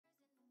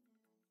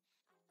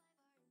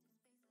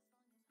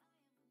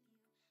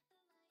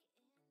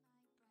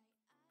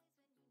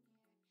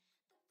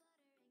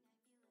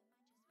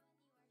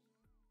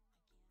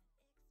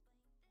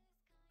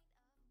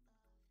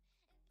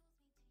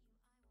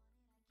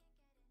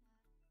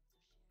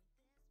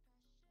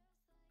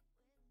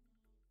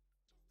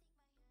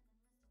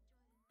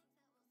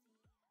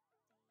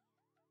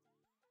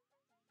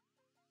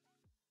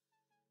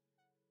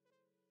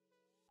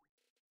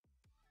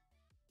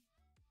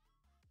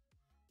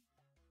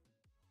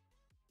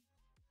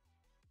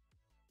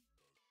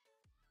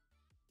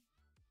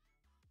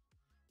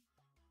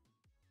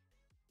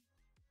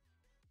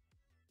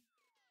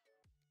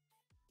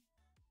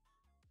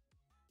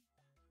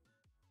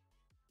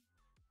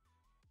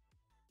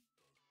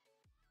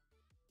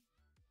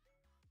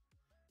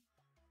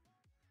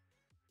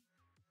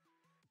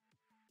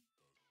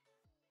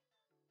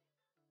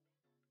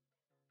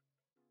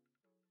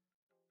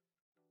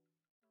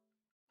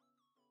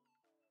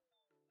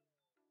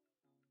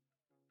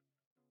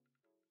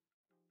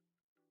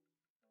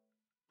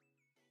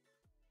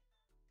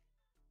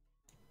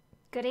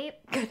Good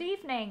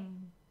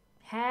evening.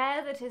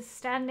 Hair that is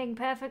standing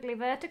perfectly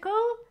vertical.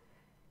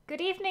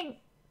 Good evening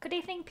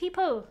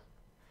people.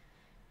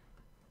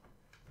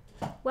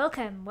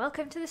 Welcome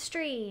to the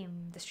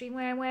stream. The stream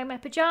where I'm wearing my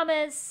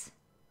pajamas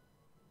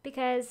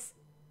because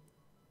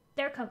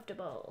they're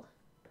comfortable.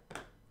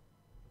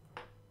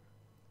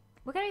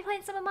 We're going to be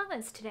playing some Among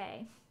Us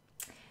today.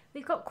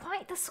 We've got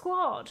quite the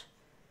squad.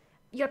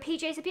 Your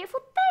PJs are beautiful.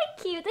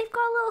 Thank you. They've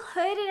got a little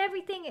hood and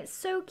everything. It's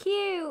so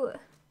cute.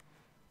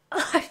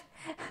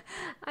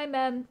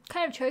 I'm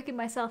kind of choking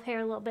myself here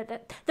a little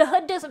bit. The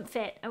hood doesn't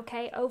fit,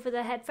 okay, over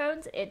the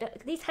headphones.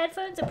 These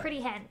headphones are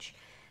pretty hench,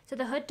 so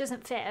the hood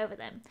doesn't fit over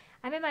them.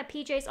 I'm in my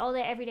PJs all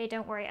day, every day,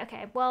 don't worry.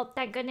 Okay, well,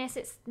 thank goodness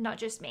it's not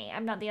just me.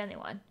 I'm not the only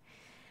one.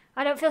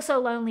 I don't feel so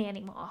lonely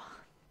anymore.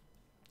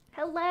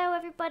 Hello,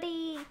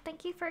 everybody.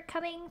 Thank you for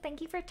coming.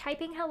 Thank you for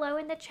typing hello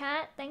in the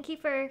chat. Thank you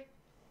for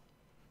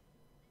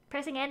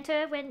pressing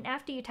enter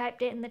after you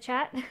typed it in the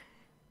chat.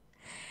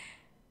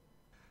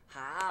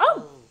 How?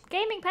 Oh,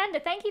 Gaming Panda,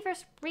 thank you for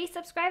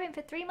resubscribing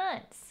for 3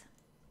 months.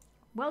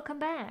 Welcome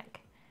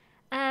back.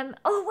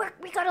 Oh,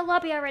 we got a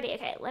lobby already.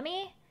 Okay, let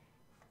me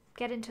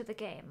get into the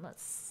game.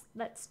 Let's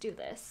do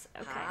this.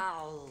 Okay.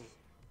 How?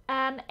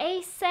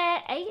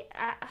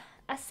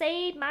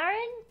 Asade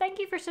Marin, thank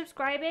you for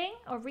subscribing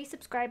or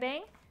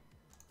resubscribing.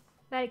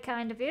 Very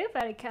kind of you,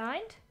 very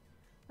kind.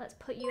 Let's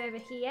put you over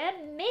here.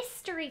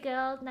 Mystery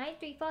Girl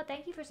 934,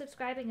 thank you for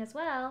subscribing as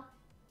well.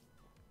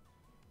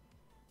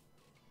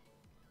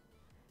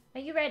 Are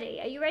you ready?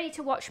 Are you ready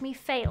to watch me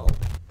fail?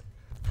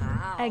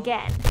 How?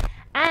 Again.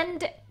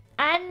 And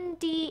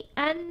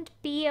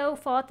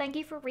BO4, thank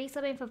you for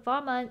resubbing for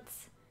 4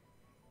 months.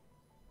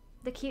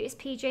 The cutest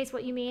PJs,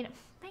 what you mean?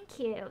 Thank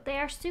you. They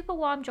are super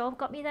warm. Joel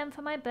got me them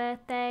for my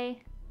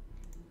birthday.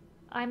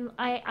 I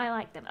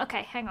like them.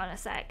 Okay, hang on a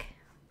sec.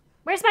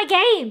 Where's my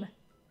game?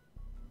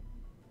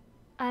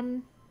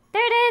 There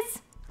it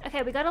is.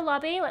 Okay, we got a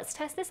lobby. Let's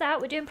test this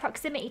out. We're doing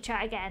proximity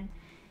chat again.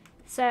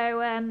 So,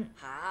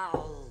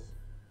 How?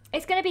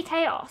 it's going to be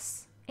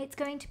chaos. It's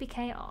going to be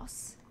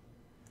chaos.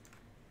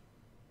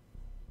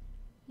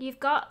 You've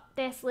got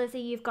this, Lizzie.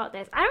 You've got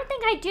this. I don't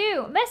think I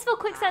do. Merciful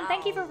Quicksand,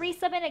 thank you for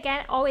resubbing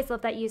again. Always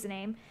love that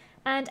username.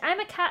 And I'm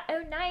a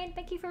cat09.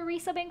 Thank you for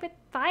resubbing for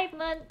 5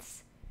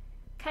 months.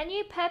 Can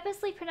you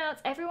purposely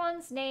pronounce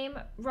everyone's name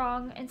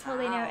wrong until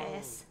they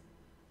notice?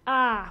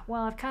 Ah,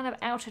 well, I've kind of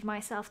outed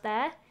myself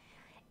there.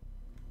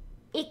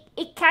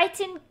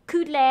 Ikaitin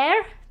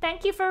Kudler,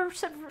 thank you for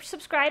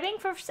subscribing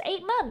for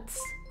 8 months.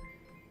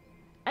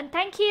 And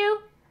thank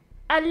you,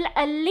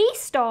 Ali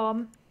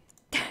Storm.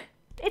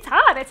 It's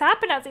hard. It's hard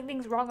pronouncing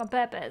things wrong on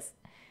purpose.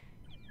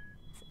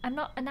 I'm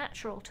not a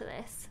natural to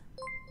this.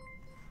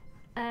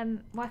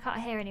 Why can't I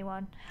hear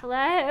anyone?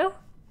 Hello?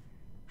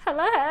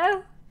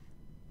 Hello?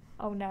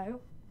 Oh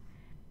no.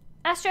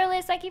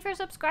 Astroliz, thank you for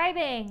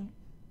subscribing.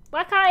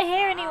 Why can't I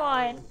hear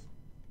anyone?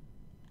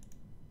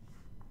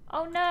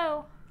 Oh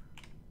no.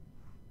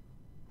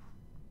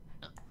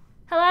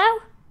 Hello?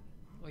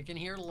 We can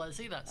hear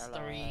Lizzie, that's Hello.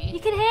 3. You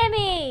can hear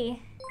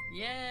me.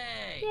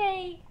 Yay!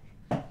 Yay.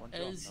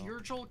 Is your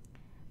Joel...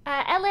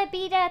 Ella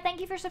Bida, thank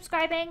you for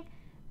subscribing.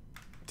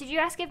 Did you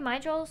ask if my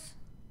Joel's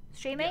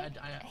streaming?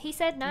 Yeah, He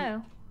said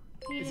no.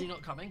 is he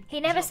not coming? He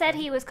Is never not said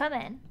coming? he was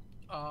coming.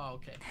 Oh,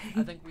 okay.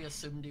 I think we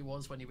assumed he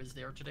was when he was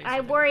there today. So I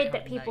think we worried have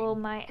that people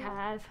 9. might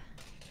have.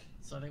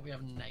 So I think we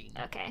have 9.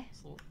 Okay.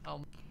 So,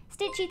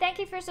 Stitchy, thank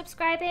you for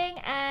subscribing.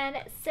 And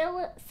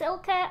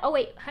Silka. Oh,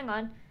 wait, hang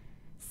on.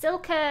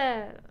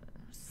 Silka.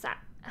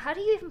 How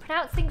do you even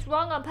pronounce things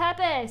wrong on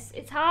purpose?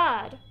 It's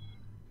hard.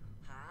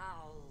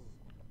 How?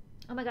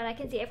 Oh my god, I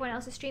can see everyone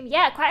else is streaming.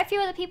 Yeah, quite a few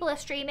other people are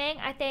streaming.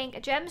 I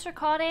think Gem's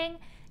recording.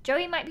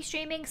 Joey might be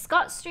streaming.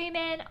 Scott's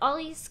streaming.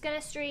 Ollie's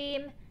gonna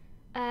stream.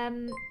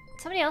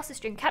 Somebody else is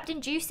streaming.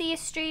 Captain Juicy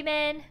is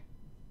streaming.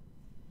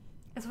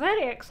 It's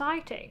very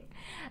exciting.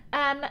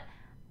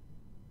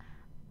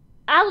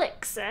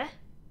 Alexa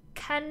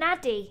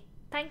Canadi,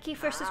 thank you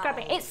for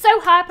subscribing. It's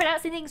so hard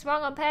pronouncing things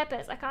wrong on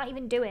purpose. I can't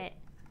even do it.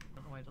 I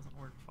don't know why it doesn't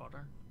work,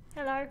 Father.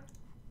 Hello.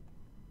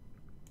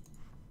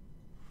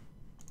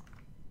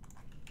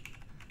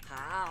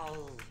 How?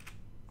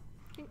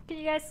 Can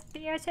you guys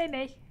hear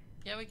me?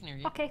 Yeah, we can hear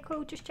you. Okay,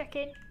 cool. Just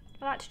checking.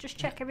 I like to just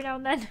check every now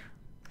and then.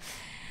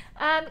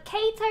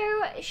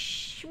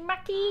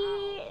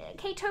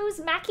 Kato's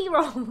Mackie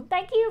Roll.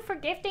 Thank you for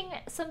gifting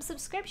some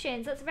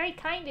subscriptions. That's very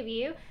kind of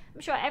you.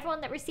 I'm sure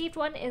everyone that received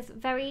one is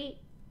very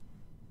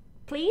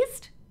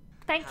pleased.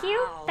 Thank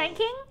you. Wow.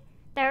 Thanking.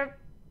 They're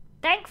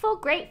thankful,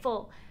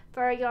 grateful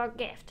for your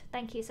gift.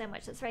 Thank you so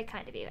much. That's very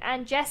kind of you.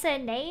 And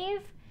Jessa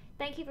Nave,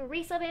 thank you for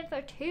resubbing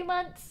for 2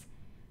 months.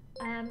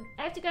 I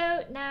have to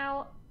go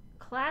now.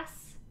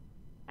 Class.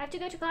 I have to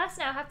go to class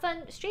now. Have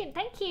fun stream.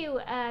 Thank you,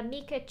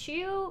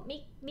 Mikachu.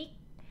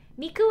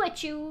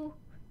 Mikuachu.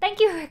 Thank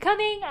you for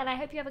coming, and I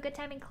hope you have a good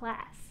time in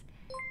class.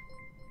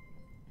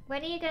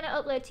 When are you going to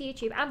upload to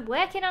YouTube? I'm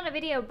working on a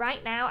video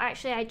right now.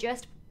 Actually, I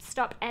just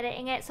stopped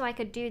editing it so I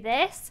could do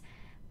this.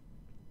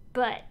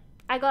 But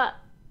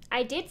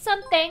I did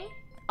something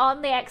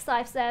on the X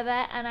Live server,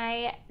 and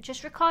I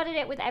just recorded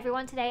it with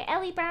everyone today.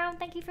 Ellie Brown,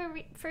 thank you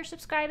for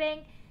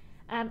subscribing.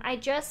 I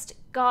just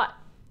got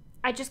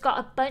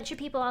a bunch of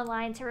people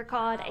online to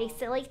record a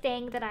silly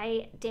thing that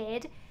I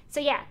did.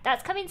 So yeah,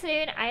 that's coming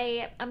soon.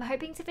 I'm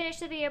hoping to finish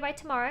the video by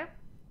tomorrow.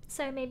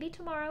 So maybe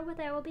tomorrow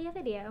there will be a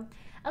video.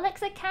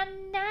 Alexa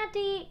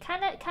Canady,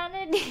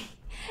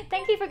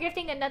 thank you for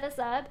gifting another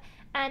sub.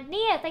 And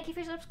Nia, thank you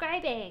for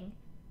subscribing.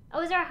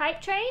 Oh, is there a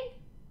hype train?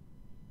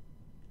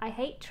 I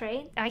hate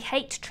trains. I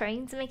hate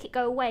trains. Make it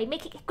go away.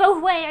 Make it go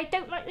away. I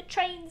don't like the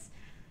trains.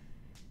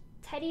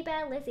 Teddy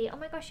bear Lizzie. Oh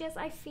my gosh, yes,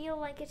 I feel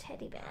like a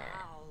teddy bear.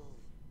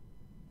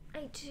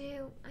 I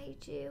do.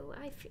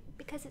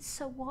 Because it's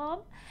so warm.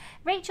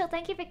 Rachel,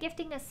 thank you for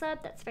gifting a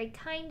sub. That's very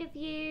kind of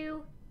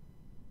you.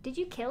 Did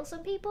you kill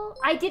some people?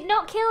 I did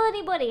not kill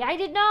anybody. I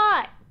did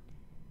not.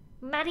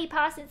 Maddie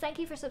Parsons, thank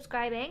you for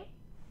subscribing.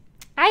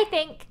 I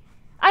think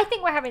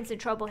we're having some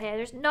trouble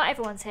here. Not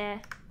everyone's here.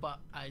 But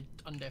I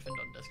undeafened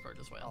on Discord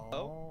as well.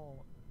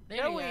 Oh.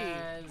 There he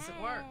is. It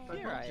worked.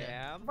 Here I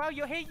am. Wow,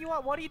 here you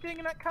are. What are you doing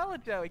in that color,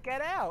 Joey?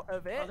 Get out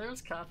of it. Oh,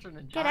 there's Catherine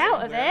and Get Jack.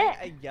 out of it.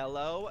 A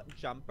yellow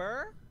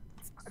jumper.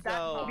 That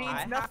So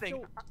means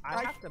nothing.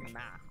 I have to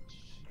match.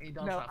 He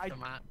does No, have to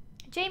match.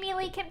 Jamie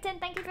Lee Kimpton,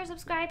 thank you for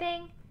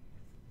subscribing.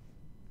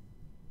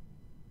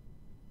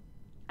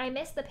 I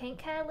miss the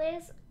pink hair,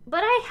 Liz.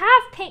 But I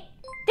have pink.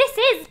 This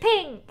is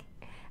pink.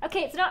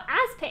 Okay, it's not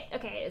as pink.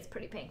 Okay, it's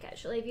pretty pink,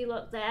 actually. If you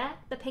look there,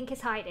 the pink is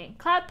hiding.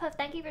 Cloud Puff,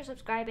 thank you for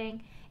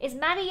subscribing. Is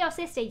Maddie your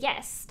sister?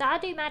 Yes,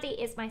 Stardew Maddie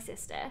is my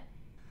sister.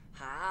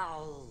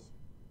 How?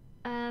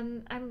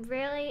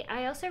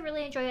 I also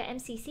really enjoy your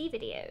MCC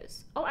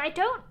videos. Oh, I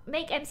don't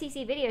make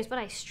MCC videos, but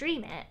I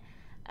stream it.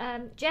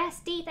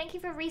 Jess D, thank you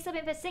for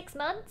resubbing for 6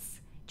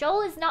 months.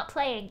 Joel is not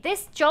playing.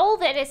 This Joel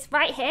that is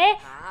right here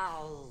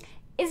How?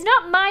 is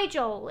not my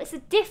Joel. It's a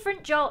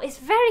different Joel. It's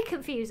very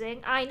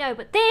confusing, I know,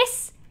 but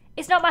this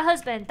is not my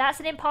husband.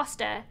 That's an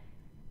imposter.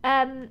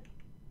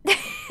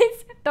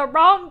 It's the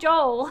wrong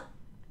Joel,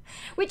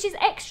 which is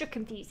extra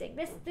confusing.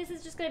 This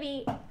is just gonna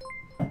be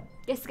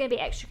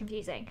extra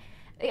confusing,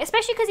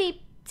 especially because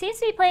he seems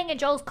to be playing in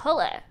Joel's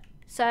color.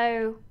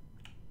 So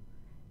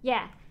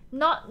yeah,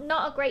 not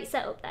a great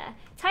setup there.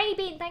 Tiny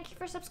Bean, thank you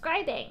for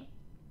subscribing.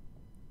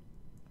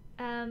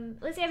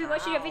 Lizzie, I've been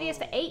watching your videos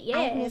for 8 years.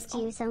 I've missed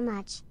you so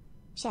much.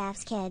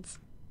 Chef's kids.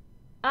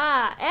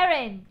 Ah,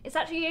 Erin, is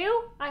that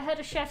you? I heard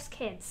of Chef's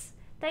Kids.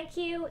 Thank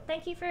you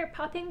for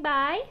popping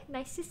by.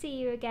 Nice to see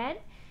you again.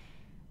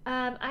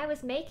 I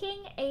was making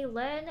a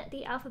learn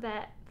the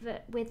alphabet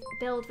with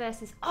build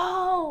versus.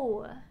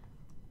 Oh,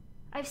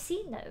 I've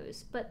seen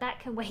those, but that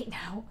can wait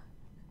now.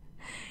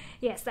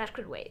 Yes, that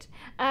could wait.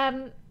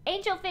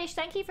 Angelfish,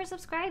 thank you for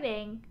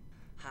subscribing.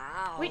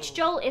 How? Which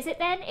Joel is it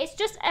then? It's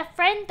just a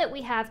friend that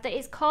we have that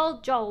is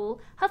called Joel.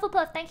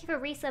 Hufflepuff, thank you for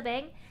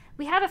resubbing.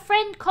 We have a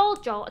friend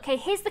called Joel. Okay,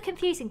 here's the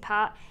confusing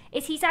part,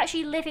 is he's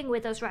actually living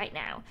with us right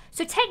now.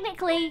 So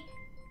technically,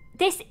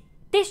 this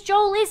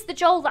Joel is the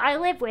Joel that I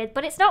live with,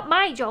 but it's not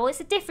my Joel, it's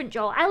a different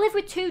Joel. I live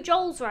with 2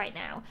 Joels right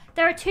now.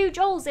 There are 2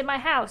 Joels in my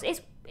house.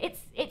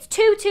 It's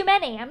too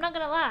many, I'm not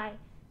gonna lie.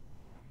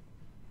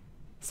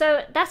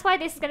 So that's why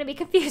this is gonna be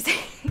confusing.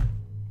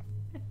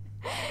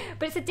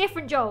 But it's a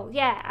different Joel.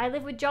 Yeah, I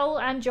live with Joel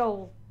and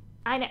Joel.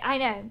 I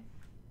know.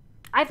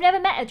 I've never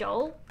met a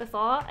Joel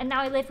before, and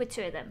now I live with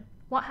 2 of them.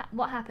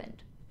 What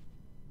happened?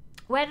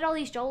 Where did all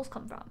these Joels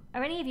come from?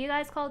 Are any of you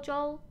guys called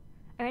Joel?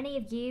 Are any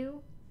of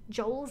you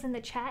Joels in the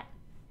chat?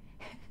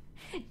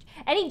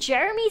 Any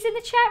Jeremys in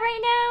the chat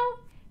right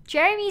now?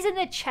 Jeremy's in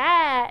the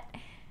chat.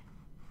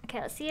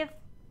 Okay, let's see if...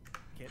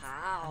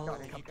 How?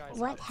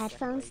 What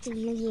headphones do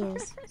you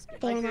use?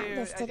 They are not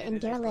listed in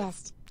your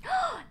list.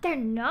 They're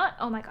not?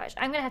 Oh my gosh,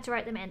 I'm gonna have to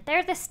write them in.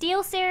 They're the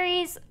Steel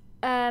Series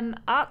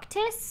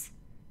Arctis.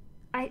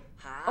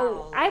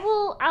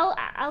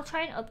 I'll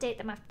try and update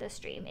them after the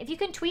stream. If you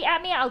can tweet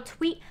at me, I'll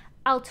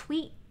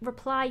tweet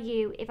reply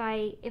you if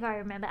I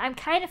remember. I'm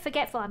kind of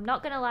forgetful, I'm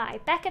not gonna lie.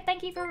 Becca,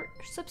 thank you for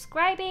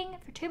subscribing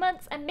for 2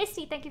 months, and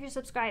Misty, thank you for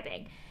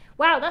subscribing.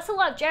 Wow, that's a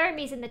lot of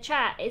Jeremys in the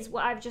chat, is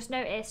what I've just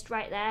noticed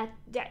right there.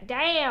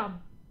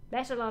 Damn,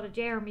 that's a lot of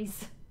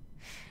Jeremys.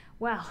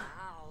 Well,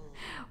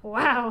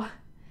 wow.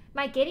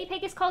 My guinea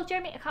pig is called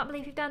Jeremy. I can't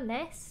believe you've done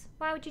this.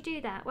 Why would you do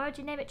that? Why would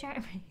you name it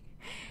Jeremy?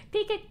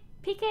 Pika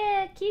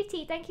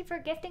Cutie, thank you for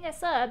gifting a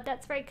sub.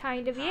 That's very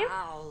kind of you.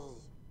 How?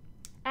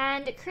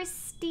 And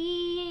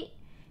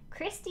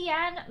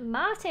Christiane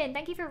Martin,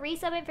 thank you for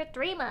resubbing for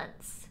 3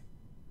 months.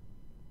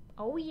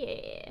 Oh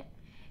yeah.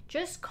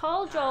 Just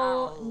call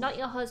Joel, not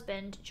your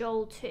husband,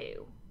 Joel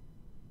 2.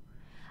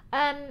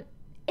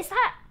 Is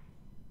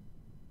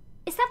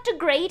that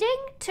degrading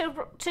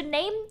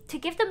to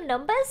give them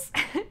numbers?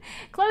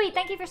 Chloe,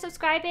 thank you for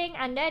subscribing,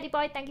 and Nerdy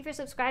Boy, thank you for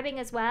subscribing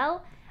as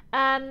well.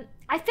 I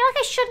feel like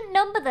I shouldn't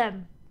number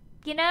them.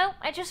 You know,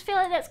 I just feel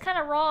like that's kind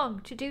of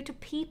wrong to do to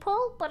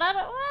people, but I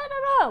don't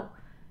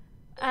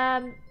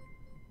know.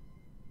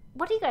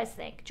 What do you guys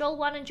think? Joel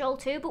 1 and Joel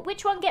 2, but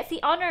which one gets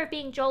the honor of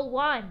being Joel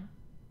 1?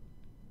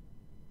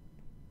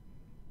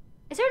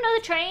 Is there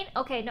another train?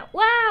 Okay, no.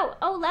 Wow!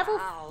 Oh,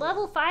 Wow.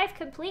 level 5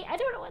 complete. I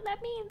don't know what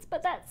that means,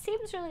 but that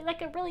seems really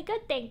like a really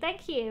good thing.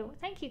 Thank you.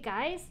 Thank you,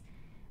 guys.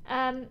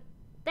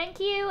 Thank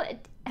you,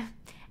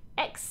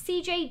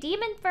 XCJ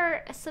Demon,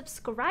 for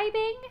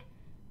subscribing.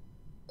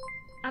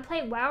 I'm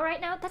playing WoW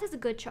right now. That is a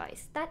good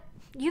choice.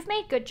 You've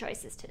made good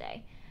choices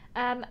today.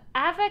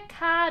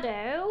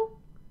 Avocado,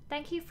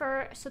 thank you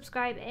for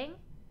subscribing.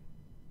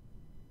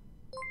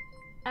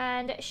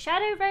 And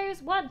Shadow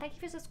Rose 1, thank you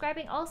for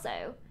subscribing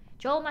also.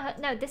 Joel,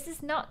 no, this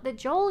is not the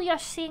Joel you're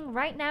seeing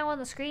right now on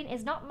the screen.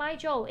 Is not my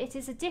Joel. It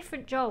is a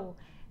different Joel.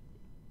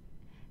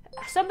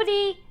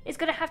 Somebody is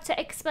gonna have to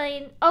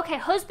explain. Okay,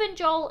 husband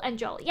Joel and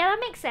Joel. Yeah, that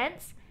makes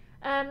sense.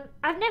 I'm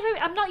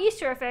not used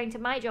to referring to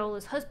my Joel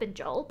as husband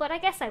Joel, but I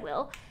guess I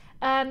will.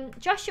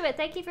 Joshua,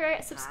 thank you for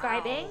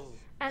subscribing. Ow.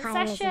 And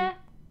Hi,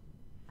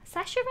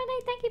 Sasha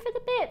Renee, thank you for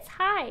the bits.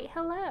 Hi,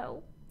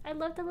 hello. I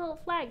love the little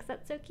flags.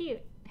 That's so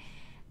cute.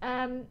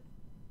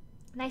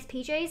 Nice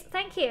PJs.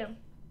 Thank you.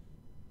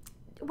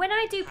 When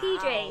I do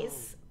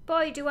PJs,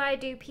 boy, do I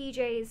do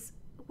PJs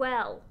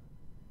well.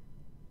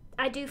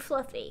 I do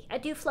fluffy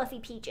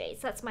PJs.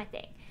 That's my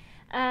thing.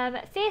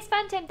 Fierce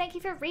Phantom, thank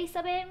you for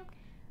resubbing.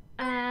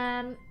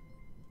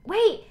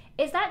 Wait,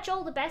 is that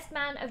Joel the best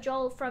man of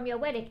Joel from your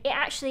wedding? It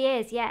actually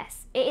is,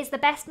 yes. It is the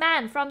best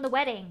man from the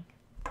wedding.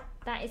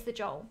 That is the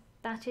Joel.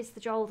 That is the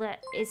Joel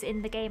that is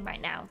in the game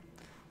right now.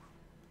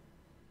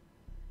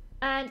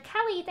 And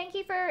Callie, thank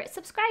you for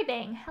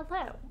subscribing.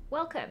 Hello.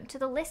 Welcome to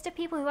the list of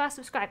people who are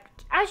subscribed.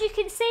 As you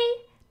can see,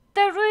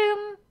 the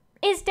room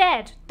is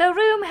dead. The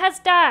room has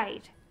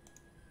died.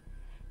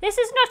 This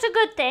is not a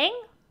good thing.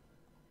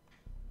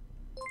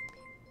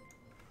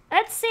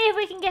 Let's see if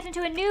we can get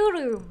into a new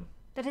room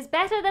that is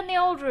better than the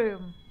old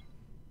room.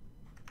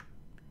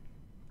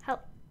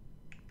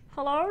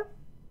 Hello?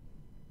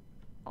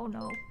 Oh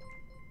no.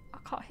 I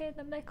can't hear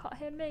them, they can't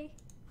hear me.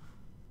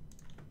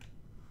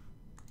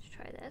 Let's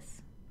try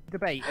this.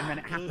 Debate, and then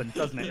it happens,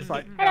 doesn't it? It's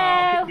like,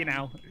 Hello. you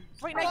know.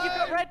 Wait, no, Hello. you've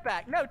got red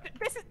back. No,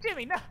 this is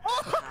Jimmy. No,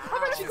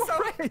 I've actually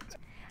got red.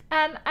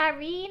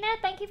 Arena,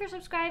 thank you for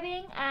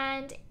subscribing,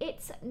 and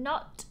it's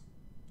not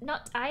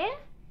Aya.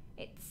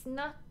 It's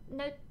not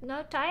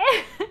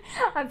Aya.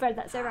 I've read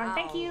that so wrong.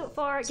 Thank you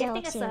for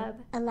Joel gifting a 2, sub.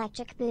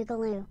 Electric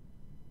Boogaloo.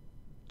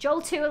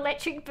 Joel 2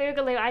 Electric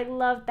Boogaloo. I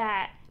love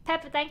that.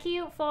 Pepper, thank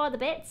you for the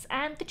bits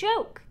and the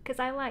joke, because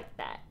I like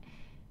that.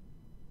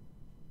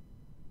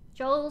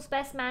 Joel's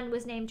best man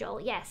was named Joel.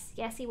 Yes,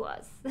 he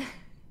was.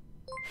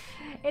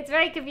 It's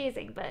very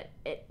confusing, but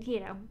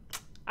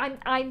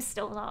I'm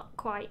still not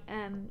quite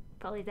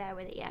fully there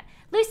with it yet.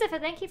 Lucifer,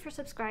 thank you for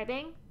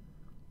subscribing.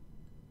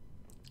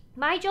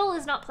 My Joel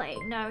is not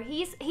playing. No,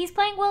 he's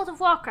playing World of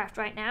Warcraft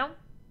right now.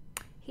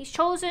 He's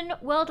chosen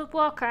World of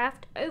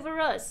Warcraft over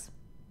us.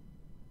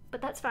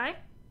 But that's fine.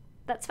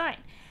 That's fine.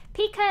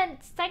 Pecan,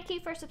 thank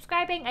you for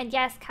subscribing. And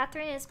yes,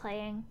 Catherine is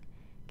playing.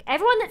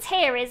 Everyone that's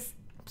here is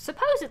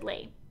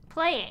supposedly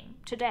playing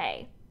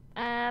today.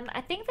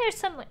 I think there's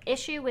some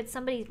issue with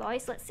somebody's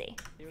voice. Let's see.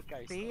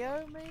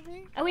 Theo,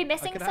 maybe? Are we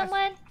missing could ask-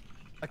 someone?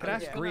 I could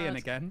ask Grian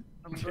again.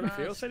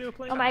 Phil said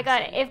Oh my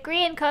god, if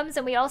Grian comes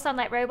and we all sound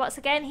like robots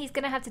again, he's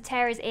gonna have to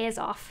tear his ears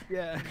off.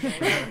 Yeah. He's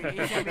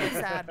gonna be a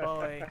sad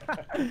boy.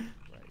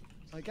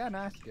 I can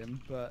ask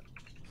him, but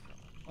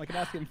I can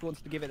ask him if he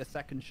wants to give it a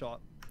second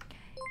shot.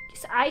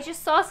 I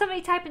just saw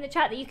somebody type in the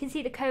chat that you can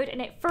see the code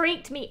and it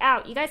freaked me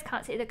out. You guys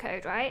can't see the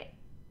code, right?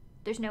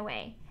 There's no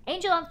way.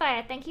 Angel on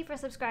Fire, thank you for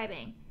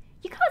subscribing.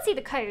 You can't see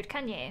the code,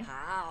 can you?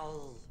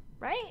 How?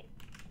 Right?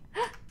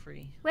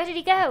 Free. Where did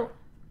he go?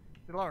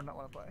 Did Lauren not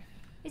want to play?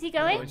 Is he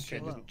going?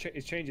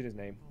 He's changing his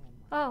name.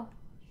 Oh.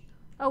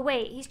 Oh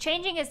wait, he's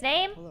changing his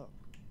name? Hello.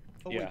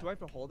 Oh Yeah. wait, do I have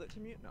to hold it to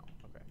mute? No.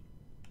 Okay.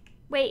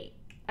 Wait,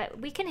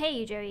 we can hear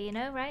you, Joey, you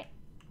know, right?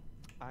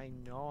 I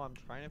know. I'm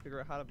trying to figure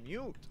out how to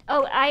mute.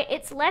 Oh,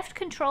 it's left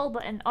control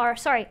button, or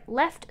sorry,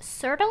 left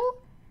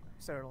circle?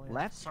 Certainly.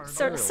 Left?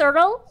 Circle?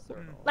 Circle.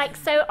 Like,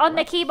 so on the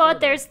Left keyboard circle.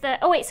 there's the...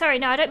 Oh wait, sorry,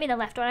 no, I don't mean the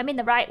left one, I mean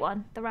the right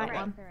one. The right Okay.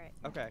 one.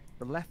 Okay.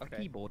 The left Okay.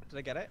 keyboard. Did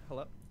I get it?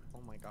 Hello. Oh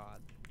my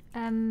god.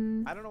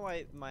 I don't know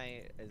why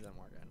my isn't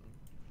working.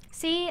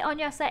 See on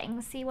your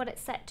settings, see what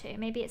it's set to.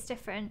 Maybe it's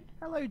different.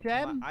 Hello,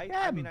 Jem.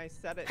 I mean, I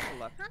set it to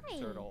left Hi.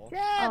 turtle.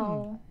 Jem.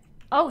 Oh.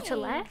 Oh, to Hey.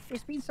 left?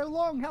 It's been so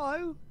long.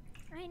 Hello.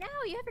 I know,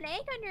 you have an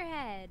egg on your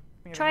head.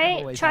 Try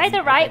always try had the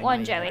an right egg one,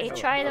 on Joey. my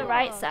Try the Oh,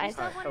 right you side.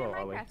 still have one in Hello,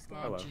 Ollie. Minecraft skin.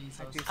 Hello.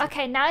 Jesus.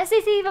 Okay, now this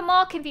is even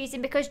more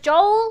confusing because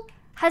Joel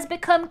has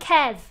become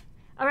Kev.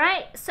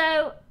 Alright?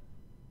 So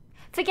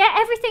forget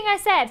everything I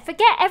said.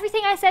 Forget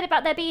everything I said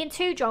about there being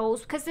two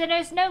Joels, because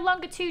there's no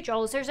longer two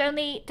Joels. There's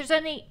only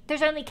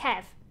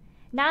Kev.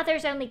 Now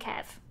there's only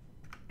Kev.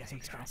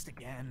 Getting stressed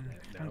again.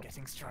 I'm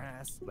getting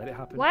stressed. Let it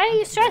happen. Why are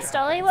you stressed,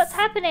 Ollie? What's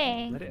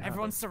happening? Let it happen.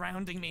 Everyone's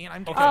surrounding me and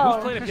I'm Okay, getting Oh,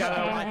 who's playing a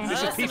piano? yeah. This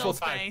is personal peaceful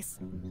time. space.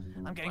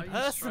 I'm getting Why are you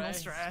personal stressed?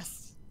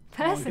 stress.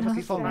 Come on, give Personal us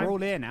a song. stress. We're all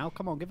here now.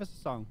 Come on, give us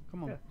a song.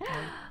 Come on.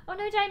 Oh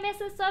no, did I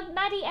miss a sub?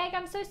 Maddie Egg,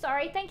 I'm so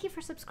sorry. Thank you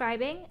for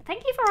subscribing.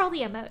 Thank you for all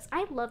the emotes.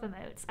 I love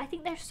emotes. I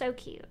think they're so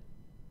cute.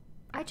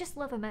 I just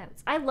love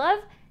emotes. I love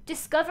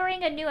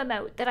discovering a new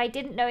emote that I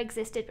didn't know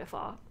existed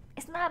before.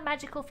 Isn't that a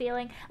magical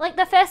feeling? Like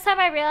the first time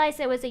I realized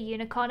there was a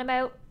unicorn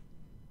emote,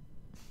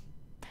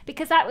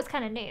 because that was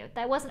kind of new.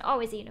 There wasn't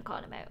always a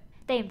unicorn emote.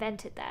 They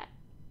invented that.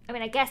 I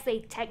mean, I guess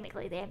they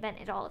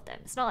invented all of them.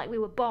 It's not like we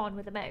were born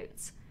with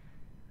emotes.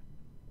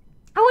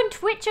 Oh, and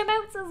Twitch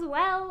emotes as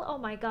well. Oh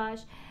my gosh.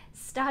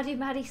 Stardew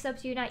Maddie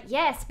subs unite.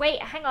 Yes,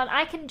 wait, hang on.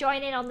 I can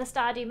join in on the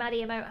Stardew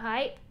Maddie emote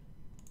hype.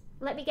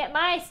 Let me get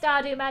my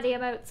Stardew Maddie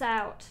emotes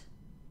out.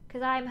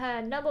 Because I'm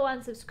her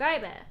 #1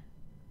 subscriber.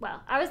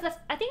 Well, I think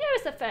I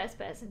was the first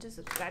person to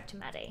subscribe to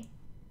Maddie.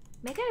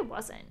 Maybe I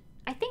wasn't.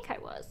 I think I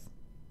was.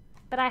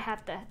 But I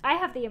have the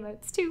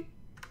emotes too.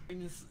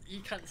 You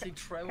can't see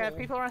Trowel. Kev,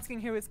 people are asking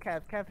who is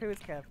Kev. Kev, who is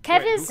Kev? Kev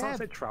Wait, is... who can't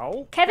say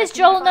Trowel? Kev is Kev,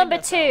 Joel can you number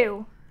find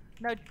 2.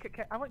 No,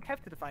 I want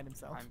Kev to define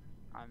himself.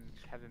 I'm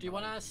Kevin. Do you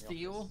want to ask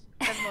Theo?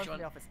 Kevin was in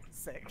the office.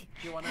 Sick.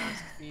 Do you want to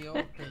ask Theo?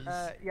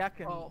 Cause, yeah, I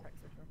can. Oh,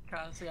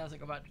 Cassie hasn't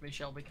got back to me.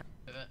 Shelby can't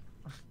do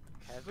it.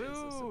 Kev is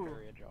the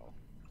superior Joel.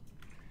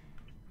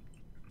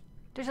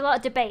 There's a lot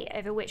of debate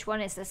over which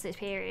one is the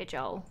superior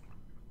Joel.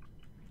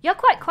 You're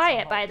quite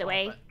quiet, by the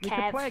way, We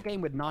could play a Kev.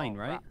 game with 9,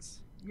 right?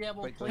 Yeah,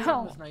 we'll Wait, play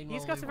oh. with 9 He's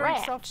while got we a very wait.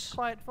 Rat. soft,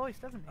 quiet voice,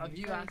 doesn't he? Have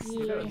you asked?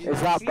 Yeah. have you Is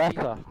that asked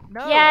better?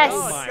 No. Yes. God,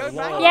 Oh my go back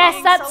lord. to Yes,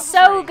 being that's so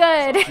sultry.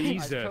 good.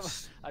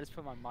 Jesus. I just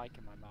put my mic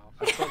in my mouth.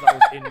 I felt that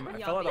was in.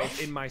 I felt like that was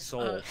in my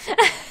soul.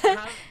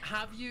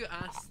 Have you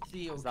asked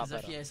Theo? Is that Because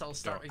if better? yes, I'll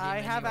start again. I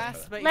have anyway.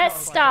 asked, but he's Let's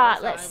not start,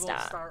 replied. let's I will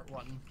start. start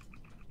one.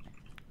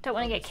 Don't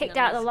want to get It's kicked a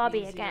out of the less lobby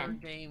easier again.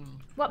 Game.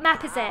 What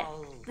map is it?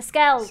 Ow. The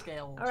Skeld.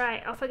 Skeld.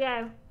 Alright, off we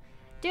go.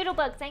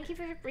 Doodlebug, thank you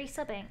for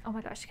resubbing. Oh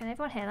my gosh, can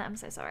everyone hear that? I'm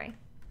so sorry.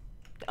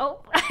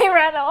 Oh, I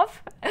ran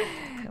off.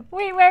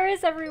 Wait, where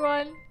is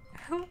everyone?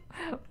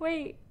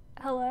 Wait,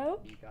 hello?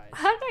 You guys.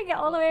 How did I get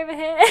all the way over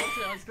here?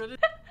 I was gonna-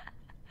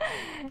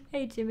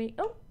 Hey, Jimmy.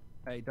 Oh,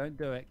 Hey, don't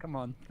do it. Come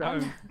on.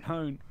 Don't.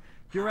 Do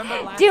you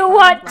remember last Do time,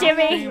 what, last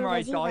Jimmy? game where I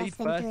Lizzie died less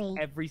than first 3.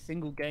 every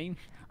single game?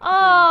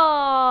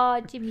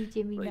 oh, Jimmy,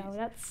 Please. no,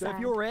 that's So sad.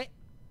 if you're it,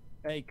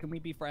 hey, can we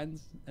be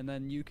friends? And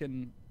then you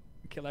can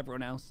kill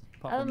everyone else.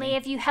 Apart from Only me.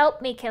 if you help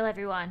me kill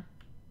everyone.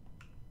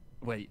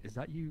 Wait, is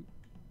that you?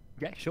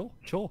 Yeah,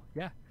 sure,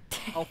 yeah.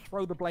 I'll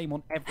throw the blame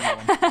on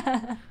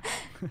everyone.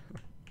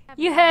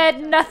 You heard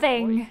What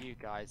nothing. are you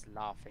guys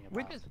laughing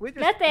We're about? just, we're just,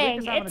 Nothing, We're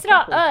just having it's a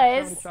not chuckle.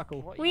 Having a us.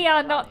 chuckle. What We you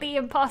are not the planning, you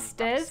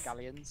imposters.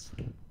 rapscallions?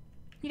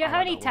 You don't Oh, have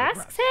I any know, we're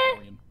tasks here?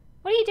 rapscallion.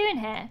 What are you doing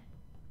here?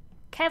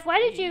 Kev, why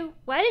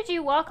did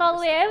you walk all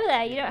the way over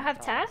there? You don't have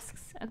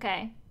tasks?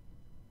 Okay.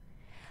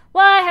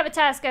 Well, I have a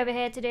task over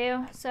here to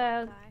do,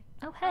 so...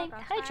 Oh, hey,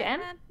 hi,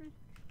 Jem.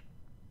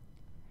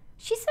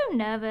 She's so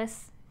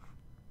nervous.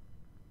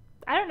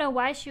 I don't know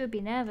why she would be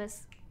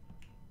nervous.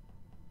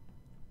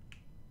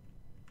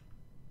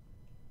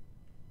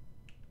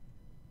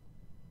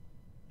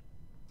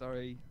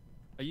 Sorry.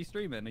 Are you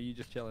streaming? Or are you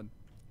just chilling?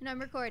 No, I'm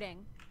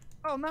recording.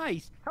 Oh,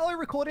 nice. Hello,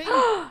 recording.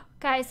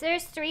 Guys,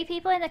 there's 3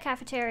 people in the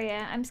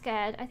cafeteria. I'm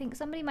scared. I think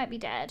somebody might be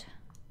dead.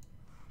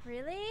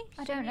 Really?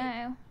 I don't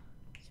know.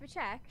 Should we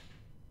check?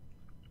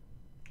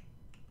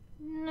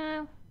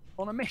 No.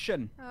 On a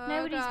mission. Oh,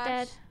 Nobody's gosh.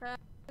 dead.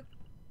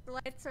 The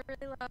lights are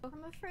really low.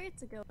 I'm afraid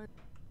to go in.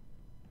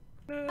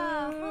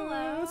 Oh,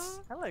 hello.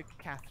 Hello,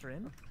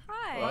 Catherine.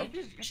 Hi. Why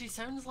she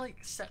sounds like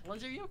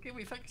settlers. Are you okay?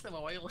 We fixed them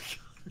a while ago.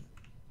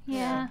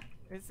 Yeah.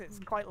 It's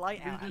quite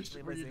light out,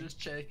 actually, Were you Lizzie. just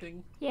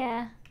checking?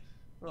 Yeah.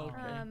 Okay.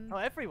 Oh,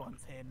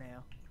 everyone's here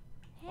now.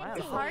 Wow.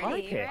 Hey, Oh, party.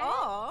 like it.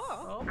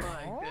 Oh. Oh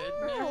my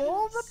goodness.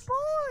 Oh, the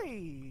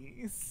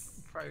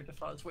boys! Proud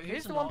of us. Wait, Who's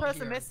who's the one not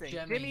person here? missing?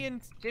 Jimmy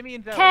and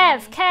Joey.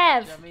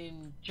 Kev!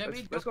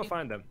 Jimmy, Let's go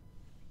find them.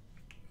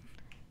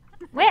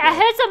 Wait, I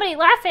heard somebody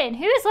laughing.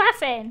 Who's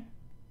laughing?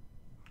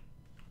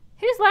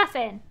 Who's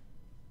laughing?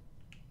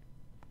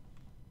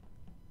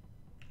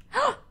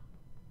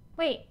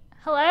 Wait,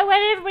 hello? Where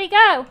did everybody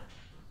go?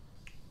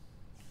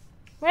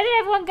 Where did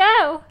everyone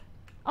go?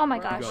 Oh my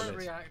We're gosh. at the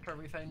reactor,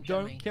 we found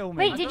Don't Jimmy. kill me.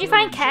 Wait, I did don't you know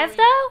find where Kev Joey-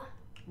 though?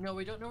 No,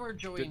 we don't know where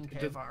Joey and Did-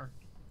 Kev are.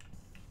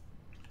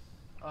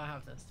 Oh, I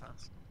have this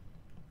task.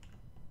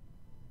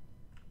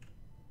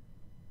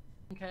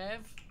 Kev?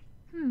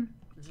 Hmm.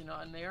 Is he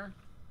not in there?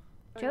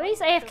 Joey's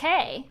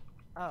AFK.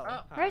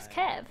 Oh. Where's Hi.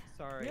 Kev?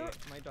 Sorry, You're-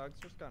 my dog's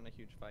just got in a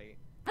huge fight.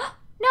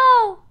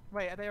 No!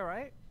 Wait, are they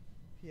alright?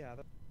 Yeah.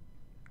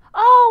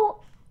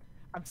 Oh!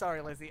 I'm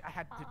sorry, Lizzie. I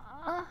had to.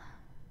 Uh,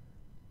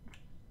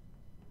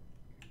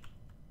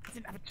 I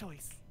didn't have a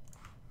choice.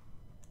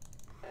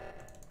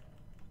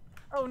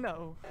 Oh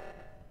no.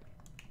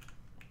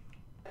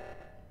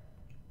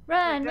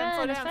 run, Jen, slow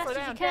run as down, fast slow as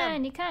you down, can.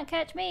 Jen. You can't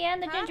catch me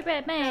and the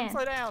gingerbread Jen, man.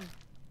 slow down.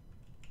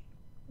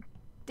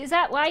 Is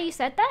that why you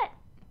said that?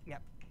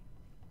 Yep.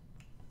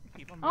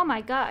 Keep on Oh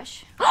my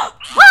gosh.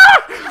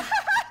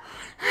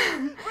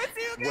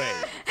 Wait.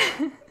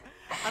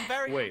 I'm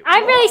very. Wait.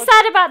 I'm what? really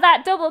sad about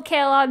that double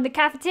kill on the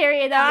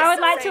cafeteria though. I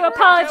would like to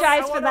apologize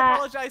I for want to that.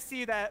 apologize to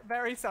you there.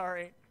 Very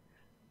sorry.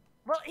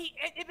 Well,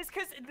 it was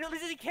because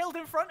Lizzie killed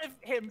in front of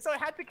him, so I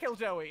had to kill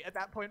Joey at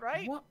that point,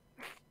 right? What?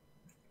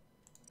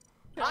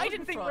 I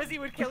didn't think Lizzie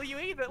would kill you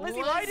either. Lizzie,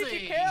 why did you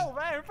Lizzie! kill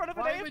there in front of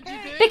an Why would you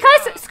AFK? do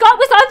Because that? Scott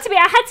was on to me.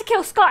 I had to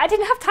kill Scott. I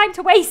didn't have time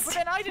to But waste.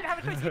 then I didn't have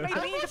a choice. You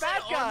made me the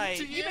bad wasn't on guy.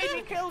 to You you. made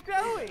me kill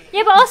Joey.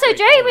 Yeah, but also Wait,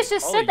 Joey Ollie, was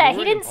just Ollie, stood there. you He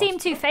were didn't seem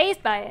imposter? too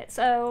phased by it,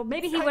 so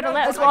maybe he I would have know,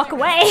 let us but I walk didn't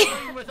away.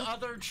 Dealing with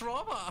other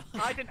trauma.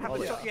 I didn't have Oh, a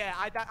yeah. choice.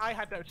 Yeah, I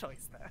had no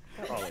choice there.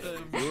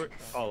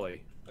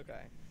 Ollie. Okay.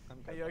 I'm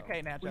good Are you though.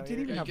 okay now, We Joey?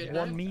 didn't even Yeah, have good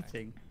one now.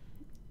 meeting.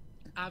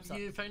 Have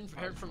you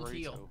heard from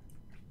Theo?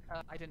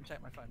 I didn't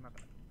check my phone. My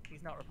bad.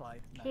 He's not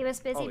replied. No. He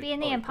was busy Ollie, being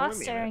the Ollie, come with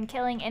me a imposter minute. and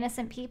killing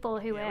innocent people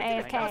who were Yeah,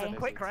 we did- that was a AFK.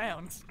 quick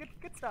round.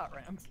 Good start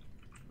round.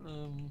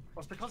 Well,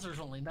 it's because there's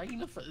only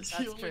 9 of us.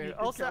 That's true.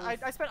 Also, I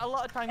spent a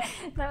lot of time.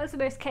 That was the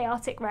most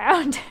chaotic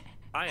round.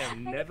 I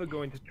am never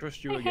going to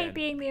trust you I hate again.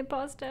 being the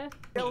imposter.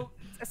 Still,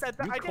 I said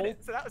that You I did called-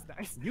 it, so that was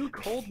nice. You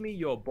called me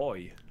your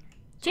boy.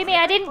 Jimmy,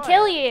 I didn't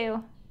kill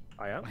you.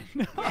 I am.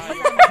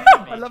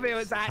 I love it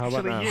was How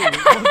about actually now? you. It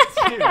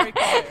was you. Very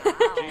quiet.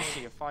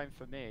 Juicy, you're fine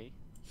for me.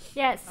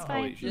 Yeah, it's Oh, fine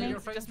holy for shit. Yeah, me. you're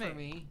fine Just for me.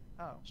 me.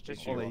 Oh, It's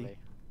just Ollie. you, Ollie.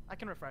 I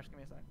can refresh. Give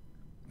me a sec.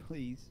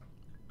 Please.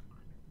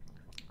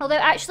 Although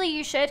actually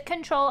you should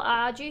control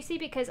R, Juicy,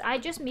 because I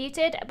just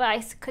muted, but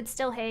I could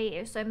still hear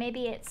you. So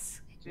maybe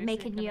it's Juicy,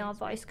 making can your you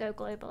voice go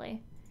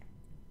globally.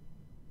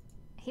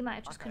 He might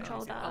have just Okay,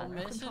 controlled Juicy, R. I'll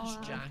message control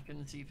R. Jack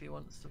and see if he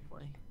wants to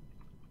play.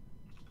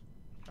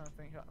 Trying to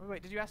think.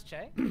 Wait, did you ask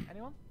Che?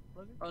 Anyone?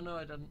 Lizzie? Oh no,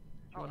 I didn't.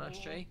 Do you want to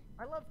ask Jay?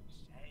 I love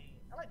Che.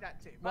 I like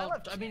that too. But Well, I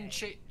love I mean,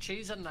 Che.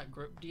 Che's in that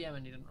group DM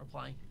and he didn't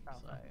reply. Oh,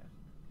 So. yeah.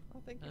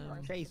 Oh, thank you. Um,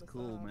 Ryan, Jay's for the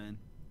cool, sub. man.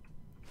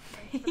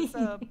 Thanks for the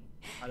sub.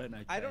 I don't know.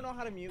 I Jay. don't know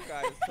how to mute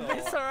guys, so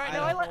It's alright. No,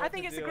 don't know I what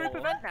think to it's a do. group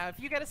event now. If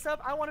you get a sub,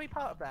 I want to be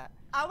part of that.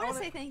 I want wanna-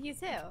 to say thank you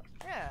too.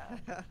 Yeah.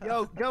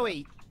 Yo,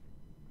 Joey.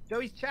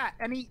 Joey's chat.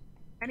 Any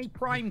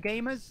Prime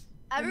gamers?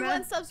 in Everyone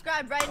there?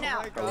 subscribe right Oh now.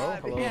 my god.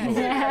 Hello, yeah. hello.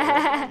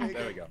 Yeah. Make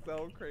There we it go.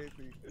 So crazy.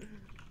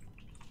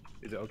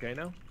 Is it okay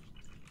now?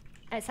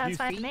 It sounds You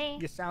fine see? for me.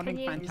 You're sounding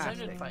Can you? He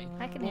sounded fantastic.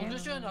 fine. I can We'll hear.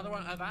 just do another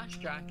one. I've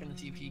asked Jack and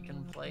see if he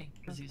can play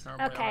because he's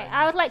normally Okay, around,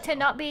 I would like to so.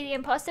 not be the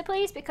imposter,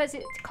 please, because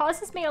it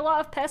causes me a lot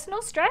of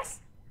personal stress.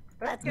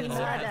 That's good.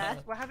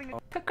 good. We're having a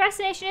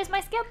Procrastination is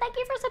my skill. Thank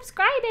you for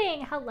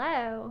subscribing.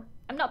 Hello.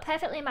 I'm not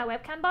perfectly in my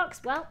webcam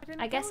box. Well,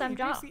 I guess I'm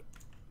not.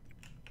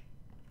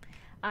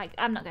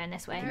 I'm not going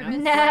this way. Nervous.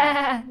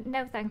 Nah,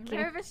 no, thank you.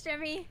 Nervous,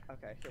 Jimmy.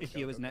 Okay. It's go,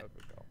 you, go, isn't go, it?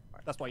 go, go.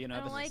 Alright. That's why you're I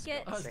nervous. don't like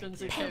it. I was going to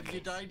say, Kev, you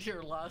died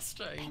here last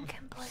time. Pink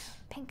and blue.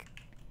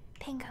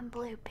 Pink and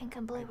blue. Pink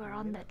and blue are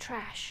on the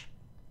trash.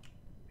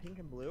 Pink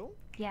and blue?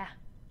 Yeah.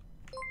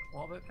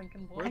 What about Pink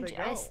and Blue? Where'd they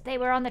go? They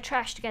were on the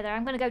trash together.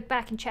 I'm gonna go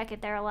back and check if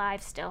they're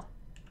alive still.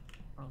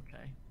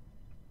 Okay.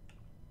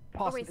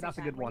 Pass wait it, that's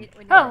a good one.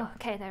 Oh,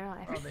 okay, they're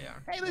alive. Oh, they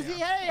are. Hey, They Lizzie,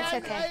 are. hey, It's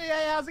how's, okay.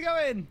 hey, how's it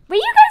going? Were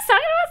you guys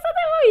talking about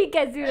something? What were you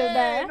guys doing Hey,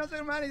 there? not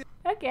doing many.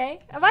 Okay.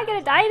 Am I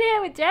gonna die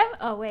there with Jem?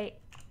 Oh wait.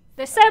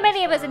 There's so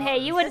many of us in here.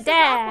 You wouldn't This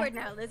is awkward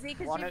dare. now, Lizzie,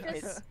 because One you of just.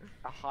 it's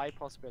a high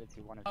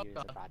possibility one of you is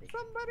a baddie.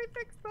 Somebody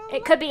fix the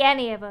It could be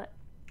any of it.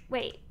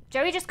 Wait,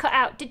 Joey just cut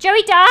out. Did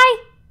Joey die?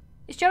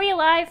 Is Joey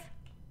alive?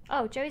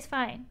 Oh, Joey's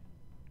fine.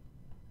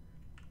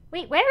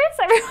 Wait, where is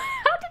everyone?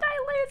 How did I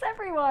lose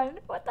everyone?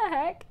 What the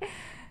heck?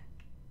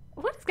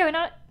 What is going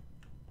on?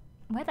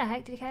 Where the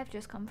heck did Kev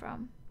just come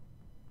from?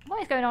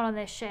 What is going on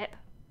this ship?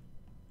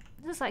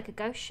 This is like a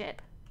ghost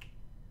ship.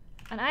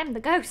 And I'm the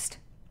ghost.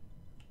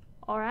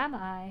 Or am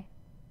I?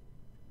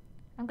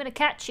 I'm gonna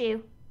catch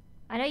you.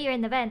 I know you're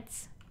in the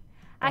vents.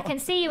 I can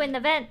see you in the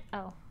vent.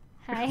 Oh,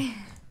 hi.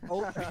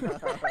 Oh.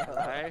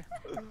 Okay.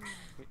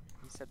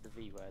 He said the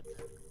V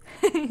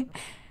word.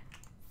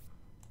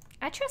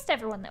 I trust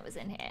everyone that was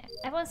in here.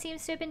 Everyone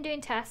seems to have been doing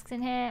tasks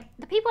in here.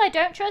 The people I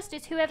don't trust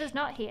is whoever's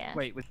not here.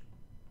 Wait.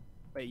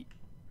 Wait.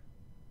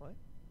 What?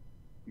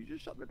 You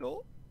just shut the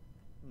door?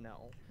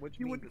 No. Which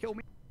You means wouldn't kill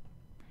me?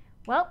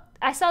 Well,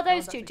 I saw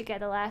those that's two a-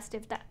 together last.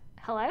 If that.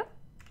 Hello?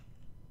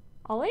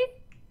 Ollie?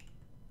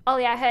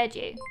 Ollie, I heard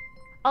you.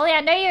 Ollie,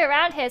 I know you're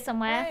around here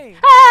somewhere. Hey.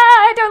 Ah,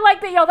 I don't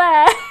like that you're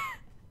there.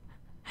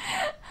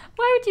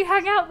 Why would you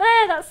hang out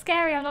there? That's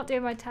scary. I'm not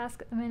doing my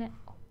task at the minute.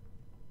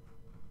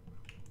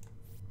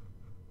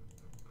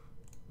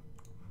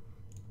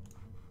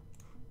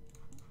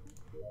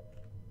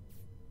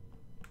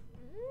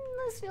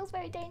 This feels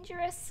very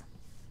dangerous.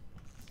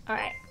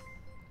 Alright.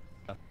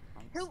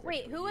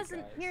 Wait, who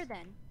wasn't here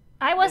then?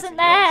 I wasn't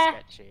Listen, you're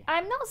there. sketchy.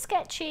 I'm not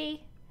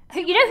sketchy.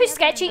 You know who's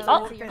sketchy?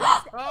 Oh,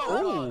 Oh,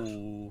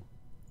 Oh.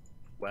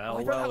 Well,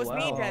 I thought that was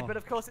me dead, but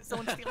of course it's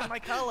someone stealing my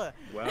colour.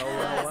 Well.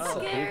 Who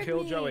scared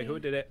killed me. Joey? Who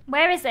did it?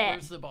 where is it?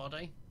 where's the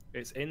body?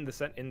 It's in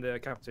the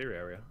cafeteria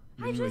area.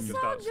 I just Just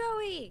saw outs-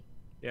 Joey.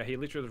 Yeah, he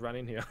literally just ran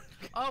in here.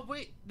 Oh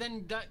wait,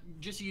 then that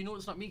just so you know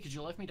it's not me because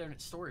you left me down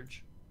at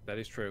storage That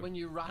is true. when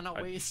you ran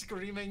away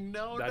screaming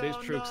no. That no, is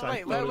true. No. 'Cause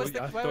Wait, where was the-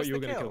 I where thought was you were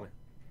the gonna kill kill? me.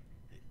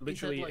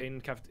 Literally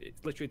like-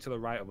 it's literally to the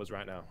right of us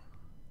right now.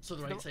 So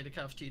the right side of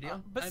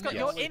cafeteria. But I Scott, mean,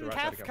 you're yes. in The right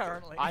side Cav of Cav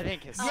currently. I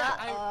think it's. Yeah,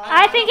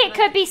 I think it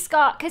could be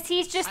Scott, because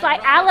he's just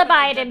like ran up and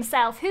I alibied did-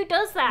 himself. Who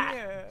does that?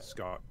 Yeah.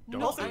 Scott,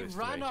 don't No, do I this to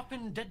ran me. up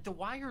and did the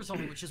wires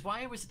on it, which is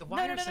why I was at the No,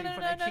 wire side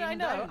when I came I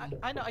know, down.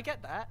 I know, I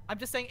get that. I'm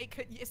just saying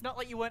it's not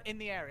like you weren't in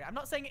the area. I'm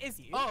not saying it is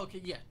you. Oh,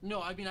 okay, yeah.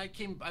 No, I mean, I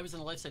was on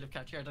the left side of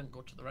cafeteria, I didn't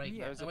go to the right.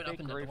 Yeah. There was I a went up big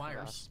and did group the of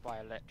wires. us by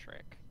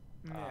electric.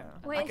 Yeah.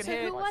 I Wait, could so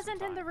hear who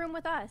wasn't in the room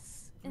with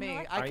us? In the me.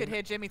 left- I could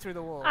hear Jimmy through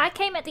the wall. I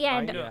came at the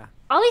end. know.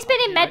 Ollie's been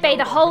in I medbay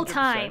know the whole 100%.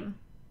 time.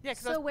 Yeah,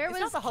 because So where it's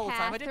was not the whole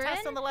time. I did tests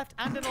Catherine? on the left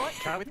and an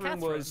electric with Catherine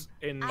Catherine. was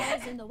in I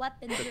was in the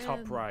weapons the top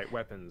room. right,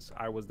 weapons.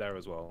 I was there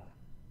as well.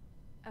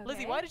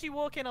 Lizzie, why did you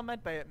walk in on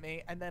medbay at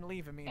me and then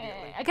leave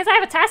immediately? Because I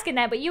have a task in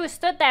there, but you were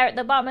stood there at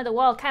the bottom of the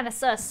wall, kind of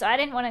sus, so I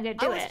didn't want to go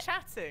do I was it.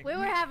 chatting. We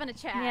were having a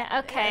chat. Yeah,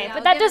 okay, I'll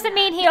but that give him doesn't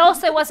mean that. he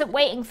also wasn't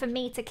waiting for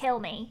me to kill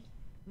me.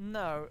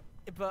 No,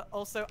 but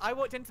also I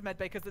walked into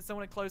medbay because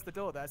someone had closed the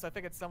door there, so I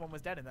figured someone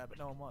was dead in there, but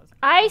no one was.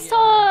 I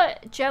saw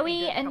He Joey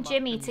did and come up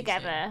Jimmy and he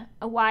together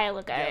a while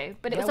ago, Yeah.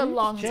 but it Yeah, was a we-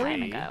 long time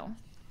Jimmy. ago.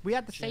 We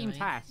had the same Jimmy.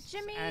 tasks.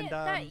 Jimmy, and,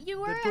 that you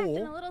were the acting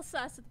door. a little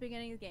sus at the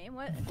beginning of the game.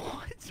 What?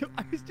 What?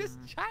 I was just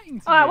chatting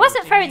to Oh, I you.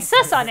 wasn't throwing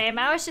sus on him,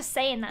 I was just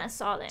saying that I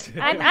saw him.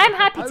 I'm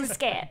happy I to was-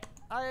 skip.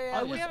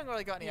 We haven't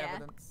really got any Yeah.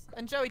 evidence.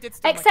 And Joey did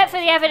steal my Except for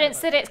kill, the so evidence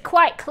it's that fine. it's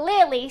quite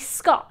clearly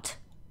Scott.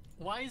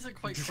 Why is it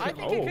quite I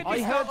clear? think it could I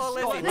be heard Scott or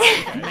Scott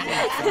Lizzie.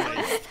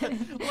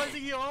 Lizzie,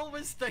 you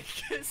always think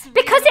it's me.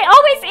 Because it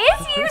always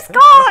is you,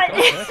 Scott!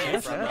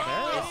 It's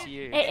not.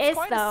 you. It is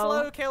Quite a though.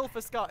 slow kill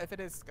for Scott if it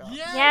is Scott.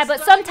 Yes, Yeah, but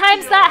thank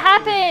sometimes you. that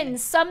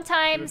happens.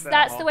 Sometimes Percent,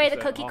 that's the way the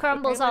 100%, cookie 100%.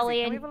 crumbles, Hey, Lizzie,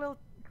 Ollie. can we And have a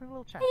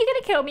little chat? are you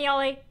gonna kill me,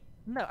 Ollie?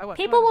 No, I won't.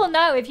 People Come will on.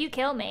 know if you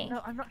kill me.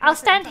 No, I'm not. I'll gonna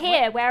say stand anything.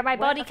 here where my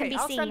body okay, can be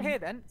I'll seen. stand here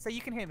then, so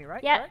you can hear me,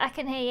 right? Yep, Right? I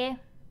can hear you.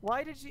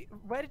 Where did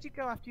you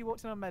go after you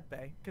walked in on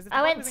medbay? Because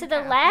I went to the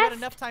You left. had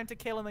enough time to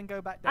kill and then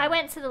go back down. I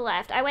went to the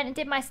left. I went and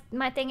did my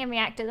thing in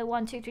reactor, the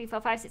 1, 2, 3, 4,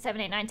 5, 6,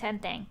 7, 8, 9, 10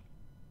 thing.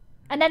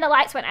 And then the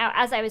lights went out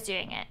as I was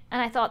doing it. And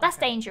I thought, that's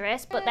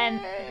dangerous, but then...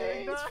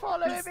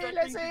 Follow me,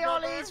 Lizzie,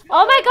 Ollie's.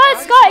 Oh my god,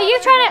 Scott, are you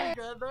trying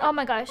to... Oh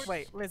my gosh.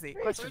 Wait, Lizzie,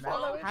 question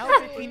now. How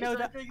did he know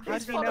that? How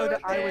did he know that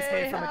I was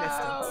here from a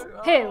distance?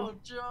 Who? Oh,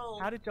 Joel.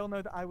 How did Joel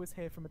know that I was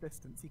here from a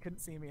distance? He couldn't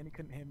see me and he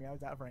couldn't hear me. I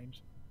was out of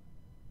range.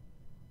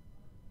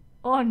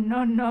 Oh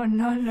no, no,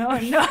 no, no,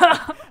 no.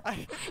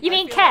 You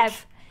mean feel Kev? like-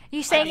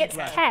 You saying mean it's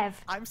Kev. Kev?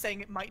 I'm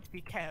saying it might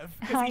be Kev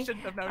because he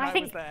shouldn't have known I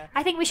was there.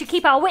 I think we should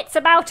keep our wits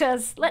about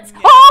us. Let's... Yeah.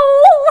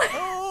 Oh!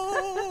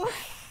 Oh!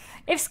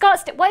 If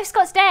Scott's... What if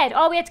Scott's dead?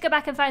 Oh, we had to go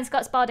back and find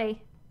Scott's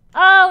body.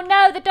 Oh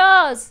no, the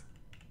doors.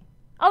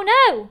 Oh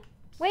no.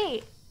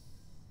 Wait.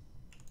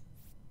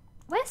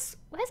 Where's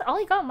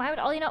Ollie gone? Why would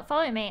Ollie not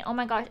follow me? Oh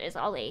my gosh, it's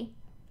Ollie.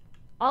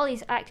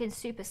 Ollie's acting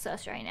super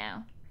sus right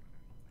now.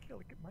 I feel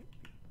like it might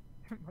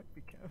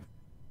be Kev.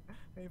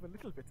 I have a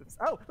little bit of.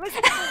 Oh, Lizzie!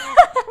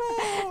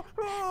 oh,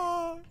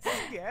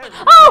 scary.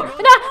 Oh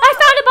no! I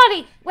found a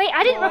body. Wait,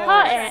 I didn't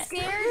report it.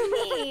 Scared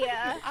me. I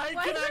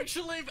Why can did-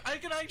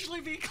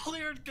 actually be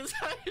cleared because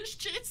I was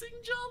chasing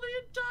Joel the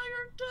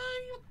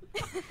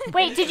entire time.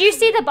 Wait, did you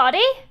see the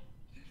body?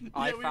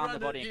 I Yeah, we found ran the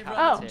body it- in we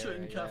ran into it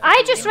cafeteria. in yeah.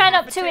 I just In ran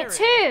up to it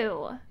cafeteria.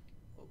 too.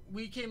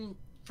 We came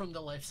from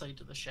the left side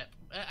of the ship.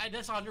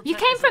 That's 100%. You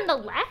came from the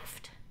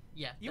left?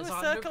 Yeah. You were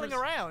that's circling 100%.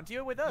 around. You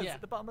were with us Yeah.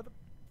 at the bottom of the.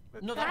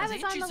 No, I that was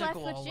was on the ages left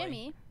ago, with Ollie.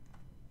 Jimmy.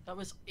 That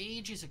was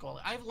ages ago.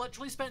 I've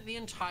literally spent the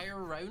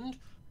entire round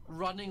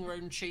running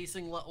around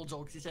chasing little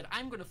dogs. He said,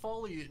 I'm going to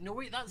follow you. No,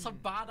 wait, that's a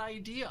bad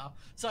idea.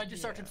 So I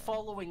just started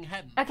following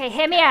him. Okay,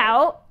 hear me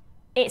out.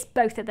 It's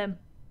both of them.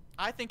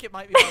 I think it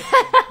might be. Both of them.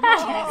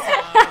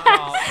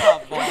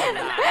 Oh, come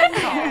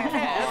on,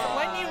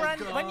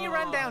 Kev, when you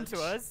ran down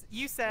to us,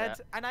 you said,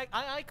 Yeah. and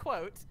I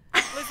quote,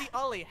 "Lizzie,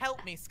 Ollie,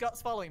 help me!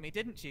 Scott's following me."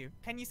 Didn't you?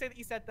 Can you say that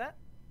you said that?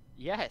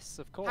 Yes,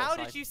 of course. How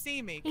did you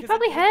see me? You 'Cause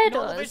probably in heard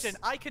normal us. Vision,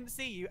 I couldn't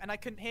see you, and I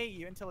couldn't hear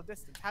you until a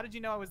distance. How did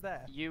you know I was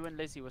there? You and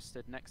Lizzie were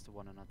stood next to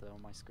one another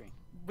on my screen.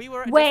 We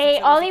were. At a Wait,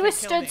 distance so Ollie Lizzie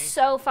was couldn't kill stood me.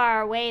 so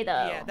far away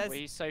though. Yeah, there's- Were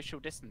you social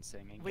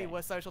distancing? in We game?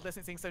 were social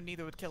distancing, so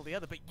neither would kill the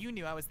other. But you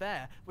knew I was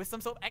there with some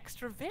sort of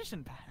extra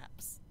vision,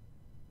 perhaps.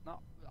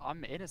 No,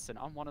 I'm innocent.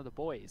 I'm one of the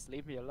boys.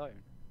 Leave me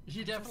alone.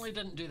 He definitely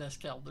didn't do this,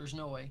 Kel. There's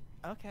no way.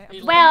 Okay.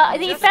 He Well, Just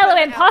the put fellow it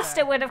out imposter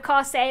there. would of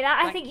course say that.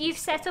 I Thank think you, you've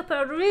set Scott.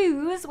 up a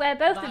ruse where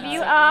both of That's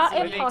you it. are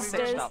We're being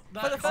imposters. stitched up.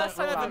 For the first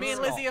time ever, me and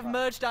Lizzie have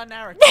merged our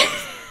narratives.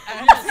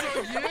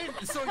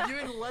 So you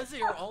and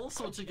Lizzie are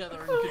also together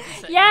and could be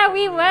setting Yeah, up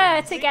we a were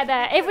ruse.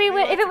 together. If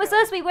it was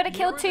us, we would have You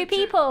killed were 2 the two-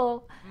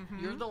 people.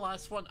 You're the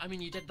last one. I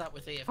mean, you did that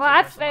with AFK. Well,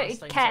 I've first the last voted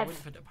time, so I Kev.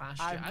 wouldn't put it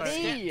past I'm you. voting-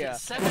 skipped Me. it.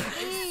 7.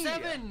 It's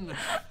 7.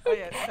 Oh,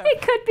 yeah, it's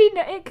It could be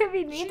it could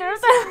be neither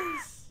of them.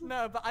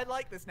 No, but I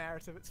like this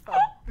narrative. It's fun.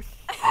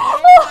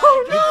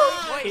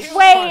 Oh, Wait, who-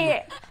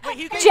 Wait, Wait,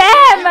 who gave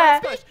Jem! you the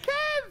push?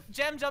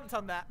 Jem jumped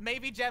on that.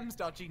 Maybe Jem's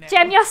dodgy now.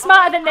 Jem, you're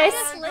smarter than I'm this.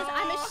 just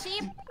I'm a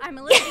sheep. I'm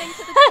listening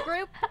to the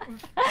group.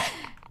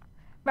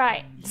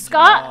 Right,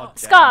 Scott, Oh, Jem.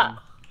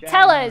 Scott, Jem.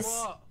 tell us.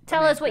 What?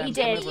 Tell us what you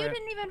Jimmy, did. you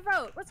didn't even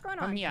vote. What's going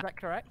on? Is that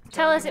correct?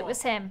 Tell us it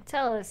was him.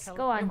 Tell us.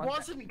 Go It on.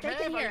 wasn't They Kev.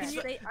 can hear us.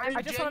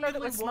 I just wanna know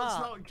that we're genuinely was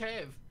smart. not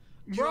Kev.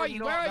 Where are you?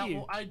 not Where are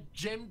that you?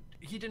 Jim,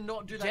 he did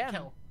not do that Jem.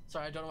 kill.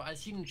 Sorry, I don't know. I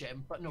seen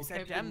Jim, but no, You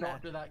said Kev Jem did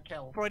not there. do that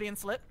kill. Freudian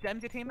slip.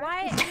 Gem's your teammate.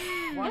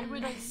 Why? Why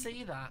would I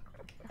say that?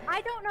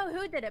 I don't know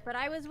who did it, but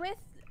I was with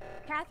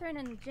Catherine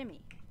and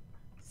Jimmy.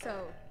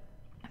 So,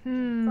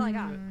 Hmm. that's all I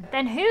got.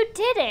 Then who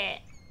did it?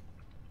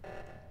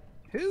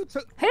 Who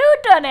took? Who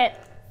done it?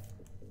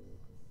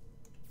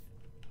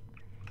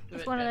 Do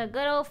It's it, one of Jem. the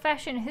good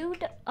old-fashioned who.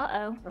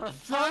 Uh-oh.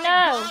 Thank no.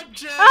 God,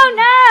 Jem.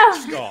 Oh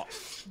no!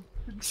 Scott.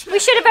 We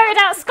should have voted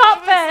out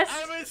Scott first.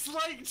 I was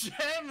like,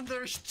 Jem,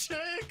 there's two,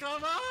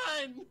 come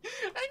on! And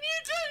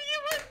you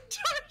went,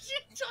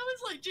 I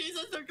was like,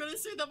 Jesus, they're gonna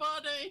see the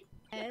body!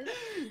 Okay,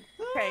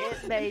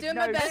 it made doing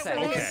no my best sense.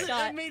 to hear It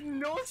Scott. made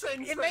no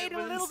sense. It made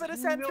a little bit of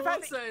sense. No The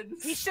fact that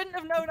sense. he shouldn't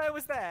have known I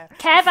was there.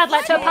 Kev, I'd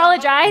like to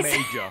apologise.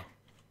 Major.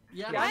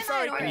 Yeah, Yeah, I'm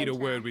sorry, I need a Kev.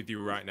 word with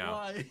you right now.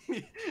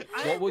 Why?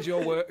 What was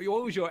your word?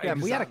 What was your Yeah,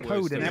 we had a exact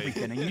code words and to me?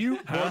 everything, and you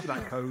broke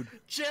that code.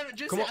 Jem,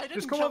 just Come say, on, I didn't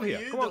just come kill over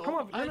here. you, Come on, though. come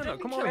on. I No, no,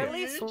 didn't come kill over At here.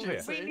 you, least Come over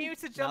here. we Jesse. knew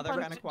to Now jump they're on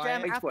kinda Jem quiet.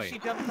 after Explain. she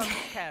jumped on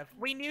Kev.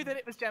 We knew that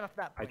it was Jem at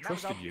that I point. That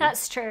was trusted you.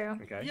 That's true.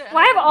 Okay. Yeah,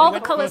 Why have all the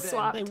went colours for it.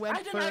 swapped? They went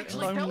I didn't for it.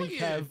 actually kill Lonely you.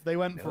 Kev. They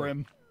went for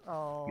him.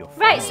 Oh. You're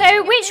Right,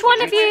 so which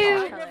one of I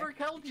you... never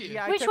killed you.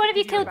 Yeah, I Which took one it of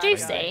you to you, killed bad guy.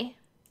 Juicy?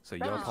 So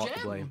you're That was part to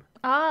Jem. blame.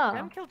 Oh.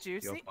 Jem killed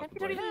Juicy. You're You fucking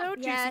don't even blame. know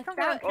Juicy. Yeah, Come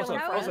that- on, kill Also,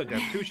 him also,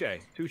 first. Jem,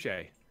 touche.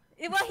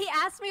 Well, he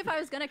asked me if I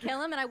was gonna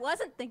kill him, and I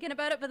wasn't thinking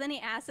about it, but then he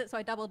asked it, so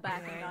I doubled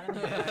back and got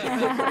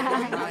him.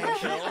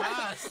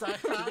 Yes, I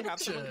We had have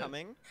someone to.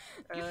 coming.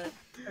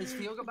 Has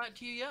Theo got back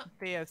to you yet?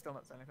 Theo's still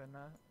not saying anything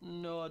now.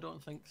 No, I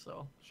don't think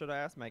so. Should I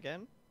ask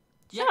Megan?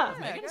 Yeah, Sure.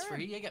 Megan's Yeah,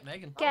 free. Yeah, get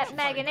Megan. Get She's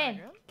Megan fine.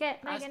 in. Get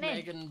Ask Megan in.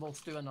 Megan, we'll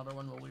do another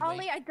one while we Ollie,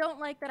 wait. I don't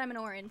like that I'm an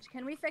orange.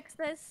 Can we fix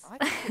this? I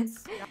think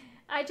it's...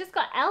 I just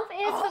got elf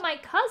ears for my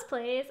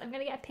cosplays. I'm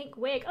gonna get a pink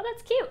wig. Oh,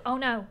 that's cute. Oh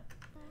no.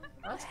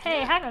 That's Hey,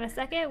 cute. hang on a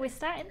second. We're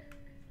starting.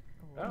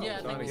 Oh, Yeah,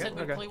 I think we starting said again?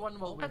 we'll Okay. play one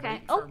while we Okay.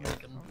 wait Oh. for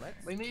Megan.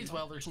 We may as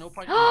well, there's no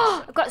point in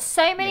I've got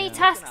so many Yeah.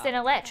 tasks in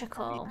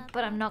electrical,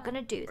 but I'm not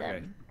gonna do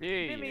them. Do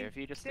you? Jimmy, If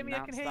you just Jimmy,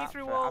 I can announced hear you that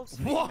through for walls.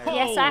 absolutely no Whoa.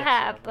 Yes, I reason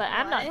have, but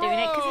I'm not doing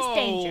it because it's Whoa.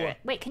 dangerous.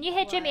 Wait, can you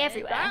hear Jimmy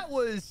everywhere? That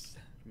was.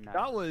 No.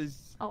 That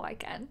was. Oh, I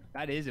can.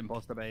 That is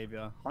imposter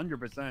behavior.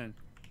 100%.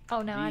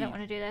 Oh no, I don't Jeez.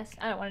 want to do this.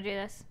 I don't want to do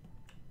this.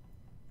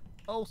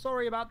 Oh,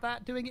 sorry about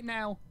that. Doing it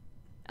now.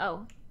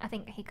 Oh, I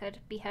think he could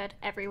be heard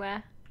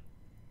everywhere.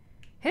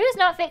 Who's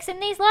not fixing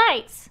these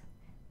lights?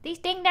 These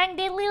ding dang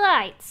diddly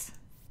lights.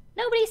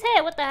 Nobody's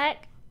here. What the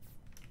heck?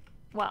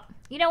 Well,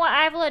 you know what?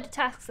 I have a load of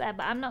tasks there,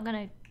 but I'm not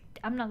gonna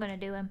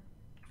do them.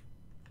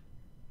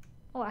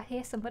 Oh, I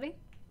hear somebody.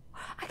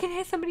 I can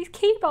hear somebody's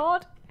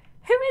keyboard.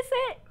 Who is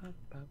it?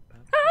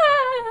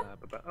 Ah!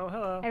 Oh,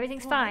 hello.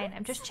 Everything's fine.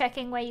 I'm just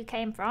checking where you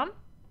came from.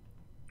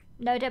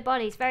 No dead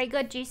bodies. Very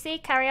good, Juicy.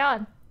 Carry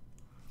on.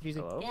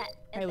 Hello. Yeah,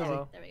 Hey, there,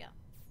 Lizzie. there we go.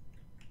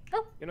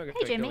 Oh, You're not hey, gonna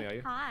kill Jimmy. me, are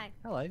you? Hi.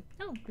 Hello.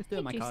 Oh, Just hey,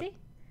 doing my card. Juicy.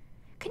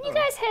 Can you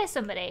guys hear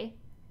somebody?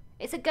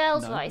 It's a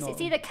girl's No, voice. not-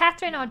 It's either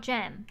Catherine or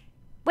Jem.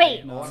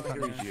 Wait, No, I'm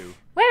sure it's you.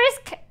 where is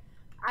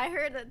I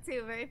heard that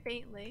too, very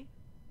faintly.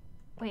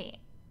 Wait.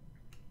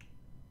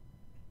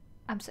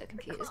 I'm so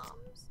confused.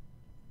 Comms.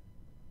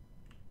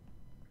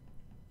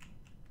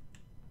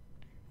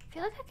 I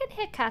feel like I can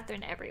hear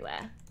Catherine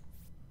everywhere.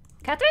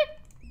 Catherine?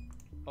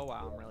 Oh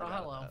wow, I'm really Oh,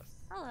 bad hello. at this.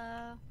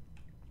 Hello.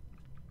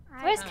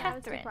 Where's I was too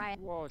Catherine? quiet.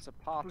 Whoa, it's a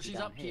party Well, she's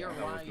down up here. here.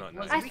 No, Why? it's not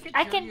Lizzie, nice. we could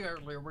I hear can- you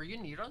earlier. Were you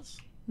near us?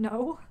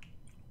 No.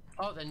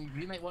 Oh, then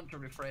you might want to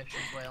refresh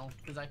as well,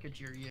 because I could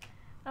hear you.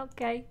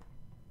 Okay.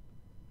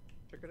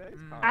 Sugar Days?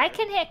 I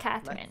can hear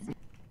Catherine.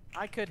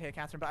 I could hear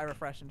Catherine, but I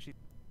refreshed and she...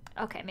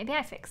 Okay, maybe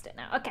I fixed it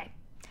now. Okay.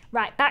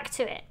 Right, back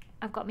to it.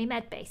 I've got me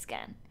med base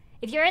again.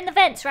 If you're in the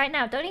vents right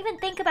now, don't even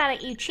think about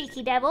it, you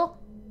cheeky devil.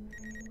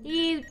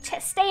 You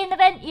stay in the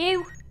vent,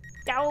 you.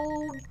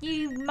 Oh,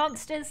 you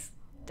monsters.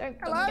 Don't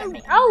get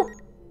me. Oh!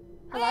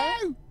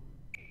 Hello?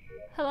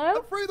 Hello?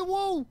 I'm through the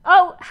wall.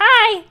 Oh,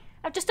 hi!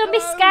 I've just done my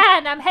Hello?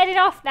 scan. I'm heading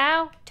off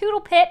now. Toodle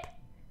pip.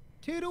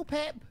 Toodle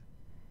pip.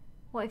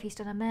 What if he's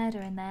done a murder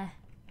in there?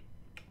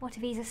 What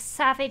if he's a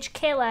savage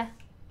killer?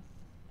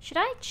 Should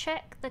I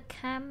check the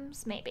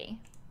cams? Maybe.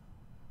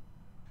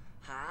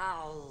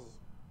 Howl.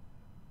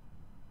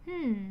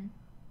 Hmm.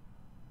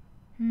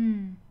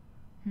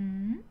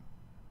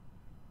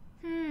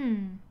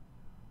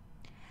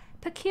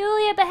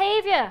 Peculiar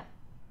behavior.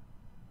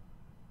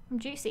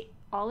 Juicy.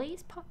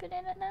 Ollie's popping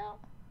in it now?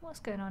 What's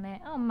going on here?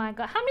 Oh my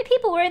god. How many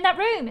people were in that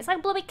room? It's like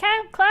a bloody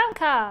clown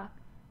car.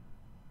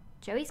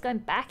 Joey's going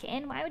back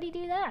in? Why would he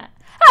do that?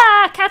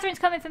 Ah! Catherine's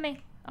coming for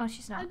me. Oh,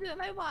 she's not. I'm doing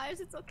my wires,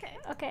 it's okay.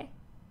 Okay.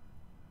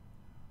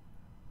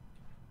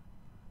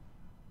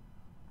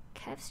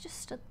 Kev's just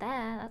stood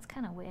there. That's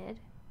kind of weird.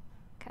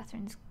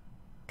 Catherine's.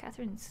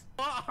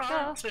 What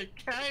hard to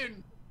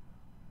count?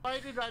 Why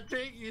did that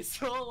take you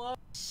so long?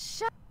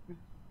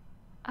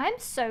 I'm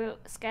so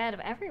scared of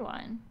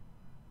everyone.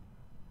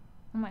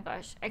 Oh my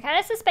gosh. I kind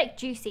of suspect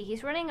Juicy.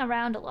 He's running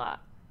around a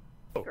lot.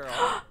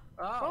 Girl.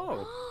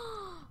 Oh.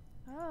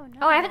 Oh no.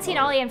 Oh, I haven't seen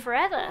Ollie in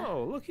forever.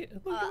 Oh, look at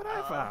what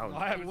I found.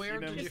 I haven't Where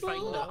seen him. did you It's a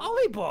find little it?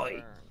 Ollie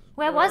boy.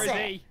 Where was is it?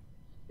 he?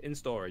 In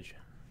storage,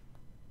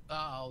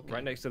 Oh, okay.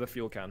 right next to the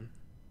fuel can.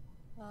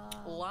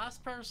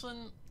 Last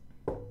person.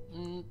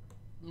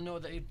 No,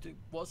 it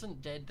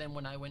wasn't dead then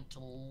when I went to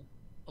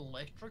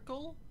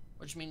electrical,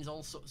 which means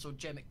also so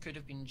Gem. It could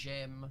have been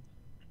Gem.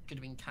 Could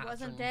have been Catherine.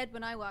 Wasn't dead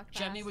when I walked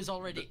past. Jemmy was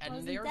already in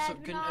Wasn't there, dead so it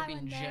when couldn't I have been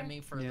went there. Jemmy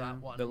for Yeah.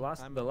 that one.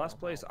 The last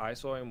place I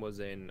saw him was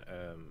in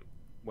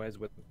where's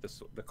with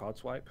the card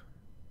swipe.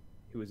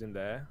 He was in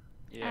there.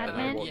 Yeah. And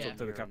I Admin? walked Yeah. up to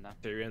the You're in there.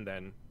 cafeteria and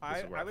then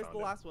this is where I was found the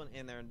him. last one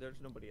in there, and there's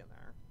nobody in there.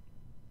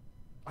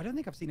 I don't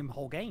think I've seen him the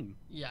whole game.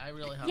 Yeah, I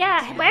really have.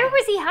 Yeah, where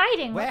was he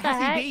hiding? Where What the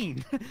has heck? he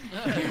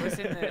been? He was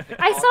in the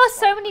I card saw so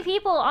swipe. many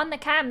people on the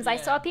cams. I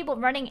Yeah. saw people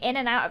running in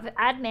and out of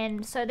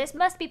admin, so this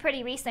must be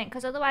pretty recent,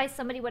 because otherwise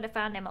somebody would have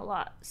found him a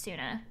lot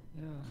sooner.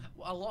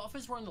 A lot of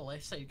us were on the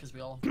left side because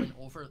we all went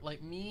over.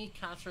 Like me,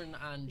 Catherine,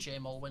 and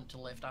Jem all went to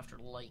the left after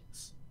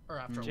lights or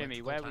after. Jimmy,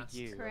 electrical where were tasks.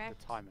 you at Correct.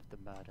 the time of the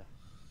murder?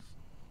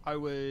 I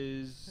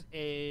was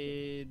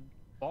in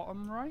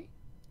bottom right.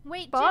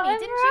 Wait, Bottom Jimmy,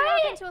 didn't you right?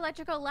 walk into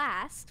electrical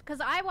last?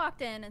 Because I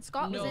walked in and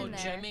Scott was No, in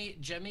there.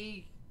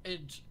 Jemmy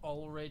had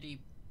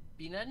already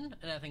been in,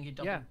 and I think he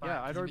doubled Yeah, back.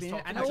 yeah, I'd 'cause he already was been in.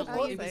 talking And to also-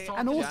 Lizzie, he was and talking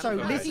And to also,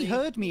 Lizzie. Lizzie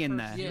heard me in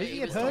there. Yeah, Lizzie he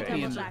had was heard talking me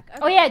to in Lizzie. there.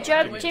 Oh yeah, I Jimmy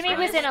went was right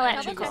in and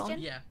electrical. he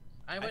was- Yeah,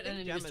 I went in think and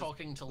he was Gem is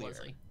talking to clear.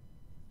 Lizzie.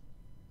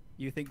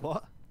 You think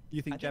what?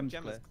 You think I think Gem's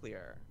Gem clear? is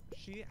clear.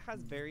 She has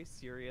very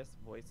serious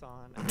voice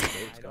on, and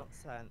votes I go. don't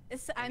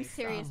sense. I'm any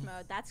serious stuff.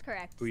 mode. That's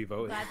correct. Who you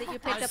voted? Glad that you I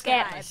picked up the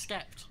skipped. I vibe.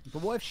 skipped.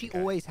 But what if she Okay.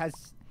 always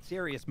has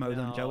serious mode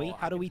on, Joey? No,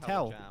 How I do can we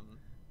tell tell? Gem.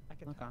 I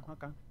can Okay, tell.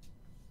 okay.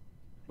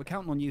 We're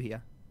counting on you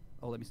here.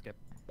 Oh, let me skip.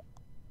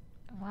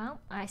 Well,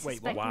 I Wait,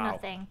 suspect wow.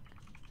 nothing.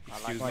 I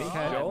Excuse like me,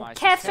 my- Joel? my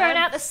Kev's throwing suspect.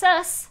 out the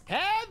sus.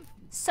 Kev!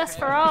 Sus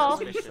for all.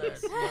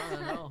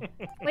 No.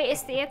 Wait,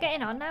 is Theo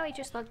getting on now? He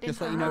just logged in. Just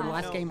so for you know, a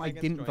last No, game I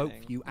Megan's didn't vote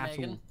joining. for you at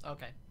Megan? all.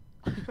 Okay.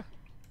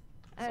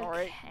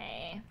 Sorry.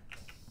 Okay.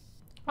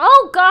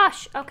 Oh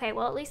gosh. Okay,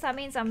 well at least that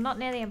means I'm not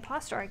near the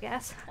imposter, I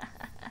guess.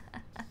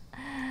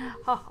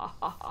 Ha ha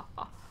ha ha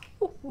ha.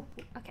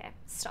 Okay,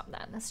 stop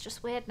that. That's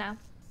just weird now.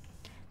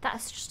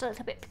 That's just a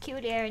little bit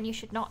peculiar, and you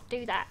should not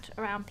do that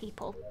around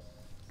people,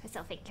 because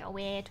they'll think you're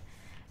weird.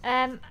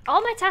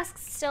 All my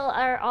tasks still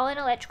are all in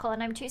electrical,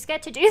 and I'm too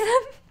scared to do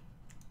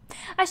them.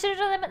 I should have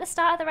done them at the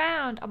start of the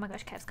round. Oh my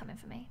gosh, Kev's coming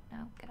for me.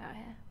 No, get out of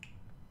here.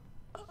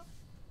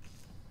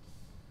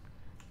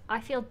 I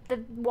feel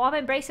the warm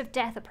embrace of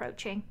death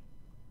approaching.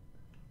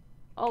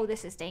 Oh,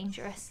 this is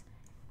dangerous.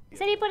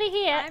 Is anybody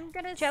here? I'm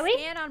gonna Joey?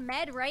 scan on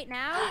med right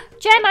now.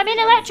 Jem, I'm in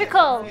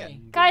electrical. Yeah.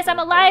 Guys, I'm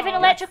alive in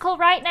electrical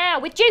right now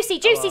with Juicy.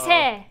 Juicy's Hello.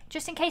 here,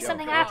 just in case Yeah,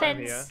 something okay, I'm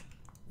happens. here.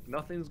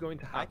 Nothing's going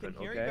to I happen,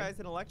 can hear okay? you guys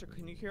in electric.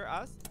 Can you hear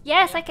us?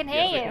 Yes, I can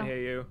hear Yes, you. I can hear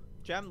you.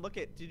 Gem, look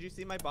at. Did you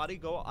see my body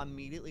go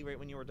immediately right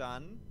when you were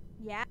done?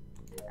 Yeah.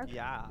 Okay.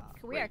 Yeah.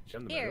 We are Wait,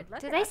 Jem the cleared. middle. Look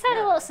Do at they us. sound a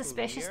Yeah. little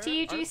suspicious to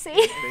you, Clear? Juicy?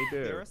 They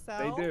do.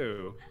 Duracell? They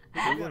do.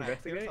 We're Will you doing a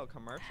investigate? Duracell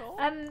commercial.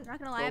 I'm not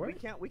gonna lie. Well, we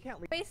can't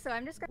leave. Wait, so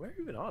I'm just gonna. Where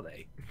even are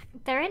they?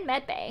 They're in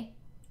medbay,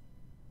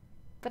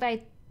 but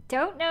I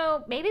don't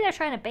know. Maybe they're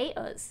trying to bait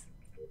us.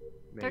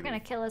 They're Maybe. gonna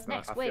kill us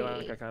next I week. feel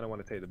like I kind of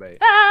want to take the bait.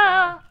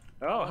 Ah!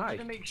 Oh, I wanted hi.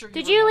 to make sure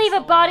Did were you both leave a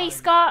still body, alive.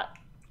 Scott?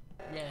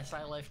 Yes,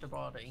 I left a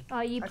body.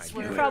 Oh, you I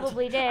swear.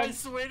 probably I did.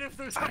 swear if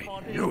there's a I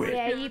body. knew it.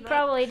 Yeah, you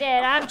probably did.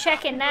 I'm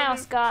checking now,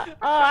 Scott.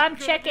 Oh, I'm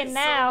checking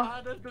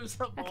now.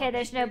 Okay,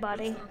 there's no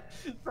body.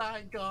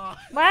 Thank God.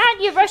 Why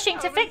aren't you rushing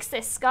to fix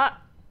this,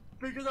 Scott?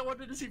 Because I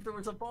wanted to see if there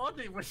was a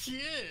body with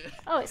you.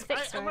 Oh, it's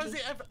fixed already. Was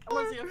it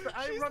if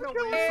I run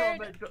away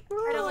from it?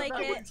 I don't like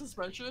that it. look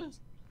suspicious.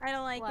 I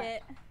don't like What?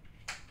 it.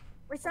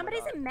 Wait,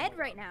 somebody's in med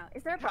right now.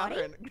 Is there a body?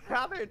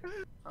 Catherine.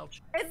 Oh,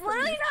 It's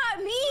literally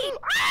not me.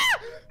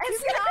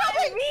 It's She's not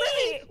coming!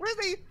 me.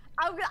 Lizzie!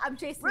 I'm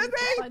chasing Lizzie!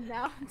 someone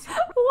now.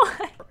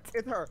 What?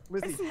 It's her.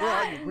 Lizzie, It's where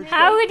are not you? Where'd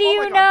How go? would Oh you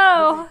my God,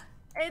 know?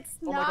 It's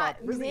Lizzie. Oh my God,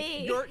 not Lizzie,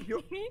 me.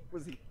 you're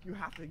Lizzie, you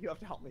have to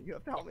help me. You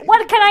have to help me.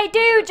 What can I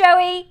do,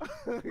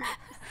 Joey?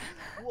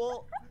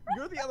 Well,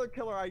 you're the other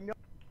killer I know.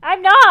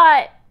 I'm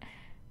not.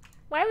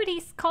 Why would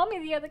he call me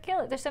the other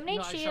killer? There's somebody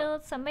in No, I shot-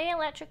 shields, somebody in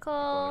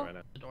electrical. Right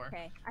now. the door.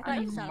 Okay, I I'm thought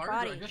a you saw a murderer,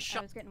 body. just I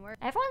shut- was getting worried.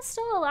 Everyone's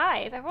still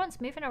alive.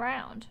 Everyone's moving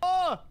around.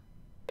 Oh!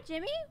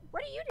 Jimmy,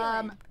 what are you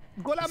doing?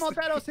 Gola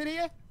Montero,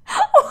 Siria?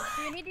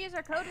 Do you need to use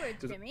our code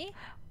words, Jimmy?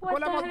 What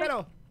Gola the heck?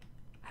 Montero.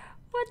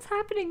 What's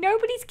happening?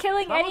 Nobody's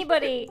killing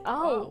anybody.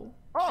 Oh.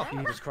 Oh!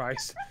 Jesus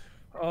Christ.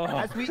 Oh.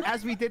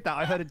 As we did that,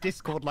 I heard a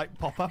Discord like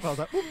pop up. I was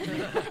like, "Oop."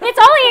 It's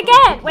Ollie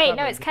again! Wait,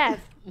 no, it's Kev.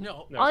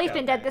 No. No, Ollie's it's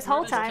been Kev. dead this whole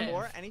Where is time.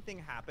 Before anything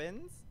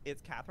happens,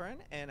 it's Catherine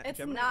and It's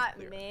Gemini is not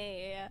clear.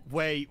 me.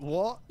 Wait,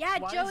 what? Yeah,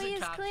 Why is Joey it is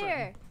Catherine?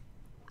 clear.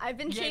 I've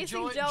been Yeah, chasing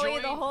Joey- Joey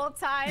the Joey- whole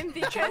time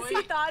because he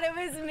Joey- thought it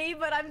was me,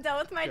 but I'm done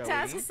with my Joey?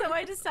 tasks, so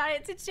I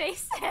decided to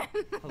chase him.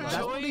 That's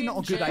Joey probably not a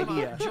and good Jem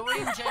idea. Joey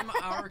and Jem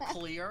are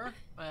clear,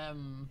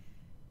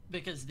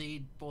 because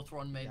they both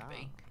run med Yeah.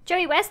 bay.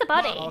 Joey, where's the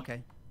body? Oh,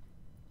 okay.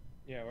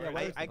 Yeah, Yeah, where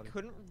wait, is I somebody?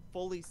 couldn't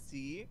fully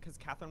see because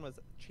Catherine was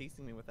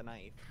chasing me with a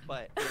knife,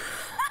 but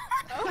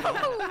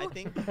Oh. I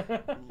think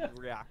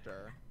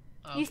reactor.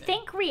 You Okay.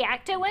 think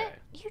reactor went? Okay.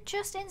 You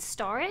just in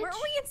storage? Weren't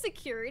we in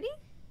security?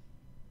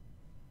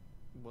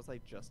 Was I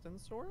just in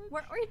storage?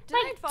 Did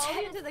I Like follow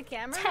you 10 to the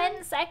camera?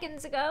 10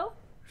 seconds ago.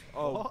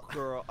 Oh,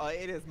 girl,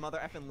 it is mother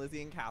effing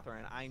Lizzie and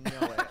Catherine. I know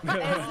it. It's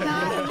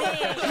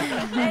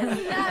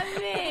not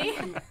me.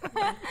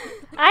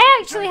 I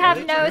actually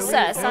have no Who is-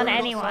 sus who on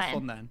have you got sus anyone.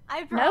 on then?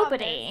 I promise.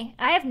 Nobody.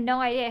 I have no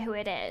idea who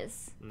it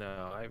is.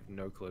 No, I have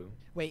no clue.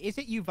 Wait, is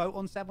it you vote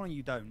on 7 or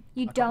you don't?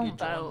 You I can't don't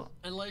remember. vote.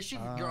 Unless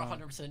you're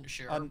 100%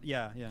 sure.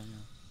 Yeah. I mean,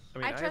 I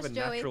I have a trust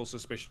Joey. natural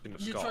suspicion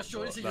of You Scott. trust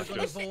Joey, but so you're that's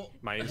gonna just vote.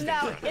 my No,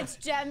 instinct. it's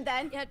Jem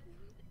then.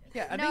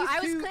 Yeah, No, I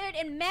was cleared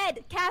in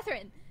med,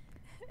 Catherine.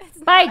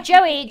 By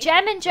Joey.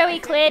 Jem and Joey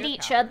cleared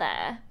each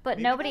other, but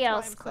Maybe nobody that's why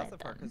else I'm cleared sus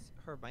of her, them. 'cause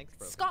her mic's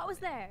broken. Scott was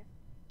there.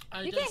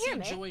 I You did can't hear see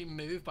me. Joey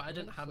move, but I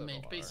didn't have So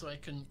medbay, are. so I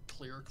couldn't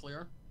clear.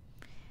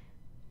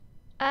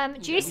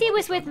 Juicy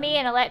was with me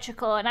in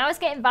electrical, and I was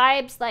getting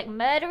vibes, like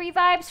murdery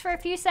vibes for a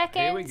few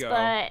seconds, go.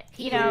 but,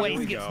 you Here know, we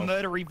Always gets go.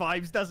 murdery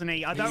vibes, doesn't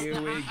he? I don't. Here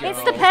we it's go.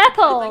 the I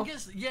purple. think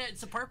it's, yeah,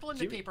 it's the purple and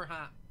the Jimmy- paper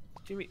hat.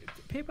 Jimmy,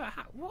 paper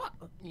hat. What?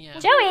 Yeah.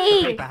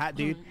 Joey! Paper hat,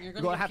 dude. You're You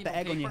gonna gotta give have the people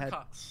egg on your paper head.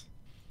 cuts.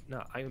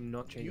 No, I am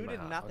not changing You my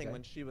did hat, nothing okay?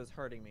 when she was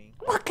hurting me.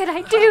 What can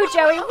I do,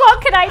 Joey?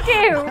 What can I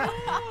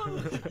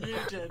do? You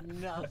did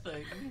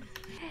nothing.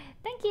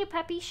 Thank you,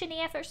 Puppy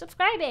Shania, for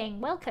subscribing.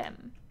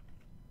 Welcome.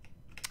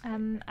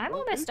 I'm Well,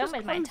 almost who done just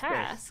with my closed this?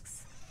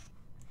 tasks.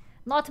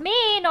 Not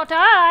me, not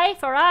I,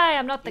 for I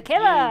am not the It's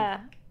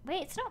killer.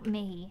 Wait, it's not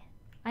me.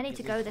 I need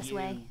to It go was this you.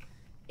 way.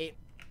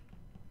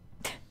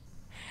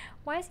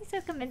 Why is he so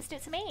convinced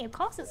it's me? Of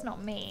course it's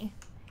not me.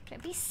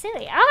 Don't be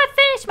silly. Oh, I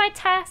finished my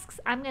tasks.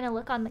 I'm gonna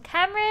look on the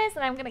cameras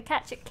and I'm gonna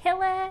catch a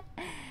killer.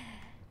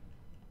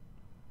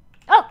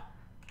 Oh!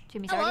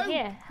 Jimmy's already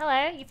here.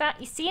 Hello,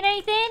 you seen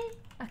anything?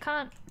 I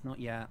can't. Not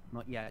yet.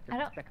 Not yet. I Just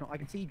don't- checking out. I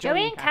can see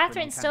Joey and Catherine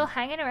Catherine on still camera.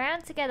 hanging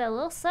around together. A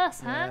little sus,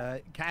 huh?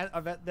 Yeah, I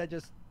bet they're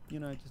just,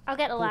 just I'll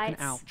get the talking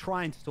lights. out,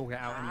 trying to talk it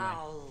out anyway.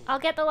 Ow. I'll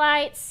get the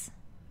lights.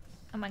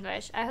 Oh my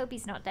gosh, I hope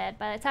he's not dead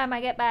by the time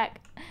I get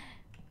back.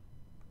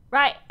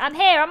 Right, I'm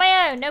here on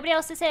my own. Nobody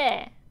else is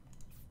here.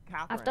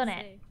 Catherine. I've done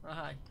it.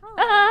 Hi.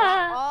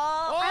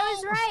 Ah! Oh, I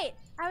was right.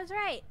 I was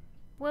right.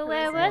 Well,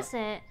 where was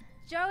it?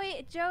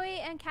 Joey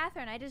and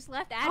Catherine. I just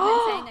left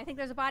admin saying I think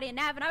there's a body in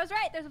Nav, and I was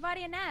right. There's a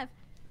body in Nav.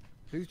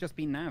 Who's just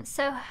been now?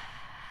 So,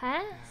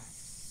 huh?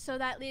 So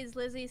that leaves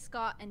Lizzie,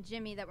 Scott, and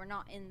Jimmy that were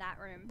not in that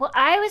room. Well,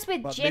 I was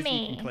with Well, Lizzie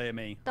Jimmy can clear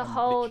me. the I'm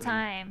whole literally-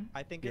 time.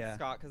 I think it's Yeah.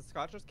 Scott, because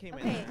Scott just came in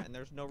Okay. there, and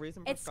there's no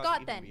reason for It's Scott, Scott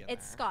to even then. be in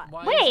It's there. Scott.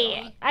 Why is Wait,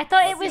 Joey? I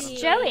thought it was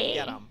See. Joey.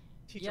 Get him.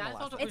 Teach Yeah, him I a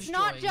thought lesson. it was It's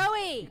not Joey.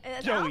 Joey.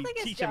 I Joey, don't think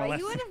it's teach him a Joey.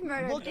 You lesson. would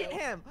have murdered Look me. at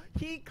him.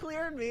 He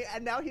cleared me,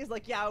 and now he's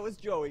like, yeah, it was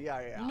Joey.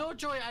 Yeah. No,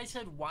 Joey, I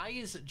said, why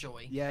is it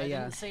Joey? Yeah, I yeah.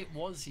 didn't say it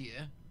was you.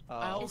 I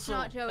Oh. It's also...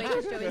 not Joey.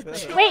 It's Joey's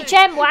clear. Wait,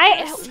 Jem,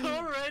 why?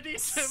 So ready to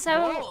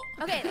So- vote.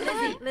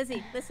 Okay,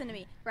 Lizzie, listen to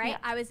me, right? Yeah.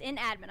 I was in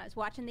admin. I was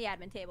watching the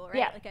admin table, right?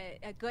 Yeah. Like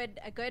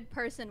a good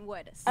person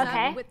would.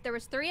 Okay. There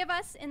was 3 of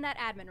us in that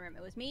admin room.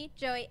 It was me,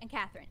 Joey, and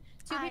Catherine.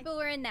 2 people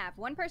were in Nav.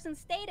 1 person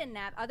stayed in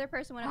Nav. Other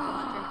person went up to the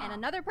lunchroom, and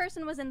another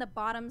person was in the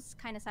bottoms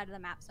kind of side of the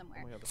map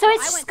somewhere. So I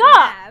it's went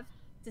Scott. to Nav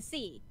to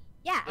see.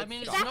 Yeah, I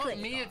mean, it's exactly.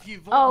 not me if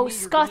you vote Oh, me,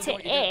 you're Scott, gonna it do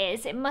what you did.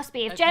 is. It must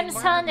be. If If you Jem's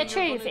murder telling the me,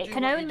 you're truth, gonna it do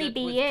can what you only did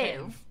be with you.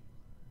 Kev.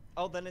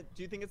 Oh, then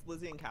do you think it's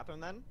Lizzie and Catherine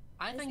then?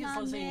 I think it's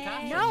not Lizzie and me.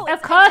 Catherine. No,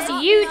 Of course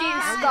not you me. do,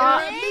 Not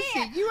Scott. me.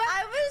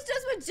 I was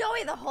just with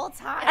Joey the whole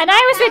time. And I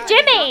was with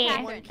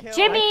Catherine. Jimmy.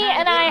 Jimmy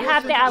and I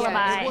have the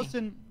alibi. It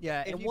wasn't.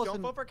 Yeah, If it you wasn't.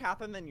 don't vote for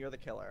Catherine, then you're the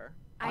killer.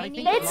 I think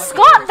need it It's might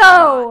be Scott Scott.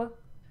 though.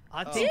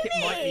 I think it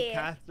might be Jimmy!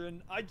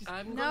 Catherine.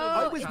 I'm No, gonna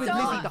I vote was with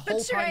Catherine. Lizzie the whole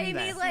Betray time me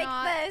there. like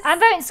Not- this. I'm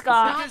voting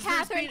Scott. Because there's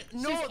Catherine,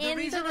 been, no, she's the in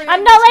reason the I room. I'm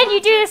voted not letting you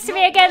do Catherine- this to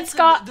me no, again, listen,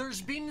 Scott.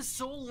 There's been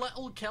so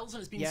little kills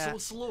and it's been Yeah. so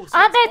slow.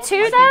 Aren't there it's two,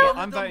 obviously though? one of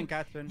I'm them- voting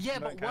Catherine. Yeah, I'm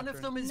but voting one of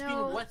Catherine. them has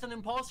No. been with an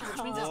imposter,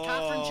 which means it's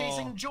Catherine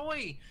chasing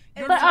Joy.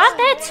 You're But just aren't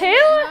there throwing two?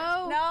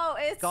 it. No,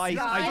 it's Guys,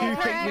 Scott. I do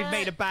think Scott. we've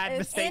made a bad It's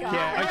mistake Scott. here.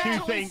 I do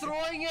Actually think.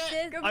 throwing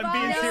it. I'm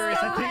being No, serious.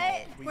 Scott.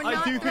 I We're do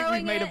not think we've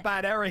throwing made a it.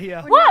 bad error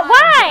here. What? Away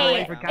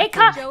Why? for It Catherine.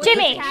 can't. Joey,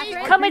 Jimmy,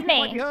 Catherine. come with It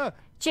might be me. her.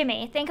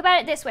 Jimmy, think about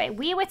it this way.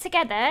 We were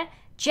together.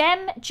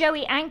 Jem,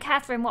 Joey, and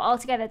Catherine were all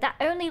together. That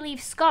only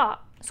leaves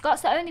Scott.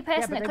 Scott's the only Yeah,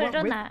 person but that they could have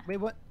done weren't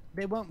that.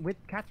 They weren't with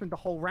Catherine the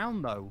whole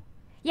round though.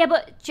 Yeah,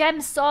 but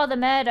Jem saw the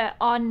murder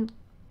on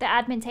the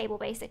admin table,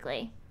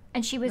 basically,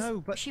 and she was No,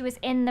 but- she was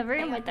in the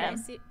room with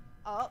them.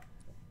 Oh,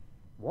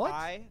 What?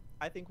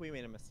 I think we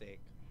made a mistake.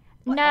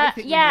 No, I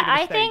think we yeah, made a I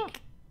mistake.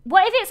 think.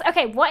 What if it's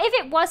okay? What if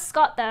it was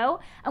Scott though?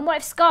 And what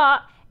if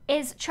Scott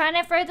is trying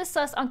to throw the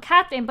sus on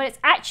Catherine, but it's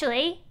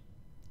actually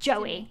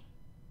Joey?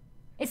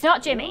 It's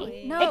not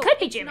Jimmy. No, it could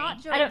be it's Jimmy. not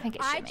Joey. I don't think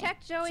it's I Jimmy.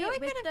 checked Joey, Joey with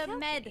could've the killed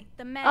med. me.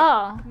 The med.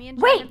 Oh, Me and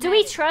Joey wait. have Do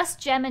we med. trust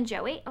Jem and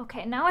Joey?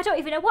 Okay, now I don't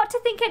even know what to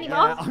think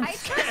anymore. Yeah, I'm I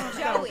trust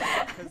Joey.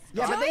 Yeah,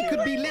 but they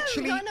could be wouldn't have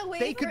literally. run away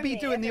They could from be me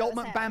doing if the it was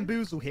ultimate him.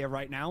 bamboozle here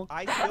right now.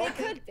 I still It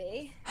think. could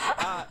be.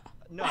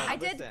 No, I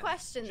did listen,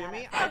 question that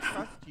Jimmy, at I first.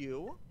 trust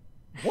you,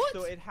 What?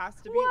 So it has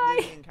to be Why?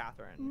 Lizzie and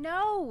Catherine.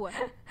 No.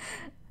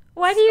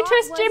 Why do you Scott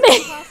trust was Jimmy?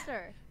 the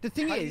imposter. The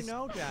thing How do is, you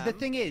know, Jem? the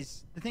thing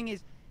is,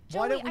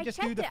 why Joey, don't we I just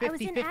do checked the it. I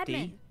was in 50-50?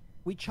 admin.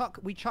 We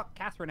chuck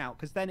Catherine out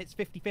because then it's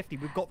 50-50.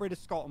 We've got rid of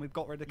Scott and we've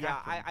got rid of Yeah,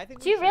 Catherine. I think.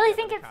 Do we you should really get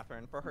think rid of it's-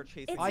 Catherine for her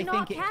chasing? It's I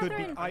not think it could be-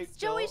 Catherine. I- It's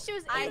Joey. She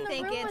was I in the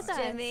think room it's with us.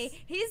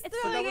 Jimmy. He's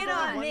It's throwing that it was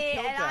on one me,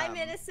 kill and I'm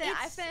jam.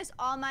 innocent. I finished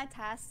all my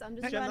tasks. I'm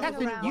just Jem, running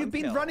Catherine, around. You've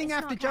been kill. running It's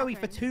after not Joey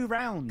for Catherine. 2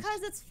 rounds.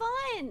 Because it's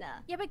fun.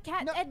 Yeah, but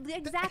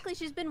exactly.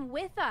 She's been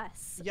with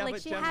us. Yeah, like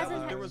but she Jem,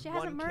 hasn't. there was she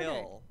hasn't one murdered.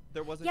 kill.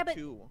 There wasn't Yeah, but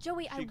 2.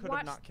 Joey, She I could have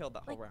watched. not killed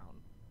that whole like, round.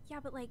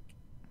 Yeah, but like.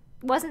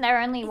 Wasn't there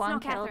only It's one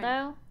not kill Catherine.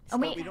 though? But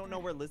And we don't know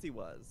where Lizzie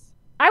was.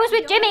 I was We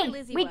with don't know where Jimmy.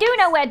 Lizzie We was. do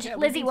know where Yeah, we've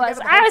Lizzie been was.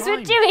 together the I whole was with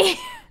time. Jimmy.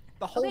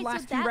 The whole Okay,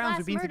 last so 2 that rounds last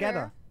we've been murder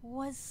together.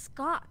 Was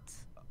Scott?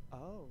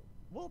 Oh.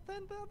 Well,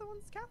 then the other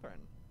one's Catherine.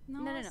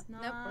 No. it's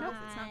Nope. not.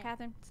 It's not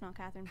Catherine. It's not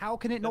Catherine. How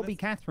can it not be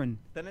it's- Catherine?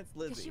 Then it's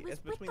Lizzie. she was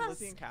It's with between us.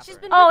 Lizzie and Catherine. She's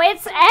been Oh, with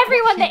it's us.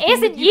 everyone that She's been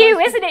isn't with you you,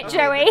 guys isn't it, Okay,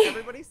 Joey? then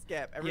everybody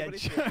skip. Everybody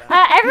Yeah, skip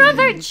that. Everyone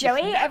vote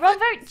Joey. Everyone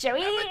vote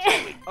Joey.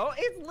 Oh,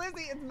 it's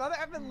Lizzie. It's another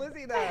effing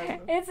Lizzie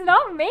then. It's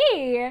not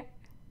me.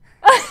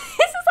 This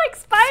is like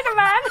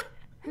Spider-Man.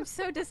 I'm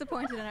so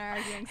disappointed in our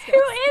arguing Who skills.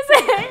 is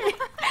it?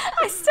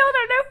 I still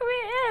don't know who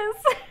it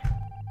is.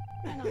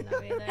 I don't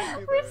know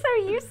either. We're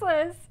so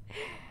useless.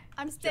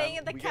 I'm staying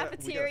in the we gotta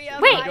cafeteria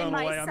Wait. by I'm going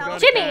away, I'm myself. going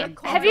to Jimmy, Cams.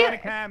 have I'm you going to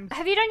Cams.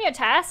 have you done your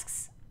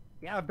tasks?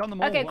 Yeah, I've done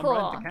them all. Okay, I'm cool.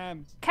 running to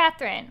Cams.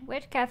 Catherine,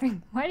 where'd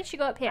Catherine? Why did she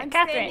go up here? I'm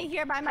Catherine, standing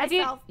here by have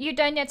you myself. you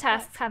done your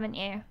tasks, haven't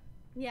you?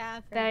 Yeah.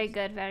 I've Very finished.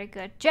 good, very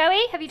good.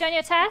 Joey, have you done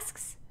your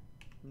tasks?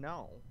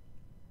 No.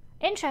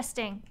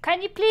 Interesting.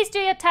 Can you please do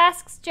your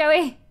tasks,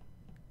 Joey?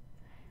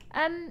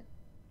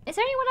 Is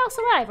there anyone else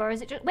alive, or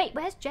is it just... Wait,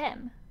 where's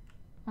Jem?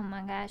 Oh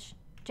my gosh.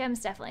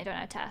 Jem's definitely done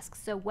her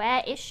tasks. So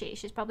where is she?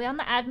 She's probably on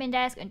the admin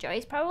desk, and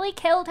Joey's probably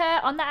killed her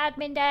on the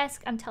admin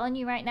desk. I'm telling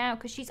you right now,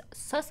 because she's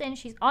sussing.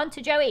 She's on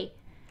to Joey.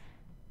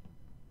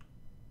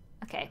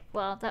 Okay,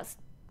 well, that's...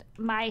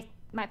 My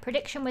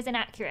prediction was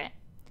inaccurate.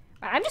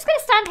 Right, I'm just going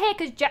to stand here,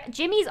 because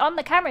Jimmy's on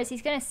the cameras.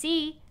 He's going to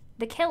see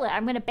the killer.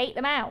 I'm going to bait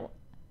them out.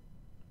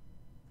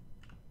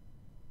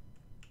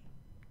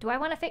 Do I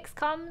want to fix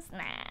comms?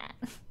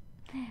 Nah.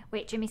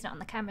 Wait, Jimmy's not on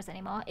the cameras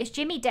anymore. Is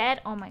Jimmy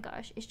dead? Oh my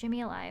gosh. Is Jimmy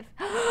alive?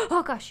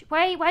 Oh gosh.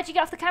 Why'd you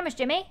get off the cameras,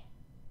 Jimmy?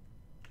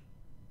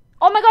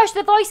 Oh my gosh,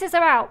 the voices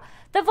are out.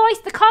 The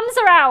comms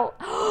are out.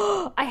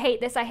 I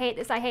hate this, I hate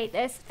this, I hate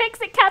this. Fix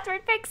it,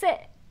 Catherine, fix it.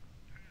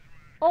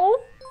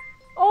 Oh.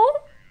 Oh.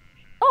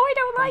 Oh, I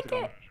don't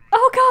like it.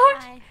 Oh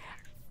god. Hi.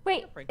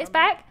 Wait, Frank, it's I'm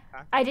back?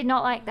 back. I did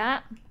not like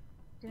that.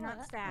 Do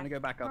not stack. I'm gonna go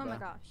back up Oh my there.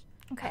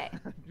 gosh. Okay.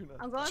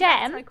 I'm going back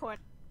Jem? to my corner.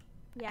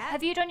 Yeah.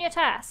 Have you done your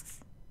tasks?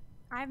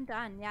 I'm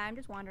done. Yeah, I'm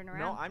just wandering around.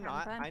 No, I'm having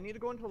not. fun. I need to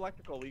go into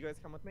electrical. Will you guys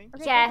come with me?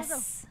 Okay,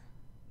 Yes.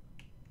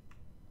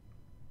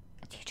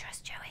 Go. Do you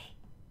trust Joey?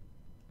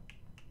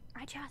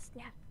 I just,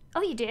 yeah.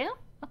 Oh, you do?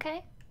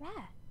 Okay. Yeah.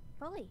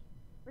 Fully.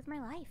 With my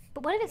life.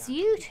 But what if it's Yeah,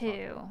 you keep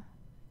two? talking.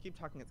 Keep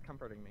talking. It's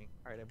comforting me.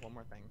 All right, I have one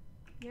more thing.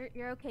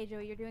 You're okay,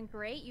 Joey. You're doing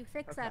great. You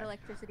fix that Okay.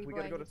 electricity We boy.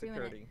 gotta go to You're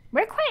doing it. security.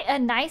 We're quite a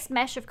nice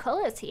mesh of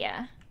colors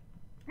here.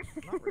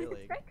 Not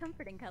really. It's very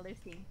comforting color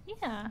scheme.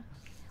 Yeah.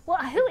 Well,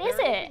 who is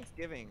Very it?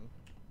 Thanksgiving.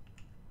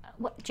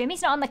 What,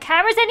 Jimmy's not on the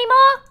cameras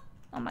anymore?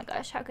 Oh my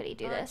gosh, how could he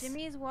do this?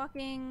 Jimmy's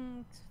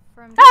walking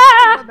from.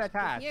 Ah! Done their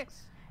Here.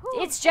 tasks.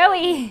 It's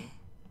Joey.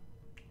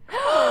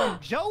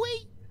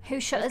 Joey? Who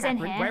shut us in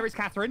Catherine? here? Where is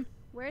Catherine?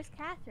 Where's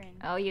Catherine?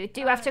 Oh, you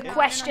do have to No,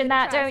 question no,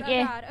 no, that, you don't trust. you?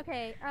 Oh, God.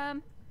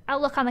 Okay.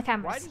 I'll look on the Why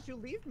cameras. did you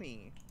leave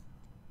me?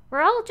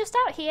 We're all just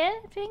out here.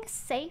 Everything's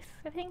safe.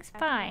 Everything's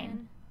fine.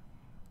 Catherine.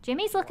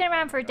 Jimmy's looking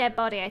around for a dead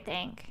body, I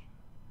think.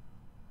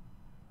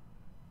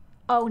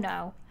 Oh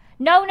no.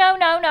 No, no,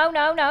 no, no,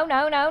 no, no,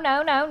 no, no,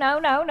 no, no, no,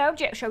 no, no.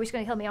 Joey's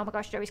gonna kill me. Oh my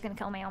gosh, Joey's gonna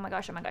kill me. Oh my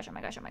gosh, oh my gosh, oh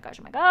my gosh, oh my gosh,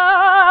 oh my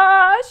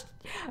gosh.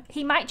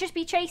 He might just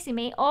be chasing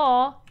me,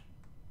 or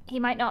he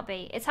might not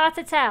be. It's hard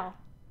to tell.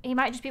 He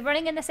might just be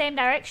running in the same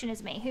direction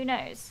as me. Who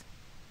knows?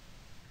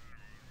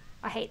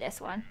 I hate this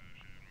one.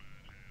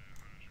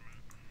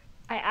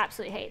 I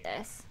absolutely hate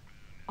this.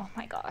 Oh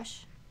my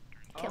gosh.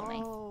 Kill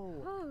me. Oh.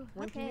 Ooh,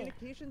 When okay.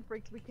 communications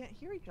breaks, we can't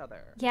hear each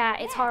other. Yeah,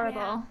 it's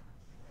horrible.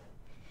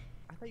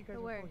 I thought you guys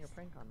The were pulling a worst.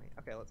 prank on me.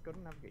 Okay, let's go to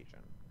navigation.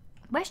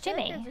 Where's I feel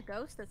like Jimmy? there's a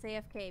ghost that's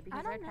AFK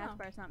because our don't know.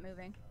 taskbar's not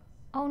moving.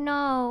 Oh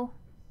no.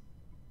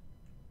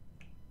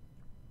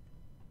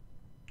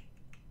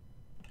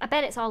 I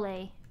bet it's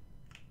Ollie.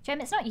 Jem,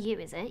 it's not you,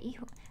 is it? You...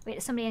 Wait,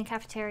 there's somebody in the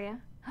cafeteria.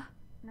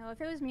 No, if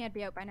it was me, I'd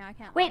be out by now. I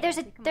can't. Wait, lie, there's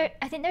a Lizzie, come there.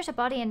 I think there's a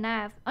body in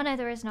Nav. Oh no,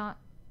 there is not.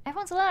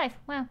 Everyone's alive.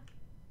 Wow.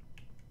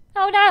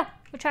 Oh no,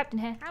 we're trapped in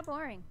here. on. How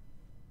boring.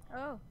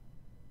 Oh.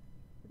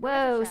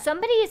 Whoa, shot.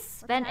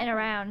 somebody's venting happening?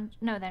 around.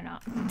 No, they're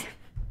not.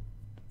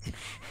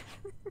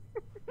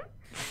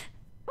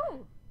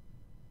 Ooh.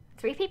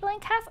 3 people in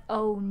caf.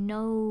 Oh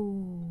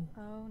no.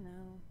 Oh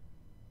no.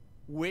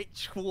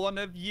 Which one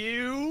of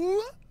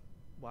you?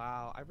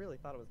 Wow, I really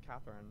thought it was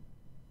Catherine.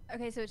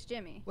 Okay, so it's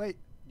Jimmy. Wait,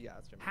 Yeah,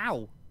 it's Jimmy.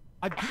 how?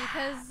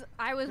 Because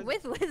I was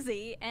with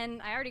Lizzie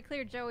and I already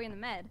cleared Joey in the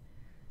med.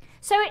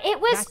 So it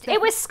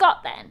was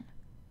Scott then.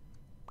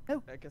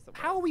 No. I guess it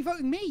How are we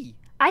voting me?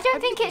 I don't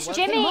think it's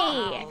Jimmy.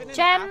 Even in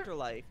Gem.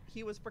 Afterlife,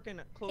 he was freaking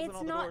closing It's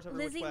all the doors not every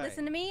which Lizzie. way.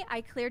 Listen to me.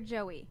 I cleared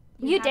Joey.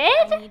 You have-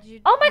 did? I need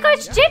you- Oh my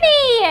gosh,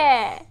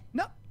 Jimmy!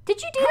 No.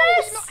 Did you do How are,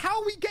 we this? not, how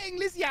are we getting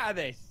Lizzie out of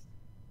this?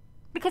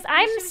 Because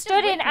I'm She was just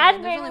stood in with me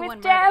and there's admin only one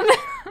with Gem. murder.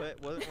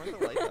 But weren't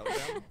the lights out,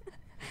 Gem?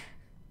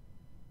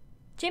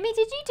 Jimmy,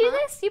 did you do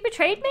this? You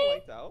betrayed Weren't the me?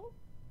 lights out?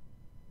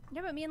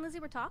 Yeah, but me and Lizzie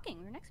were talking.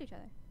 We were next to each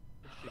other.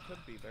 She could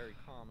be very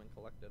calm and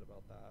collected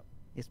about that.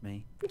 It's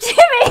me.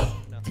 Jimmy!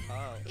 No.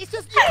 Oh. It's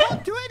just, you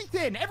can't do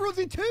anything. Everyone's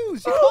in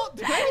twos. You can't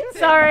do anything.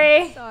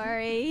 Sorry.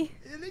 Sorry.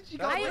 That's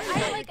I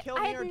right,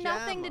 had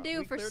nothing to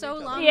do for so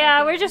long.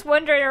 Yeah, we're just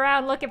wandering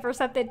around looking for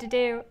something to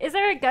do. Is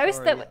there a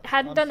ghost that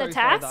hadn't done the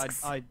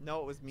tasks?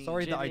 No, it was me.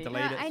 Sorry that I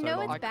delayed it I so know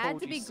long. it's bad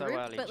to be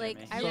grouped, but like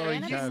I Sorry,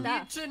 ran out Gem. of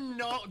stuff. To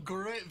not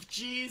group,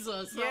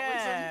 Jesus,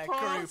 Yeah, that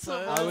was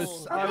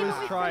impossible. I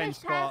was trying,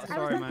 Scott.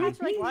 Sorry, man.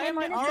 Why am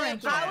I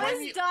orange? I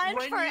was done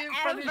when you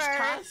finish forever.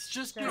 tasks,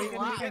 just Yeah,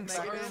 relax.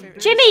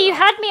 Jimmy, you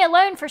had me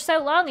alone for so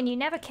long and you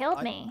never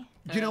killed me.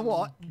 Do you know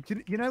what?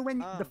 You know when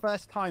the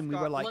first time we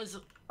were like Liz,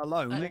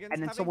 alone, Megan's and then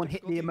having someone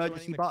hit the difficulty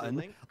emergency joining the button,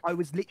 crew link. I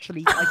was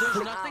literally I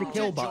clicked nothing the to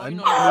kill join button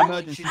and on the the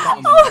emergency link,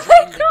 button. she Oh just my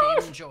joined the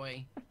God. game,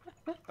 Joy.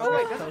 Oh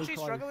wait, so doesn't she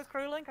close. struggle with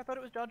crew link? I thought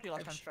it was dodgy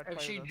last time she tried to If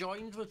play she with us.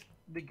 joined with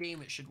the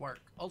game, it should work.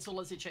 Also,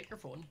 Lizzie, check your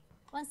phone.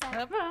 One sec.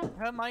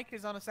 Her mic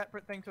is on a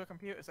separate thing to a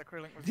computer, so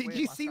crew link was Did weird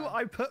you last see time. what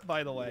I put,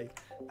 by the way?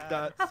 I've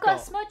got a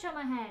Scott. smudge on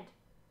my head.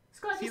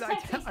 Scott, See just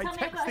that text me, I tell me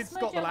I've got a texted smudge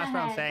Scott the on last my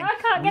round head. saying, I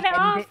can't get we it end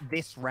off. it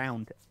this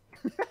round.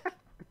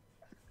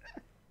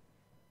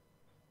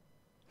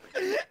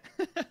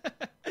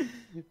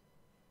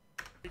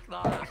 Like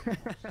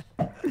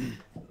that.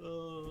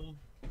 Who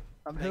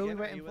are we Megan,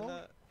 are waiting you in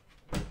for?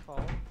 the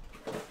call?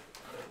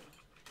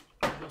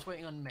 I was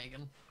waiting on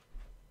Megan.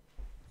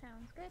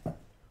 Sounds good.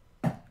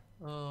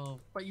 Oh,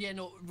 but yeah,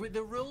 no. With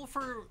the rule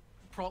for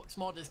prox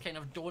mod is kind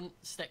of don't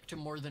stick to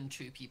more than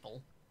 2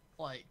 people,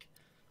 like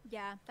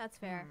Yeah, that's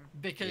fair.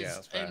 because Yeah,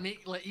 that's fair. it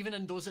make like even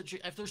in those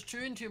if there's 2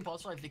 and 2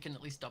 imposter life, they can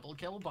at least double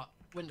kill. But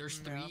when there's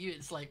 3,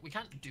 it's like we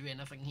can't do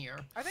anything here.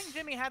 I think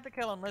Jimmy had the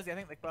kill on Lizzie. I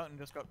think the button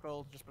just got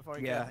called just before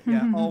he Yeah, killed.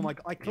 yeah. Oh my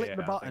god! I clicked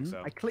the Yeah, I think button.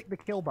 so. I clicked the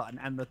kill button,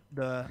 and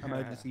the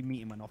emergency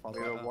meeting went off. I was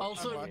like, oh.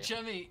 Also,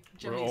 Jimmy,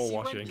 We're all see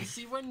watching.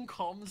 see when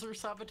comms are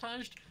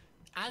sabotaged?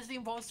 As the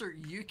imposter,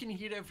 you can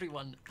hear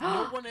everyone.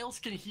 No one else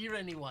can hear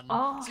anyone.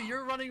 Oh. So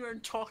you're running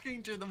around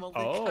talking to them while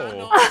they Oh.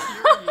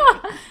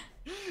 cannot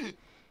hear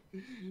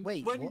you.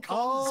 Wait. When what?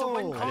 comms, so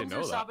when Oh. I didn't comms know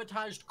are that.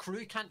 sabotaged,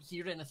 crew can't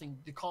hear anything.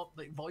 The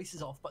voice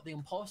is off, but the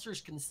imposters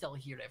can still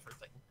hear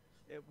everything.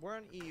 We're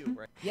on EU,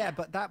 right? Yeah,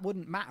 but that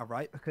wouldn't matter,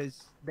 right? Because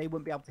they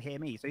wouldn't be able to hear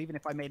me. So even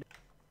if I made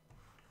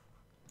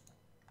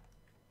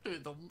To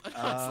them. That's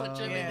like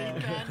Jimmy, Yeah. they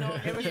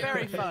cannot It was hear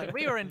very you. fun.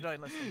 We were enjoying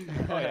listening.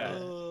 Oh yeah.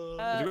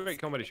 It was a great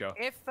comedy show.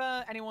 If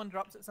anyone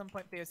drops at some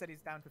point, Theo said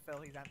he's down to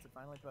fill. He's answered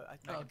finally, but I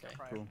think Okay.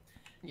 Cool.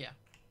 Yeah.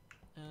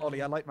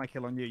 Ollie, I like my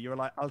kill on you. You were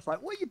like, I was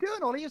like, what are you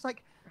doing, Ollie? He was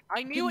like,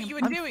 I knew what you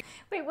were I'm- doing.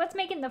 Wait, what's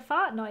making the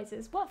fart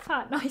noises? What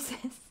fart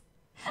noises?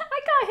 I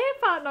can't hear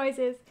fart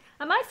noises.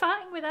 Am I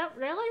farting without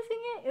realizing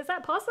it? Is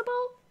that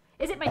possible?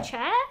 Is it my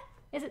chair?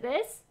 Is it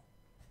this?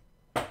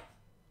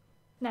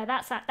 No,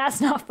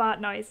 that's not fart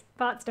noise.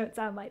 Farts don't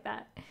sound like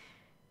that.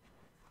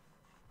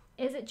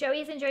 Is it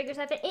Joey's and Joey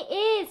Graceffa? It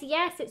is!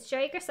 Yes, it's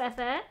Joey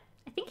Graceffa.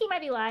 I think he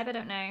might be live, I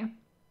don't know.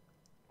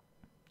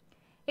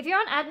 If you're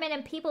on admin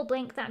and people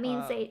blink, that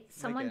means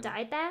someone Megan. Uh,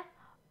 died there?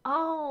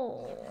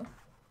 Oh.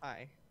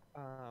 Hi.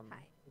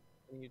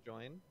 Can you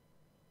join?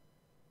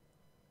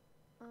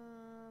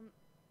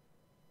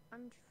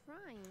 I'm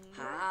trying.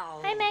 How?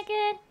 Hi,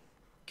 Megan.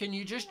 Can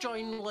you just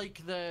join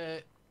like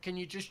the? Can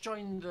you just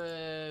join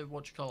the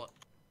what you call it?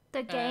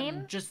 The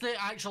game? Just the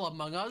actual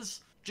Among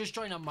Us. Just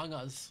join Among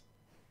Us.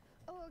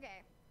 Oh,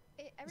 okay.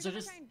 Every So time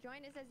just- I try and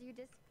join, it says you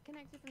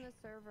disconnected from the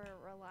server.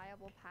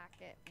 Reliable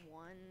packet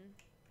 1,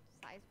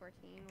 size 14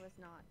 was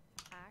not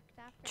packed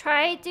after.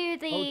 Try do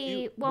the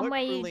you- one what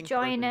where crew you link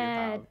join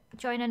version do you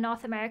join a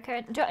North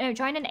America no,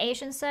 join an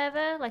Asian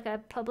server, like a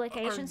public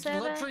Asian Or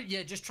server. literally,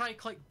 yeah, just try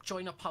click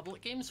join a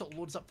public game so it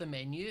loads up the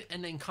menu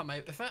and then come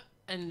out of it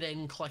and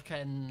then click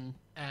in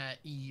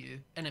EU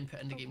and then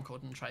put in the game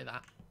code and try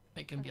that.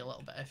 It can be a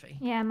little bit iffy.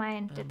 Yeah,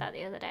 mine did that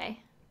the other day.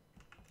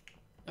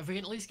 If we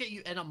can at least get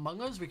you in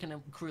Among Us, we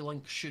can crew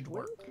link should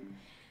work.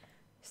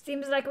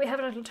 Seems like we have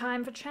a little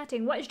time for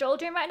chatting. What is Joel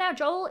doing right now?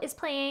 Joel is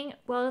playing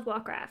World of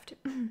Warcraft.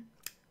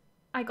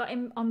 I got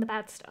him on the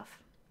bad stuff.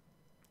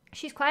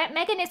 She's quiet.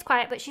 Megan is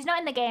quiet, but she's not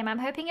in the game. I'm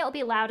hoping it'll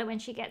be louder when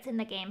she gets in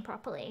the game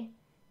properly.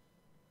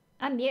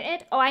 I'm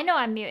muted? Oh, I know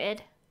I'm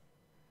muted.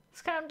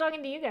 It's kind of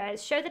talking to you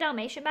guys. Show the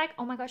Dalmatian bag.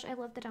 Oh my gosh, I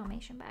love the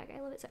Dalmatian bag.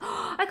 I love it so.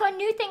 I got a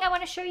new thing I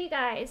want to show you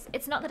guys.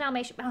 It's not the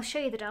Dalmatian. I'll show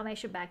you the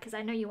Dalmatian bag because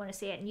I know you want to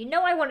see it. And you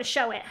know I want to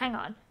show it. Hang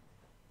on.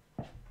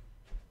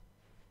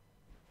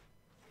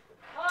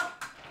 Oh.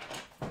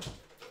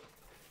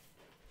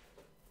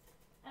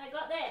 And I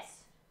got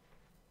this.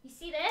 You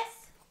see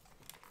this?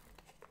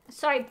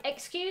 Sorry,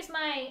 excuse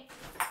my...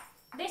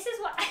 This is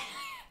what...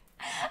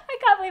 I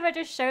can't believe I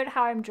just showed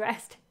how I'm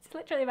dressed. It's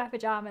literally my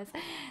pajamas.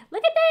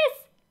 Look at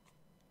this!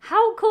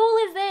 How cool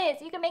is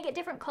this? You can make it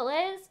different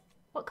colors.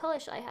 What color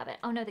should I have it?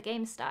 Oh no, the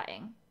game's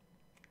starting.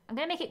 I'm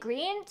gonna make it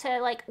green to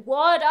like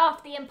ward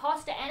off the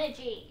imposter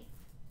energy.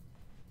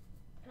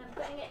 And I'm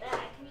putting it there.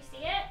 Can you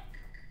see it?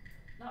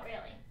 Not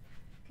really.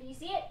 Can you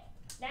see it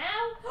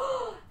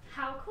now?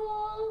 How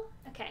cool.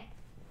 Okay.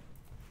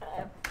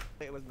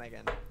 It was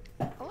Megan.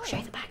 I'll show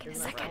you the back in a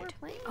second.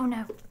 Oh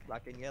no.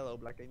 Black and yellow,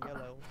 black and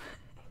yellow.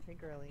 Hey,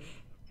 girly.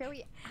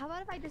 Joey, how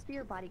about if I just be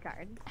your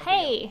bodyguard?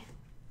 Hey.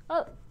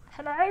 Oh,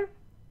 hello.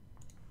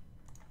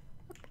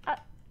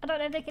 I don't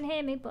know if they can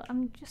hear me, but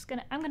I'm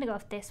gonna go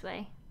off this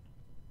way.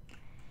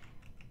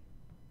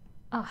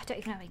 Oh, I don't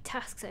even have any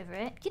tasks over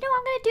it. You know,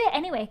 I'm gonna do it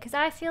anyway because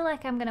I feel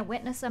like I'm gonna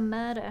witness a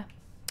murder.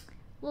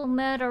 A little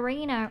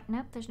murderino.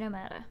 Nope, there's no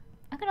murder.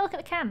 I'm gonna look at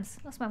the cams.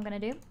 That's what I'm gonna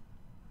do.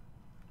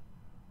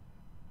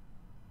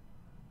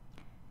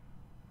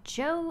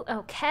 Joe.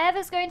 Oh, Kev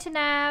is going to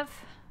Nav.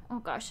 Oh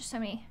gosh, there's so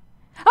many.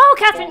 Oh,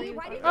 Catherine! Oh.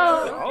 Right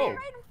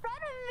in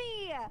front of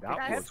me!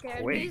 That was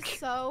scared me quick.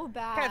 so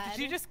bad. Kev,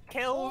 did you just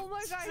kill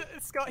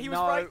Scott? He was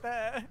No. right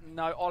there.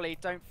 No, Ollie,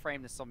 don't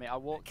frame this on me. I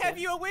walked Kev, in.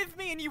 you were with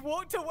me and you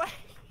walked away.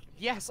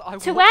 Yes, I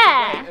walked To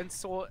where? away and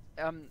saw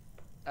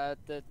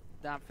the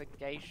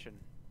navigation.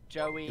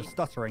 Joey. You're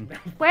stuttering.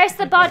 Where's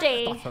the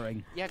body?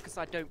 Stuttering. Yeah, because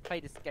I don't play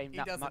this game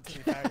that much. To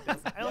be fair, he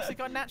doesn't. I also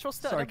got a natural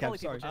stutter. Sorry, don't bully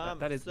Kev, sorry. people.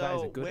 That is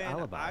a good when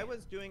alibi. I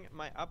was doing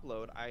my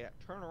upload, I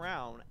turn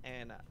around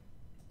and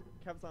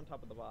Kev's on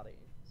top of the body.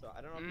 So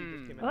I don't know if he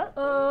just came in and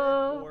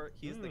Uh-oh. reported it or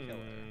he's the killer.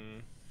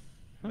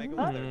 Megan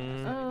was there.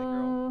 Anything,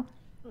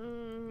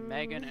 girl?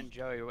 Megan and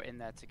Joey were in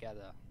there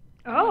together.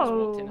 Oh. I just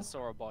walked in and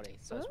saw a body,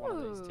 so it's one of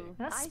those two.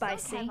 That's I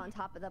spicy. saw Kev on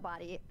top of the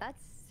body.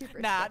 That's super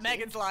Nah, sketchy.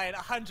 Megan's lying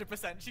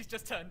 100%. She's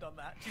just turned on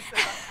that. She said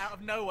that out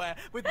of nowhere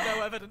with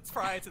no evidence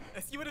prior to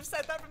this. You would have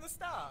said that from the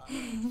start.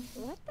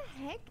 What the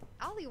heck?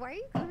 Ollie, why are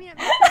you coming at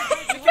me?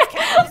 Because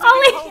Kev was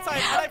with me the whole time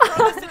and I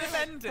promised to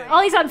defend him.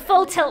 Ollie's on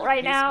full tilt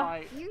right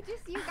now. You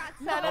got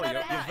so No, no,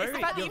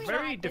 no, You're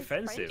very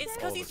defensive. It's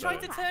because he's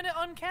trying to turn it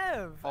on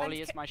Kev.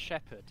 Ollie is my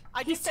shepherd.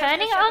 He's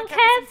turning it on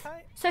Kev?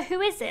 So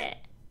who is it?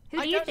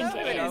 Who do you think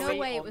it is? No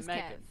way it was Kev.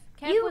 Megan.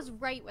 Kev was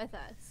right with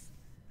us.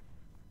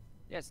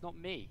 Yeah, it's not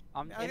me.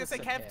 I'm I was gonna say,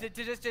 innocent Kev,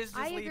 here. just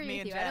I leave agree me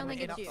with and you. I don't Jen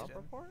think in it's you.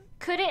 oxygen.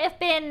 Could it have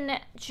been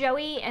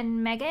Joey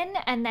and Megan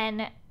and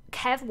then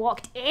Kev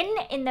walked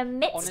in the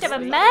midst of a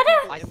Honestly,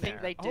 murder? I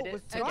think they did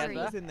it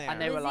together, and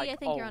they were Lizzie, I like,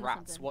 think "Oh you're onto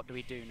rats, something. what do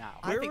we do now?"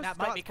 I think that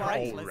might be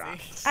correct, Lizzie.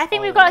 I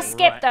think we've got to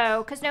skip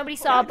though, because nobody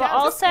saw. But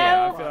also,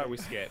 Yeah, I feel like we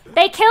skipped.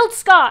 they killed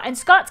Scott, and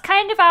Scott's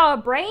kind of our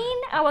brain,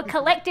 our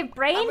collective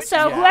brain.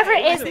 So whoever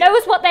it is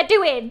knows what they're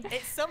doing.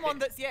 It's someone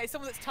that's it's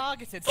someone that's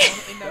targeted. Someone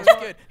that they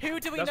know is good. Who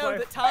do we That's know why I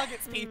that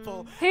targets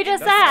people? Who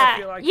does That's why I that?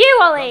 feel like- You,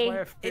 that's Ollie.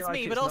 why I feel It's like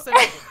me, but not- also. Wait,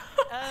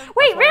 That's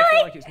why I feel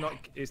really? like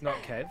it's not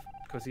Kev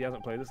because he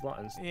hasn't played this lot,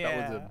 and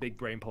that was a big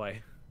brain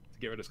play to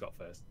get rid of Scott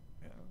first.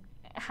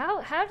 How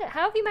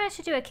have you managed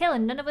to do a kill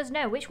and none of us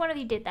know? Which one of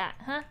you did that,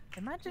 huh?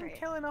 Imagine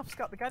killing off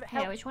Scott, the guy that Yeah,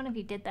 helped. which one of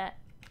you did that?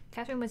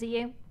 Catherine, was it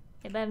you?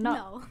 It better not.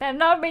 No. Better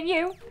not have been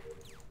you.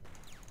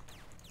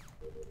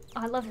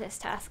 Oh, I love this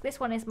task. This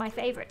one is my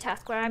favourite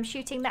task where I'm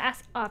shooting the Oh,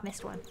 I've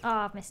missed one. Oh,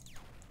 I've missed.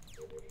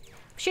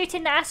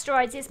 Shooting the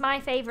asteroids is my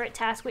favourite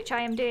task, which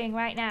I am doing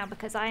right now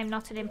because I am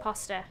not an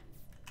imposter.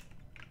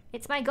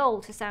 It's my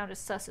goal to sound as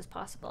sus as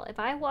possible. If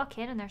I walk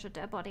in and there's a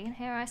dead body in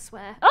here, I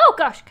swear. Oh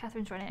gosh,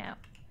 Catherine's running out.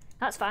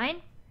 That's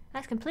fine.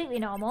 That's completely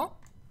normal.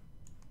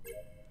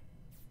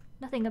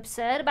 Nothing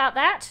absurd about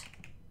that,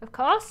 of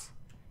course.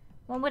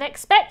 One would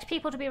expect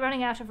people to be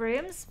running out of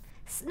rooms.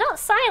 Not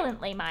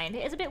silently, mind.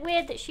 It is a bit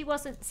weird that she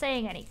wasn't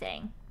saying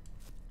anything.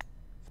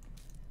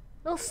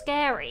 A little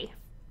scary.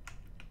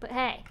 But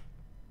hey.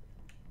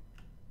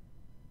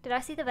 Did I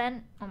see the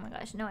vent? Oh my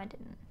gosh, no I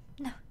didn't.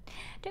 No,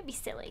 don't be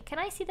silly. Can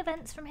I see the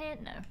vents from here?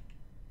 No.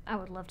 I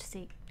would love to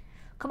see.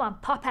 Come on,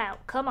 pop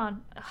out. Come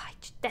on. Oh, I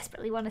just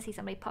desperately want to see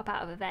somebody pop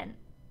out of a vent.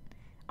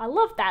 I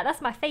love that.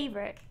 That's my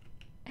favourite.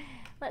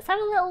 Let's have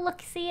a little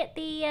look-see at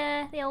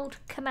the old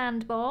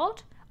command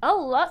board.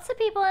 Oh, lots of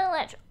people in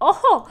electric.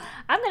 Oh,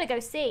 I'm going to go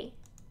see.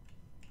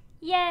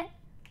 Yeah.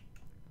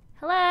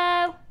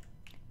 Hello.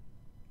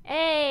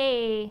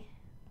 Hey.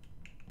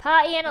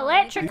 Party in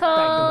electrical.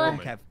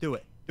 Kev, do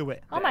it. Do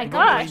it. Oh my You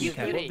gosh.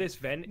 love this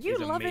vent. You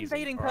is love amazing,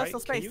 invading alright? personal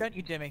Can space, you- don't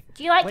you, Jimmy?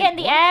 Do you like getting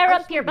the air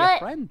up your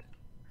butt?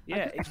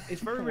 Yeah,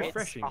 it's very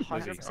refreshing. It's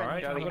 100% Lizzie,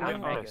 alright? I'm Joey gonna be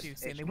and honest. Megan.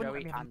 It's They wouldn't let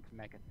Joey me have- and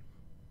Megan.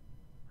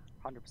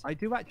 100%. I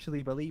do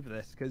actually believe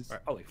this because. Right,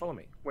 Ollie, follow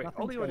me. Wait,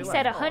 Nothing's Ollie already He going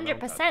said left. Oh, no,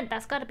 100%.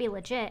 That's got to be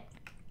legit.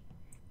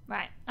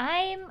 Right.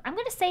 I'm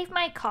going to save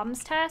my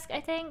comms task, I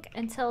think,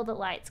 until the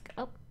lights...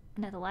 Oh,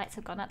 no, the lights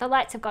have gone out. The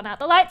lights have gone out.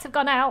 The lights have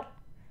gone out.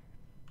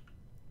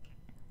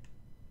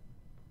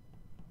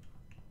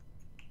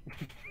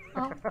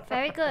 Oh,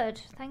 very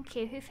good. Thank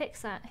you. Who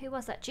fixed that? Who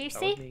was that?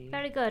 Juicy? me.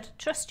 Very good.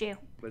 Trust you.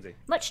 Lizzie.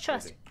 Much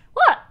trust. Lizzie.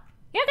 What?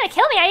 You're not going to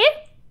kill me, are you?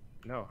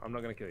 No, I'm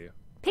not gonna kill you.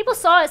 People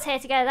saw us here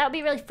together. That would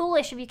be really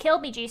foolish if you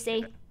killed me,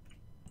 Juicy.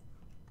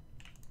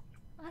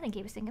 I think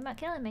he was thinking about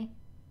killing me.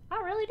 I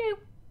really do.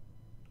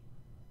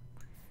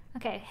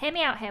 Okay, hear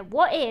me out here.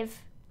 What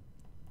if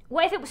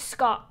it was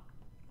Scott?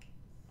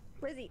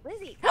 Lizzie,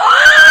 Lizzie.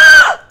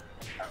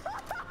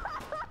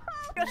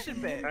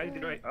 Discussion bit. How you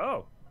doing?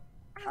 Oh.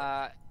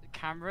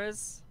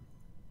 Cameras.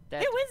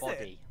 Dead Who is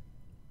body. it?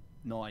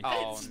 Nice.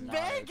 Oh, It's no.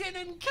 Megan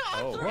and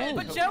Oh. Catherine!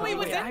 But Joey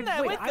was in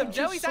there with them. just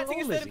Joey's saw acting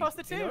as third Lizzie.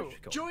 imposter too.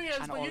 Joey is,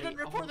 And but you Ollie. didn't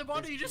report the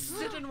body, you just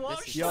sit and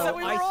watched. Yo, So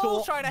we were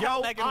all trying to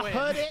help Megan I win.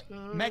 heard it.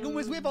 Megan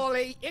was with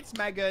Ollie. It's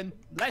Megan.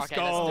 Let's Okay,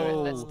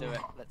 go. let's do it.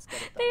 Let's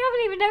get it They done.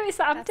 haven't even noticed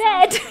that I'm That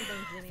dead. sounds like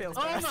something Jimmy Feels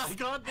would Oh do. my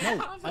god, they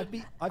No,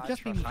 haven't. I've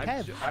just been with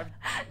Kev.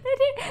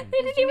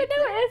 They didn't even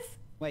notice.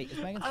 Wait, is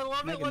Megan? I love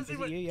it Megan, once is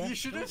you it you? Yeah. You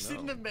should have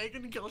seen the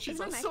Megan kill. She's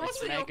a Megan and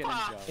sociopath.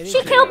 Joe. It She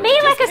is killed Megan.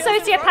 me like a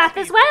sociopath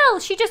as well.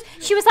 She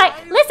was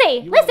like,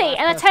 Lizzie, You were the Lizzie, last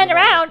and I person turned to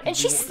around vote, and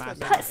she you walked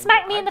past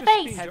smacked me in the I've just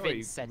face. seen Kevin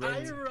Joey said I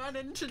it. ran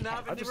into Nav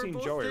I've and they just were seen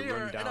both Joey there,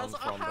 run and I down was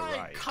like, from the hi,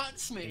 right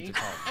cuts me, into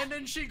Tom. and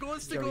then she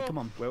goes to Joey, go, come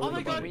on. Where oh was my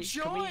the god, body?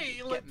 Can we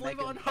Joy, like get blame it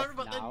Megan on her, off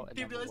but then now, and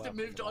they then we'll realized it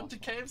work moved on on to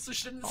Kev, so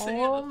she didn't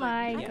say Oh anything.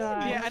 my I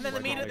god. Yeah, and then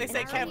the minute they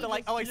say Kev, they're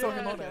like, oh, I saw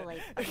him on feel it.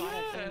 like a lot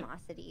of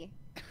animosity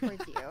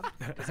towards you.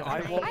 So I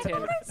walked in.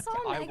 thought I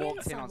saw I Megan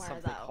walked in on somewhere,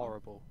 something though.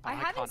 horrible. I and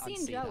haven't can't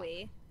seen unsee that.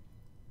 Joey.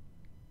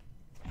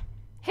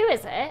 Who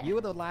is it? You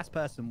were the last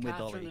person with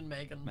Catherine Ollie. and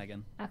Megan.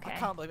 Megan. I Okay.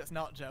 can't believe it's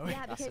not Joey.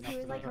 Yeah, That's because he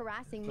enough was like for her.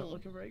 harassing Not me.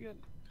 looking very good.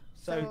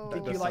 So So-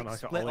 did Does you that like sound like an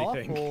split Ollie off,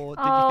 thing? or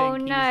did Oh, you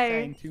think he no. was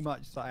saying too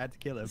much, so I had to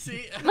kill him?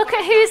 See, Look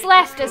at who's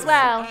left as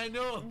well. I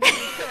know.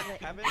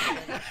 Kevin,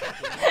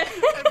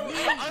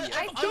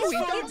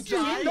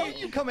 Don't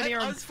you come in here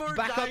and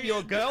back up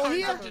your girl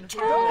here?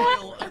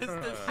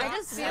 I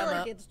just feel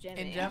like it's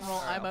Jimmy. In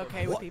general, I'm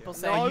okay with people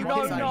saying No, you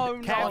no, decided no, to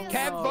no. kill Kev,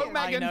 them. vote I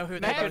Megan. know who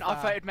they Megan, both I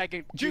are. voted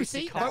Megan.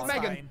 Juicy, cut. vote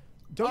Megan. Fine.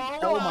 Don't.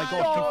 Oh my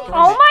god.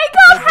 Oh my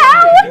god,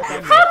 how?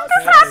 How does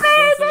this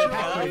happen?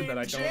 Catherine that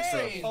I don't trust.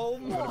 Oh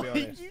I'm gonna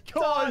be my honest.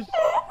 gosh.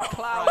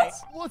 Right.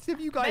 What have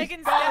you guys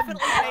Megan's done?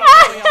 definitely made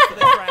Joey up for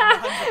this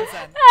round,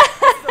 100%.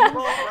 This is a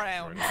raw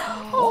round.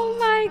 Oh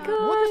my What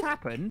god. just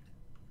happened?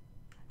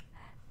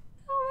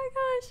 Oh my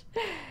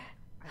gosh.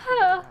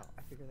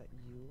 I figured that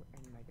you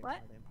and Megan What?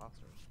 are the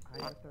imposters. I'm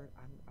the third.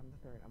 I'm the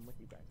third. I'm with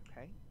you guys.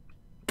 Okay.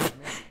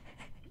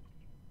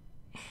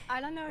 I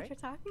don't know what Okay.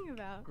 you're talking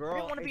about.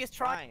 Girl, wanna be it's as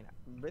try- fine.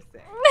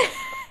 Listen.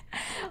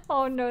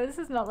 Oh no, this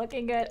is not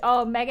looking good.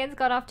 Oh, Megan's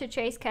gone off to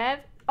chase Kev.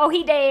 Oh,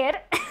 he did.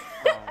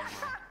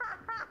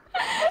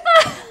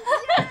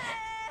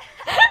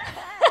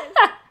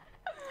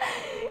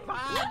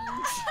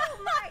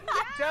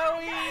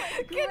 Joey!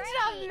 Good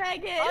job,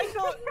 Megan. I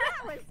thought...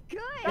 That was good.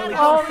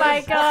 Oh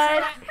my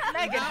god.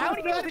 Megan, how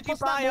many people did you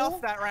buy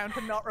off that round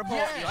to not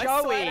report you?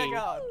 I swear to Joey.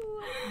 God.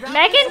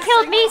 Megan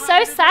killed me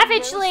so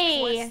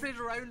savagely. Twisted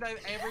round I've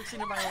ever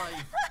seen in my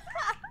life.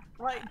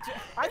 Like,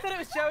 I thought it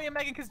was Joey and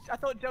Megan because I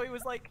thought Joey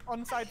was like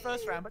on side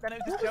first round, but then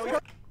it was just Joey.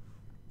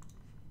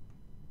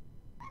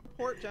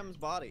 Report Jem's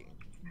body.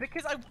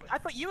 Because I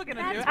thought you were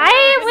gonna do it.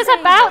 I was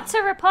about to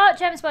report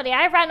Jem's body.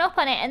 I ran up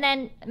on it and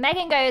then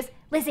Megan goes,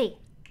 Lizzie.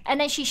 And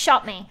then she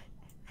shot me.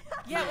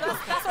 Yeah,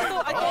 that's what I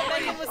thought. I thought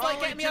Megan was like,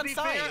 Oh, get me to on be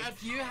side. fair,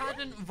 if you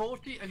hadn't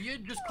voted, if you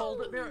had just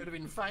called it there, it would have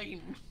been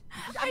fine.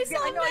 I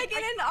saw Megan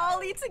and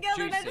Ollie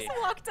together, and I Juicy. just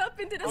walked up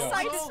and did a Yo.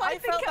 side I swipe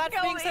and felt bad kept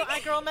for going. being so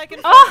aggro on Megan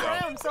Oh.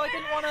 first round, so I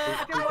didn't want to.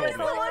 I didn't I want was to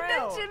the slow one her that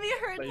out. Jimmy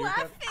heard So you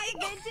laughing.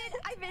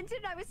 I vented,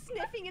 and I was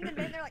sniffing in the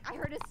vent. They're like, I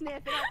heard a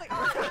sniff, and I was like,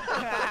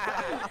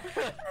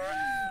 oh.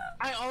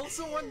 I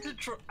also want to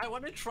try. I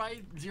want to try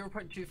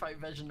 0.25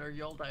 vision. Are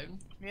you all down?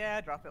 Yeah,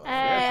 drop it. I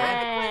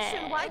have a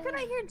question. Why could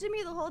I hear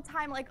Jimmy the whole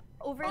time, like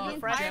over the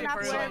fresh entire map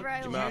paper. wherever I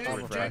You was? might have to You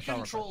refresh, do I'll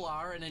control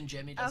R, and then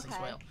Jimmy does as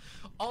Okay. well.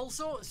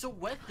 Also, so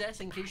with this,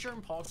 in case you're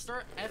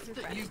imposter, if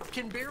you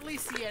can barely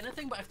see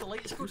anything, but if the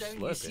lights go down, you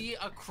slipping? see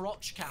a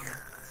crotch cam.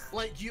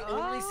 Like you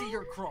only see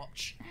your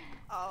crotch.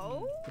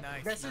 Oh.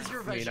 Nice. This is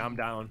your I mean, vision. I'm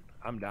down.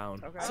 I'm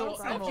down. Okay. So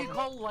I'm if you over.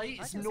 call I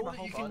lights, can see know my that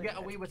whole you can body. get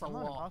away with a I'm not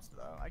an lot. imposter,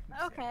 though. I can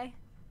see it. Okay.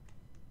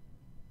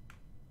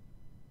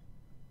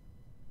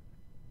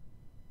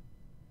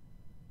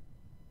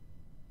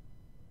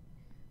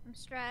 I'm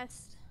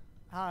stressed.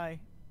 Hi.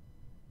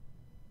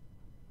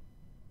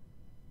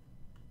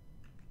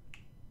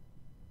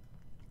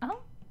 Oh,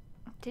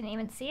 didn't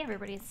even see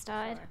everybody had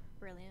started. Sure.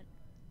 Brilliant.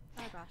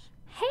 Oh gosh.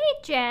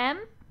 Hey,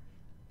 Jem.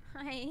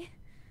 Hi.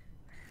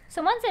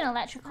 Someone's in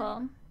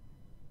electrical.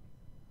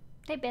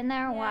 They've been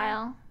there a Yeah.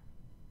 while.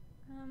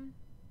 Um.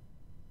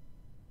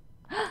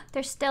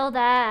 They're still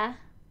there.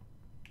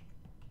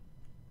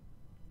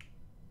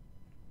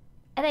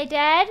 Are they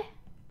dead?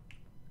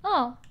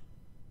 Oh.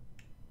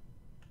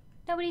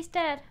 Nobody's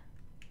dead.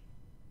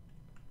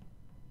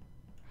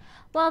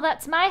 Well,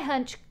 that's my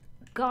hunch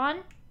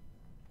gone.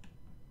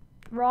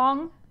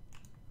 Wrong.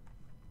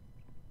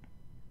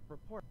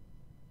 Report.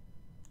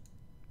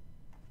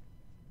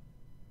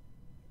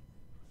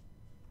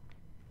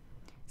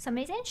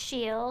 Somebody's in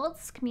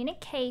shields,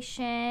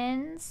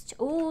 communications.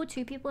 Ooh,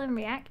 2 people in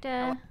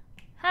reactor.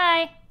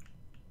 Hi.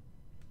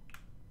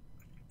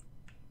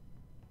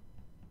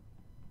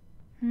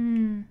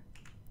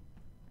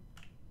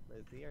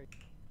 Lizzie, are you...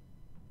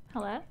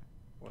 Hello?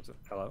 What's it?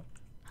 Hello?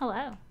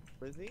 Hello.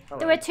 Lizzie?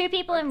 There were 2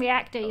 people in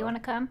reactor. You want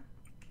to come?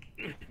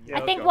 Yeah,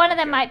 I think okay, one of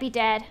them okay. might be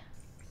dead.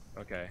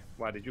 Okay.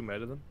 Why did you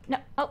murder them? No.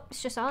 Oh,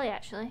 it's just Ollie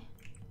actually.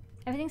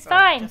 Everything's Oh,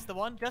 fine. Just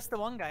the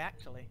one guy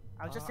actually.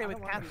 I was just here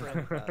with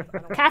Catherine.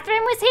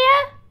 Catherine was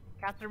here?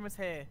 Catherine was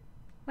here.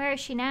 Where is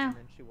she now? And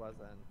then she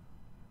wasn't.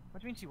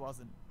 What do you mean she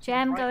wasn't? She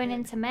Jem was right going here.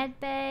 into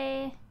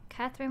medbay.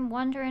 Catherine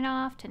wandering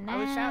off to I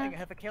was shouting Nav. at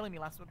her for killing me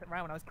last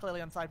round when I was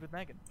clearly on side with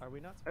Megan. Are we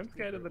not? I'm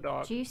scared of the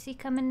dark. Juicy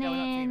coming No, we're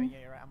not teaming. in. Yeah,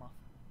 you're right. I'm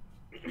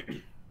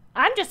off.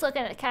 I'm just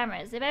looking at the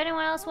cameras. If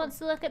anyone else wants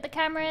to look at the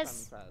cameras,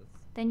 Says.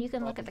 then you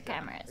can Well, look at the it's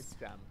Jem. cameras. It's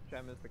Jem.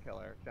 Jem is the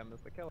killer. Jem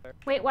is the killer.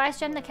 Wait, why is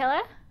Jem the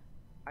killer?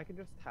 I can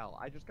just tell.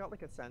 I just got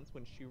like a sense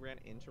when she ran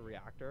into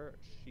reactor,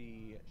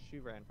 she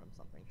ran from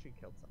something. She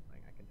killed something.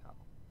 I can tell.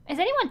 Is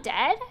anyone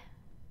dead?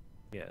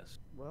 Yes.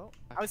 Well,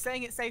 I was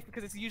saying it's safe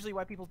because it's usually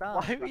where people die.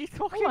 why are you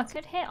talking? Oh, I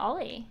could hit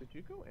Ollie. Did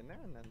you go in there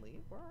and then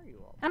leave? Where are you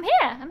all? I'm here.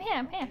 I'm here.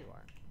 I'm Oh, here. you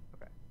are.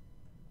 Okay.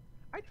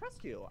 I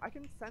trust you. I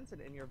can sense it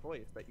in your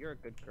voice that you're a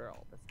good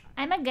girl this time.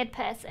 I'm a good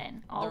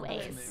person, They're both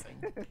always.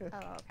 moving.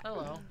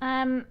 Hello.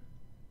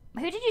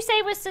 Who did you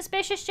say was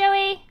suspicious,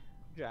 Joey?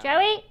 Jem.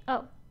 Joey?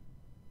 Oh.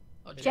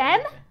 Oh,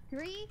 Jem? okay.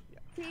 3,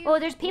 2. Oh,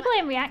 there's people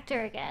in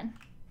reactor again.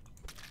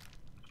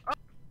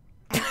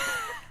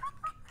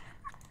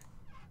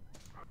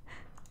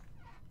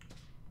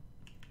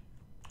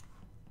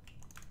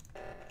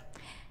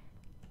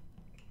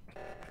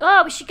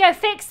 Oh, we should go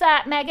fix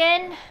that,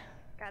 Megan.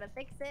 Gotta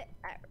fix it.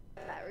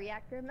 That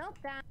reactor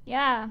meltdown.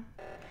 Yeah.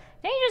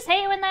 Don't you just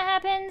hate it when that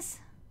happens?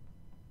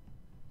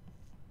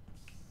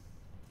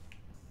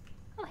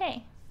 Oh,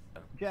 hey.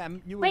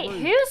 Jem, you were Wait,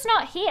 rude. who's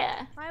not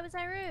here? Why was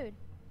I rude?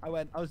 I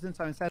was doing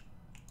something. Said.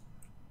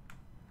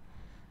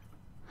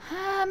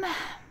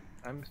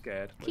 I'm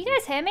scared. Can you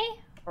guys hear me?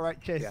 All right,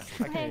 cheers. Yeah,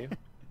 I can hear you.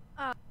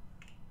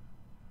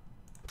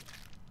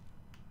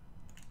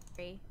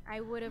 I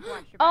would have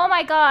watched your Oh back.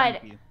 my god.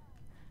 Thank you.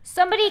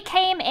 Somebody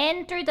came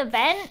in through the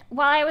vent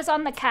while I was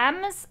on the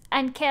cams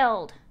and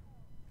killed.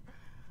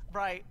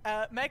 Right.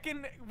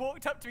 Megan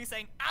walked up to me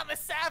saying, "I'm a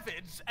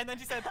savage," and then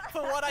she said,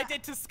 "For what I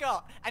did to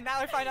Scott," and now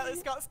I find out that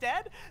Scott's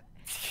dead.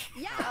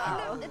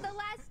 Yeah, in the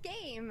last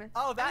game.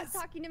 Oh, I that's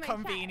was talking to my chat.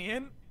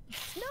 convenient.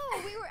 No,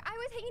 I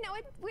was hanging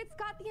out with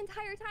Scott the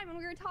entire time, and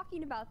we were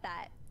talking about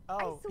that.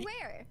 Oh, I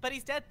swear. But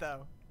he's dead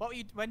though.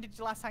 When did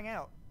you last hang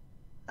out?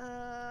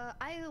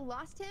 I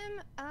lost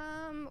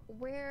him.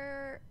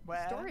 Where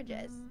storage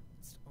is.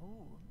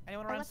 Ooh.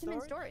 Anyone I around left storage?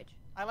 him in storage.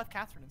 I left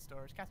Catherine in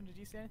storage. Catherine, did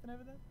you see anything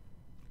over there?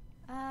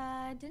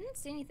 Didn't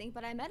see anything,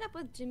 but I met up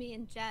with Jimmy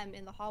and Jem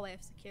in the hallway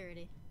of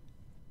security.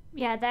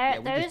 Yeah,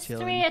 we're those just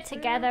chilling. 3 are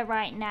together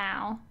right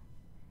now.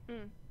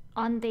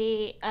 On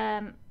the,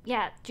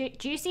 yeah,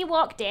 Juicy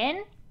walked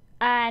in,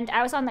 and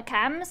I was on the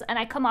cams, and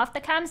I come off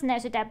the cams, and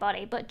there's a dead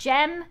body. But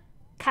Jem,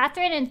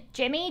 Catherine, and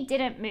Jimmy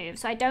didn't move,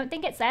 so I don't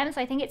think it's them, so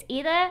I think it's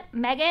either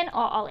Megan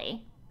or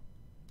Ollie.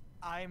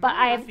 But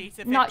I'm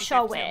not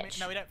sure which.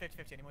 No, we don't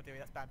 50-50 anymore, do we?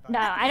 That's bad vibes. No,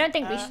 I don't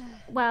think we should.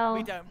 Well,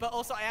 we don't. But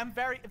also, I am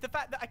the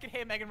fact that I could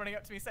hear Megan running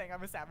up to me saying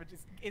I'm a savage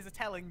is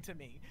telling to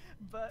me.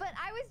 But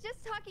I was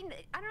just talking.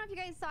 I don't know if you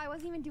guys saw. I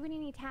wasn't even doing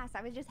any tasks.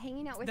 I was just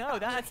hanging out with. No, Scott.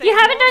 that's you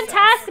haven't done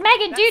tasks,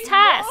 Megan. Do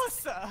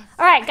tasks.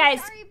 All right,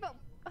 guys. Sorry, but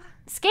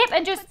Skip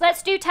and just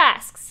let's do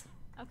tasks.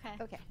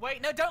 Okay.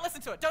 Wait, no, don't listen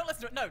to it. Don't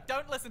listen to it. No,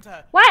 don't listen to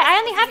her. Why? I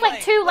only have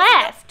like 2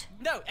 left.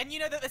 No, and you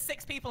know that there's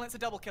 6 people and it's a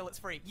double kill. It's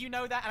free. You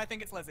know that, and I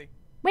think it's Lizzie.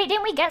 Wait,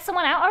 didn't we get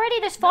someone out already?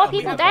 There's 4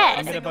 people I'm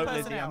dead. gonna vote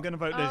Lizzie. I'm gonna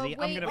vote Lizzie.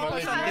 I'm gonna vote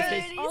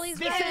Lizzie. Ollie's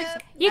This dead.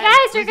 is You guys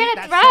are Lizzie, gonna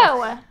that's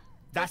throw. sus.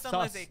 That's just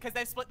on sus. Lizzie, because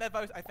they've split their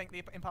vote. I think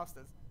the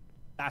imposters.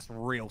 That's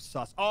real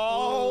sus.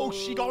 Oh,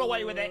 she got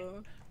away with it.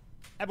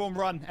 Everyone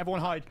run.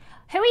 Everyone hide.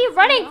 Who are you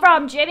running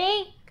from,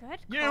 Jimmy? Good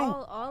You.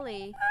 call,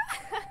 Ollie.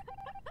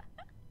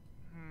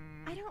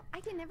 I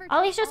can never.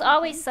 Ollie's just Ollie,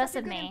 always he's such sus a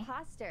of good me.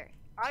 imposter.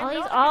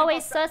 Ollie's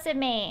always sussing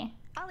me.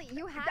 Ollie,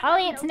 you have.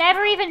 Ollie, it's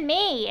never even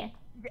me.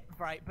 Yeah,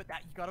 right, but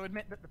that you got to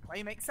admit that the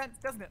play makes sense,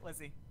 doesn't it,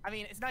 Lizzie? I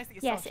mean, it's nice that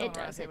you're Yes, still it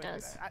around does, here it with me,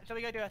 does. though. Shall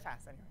we go do our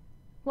task anyway?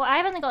 Well,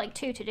 I've only got like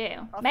 2 to do.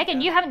 Off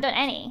Megan, you you go. haven't done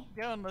any.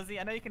 Go on, Lizzie.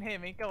 I know you can hear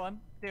me. Go on.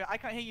 Do it. I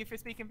can't hear you if you're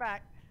speaking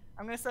back.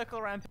 I'm going to circle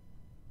around.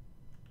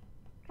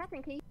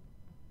 Catherine, can you?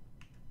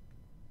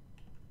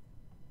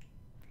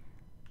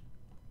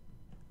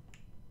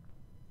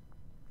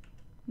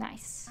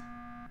 Nice.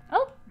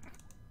 Oh,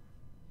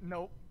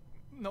 Nope.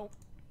 Nope.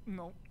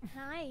 Nope.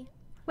 Hi.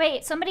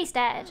 wait, somebody's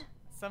dead.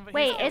 Somebody.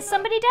 Wait, is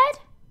somebody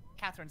dead?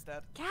 Catherine's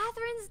dead.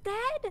 Catherine's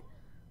dead?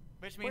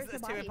 Which means Where's the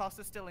there's 2 body?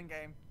 imposters still in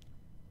game.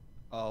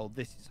 Oh,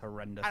 this is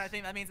horrendous. And I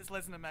think that means it's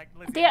Liz and Meg.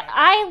 Lizzie The, and Meg.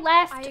 I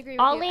left I agree with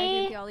Ollie. you. I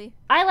agree with you, Ollie.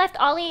 I left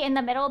Ollie in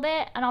the middle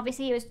bit, and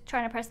obviously he was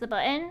trying to press the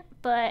button.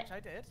 But Which I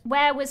did.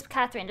 where was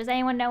Catherine? Does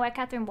anyone know where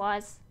Catherine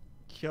was?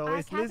 Yo,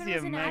 it's Catherine Lizzie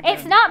was and in Megan.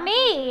 It's not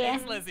me.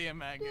 It's Lizzie and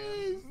Megan.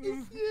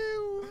 It's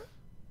you.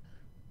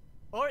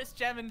 Or it's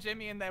Jem and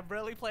Jimmy and they're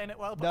really playing it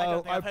well, but I No,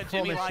 don't think I've I heard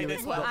Jimmy promise lie you this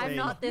it's well. not I'm me.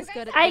 not this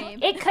good at I the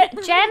game. it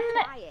could Jem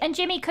Quiet. and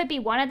Jimmy could be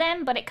one of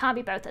them, but it can't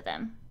be both of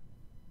them.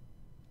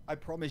 I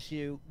promise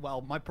you.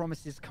 Well, my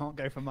promises can't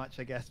go for much,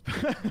 I guess.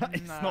 But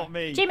it's not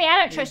me. Jimmy, I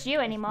don't trust you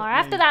anymore.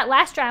 After that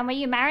last round where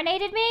you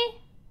marinated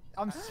me.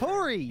 I'm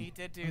sorry. He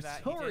did do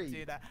that. He did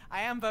do that.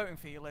 I am voting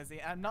for you,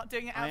 Lizzie. I'm not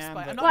doing it out of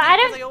spite. I'm not well,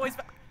 doing it 'cause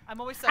I'm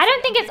always I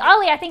don't think it's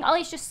Ollie. I think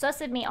Ollie's just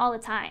sussing me all the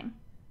time.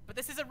 But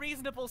this is a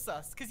reasonable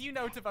sus, because you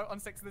know to vote on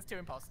 6 and there's 2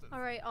 imposters.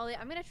 All right, Ollie,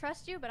 I'm gonna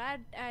trust you, but I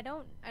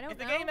don't If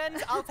the know. game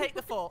ends, I'll take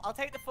the fall. I'll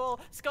take the fall.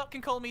 Scott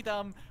can call me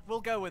dumb.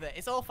 We'll go with it.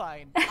 It's all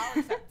fine. I'll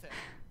accept it.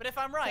 But if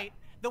I'm right,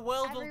 the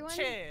world will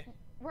cheer.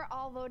 We're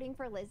all voting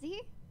for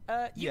Lizzie?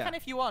 You can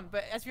if you want,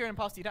 but as you're an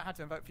imposter, you don't have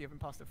to vote for your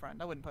imposter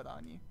friend. I wouldn't put that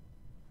on you.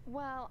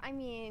 Well, I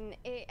mean,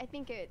 I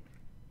think.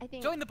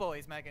 Join the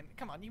boys, Megan.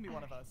 Come on, you can be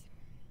one of us.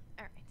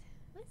 All right,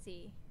 let's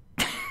see.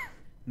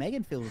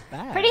 Megan feels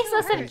bad. Pretty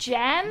sus of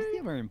Gem. She's the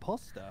other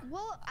imposter.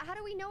 Well, how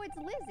do we know it's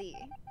Lizzie?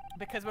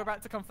 Because we're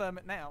about to confirm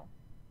it now.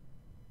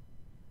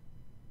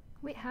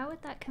 Wait, how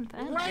would that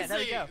confirm? Yeah, there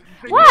we go.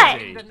 What?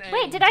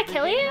 Wait, did I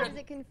kill you? How does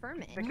it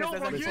confirm it? Because No,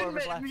 there's but only 4 of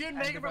us you left, and and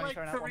Megan we've were only like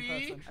thrown out 1 3,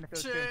 person. And if there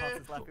was 2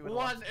 imposters left, we would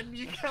 1, and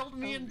you killed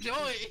me and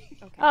Joy.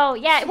 Oh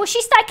yeah. Well,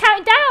 she started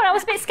counting down. I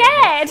was a bit scared.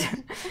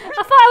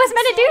 I thought I was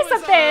meant to do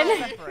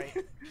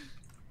something.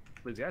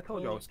 Lizzie, I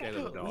told you I was scared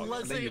of the dog. and then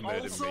Lizzie, you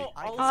murdered me.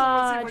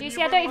 Oh,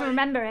 Juicy, I don't even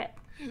remember it.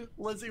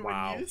 Lizzie,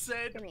 Wow. when you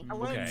said, Okay.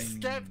 let's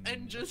skip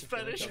and just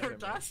finish her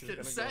task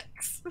at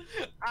 6,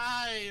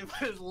 I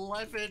was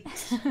livid.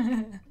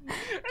 And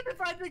the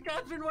fact that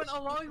Catherine went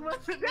along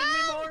with it made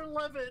me more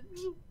livid.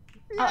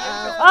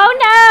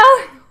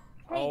 Oh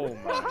no! Oh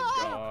my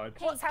god.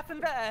 What's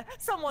happened there?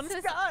 Someone's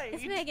died!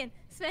 It's Megan.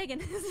 It's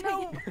Megan. It's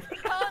No, Megan.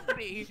 it can't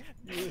be!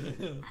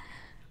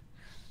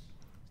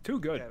 Too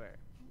good.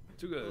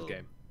 Too good at this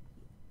game.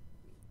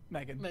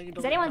 Megan.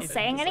 Is anyone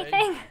saying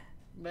anything?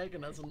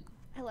 Megan isn't.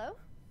 Hello?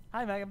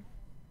 Hi, Megan.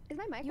 Is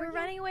my mic You were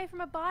working? running away from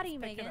a body,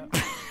 Megan.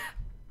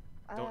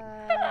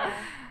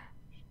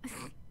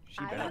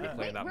 She better be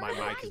playing that my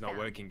mic is not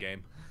working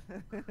game.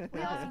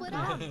 We all split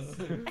up.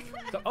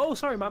 Oh,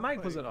 sorry, my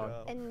mic wasn't on.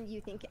 And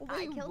you think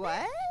I killed what?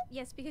 it?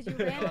 Yes, because you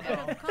ran out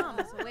of the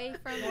comms away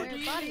from where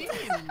the body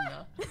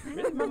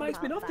is. My mic's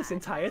been off this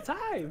entire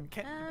time.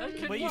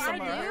 Were you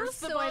somewhere else?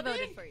 So I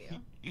voted for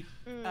you.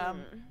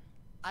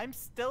 I'm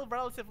still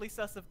relatively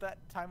sus of that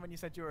time when you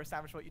said you were a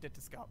savage, what you did to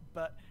Scott,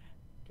 but...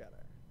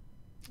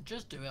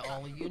 Just do it,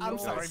 Ollie. You know I'm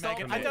sorry, stop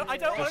Megan. it. I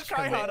don't want to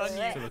try hard on To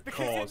you the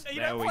because cause.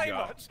 you There don't we play go.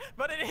 much,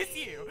 but it is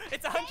you.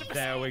 It's 100%.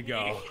 There we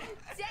go.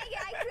 Dang it,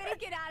 I couldn't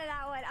get out of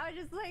that one. I was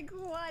just like,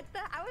 what the?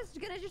 I was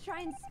gonna just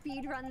try and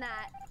speed run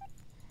that.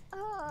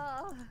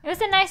 Oh. It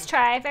was a nice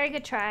try. Very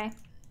good try.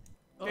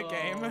 Good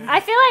game. I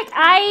feel like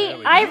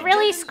I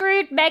really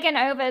screwed Megan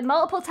over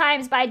multiple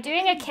times by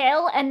doing a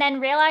kill and then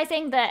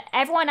realizing that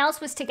everyone else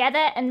was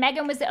together and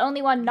Megan was the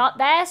only one not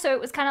there, so it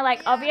was kind of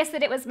like obvious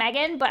that it was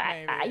Megan, but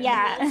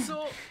yeah.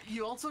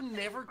 You also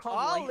never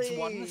called lights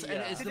once,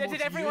 and it's the Did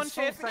most everyone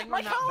useful cheer for thing my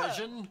on that colour?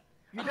 vision.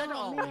 You did it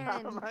all.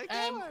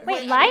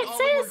 Wait, lights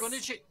we're is? gonna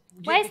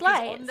Where's because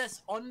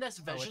lights? On this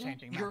vision,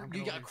 changing that.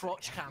 you get a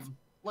crotch cam.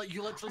 Like,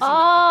 you literally see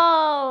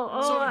Oh,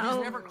 nothing. So oh.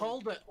 he's never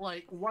called it,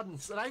 like,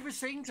 once. And I was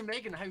saying to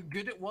Megan how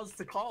good it was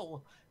to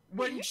call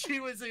when she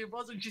was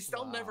and she's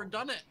still never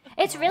done it.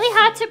 It's really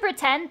hard to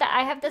pretend that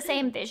I have the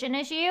same vision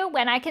as you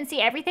when I can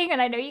see everything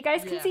and I know you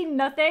guys can see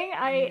nothing.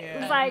 I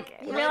was like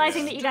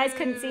realizing that you guys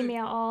couldn't see me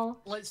at all.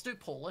 Let's do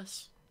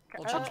Polis.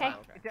 Okay.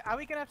 Are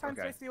we gonna have time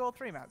to do all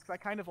 3 maps? Because I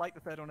kind of like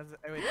the third one as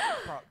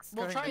procs.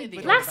 We'll try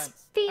it.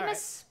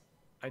 Blasphemous.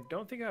 I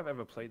don't think I've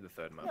ever played the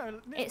third map. No,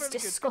 It's really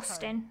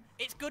disgusting.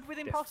 It's good with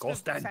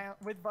imposters, Disgusting.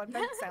 with vent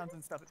sounds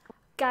and stuff. It's cool.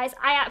 Guys,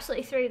 I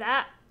absolutely threw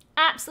that.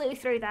 Absolutely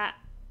threw that.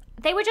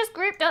 They were just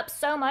grouped up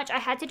so much, I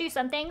had to do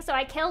something, so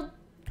I killed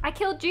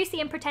Juicy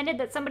and pretended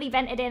that somebody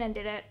vented in and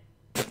did it.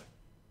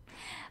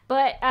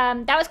 But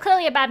that was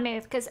clearly a bad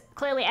move, because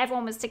clearly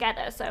everyone was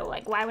together, so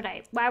like why would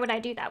I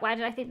do that? Why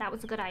did I think that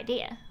was a good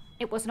idea?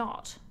 It was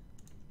not.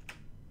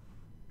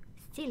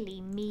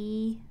 Silly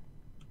me.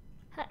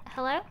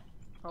 Hello?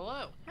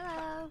 Hello.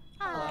 Hello.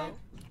 Hi.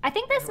 I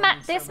think this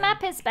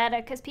map is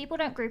better because people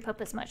don't group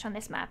up as much on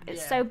this map.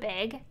 It's so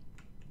big.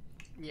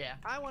 Yeah.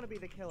 I want to be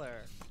the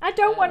killer. I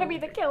don't want to be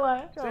the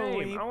killer.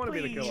 Same. I want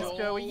to be the killer.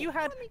 Joey, you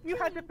had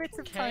a bit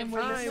of time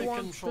where I you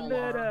want the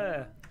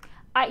litter.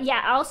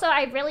 Yeah. Also,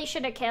 I really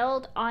should have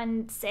killed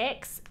on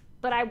 6,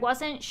 but I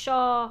wasn't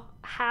sure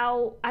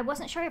how. I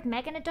wasn't sure if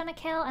Megan had done a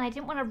kill, and I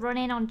didn't want to run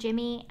in on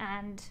Jimmy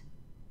and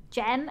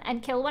Jem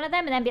and kill one of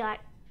them, and then be like,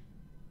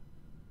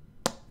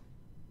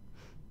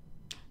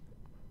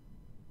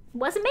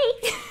 wasn't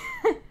me.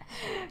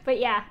 But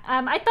yeah,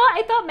 I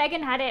thought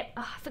Megan had it.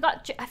 Oh,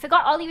 I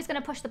forgot Ollie was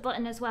gonna push the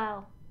button as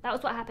well. That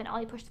was what happened.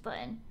 Ollie pushed the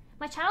button.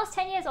 My channel's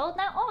 10 years old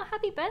now. Oh,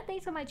 happy birthday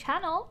to my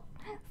channel.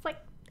 It's like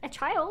a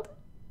child.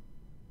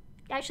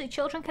 Actually,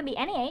 children can be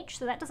any age,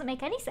 so that doesn't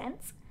make any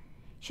sense.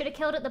 Should have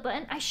killed at the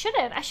button. I should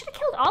have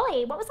killed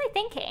Ollie. What was I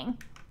thinking?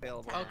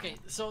 Okay,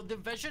 so the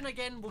vision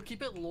again, we'll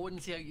keep it low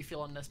and see how you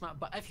feel on this map.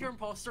 But if you're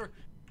imposter,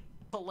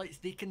 but lights,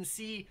 they can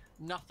see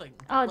nothing.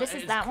 Oh, this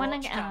is It that one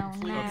crotch again. cam. Oh,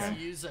 Please no.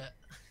 use it.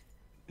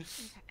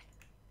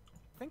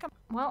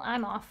 Well,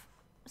 I'm off.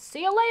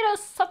 See you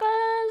later,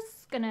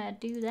 suckers. Gonna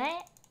do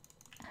that.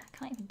 I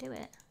can't even do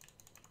it.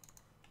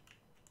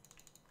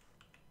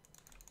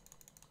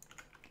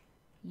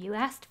 You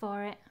asked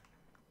for it.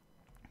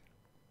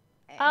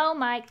 Oh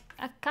my,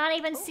 I can't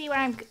even see where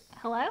I'm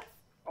hello?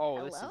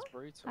 Oh, this is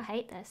brutal. I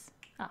hate this.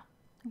 Oh,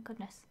 thank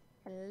goodness.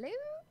 Hello?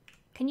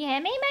 Can you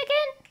hear me,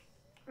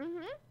 Megan?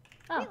 Mm-hmm.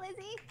 Oh. Hey,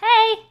 Lizzie.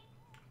 Hey!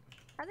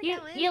 How's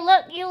it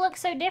going? You look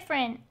so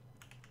different.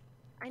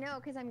 I know,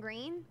 because I'm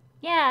green.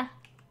 Yeah.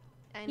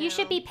 I know. You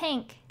should be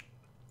pink.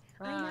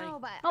 I know,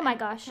 but... Oh my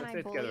gosh. Can I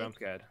Let's stay together, bully? I'm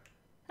scared.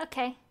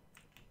 Okay.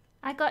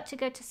 I got to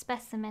go to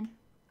specimen.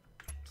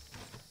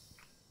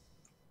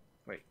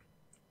 Wait.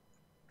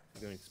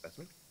 You're going to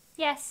specimen?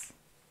 Yes.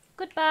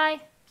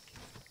 Goodbye.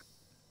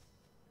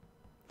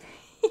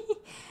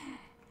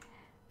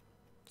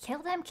 Kill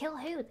them, kill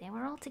who? They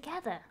were all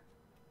together.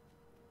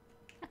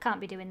 I can't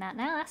be doing that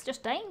now. That's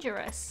just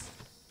dangerous.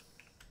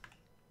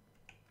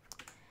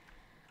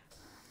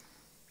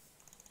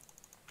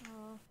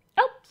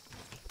 Oh.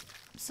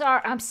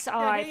 Sorry. I'm Yeah,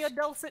 sorry. hear your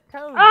dulcet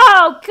tones.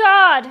 Oh,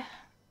 God.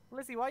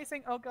 Lizzie, why are you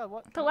saying, oh God,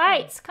 what? The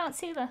lights. Can't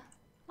see the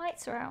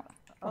lights are out.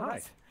 Oh,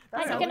 Hi.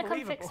 that's Are you gonna come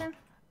unbelievable. fix him?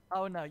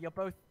 Oh no, you're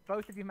both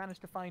of you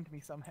managed to find me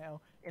somehow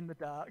in the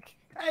dark.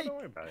 Hey! Don't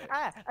worry about it.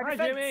 Ah, a Hi,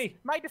 defense! Jimmy!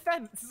 My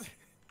defense!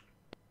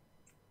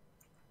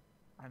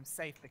 I'm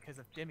safe because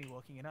of Jimmy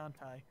walking in, aren't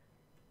I?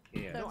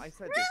 Yeah. No, I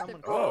said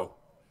someone. Oh!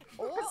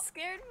 That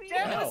scared me.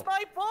 Jem was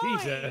my boy!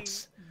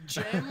 Jesus!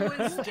 Jem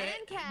was dead.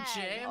 Cat.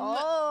 Jem.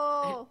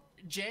 Oh.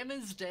 Jem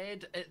is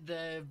dead at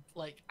the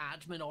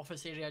admin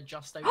office area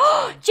just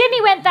outside.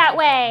 Jimmy went that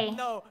way.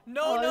 No,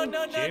 no, no,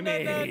 no, no,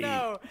 no, no,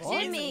 no.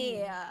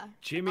 Jimmy.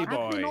 Jimmy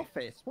Admin boy.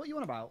 office. What are you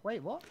on about?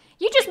 Wait, what?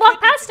 You just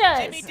walked past us.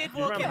 Jimmy did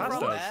walk in ran past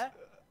from us. there.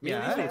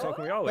 Yeah. Yeah.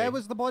 Talking with Ollie. Where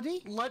was the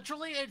body?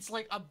 Literally, it's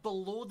like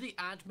below the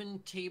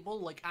admin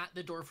table, like at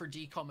the door for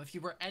decom. If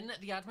you were in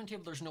at the admin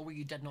table, there's no way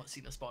you did not see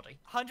this body.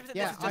 100%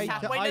 Yeah, this is just I-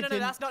 happened. I Wait, no, no, no,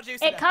 didn't- that's not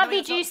Juicy. It then. can't No, be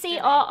that's not Juicy Jimmy.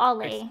 or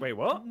Ollie. Wait,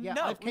 what? Yeah,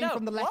 No, I came no,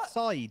 from the left what?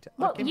 side. I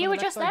Well, came you from were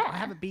the left just side. there. I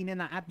haven't been in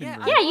that admin Yeah,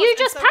 room. I Yeah, was, you and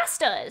just so-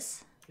 passed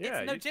us.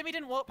 Yeah. No, Jimmy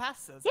didn't walk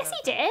past us. Yes,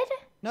 he did.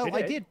 No, Did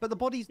I he? did, but the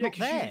body's Yeah, not 'cause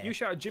there. you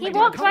shouted Jimmy. He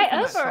didn't walked come right from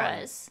over that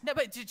side. us. No,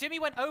 but Jimmy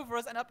went over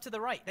us and up to the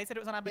right. They said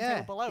it was an admin Yeah,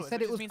 table below he us. said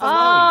which it was means below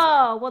there's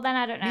Oh, well then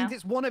I don't know. Means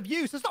it's one of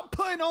you, so stop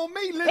putting on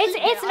me, Lizzie.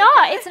 It's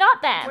not. It's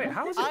not them. Wait,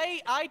 how is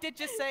it? I did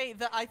just say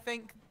that I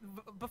think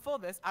before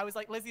this I was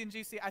like Lizzie and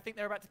Juicy. I think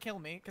they're about to kill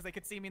me because they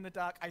could see me in the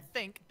dark. I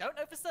think, don't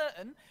know for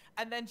certain.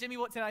 And then Jimmy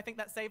walked in. I think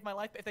that saved my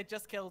life. But if they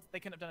just killed, they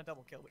couldn't have done a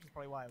double kill, which is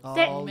probably why I was.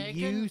 Oh, Megan?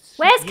 you.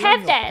 Where's you Kev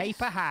and your dead?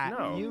 paper hat.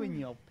 No. You and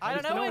your. I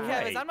don't know no where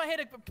Kev way. is. I'm not here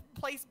to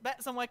place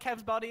bet somewhere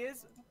Kev's body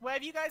is. Where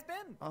have you guys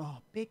been? Oh,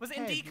 big. Was it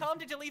in Kev. decom?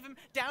 Did you leave him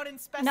down in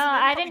specimen? No,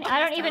 I Probably didn't. I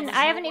don't even. There's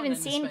I no haven't one even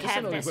in seen space.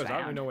 Kev Listen, this I don't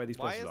even round. know where these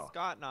Why places is are.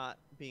 Scott not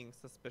being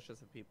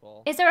suspicious of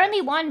people? Is there only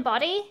one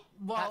body?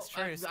 Well, That's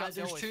true, Scott's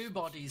there's always- two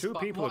bodies. Two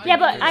but people what have Yeah,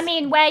 been mean but I is-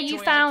 mean, where you Joey,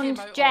 I found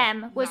came out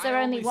Gem, of- was No, there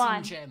I only seen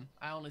one? Gem.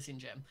 I only seen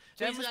Gem.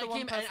 Gem was Basically, the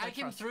one person I I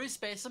came trust. through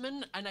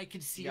specimen and I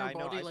could see Yeah, your I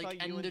know. body I saw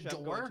like you in the and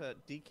Jem door. going to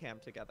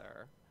decamp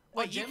together.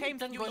 Well, Wait, you Jim came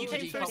didn't you go to came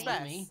through decom with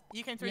space. me.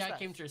 You came through Yeah, space. I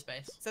came through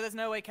space. So there's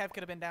no way Kev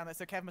could have been down there.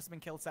 So Kev must have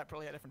been killed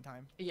separately at a different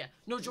time. Yeah.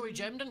 No, Joey,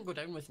 Gem didn't go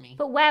down with me.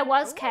 But where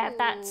was Kev?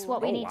 That's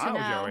what we Oh need to wow,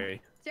 know.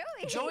 Joey.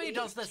 Joey. Joey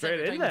does this Straight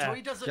every in time. there.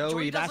 Joey doesn't. Joey,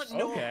 Joey that's doesn't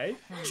know. Okay.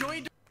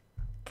 Joey.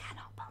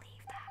 Cannot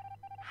believe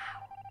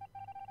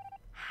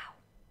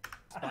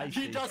that.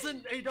 He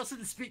doesn't. He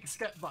doesn't speak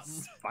skip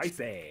buttons.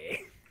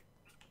 Spicy.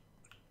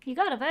 You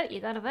gotta vote. You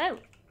gotta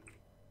vote.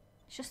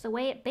 It's just the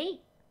way it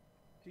be.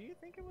 Do you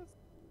think it was?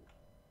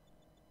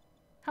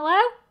 Hello?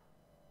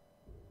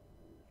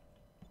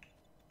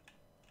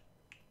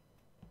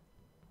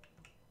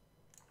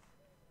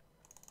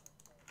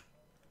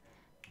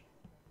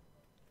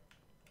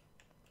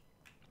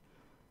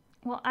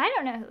 Well, I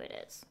don't know who it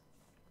is.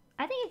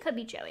 I think it could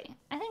be Joey.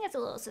 I think it's a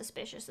little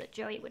suspicious that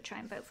Joey would try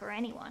and vote for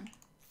anyone.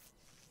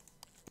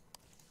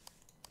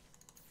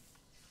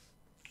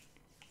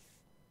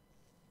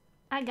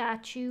 I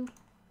got you.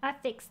 I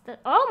fixed the...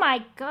 Oh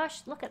my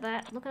gosh, look at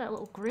that. Look at that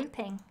little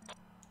grouping.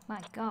 My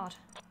god.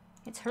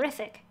 It's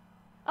horrific.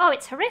 Oh,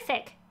 it's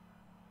horrific.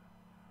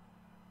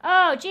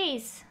 Oh,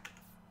 jeez.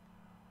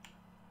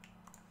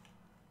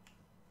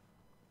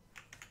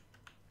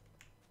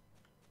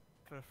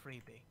 For a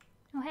freebie.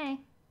 Oh, hey.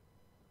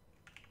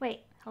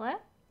 Wait, hello?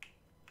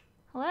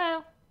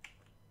 Hello?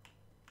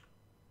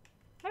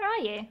 Where are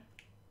you?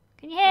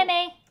 Can you hear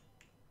me?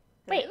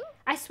 Wait,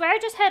 I swear I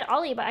just heard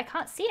Ollie, but I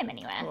can't see him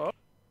anywhere. Hello?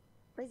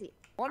 Lizzie.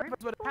 One of us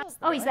would have passed.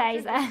 Oh, he's there,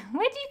 he's there.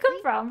 Where did you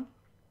come from?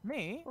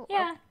 Me?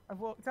 Yeah. I've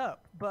walked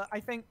up, but I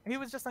think he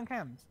was just on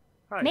cams.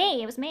 Hi.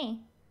 Me, it was me.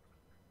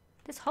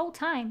 This whole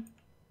time.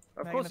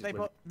 Of Megan, course if they it's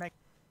put Meg-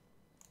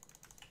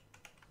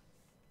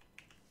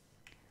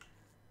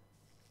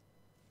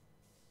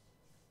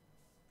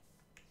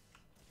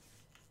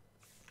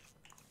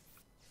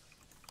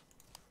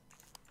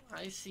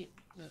 I see.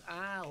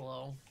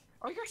 Hello.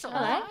 Oh, you're still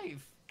Hello?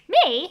 alive.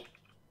 Me?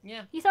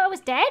 Yeah. You thought I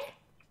was dead?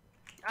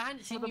 I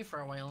hadn't seen you for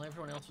a while.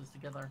 Everyone else was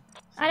together.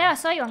 I know, I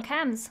saw you on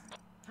cams.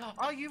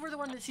 Oh, you were the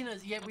one that seen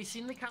us. Yeah, we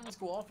seen the cams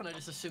go off, and I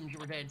just assumed you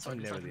were dead. So I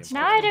just started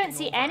Now I don't starting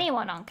see over.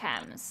 anyone on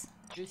cams.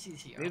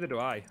 Juicy's here. Neither do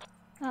I.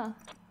 Oh,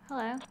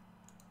 hello.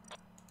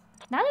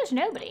 Now there's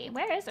nobody.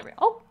 Where is the?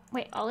 Oh,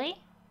 wait, Ollie?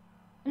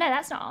 No,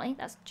 that's not Ollie.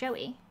 That's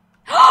Joey.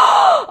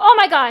 Oh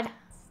my God!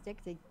 Stick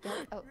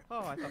together. Oh. Oh,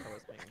 I thought that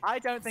was me. I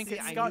don't think See,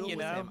 it's I Scott, knew it you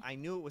was know. him. I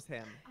knew it was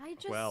him. I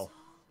just. Well.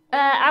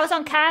 I was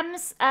on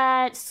cams.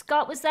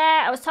 Scott was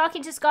there. I was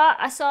talking to Scott.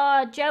 I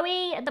saw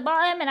Joey at the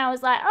bottom, and I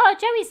was like, "Oh,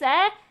 Joey's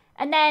there."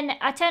 And then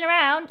I turn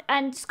around,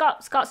 and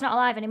Scott's not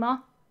alive anymore.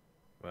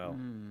 Well,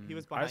 He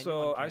was I behind you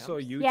on saw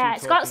cams. you. Yeah,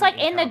 two Scott's, talking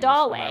like, in the cams, and I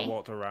doorway.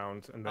 walked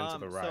around and then to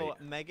the right. So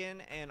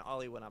Megan and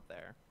Ollie went up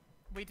there.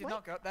 We did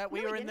not go up there.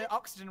 We were in the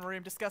oxygen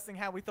room discussing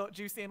how we thought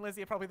Juicy and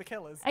Lizzie are probably the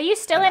killers. Are you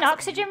still in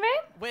oxygen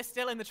room? We're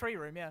still in the tree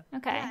room, yeah.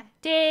 Okay. Yeah.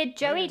 Did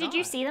Joey? you're Did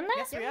you not. see them there?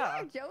 Yes, we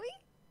are. Joey?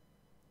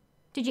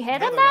 Did you hear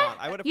No, them they're there? not.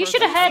 I would've You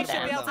should have heard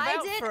personally them. shot them.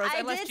 I did. I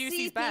I did did Juicy's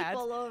see bad.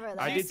 people over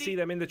there. I did Juicy- see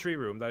them in the tree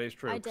room. That is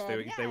true. I 'Cause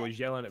did. They was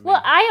yelling at me. Well,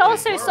 I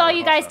also They saw were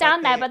you guys across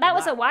down there, They but that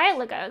was a left.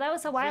 while ago. That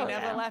was a while We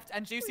ago. never left,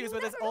 and Juicy was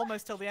with us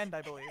almost till the end,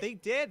 I believe. They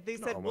did. They Not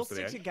said we'll almost to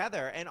the stick end.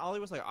 together, and Ollie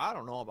was like, I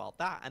don't know about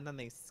that, and then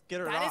they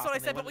skittered off. That is what I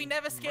and they said, but went we and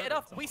never skittered murdered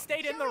off. We someone.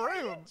 stayed in the Joey,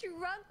 are room. you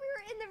drunk? We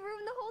were in the room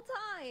the whole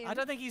time. I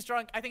don't think he's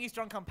drunk. I think he's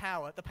drunk on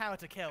power. The power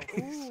to kill.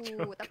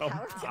 Ooh, the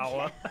power to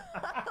Power.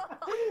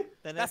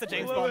 Then That's a it's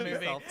James Lou Bond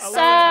himself. movie.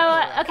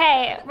 So,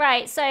 okay,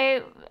 right.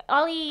 So,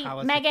 Ollie,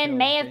 Powers to Megan kill,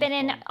 may have been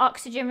James in Bond.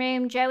 oxygen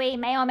room. Joey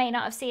may or may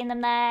not have seen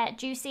them there.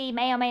 Juicy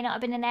may or may not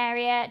have been in the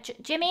area.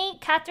 Jimmy,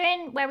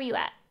 Catherine, where were you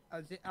at?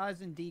 I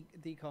was in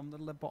decom,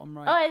 the bottom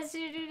right.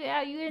 Oh,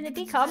 are you in the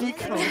decom?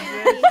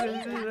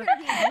 Catherine's being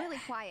really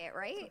quiet,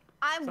 right?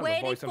 I'm Sounds like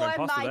waiting voice of for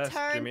imposter my there,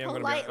 turn Jimmy. I'm gonna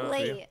be honest with you.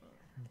 politely.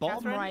 Bottom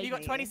Catherine, right. you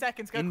got 20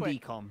 seconds. Go in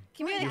quick. decom.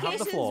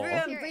 Communications floor.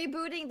 room, Hear it.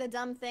 rebooting the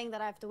dumb thing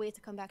that I have to wait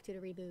to come back to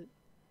reboot.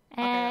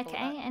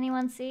 Okay,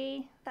 anyone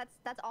see?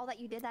 That's all that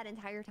you did that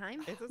entire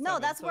time? It's a No,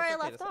 seven, that's so where it's I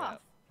okay left to stay off.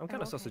 up. I'm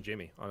kind of okay. sus of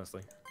Jimmy,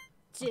 honestly.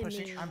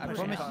 Jimmy. I'm I pushing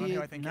promise it on who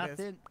you, I think it is.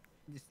 nothing.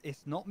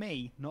 It's not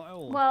me, not at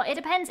all. Well, it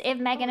depends if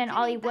Megan and Jimmy,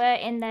 Ollie that- were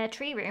in the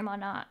tree room or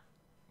not.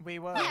 We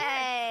were.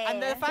 Hey.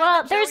 And the fact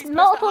Well, that there's Joey's pushed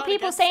multiple it hard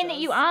people against saying that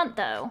you us- aren't,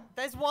 though.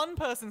 There's one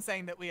person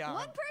saying that we are.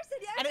 One person,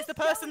 yeah. And it's the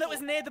just person that Joey.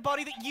 was near the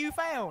body that you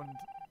found.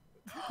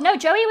 No,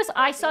 Joey was.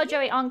 I saw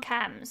Joey on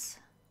cams.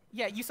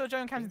 Yeah, you saw Joe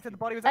and Cams until the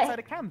body was Like- outside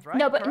of Cams, right?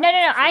 No, but Correct? no.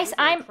 Lizzie,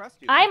 I I'm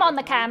trust you I'm on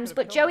the because Ollie cams, could've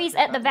but killed me Joey's if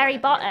at the that very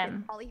was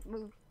bottom. Ollie,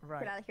 move. Right.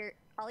 Get out of here.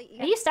 Ollie,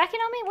 Are you stacking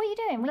on me? What are you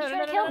doing? What are you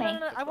trying to kill me?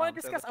 I want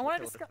to discuss. I want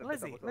to discuss.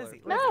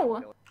 Lizzie.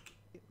 No.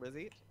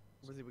 Lizzie,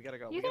 we gotta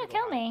go. You're We gonna gotta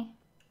kill go hide. me.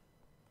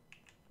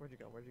 Where'd you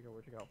go?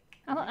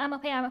 I'm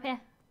up here. I'm up here.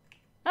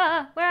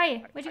 Where are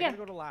you? Where'd you I gotta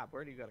go? go to lab.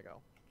 Where do you gotta go?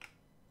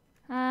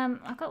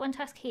 I've got one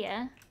task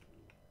here.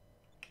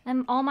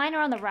 All mine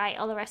are on the right.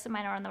 All the rest of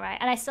mine are on the right,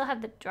 and I still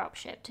have the drop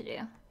ship to do.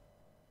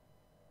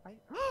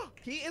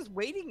 He is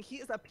waiting. He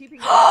is a peeping.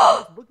 He's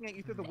looking at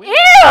you through the window.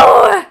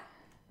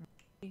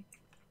 Ew!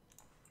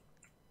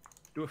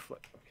 Do a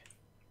flip.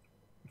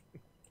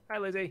 Okay. Hi,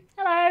 Lizzie.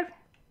 Hello.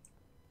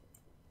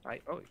 Hi.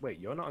 Oh, wait,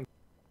 you're not on.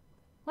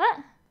 What?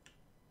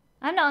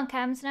 I'm not on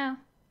cams now.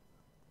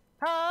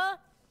 Huh?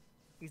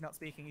 He's not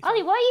speaking. He's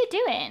Ollie, what are you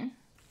doing?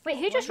 Wait,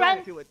 who just ran?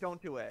 Don't do it.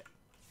 Don't do it.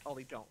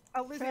 Ollie, don't.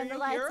 Oh, Lizzie, Turn are the you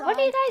lights here? on. What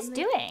are you guys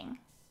doing?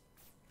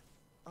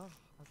 Oh,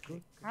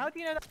 okay. How do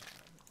you know that?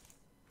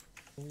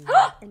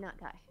 and not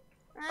die.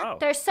 Oh.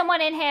 There's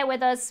someone in here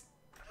with us.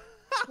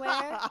 Where?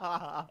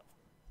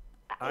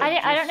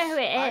 I don't know who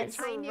it is.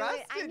 I knew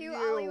it. I knew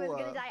Ollie was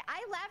gonna die.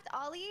 I left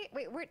Ollie.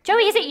 Wait, where?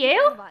 Joey, is it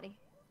you? the body?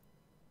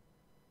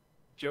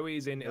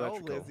 Joey's in No,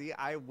 electrical. Lizzie,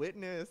 I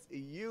witnessed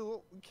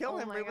you kill Oh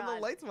him my right when the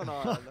God. lights went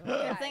on.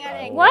 Good thing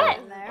I didn't What?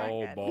 go in there.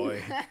 Oh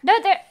boy. No,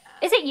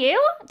 is it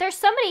you? There's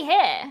somebody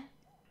here.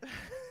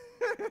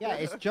 Yeah,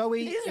 it's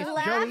Joey. He's It's Joey,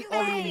 laughing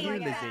Ollie, and you, like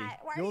Lizzie. that.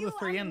 Why are You're you the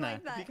three in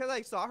laughing there. like that? Because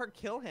I saw her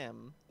kill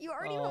him. You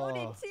already Oh.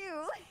 voted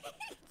too.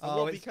 Oh,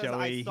 Well, it's because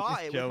I Joey. saw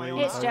It's it with my Joey. own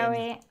It's eyes.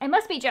 Joey. It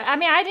must be Joey. I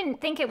mean, I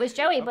didn't think it was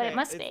Joey, but it Okay,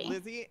 must it's be.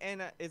 Lizzie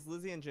and it's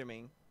Lizzie and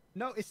Jimmy.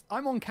 No,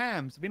 I'm on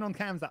cams. I've been on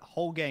cams that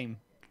whole game.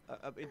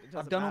 It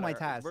doesn't done all my matter.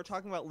 tasks. We're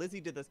talking about Lizzie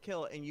did this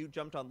kill, and you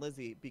jumped on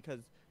Lizzie because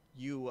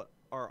you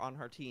are on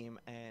her team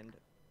and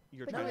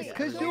you're But trying wait, to get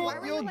Because everyone why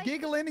you're were you you're like-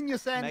 giggling and you're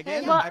saying,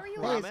 Megan, hey, Well- I were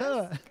you hey, like- it's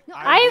promise. her. No,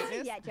 I've-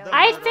 witnessed Yeah, Joey. the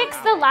I murder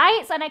fixed the happen.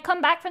 lights and I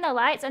come back from the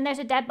lights and there's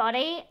a dead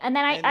body and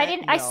then And I then-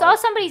 didn't I no, saw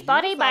somebody's you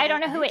body but saw I don't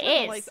know the- who you it turned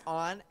the is. lights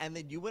on, and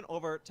then you went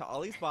over to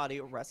Ollie's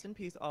body. Rest in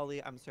peace,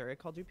 Ollie. I'm sorry I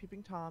called you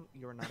Peeping Tom.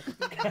 You are not a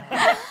Peeping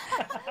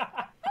Tom.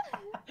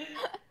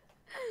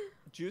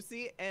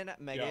 Juicy and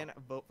Megan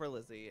vote for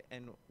Lizzie,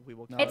 and we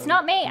will. No, It's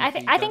not me. I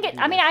think don't it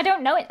do I mean this. I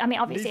don't know it. I mean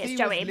obviously Lizzie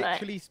it's Joey, was but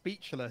literally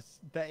speechless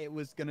that it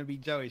was gonna be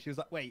Joey. She was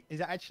like, "Wait,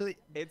 is it actually?"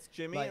 It's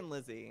Jimmy Like- and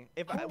Lizzie.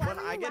 If Why when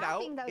were I you get out,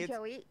 laughing, though, it's,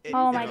 Joey?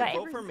 Oh if my you God.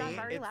 vote for me.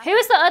 It's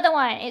who's the other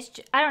one?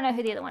 I don't know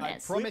who the other one I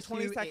is. promise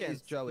 20 you, it seconds.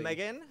 is Joey.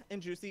 Megan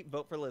and Juicy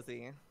vote for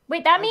Lizzie.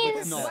 Wait, that I means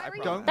witnessed it, I Why were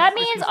you promise. that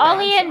It's means just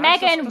Ollie that. and I'm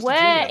Megan supposed to were do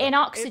that. in It's funny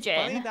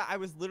oxygen. that I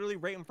was literally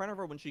right in front of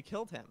her when she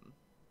killed him.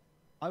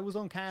 I was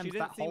on cams She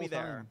didn't that see whole me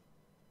there. time.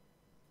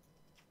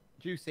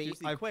 Juicy,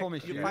 Juicy, I quick,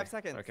 promise you you. have 5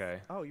 seconds. Okay.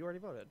 Oh, you already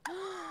voted. Oh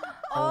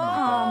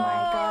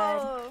my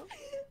god.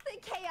 The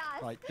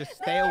chaos. Right, just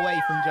stay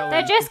away from Joey.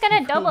 They're just gonna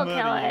He'll double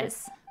murder kill you.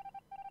 us.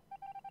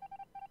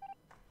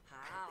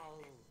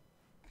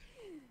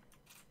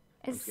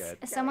 I'm Is scared.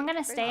 someone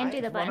gonna stay and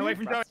do the Run away button?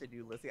 from Joey. Trusted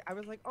you, Lizzie. I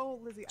was like, oh,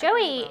 Lizzie, I Joey,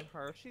 can be around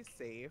her. She's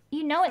safe.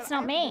 You know She it's said,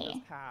 not I have to do me.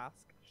 this task.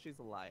 She's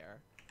a liar.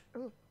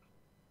 Ooh.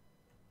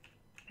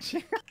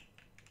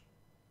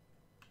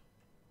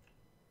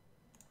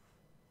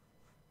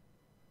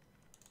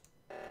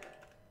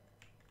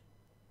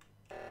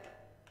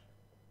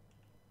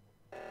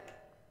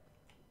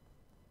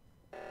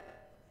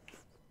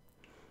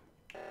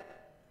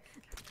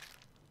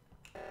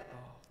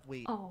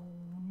 Wait. Oh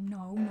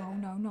no no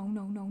no no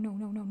no no no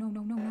no no no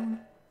no no no.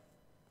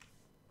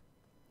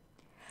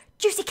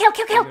 Juicy, kill,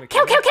 kill, kill, kill,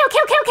 kill, kill, kill,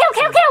 kill, kill,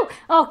 kill, kill!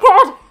 Oh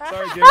god!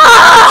 Sorry, Jimmy.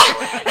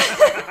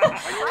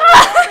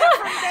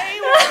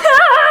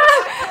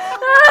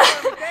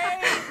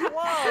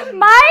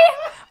 My,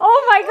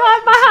 oh my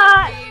god, my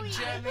heart!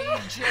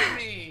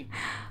 Jimmy.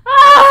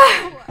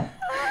 Ah!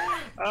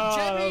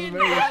 Jimmy and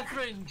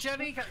Catherine.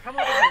 Jimmy, come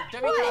over here.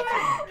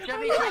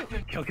 Jimmy,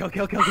 Catherine. Kill.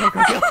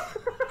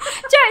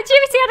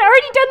 Juicy had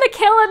already done the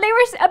kill and they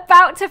were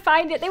about to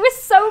find it. They were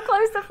so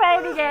close to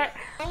finding it.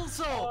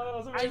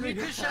 Also, I need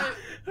to shout,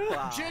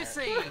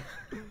 Juicy.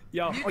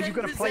 Yo, are you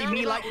gonna play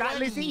me like that,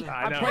 Lizzie?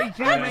 I I know. played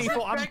you and you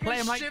thought I'm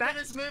playing like that?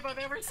 Stupidest move I've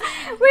ever seen.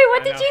 Wait,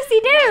 what did know. Juicy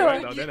do?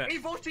 Right, though, didn't He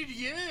it? voted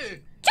you.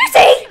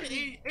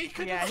 Juicy! He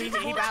couldn't Yeah, he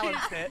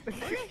balanced it.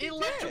 He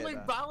literally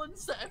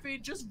balanced it if he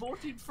just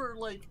voted for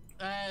like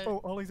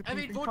Ollie's a if he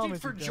creepy voted comedy,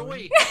 for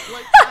Joey. Joy,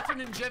 like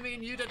Catherine and Jimmy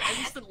and you did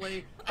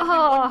instantly, and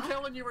Oh. one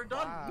kill and you were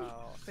done.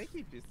 Wow. Thank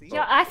you, Juicy.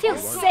 Yo, I feel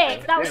You weren't.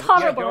 sick. That was Yeah,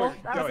 horrible.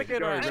 That was a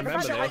good one. Remember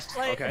this,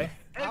 okay?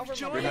 If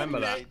Joy Remember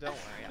and that. Meg-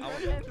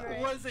 Don't worry.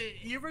 Was it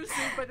you were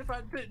saved by the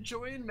fact that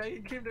Joy and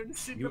Meg came down and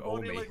seen You the owe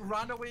body me. like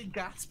ran away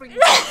gasping for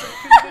a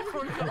second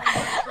before coming back?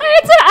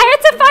 I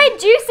had to find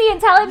Juicy and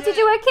tell him to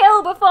do a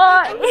kill before.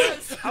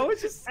 I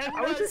was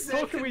just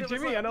talking with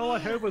Jimmy, and all I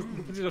heard was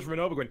just run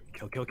over, going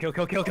kill.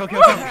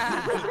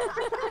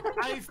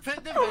 I've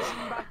put the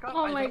vision back up.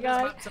 Oh I my think this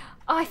god. map's a-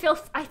 Oh, I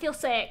feel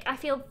sick. I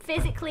feel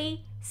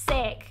physically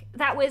sick.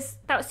 That was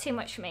too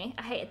much for me.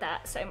 I hated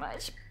that so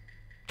much.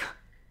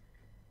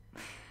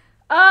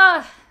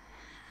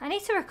 I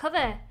need to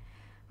recover.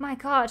 My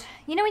god.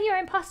 You know when you're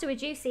imposter with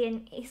Juicy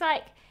and he's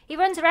like, he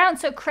runs around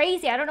so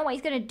crazy, I don't know what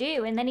he's gonna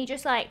do, and then he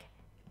just like,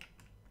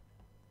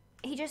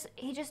 he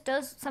just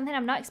does something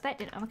I'm not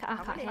expecting. Oh my god, I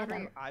How can't many hear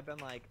times them. I've been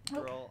like,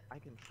 girl, I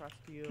can trust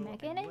you. Megan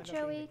you and end up being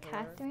Joey, the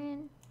killer.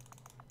 Catherine.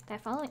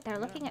 They're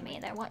looking at me,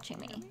 they're watching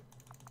me.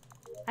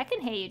 I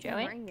can hear you,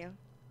 Joey. Ignoring you.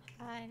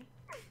 Hi.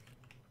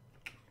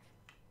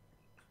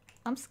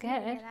 I'm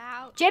scared. Get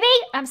out. Jimmy,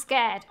 I'm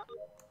scared.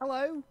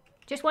 Hello.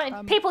 Just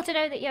wanted people to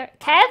know that you're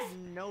Kev.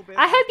 No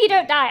I hope you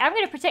don't business die. I'm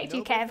gonna protect you,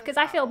 No Kev, business because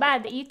I feel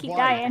bad that you keep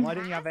dying. Why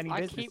don't you have any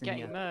I business keep in getting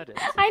here? murdered.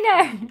 I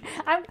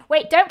know.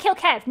 Wait, don't kill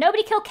Kev.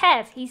 Nobody kill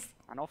Kev. He's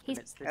And often He's-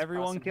 it's this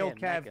Everyone person kill here,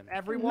 Kev. Megan.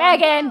 Everyone.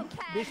 Megan.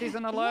 This is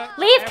an alert.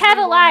 Leave Kev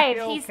Everyone alive.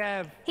 kill He's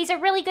Kev. he's a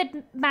really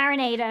good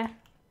marinator.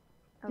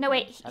 No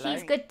wait, Hello?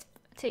 he's good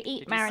to eat Did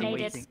you see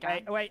marinated.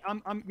 Waiting. Wait,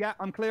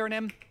 I'm clearing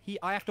him.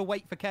 I have to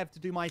wait for Kev to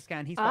do my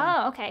scan. He's fine.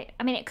 Oh, okay.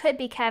 I mean, it could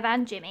be Kev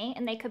and Jimmy,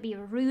 and they could be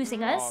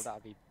rusing Oh, us.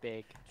 that'd be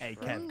big. Hey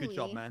Kev, good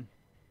job, man.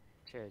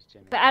 Cheers,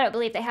 Jimmy. But I don't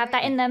believe they have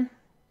that in them.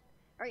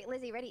 All right,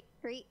 Lizzie, ready?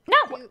 3,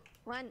 No. 2,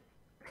 1.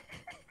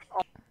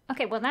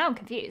 Okay, well now I'm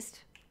confused.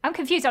 I'm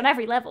confused on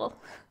every level.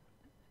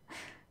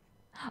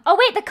 Oh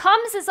wait, the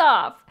comms is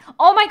off.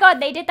 Oh my god,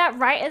 they did that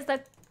right as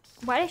the.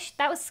 What is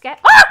that was scary.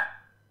 Ah!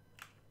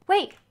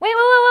 Wait.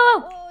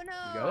 Oh no!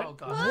 got it? Oh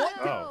god. What?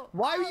 Oh.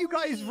 Why are you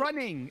guys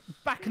running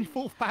back and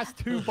forth past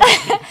two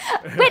bodies?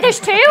 Wait, there's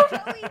two? Joey,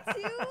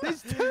 too?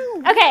 There's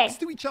two Okay. next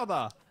to each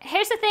other.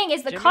 Here's the thing: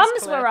 is the Jimmy's comms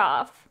clear. were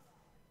off.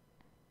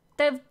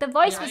 The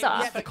voice was I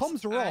off. Yeah, the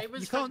comms are off. I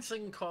was You can't-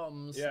 fixing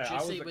comms. Yeah, I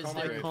Juicy was the was comms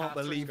there. guy. I can't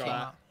believe Catherine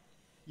that. came.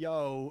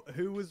 Yo,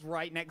 who was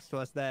right next to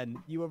us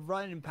then? You were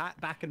running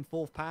back and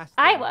forth past.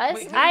 I them. was.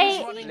 Wait, who was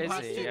I. running Lizzie,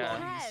 past two yeah.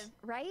 bodies? Kev,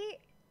 right?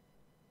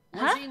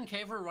 Huh? Lizzie and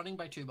Kev were running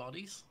by two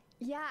bodies.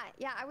 Yeah,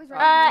 I was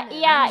right.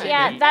 Yeah,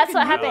 Maybe. that's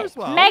what Maybe you happened. as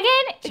well. Megan,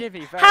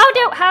 Jimmy,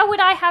 how would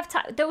I have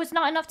time? There was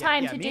not enough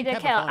time to me do and the Kev are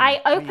kill. fine.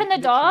 I We opened the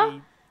door.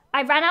 literally-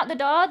 I ran out the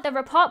door. The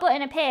report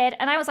button appeared,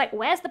 and I was like,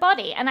 "Where's the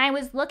body?" And I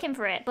was looking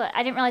for it, but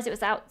I didn't realize it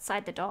was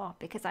outside the door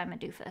because I'm a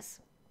doofus.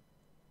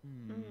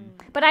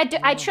 But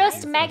I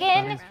trust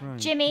Megan, right.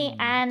 Jimmy,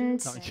 and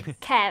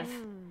Kev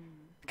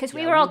because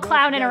we Yeah, were all we work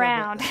clowning together, but-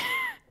 around.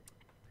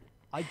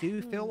 I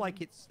do feel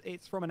like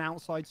it's from an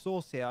outside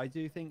source here. I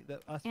do think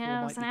that us four Yeah,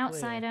 I might was an be clear.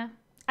 outsider.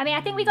 I mean,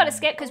 I think we got to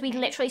skip because we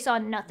literally saw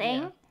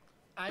nothing.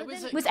 I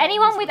was at Was comms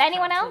anyone with with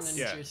anyone Catherine else? and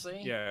Yeah.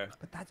 Juicy. Yeah.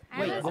 But that's I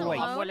wait, was wait. alone,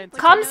 I'm willing to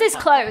which Comms is is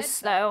not close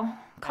good. though.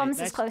 Comms is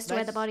let's- close to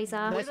where the let's- bodies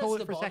are. let's Where hold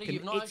is it the for a body? second.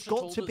 You've not It's actually got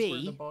told to us where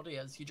the be. body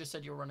is. You just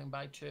said you were running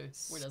by two.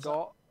 Where is it?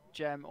 Scott,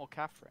 Jem, or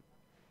Catherine?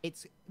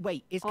 It's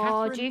wait. Is Oh,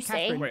 Catherine? Juicy.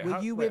 Catherine, Wait, were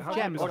how- you wait, with how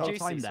Jem come the it's whole Juicy,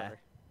 time sorry. there?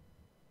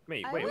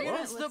 Me. I Wait, wasn't what?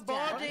 Where's the with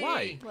Jen. body?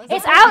 Why?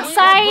 It's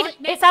outside.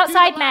 Right next It's to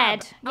outside the lab.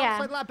 med. Yeah.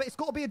 Outside lab, but it's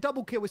got to be a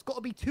double kill. It's got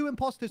to be two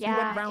imposters who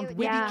Yeah, went round it-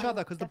 with yeah. each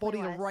other because the Definitely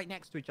bodies are was. right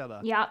next to each other.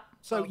 Yep.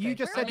 So Okay. you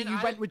just Where said that was-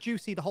 you went with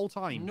Juicy the whole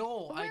time.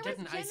 No, But I where was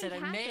didn't. I Jen said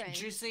and I met Catherine?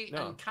 Juicy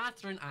No. and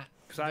Catherine at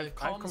 'Cause the I've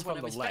come comms from when I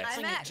the was left.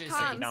 fixing I'm it, at Juicy.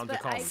 comms, Down to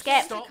but I comms.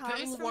 Skip. Stop comms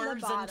putting from the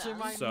words into bottom.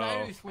 my So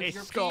mouth with it's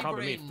your Scott. pea Can't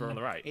be me brain. from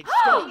the right. It's I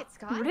Scott. think it's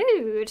Scott.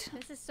 Rude.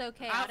 This is so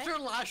chaotic. After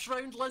last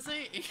round,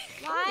 Lizzie.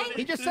 Why?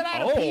 He just said I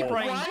had a Oh. pea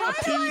brain. Why?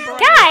 A pea brain.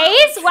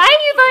 Guys, why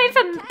are you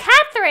voting for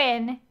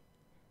Catherine?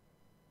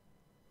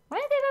 Why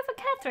did they vote for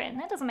Catherine?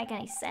 That doesn't make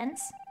any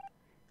sense.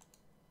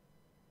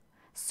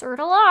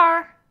 Sertal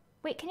R.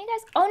 Wait, can you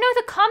guys? Oh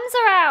no, the comms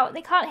are out.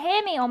 They can't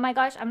hear me. Oh my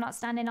gosh, I'm not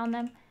standing on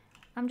them.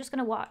 I'm just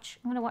gonna watch.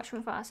 I'm gonna watch from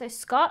afar. So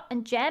Scott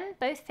and Jem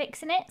both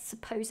fixing it,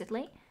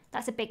 supposedly.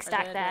 That's a big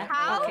stack there.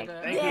 How? Okay.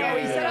 Thank Yeah.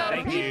 you. He said I had a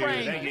Thank pea you.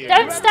 brain. Thank you.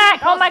 Don't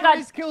stack. Oh my god.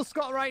 Please kill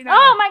Scott right now.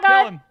 Oh my Kill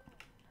god. him.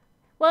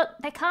 Well,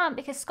 they can't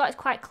because Scott is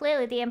quite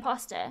clearly the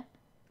imposter.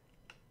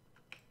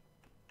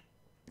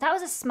 That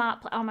was a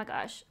smart play. Oh my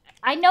gosh.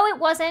 I know it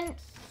wasn't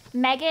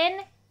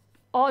Megan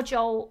or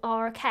Joel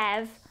or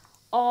Kev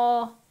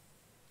or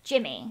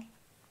Jimmy.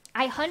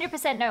 I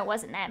 100% know it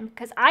wasn't them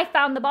because I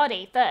found the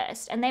body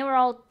first and they were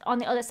all on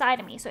the other side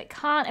of me, so it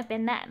can't have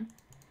been them.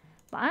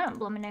 But I don't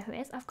blooming know who it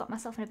is. I've got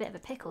myself in a bit of a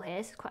pickle here.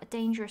 It's quite a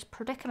dangerous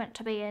predicament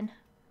to be in.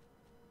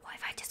 What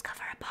if I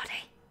discover a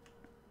body?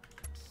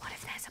 What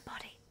if there's a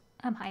body?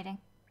 I'm hiding.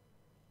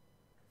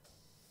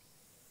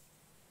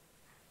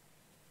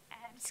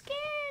 I'm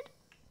scared.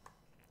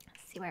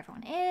 Let's see where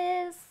everyone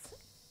is.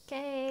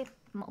 Okay,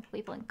 multiple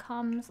people in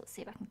comms. Let's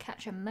see if I can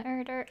catch a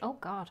murder. Oh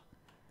god.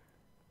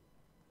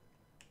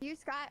 You,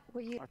 Scott,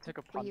 were you? I took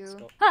a were punt, you?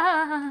 Scott.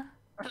 I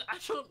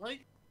don't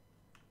like.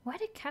 Why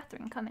did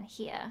Catherine come in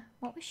here?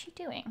 What was she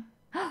doing?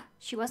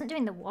 She wasn't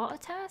doing the water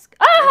task?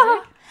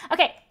 Oh!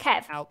 Okay,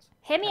 Kev, Out.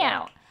 hear me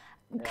out.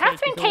 Yeah.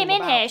 Catherine It's came all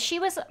in about here. She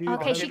was... who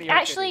Okay, wants she to be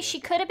actually, okay. she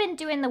could have been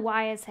doing the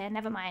wires here.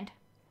 Never mind.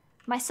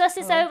 My sus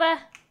is over.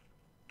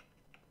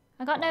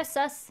 I got no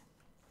sus.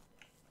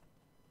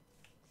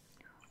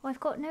 Oh, I've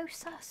got no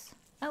sus.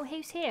 Oh,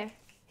 who's here?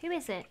 Who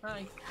is it?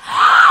 Hi.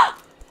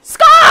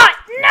 Scott!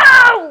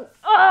 No!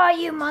 Oh,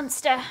 you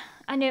monster.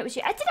 I knew it was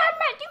you. Do you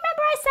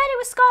remember I said it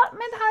was Scott?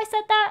 Remember how I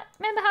said that?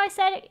 Remember how I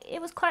said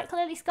it was quite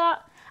clearly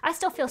Scott? I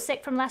still feel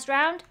sick from last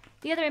round.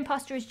 The other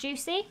imposter is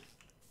Juicy.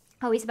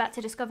 Oh, he's about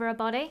to discover a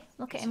body.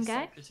 Look at him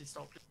go.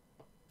 Stop.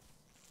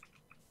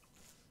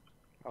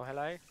 Oh,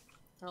 hello.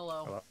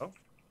 Hello. Hello?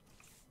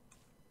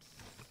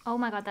 Oh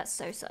my god, that's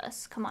so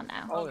sus. Come on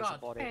now. Oh, there's a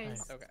God. body.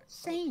 There's- Okay.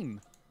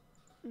 Same.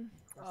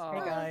 Oh, Hey,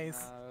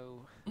 guys.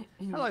 no.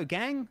 Hello,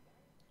 gang.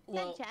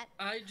 Well, chat.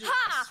 I just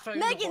Ha! found a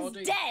Megan's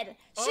body. dead.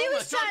 Oh She my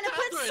was God, trying to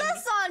put Catherine.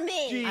 sus on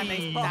me. And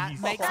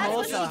that makes That's more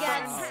what she sense.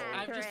 gets.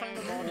 I've just found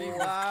a body with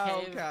Wow,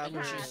 Kev and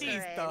Catherine. Juicy.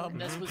 She's dumb.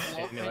 This was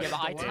locked Yeah, next but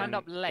I door. turned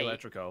up late.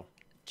 Electrical.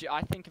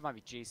 I think it might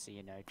be Juicy,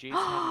 you know. Juicy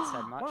hasn't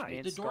said much. Why? Me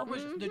and The door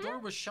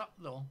Scott- was shut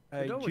though.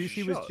 The door was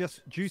Juicy was shut,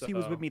 just Juicy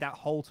was so- with me that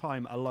whole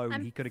time alone.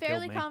 I'm He could have killed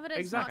fairly me. confident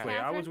it's not Exactly.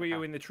 I was Catherine. with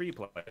you in the tree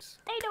place.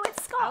 They know it's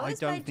I Scott. was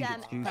don't by think it's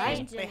Jem. Juicy. I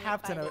and They Jimmy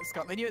have to know fighted. it's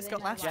Scott. They knew it's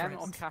Scott last Jem round.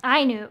 on Catherine.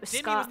 I knew it was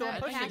Jimmy Scott. was the one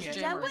pushing Catherine. it.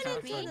 Jem Jem wouldn't was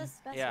be Catherine. the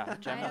special. Yeah, I Jem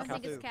don't and think it's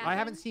Catherine. Catherine. I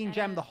haven't seen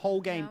Jem the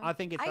whole game. No. I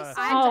think it's I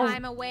Oh,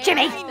 I'm aware.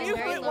 Jimmy. I've I been knew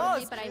very who it lonely,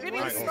 was. but I Maybe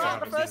would it's Right, Scott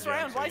the okay. first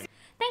round. Why is he?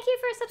 Thank you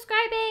for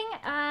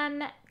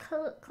subscribing.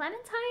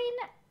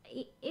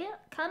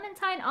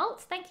 Clementine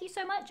Alt, thank you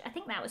so much. I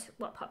think that was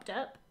what popped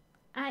up.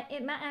 I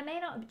may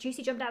not.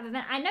 Juicy jumped out of a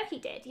vent. I know he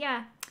did.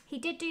 Yeah, he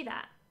did do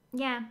that.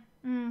 Yeah.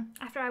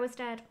 After I was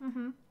dead.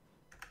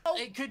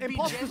 It could be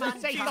imposters Jem would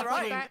and say stuff like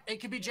Catherine. that. It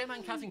could be Jem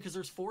and Catherine because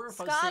there's 4 of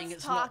us saying Scott's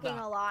it's not talking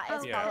that. a lot.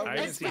 It's Yeah, probably I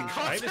haven't seen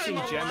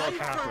Scott. Jem or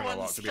Catherine a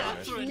lot, to be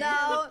honest.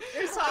 No,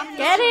 you're talking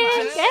Get too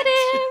him! much. Get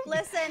him!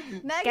 Listen,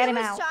 Get Megan him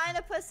was out. trying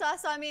to put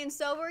sus on me, and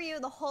so were you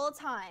the whole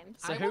time.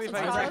 So I who are we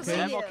wasn't voting surprised for, at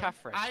Jem or you.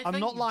 Catherine? I'm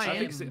not lying.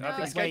 I think No.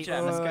 Let's go Wait,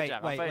 Jem. Let's go wait,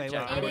 Jem. wait, I'll vote wait,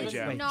 Jem. wait, It wait, is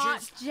wait.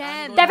 not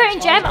Jem. They're voting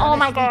Jem. Oh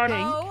my Honestly god.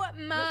 think-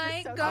 Oh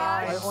my so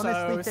gosh. I I'm honestly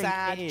so think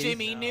sad. it is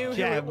Jimmy knew who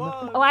Jem. it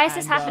was. Why is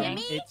this And, happening?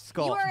 Jimmy, It's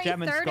Scott. you are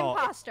Jem a and third Scott.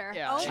 imposter.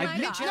 Yeah. Oh my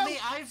god. Jimmy,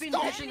 I've been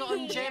pushing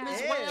on Jem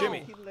as well.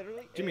 Jimmy.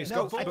 Jimmy,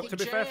 Scott, vote to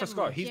be fair for Jem.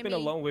 Scott, he's been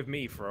Jimmy. alone with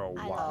me for a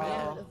I while.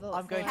 love to vote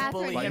I'm going for to him.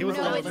 bully Like, him he was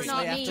no, it's relentlessly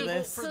not after me.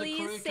 this. For the Please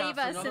crew, save Catherine,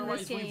 us in this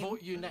otherwise we game.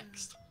 vote you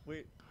next.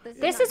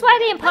 This is why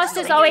the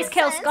imposters always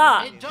kill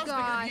Scott. It does because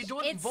Gosh, you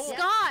don't it's vote.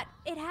 Scott.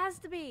 It has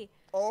to be.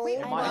 Oh Wait,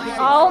 my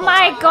Oh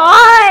my Jem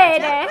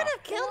god! could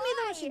have killed me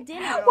though. She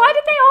didn't. Why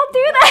did they all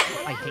do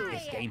that? I hate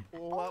this game.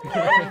 What?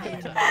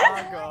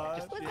 Oh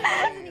god. What's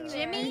happening there?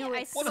 Jimmy, I Well,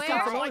 it's swear.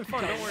 fine,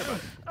 don't worry about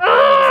it.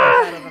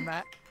 Better than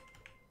that.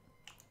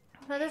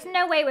 Well, there's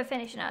no way we're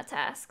finishing our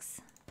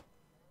tasks.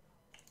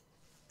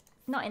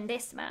 Not in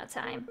this amount of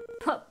time.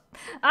 But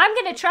I'm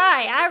gonna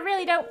try. I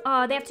really don't.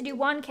 Oh, they have to do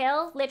 1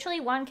 kill.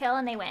 Literally 1 kill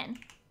and they win.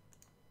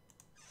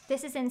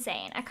 This is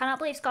insane. I cannot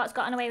believe Scott's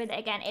gotten away with it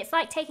again. It's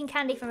like taking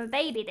candy from a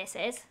baby, this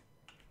is.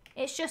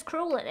 It's just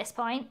cruel at this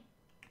point.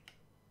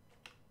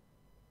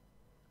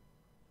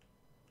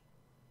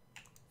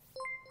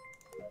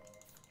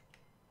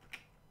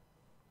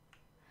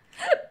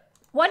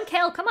 1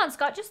 kill. Come on,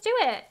 Scott, just do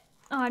it.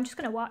 Oh, I'm just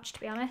gonna watch, to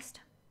be honest.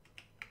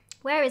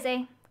 Where is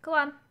he? Go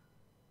on.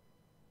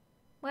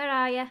 Where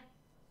are you?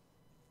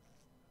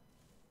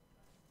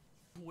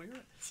 Where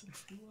is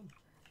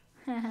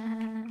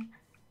everyone?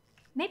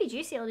 Maybe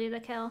Juicy will do the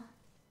kill.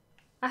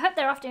 I hope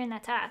they're off doing their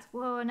task.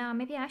 Whoa, no,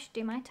 maybe I should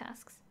do my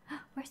tasks.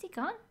 Where's he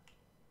gone?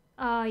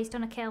 Oh, he's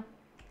done a kill.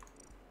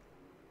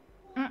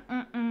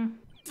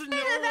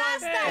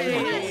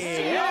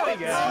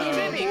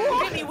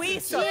 Jimmy, we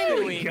suck.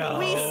 We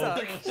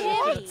suck.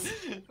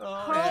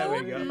 There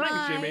we go.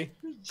 Thanks, Jimmy.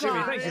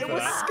 Jimmy, thank you for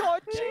that.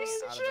 Scott,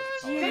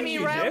 Jimmy,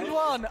 round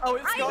 1. Oh,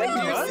 it's Scott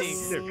and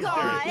Juicy.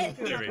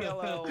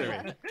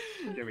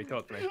 Jimmy,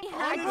 talk to me.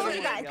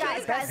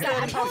 Guys, Best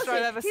imposter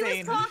I've ever seen.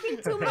 He was talking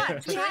too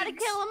much. We had to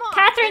kill him off.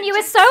 Catherine, you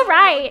were so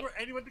right. For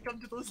anyone to come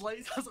to those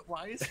lights, I was like,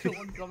 why is no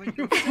one coming?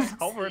 Just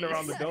hovering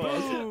around the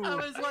doors. I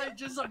was like,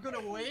 I'm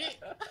gonna wait.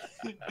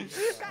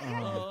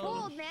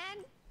 Bold, man.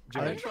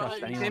 I don't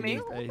trust anyone Jimmy?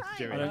 these days.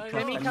 Jimmy, I don't trust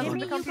Jimmy, come anyone.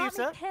 to the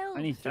computer.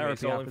 I need It's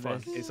therapy all in after fun.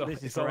 this. It's This all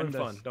is in fun.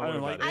 horrendous. Don't I worry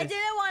like about I it.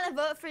 didn't want to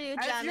vote for you,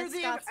 Jen.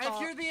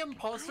 If you're the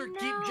imposter,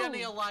 keep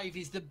Jenny alive.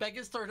 He's the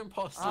biggest third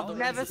imposter. I've there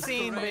never is. It's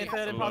seen the great.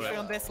 third imposter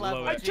on this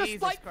level. I I just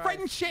Jesus like Christ.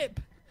 friendship.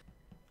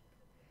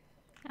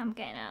 I'm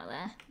getting out of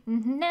there.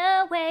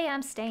 No way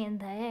I'm staying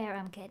there.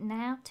 I'm getting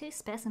out to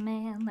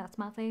Specimen. That's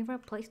my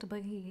favorite place to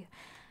be.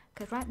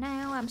 Because right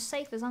now I'm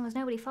safe as long as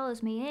nobody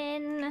follows me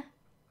in.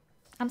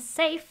 I'm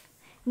safe.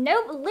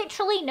 No,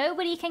 literally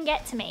nobody can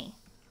get to me.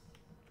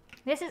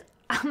 This is...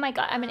 Oh my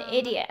god, I'm an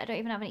idiot. I don't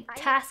even have any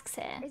tasks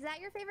here. Is that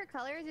your favorite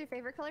color? Is your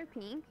favorite color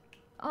pink?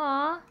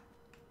 Aw,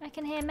 I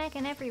can hear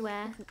Megan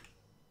everywhere.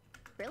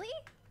 Really?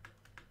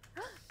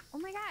 Oh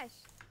my gosh.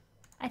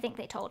 I think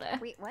they told her.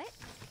 Wait, what?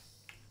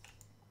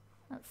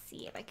 Let's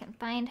see if I can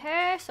find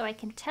her so I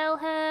can tell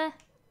her.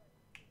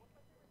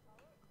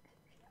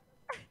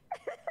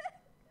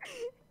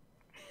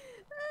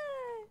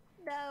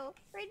 No,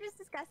 we're just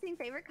discussing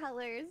favorite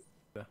colors.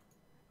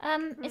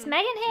 Is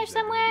Megan here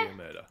somewhere?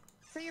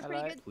 So you're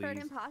pretty good third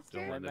imposter?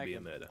 Don't let there be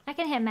a murder. I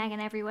can hear Megan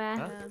everywhere.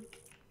 Huh?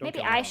 Maybe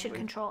kill I her, should please.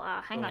 control.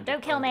 Oh, hang Don't on. do-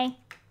 Don't kill oh. me.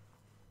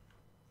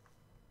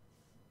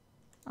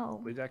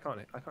 Oh. Lizzie, I can't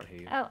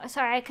hear you. Oh,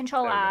 sorry. I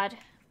control There we go. odd.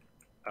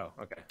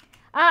 Oh, okay.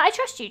 I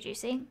trust you,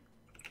 Juicy.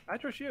 I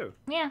trust you.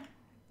 Yeah.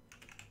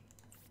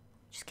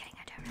 Just kidding.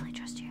 I don't really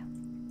trust you.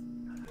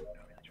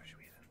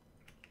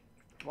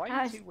 Why I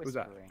are was- you two Who's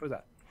that? whispering? Who's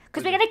that?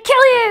 Because we're gonna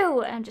kill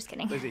you! I'm just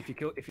kidding. Lizzie, if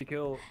you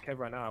kill Kev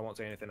right now, I won't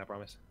say anything. I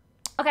promise.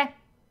 Okay.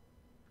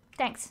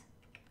 Thanks.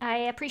 I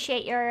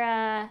appreciate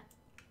your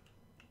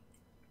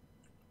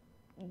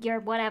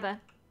whatever.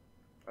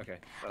 Okay.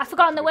 I've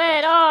forgotten the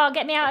word. Oh,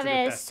 get me out of That's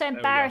a good this. test. So There we go.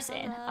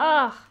 embarrassing.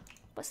 Oh,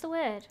 what's the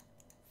word?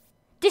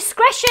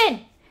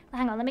 Discretion!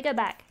 Hang on, let me go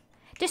back.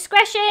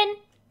 Discretion!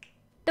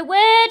 The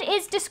word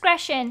is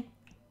discretion.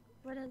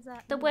 What is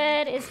that? The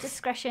word is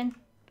discretion.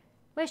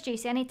 Where's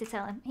Juicy? I need to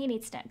tell him. He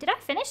needs to know. Did I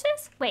finish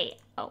this? Wait.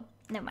 Oh,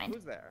 never mind.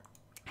 Who's there?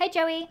 Hey,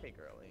 Joey. Hey,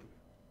 girly.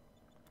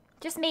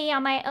 Just me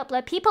on my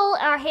upload. People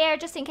are here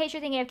just in case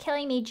you're thinking of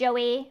killing me,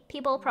 Joey.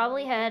 People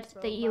probably heard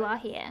that you are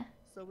here.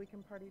 So we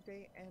can party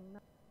date and...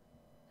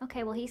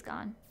 Okay, well, he's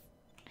gone.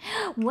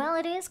 Well,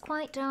 it is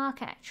quite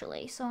dark,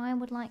 actually, so I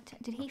would like to...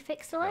 Did he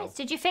fix the lights?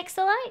 Did you fix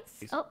the lights?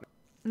 He's- Oh,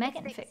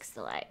 Megan fixed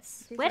the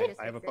lights. She's Where did...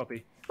 I have a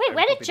puppy. Wait, I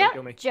where have a did puppy, don't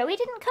kill me. Joey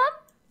didn't come?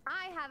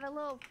 I have a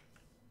little.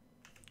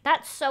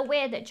 That's so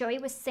weird that Joey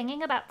was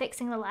singing about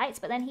fixing the lights,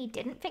 but then he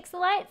didn't fix the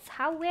lights.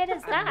 How weird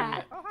is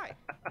that? Oh, hi.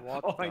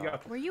 What Oh my the- god.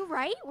 Were you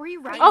right? Were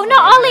you right? Oh,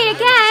 not Ollie I was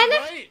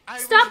again! right, I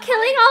was Stop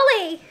killing right.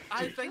 Ollie!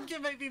 I think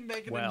it might be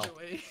Megan Well. and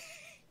Joey.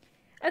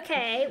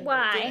 Okay,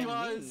 why?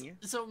 Because,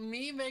 so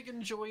me,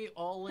 Megan, Joey,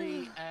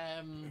 Ollie,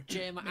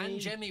 Jem, and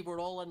Jemmy were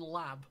all in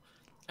lab.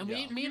 And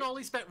me and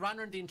Ollie ran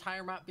around the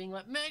entire map being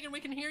like, Megan, we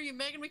can hear you,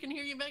 Megan, we can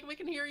hear you, Megan, we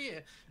can hear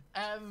you.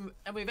 And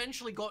we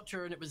eventually got to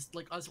her and it was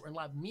like us that were in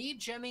lab. Me,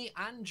 Jemmy,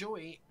 and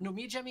Joey, no,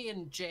 me, Jemmy,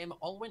 and Jem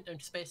all went down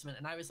to Specimen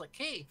and I was like,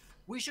 hey,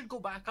 we should go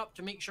back up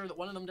to make sure that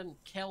one of them didn't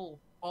kill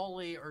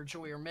Ollie or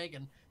Joey or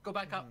Megan. Go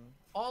back up.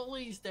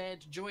 Ollie's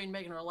dead, Joey and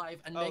Megan are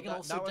alive, and Oh, Megan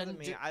also that wasn't didn't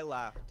me. do... I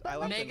left. I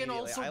left Megan immediately.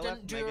 also I didn't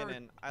left do Megan her...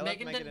 and I left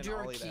Megan didn't do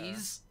her Ollie there.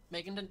 keys.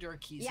 Megan didn't do her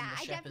keys Yeah, in the I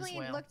ship as definitely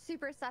well. looked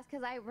super sus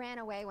because I ran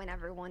away when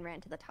everyone ran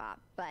to the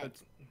top. But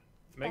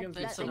Megan's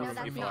That's- been I know silver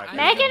that's for not- like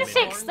Megan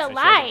 15 fixed the minutes,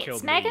 so she hasn't lights.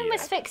 killed me Megan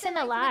was yet. fixing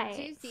the lights.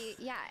 Juicy,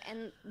 yeah,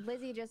 and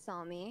Lizzie just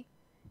saw me.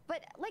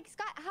 But like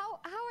Scott, how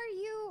are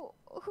you?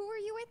 Who were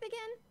you with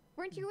again?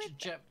 Weren't you with?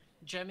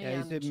 Jemmy Yeah, he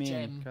and did me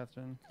Jem. and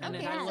Catherine. And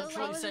Okay, then I so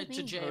literally what said was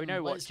to me? Jem, We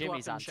know what let's go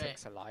Jimmy's up and check.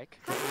 antics are like.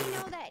 How do you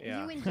know that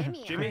Yeah. you and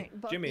Jimmy Jimmy,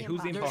 aren't both Jimmy, the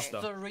who's the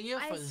imposters? There's three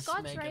of us,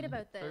 Scott's Megan. right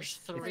about this. There's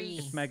three.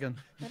 It's Megan.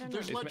 I don't know.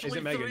 There's Is literally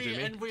it Megan, three,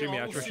 Jimmy? and we Jimmy,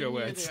 I all trust see your you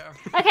words.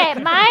 there. Okay,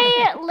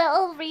 my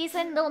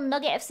little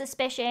nugget of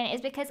suspicion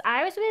is because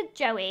I was with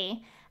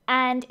Joey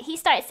and he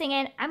started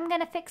singing, I'm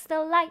gonna fix the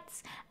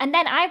lights. And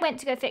then I went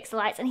to go fix the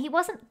lights and he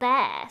wasn't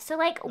there. So,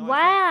 like, No, I said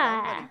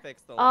why? somebody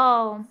fixed the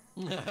Oh.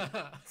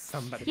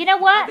 Somebody. You know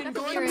what? I've been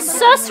going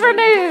Sus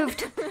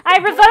removed. I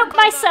revoke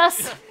my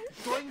sus.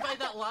 Going by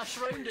that last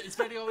round, it's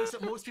very obvious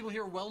that most people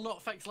here will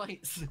not fix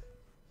lights.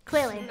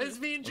 Clearly. It's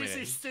me and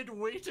Juicy stood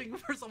waiting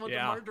for someone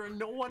to murder and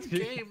no one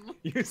came.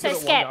 You So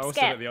stood at one,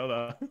 skip. I stood at the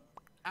other.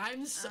 I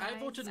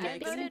voted I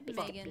Megan. voted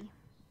Megan.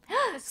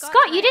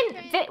 Scott, you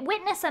didn't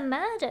witness a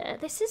murder.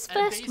 This is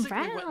first basically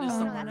witnessed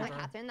the round. murder. That's what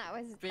happened. That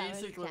was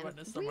Basically Jem.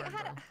 witnessed the We murder.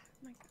 had a,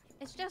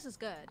 It's just as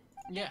good.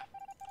 Yeah.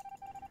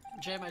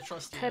 Jem, I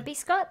trust you. Could be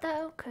Scott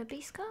though. Could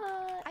be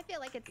Scott. I feel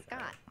like it's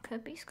Scott.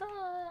 Could be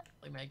Scott.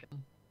 Like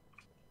Megan.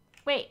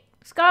 Wait,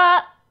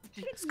 Scott.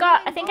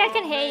 Scott, I think I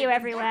can hear you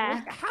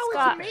everywhere. How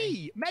Scott. is it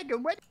me?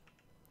 Megan, when?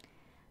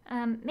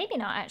 Maybe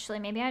not actually.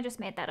 Maybe I just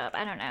made that up.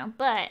 I don't know.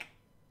 But,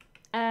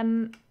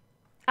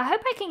 I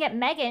hope I can get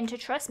Megan to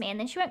trust me and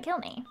then she won't kill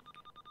me.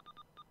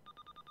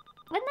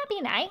 Wouldn't that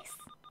be nice?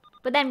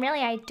 But then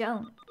really I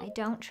don't. I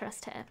don't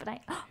trust her, but I...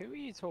 Who are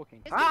you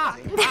talking to?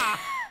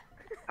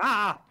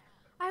 Ah!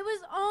 I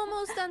was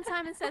almost done.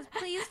 Simon Says,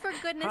 please, for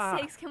goodness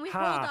sakes, can we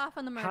hold off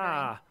on the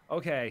murdering?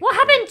 Okay. What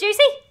happened,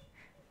 Juicy?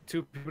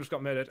 2 people just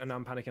got murdered and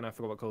I'm panicking. I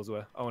forgot what colours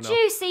were. Oh no.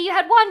 Juicy, you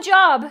had one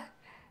job.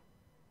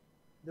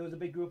 There was a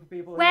big group of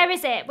people. Where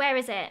is it? Where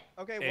is it?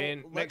 Okay, well,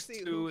 In, next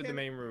to the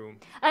main room.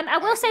 I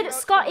will say that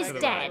Scott is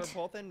dead. We're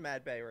both in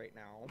med bay right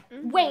now.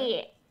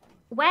 Wait,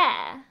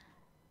 where?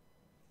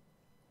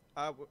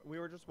 We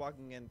were just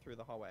walking in through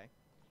the hallway.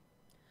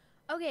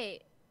 Okay,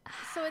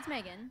 so it's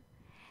Megan.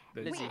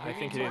 I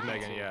think it is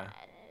Megan, yeah.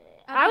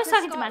 I was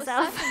because talking to Scott was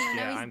myself. sussing you, and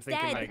now Yeah, he's I'm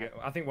thinking dead. Megan.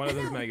 I think one of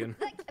them's Megan.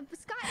 Like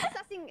Scott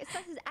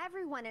susses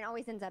everyone and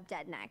always ends up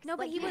dead next. No,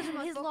 but like, he was he's the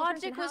most his vocal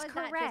logic person. was How is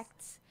that correct.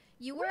 just-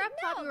 You were up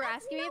top. You were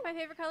asking me if my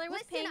favorite color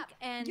was Listen pink, up.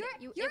 and your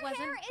it wasn't.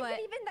 hair But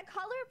isn't even the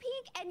color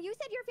pink, and you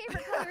said your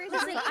favorite color is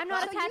Listen, green. I'm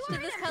not So attached you to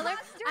are this an color.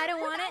 imposter I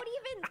don't want without it.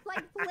 even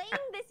like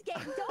playing this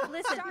game. Don't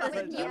listen, start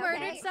listen. with You me,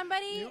 murdered okay?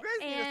 somebody, You guys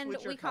need to and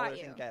switch your we caught colors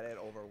you. and get it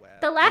over with.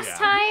 The last Yeah.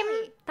 time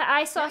that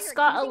I saw Now you're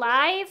Scott accusing me?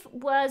 alive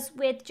was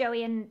with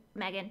Joey and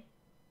Megan.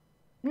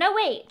 No,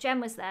 wait,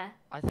 Jem was there.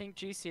 I think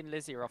Juicy and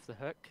Lizzie are off the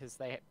hook because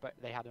they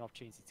had an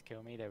opportunity to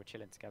kill me. They were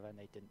chilling together and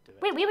they didn't do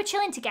it. Wait, we were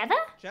chilling together?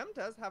 Jem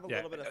does have a Yeah,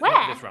 little bit of.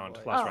 Where? this round,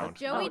 last round.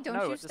 Joey, don't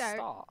no, you at the start.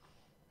 start.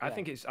 I Yeah.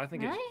 think it's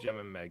Really? Jem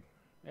and Meg.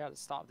 Yeah, at the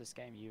start of this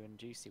game, you and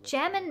Juicy were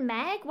Jem together. and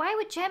Meg? Why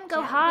would Jem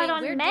go hard Wait,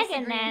 on we're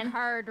Megan disagreeing then?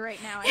 hard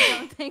right now. I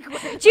don't think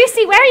we're.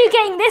 Juicy, where are you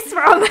getting this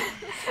from?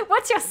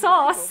 What's your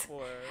sauce?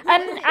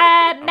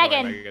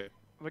 Megan.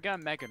 We're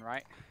going Megan,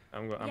 right?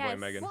 I'm Yes. going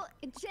Megan. Well,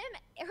 Jim,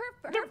 her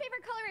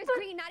favorite color is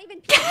green, not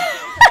even pink.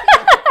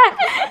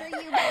 So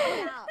you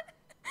voted out.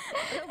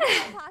 The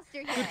real imposter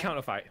here. Good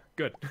counterfight.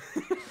 Good.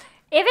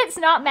 If it's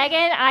not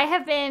Megan, I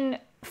have been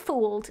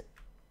fooled.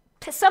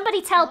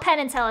 Somebody tell Penn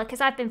and Teller,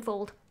 because I've been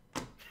fooled.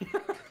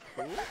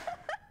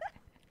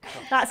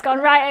 That's gone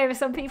right over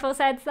some people's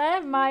heads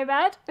there. My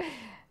bad.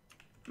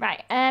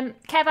 Right.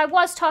 Kev, I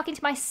was talking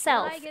to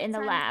myself Will I get in the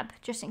time? lab,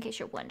 just in case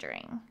you're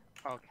wondering.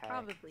 Okay.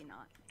 Probably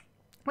not.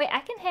 Wait, I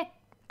can hear...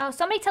 Oh,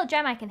 somebody tell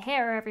Jem I can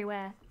hear her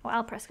everywhere. Well,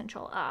 I'll press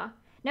Control R.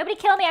 Nobody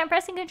kill me, I'm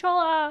pressing Control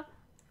R.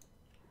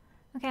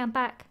 Okay, I'm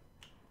back.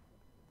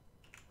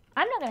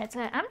 I'm not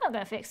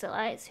gonna fix the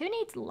lights. Who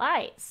needs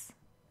lights?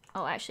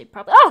 Oh, actually,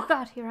 probably... Oh,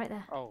 God, you're right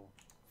there. Oh.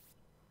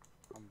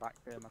 I'm back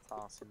doing my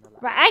task in the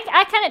lab. Right,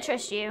 I kind of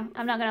trust you.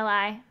 I'm not gonna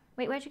lie.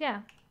 Wait, where'd you go?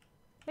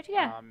 Where'd you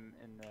go?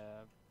 In the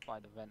by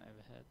the vent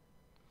overhead.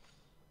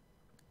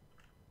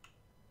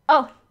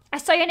 Oh, I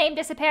saw your name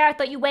disappear. I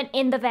thought you went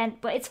in the vent,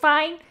 but it's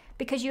fine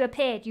because you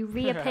appeared. You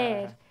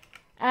reappeared.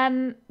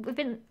 We've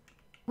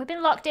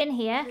been locked in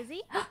here.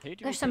 Lizzie?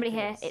 There's somebody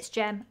here. It's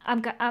Jem.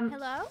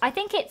 Hello? I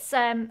think it's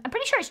I'm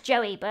pretty sure it's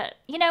Joey, but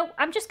you know,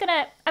 I'm just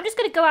gonna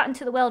go out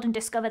into the world and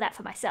discover that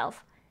for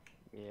myself.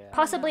 Yeah.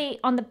 Possibly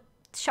on the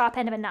sharp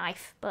end of a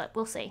knife, but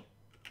we'll see.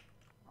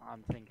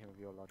 I'm thinking of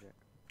your logic.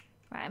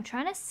 Right, I'm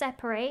trying to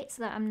separate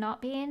so that I'm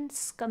not being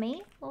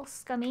scummy. A little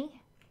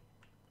scummy.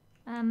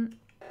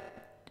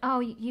 Oh,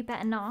 you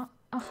better not.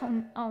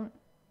 Oh.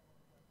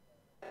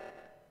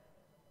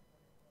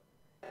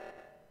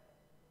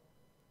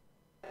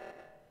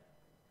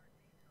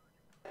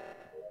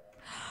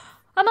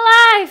 I'm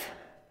alive!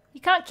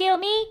 You can't kill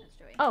me?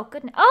 Oh,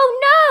 goodness. Oh,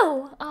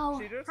 no!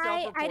 Oh.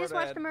 Hi, I just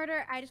watched a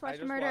murder. I just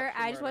watched a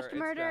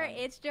murder.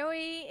 It's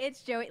Joey.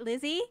 It's Joey.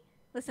 Lizzie,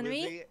 listen to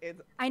me.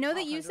 I know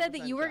that you said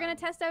that you were going to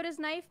test out his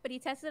knife, but he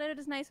tested out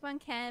his knife on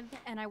Kev,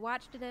 and I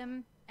watched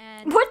him,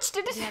 and Watched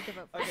it? you have to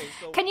vote for Okay, him.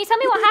 so Can you tell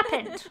me what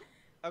happened?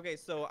 Okay,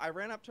 so I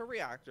ran up to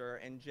Reactor,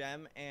 and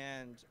Jem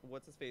and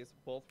what's his face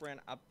both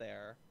ran up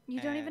there. You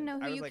don't even and know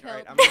who I was you like, killed. all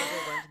right, I'm gonna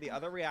go run to the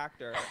other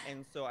reactor,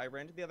 and so I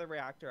ran to the other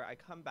reactor. I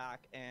come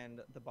back, and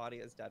the body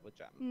is dead with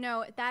Jem.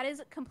 No, that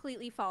is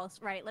completely false.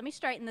 Right, let me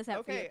straighten this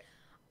out for you. Okay.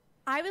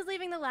 I was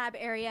leaving the lab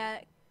area.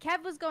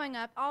 Kev was going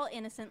up, all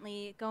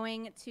innocently,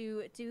 going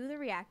to do the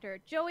reactor.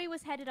 Joey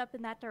was headed up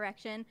in that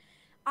direction.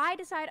 I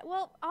decided,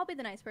 well, I'll be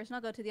the nice person.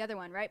 I'll go to the other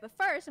one, right? But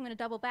first, I'm going to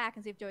double back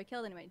and see if Joey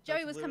killed anyone. Joey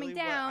That's was coming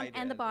literally what down, I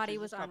and the did. body She's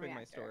was just on copying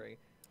reactor. my story.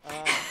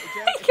 Jem, if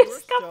You're you were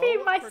just copying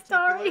so my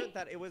particular story.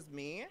 that it was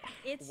me,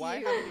 It's why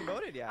you. haven't you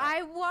voted yet?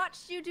 I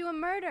watched you do a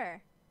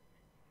murder.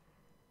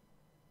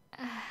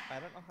 I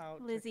don't know how.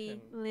 Lizzie.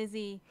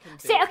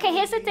 See, okay,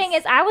 here's the thing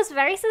is I was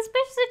very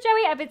suspicious of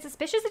Joey. I've been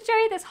suspicious of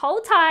Joey this whole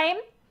time.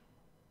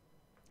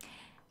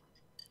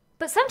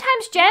 But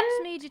sometimes Gem...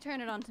 Just made you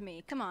turn it on to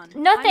me. Come on.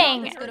 Nothing.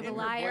 I'm not this good of a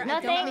liar. I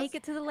Nothing. don't make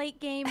it to the late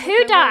game. with Who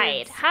my died?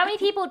 words. How many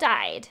people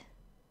died?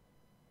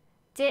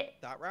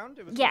 That round?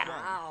 It was Yeah. just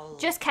one.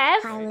 Just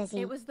Kev? Hi,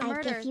 Lizzie. It was the I'd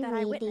murder give you that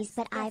I read these, witnessed.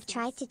 but I've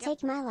tried to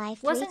take my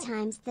life Wasn't- 3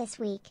 times this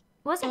week.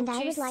 Wasn't And I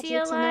would like Juicy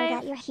you to know alive?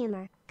 that your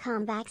humor,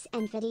 comebacks,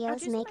 and videos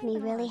Juicy make might me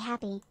have been really alive.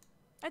 happy.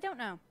 I don't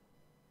know.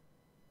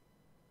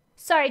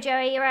 Sorry,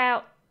 Joey, you're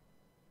out.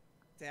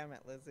 Damn it,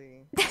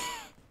 Lizzie.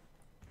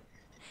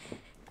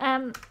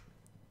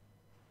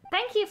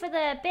 Thank you for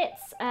the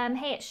bits,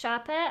 Hey It's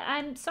Sharper.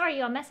 I'm sorry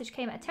your message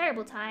came at a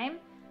terrible time.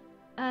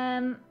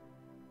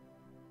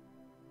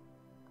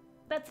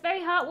 That's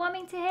very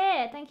heartwarming to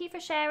hear. Thank you for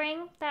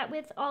sharing that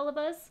with all of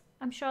us.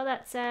 I'm sure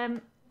that's,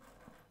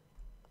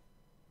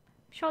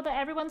 sure that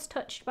everyone's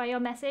touched by your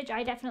message.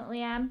 I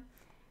definitely am.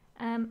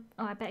 Oh,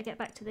 I better get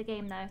back to the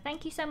game though.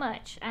 Thank you so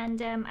much,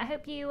 and I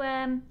hope you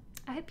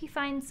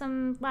find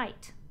some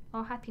light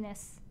or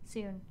happiness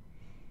soon.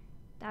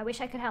 I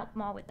wish I could help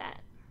more with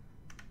that.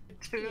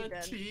 To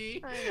a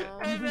T. I know.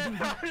 And then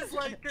I was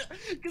like,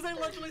 because I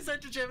literally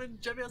said to Jimmy,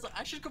 I was like,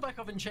 I should go back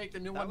up and check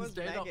that no That one's was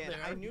dead up Megan. there.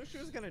 I knew she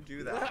was gonna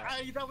do that.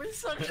 that. That was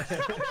such. I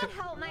can't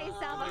help myself.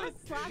 I'm a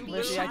sloppy.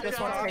 Lizzie, I just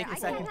want to take I a can't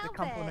second to help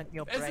compliment it.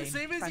 your brain. It's the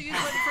same as you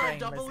Fantastic went for a brain,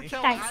 double Lizzie.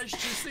 kill Thanks. as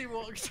Juicy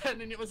walked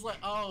in, and it was like,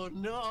 oh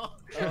no. Oh,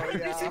 yeah.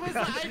 Juicy was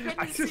like,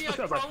 I couldn't see a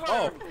I was like,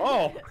 color.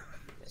 oh.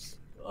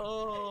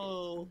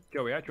 Oh.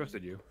 Joey, I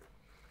trusted you.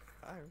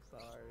 I'm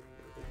sorry.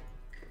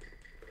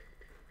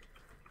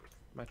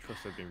 My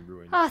trust has been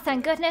ruined. Oh,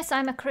 thank goodness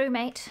I'm a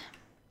crewmate.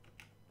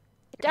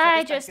 Yes, I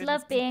thank just goodness.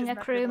 love being Isn't a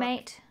that good luck?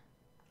 crewmate.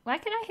 Why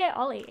can I hear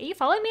Ollie? Are you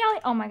following me, Ollie?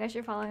 Oh my gosh,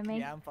 you're following me.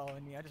 Yeah, I'm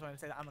following you. I just wanted to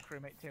say that I'm a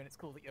crewmate too, and it's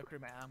cool that you're a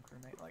crewmate and I'm a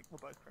crewmate. Like, we're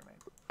both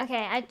crewmates.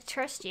 Okay, I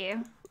trust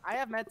you. I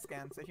have med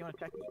scans, so if you want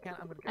to check it, you can.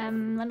 I'm gonna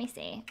go. Let me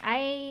see.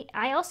 I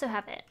also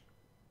have it.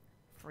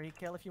 Free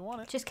kill if you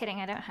want it. Just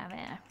kidding, I don't have it.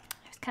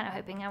 I was kind of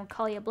hoping I would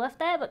call your bluff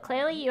there, but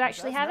clearly you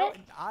actually have it.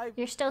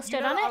 You're still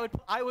stood on it?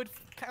 I would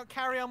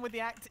carry on with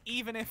the act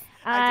even if.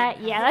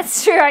 Yeah,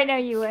 that's true. I know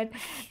you would.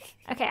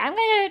 Okay, I'm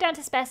gonna go down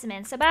to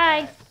specimen. So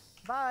bye.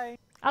 Bye.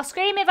 I'll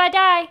scream if I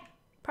die.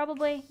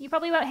 Probably. You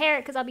probably won't hear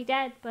it because I'll be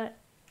dead, but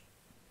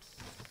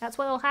that's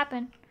what'll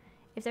happen.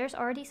 If there's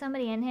already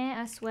somebody in here,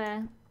 I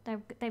swear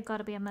they've got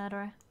to be a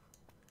murderer.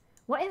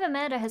 What if a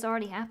murder has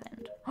already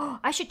happened? Oh,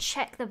 I should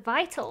check the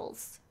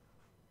vitals.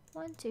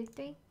 1, 2,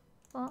 3,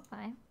 4,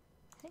 5,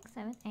 6,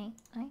 7, 8,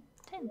 9,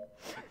 10.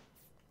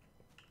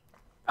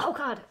 Oh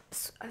god,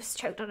 I was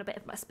choked on a bit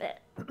of my spit.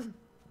 Oh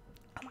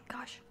my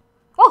gosh.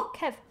 Oh,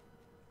 Kev.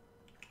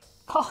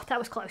 Oh, that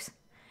was close.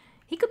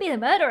 He could be the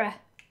murderer.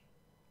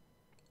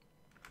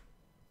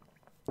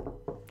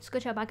 It's a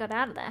good job I got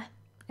out of there.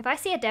 If I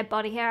see a dead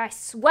body here, I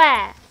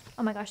swear.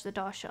 Oh my gosh, the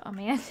door shut on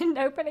me. It didn't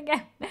open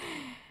again.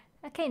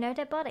 Okay, no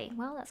dead body.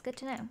 Well, that's good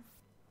to know.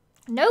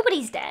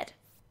 Nobody's dead.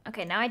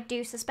 Okay, now I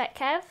do suspect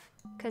Kev,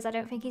 because I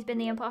don't think he's been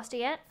the imposter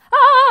yet.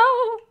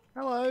 Oh!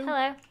 Hello.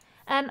 Hello.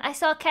 I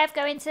saw Kev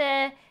go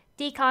into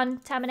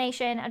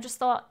decontamination. I just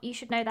thought you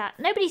should know that.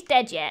 Nobody's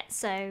dead yet,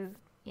 so,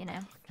 you know.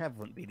 Kev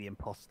wouldn't be the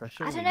imposter, I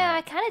surely don't know,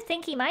 I kind of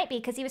think he might be,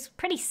 because he was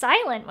pretty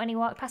silent when he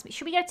walked past me.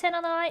 Should we go turn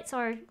on the lights,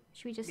 or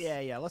should we just...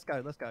 Yeah, let's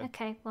go.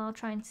 Okay, well, I'll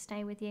try and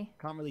stay with you.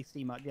 Can't really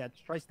see much. Yeah,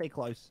 just try to stay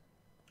close.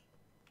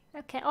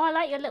 Okay. Oh, I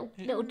like your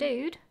little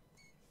dude.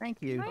 Thank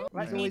you.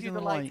 Let He's me always do in the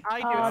the light.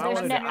 light. I do it. there's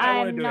I'm no- I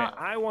want to I'm do not- it.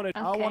 I want to.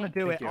 I want to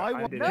do it. Thank you. I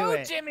want to do No,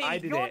 it. Jimmy, I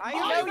did you're, it.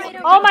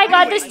 Oh my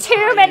god, there's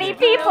too many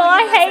people.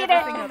 I hate it.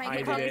 I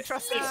did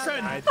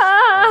it.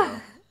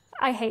 Ah,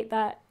 I hate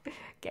that.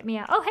 Get me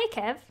out. Oh, hey,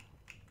 Kev.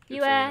 You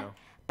so you know.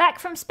 back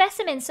from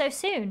specimen so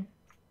soon?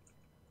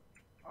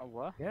 Oh,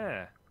 what?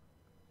 Yeah.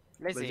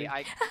 Lizzie,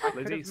 I could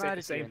Lizzie, have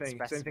murdered same you in thing. Same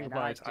thing specimen,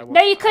 applies. I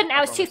No, you couldn't. I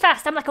was too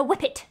fast. I'm like a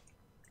whippet.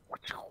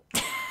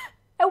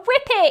 A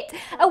whippet.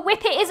 A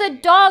whippet is a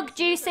dog,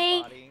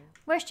 Juicy.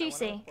 Where's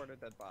Juicy?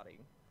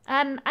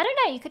 I don't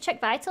know. You could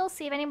check vitals,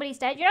 see if anybody's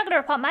dead. You're not going to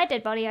report my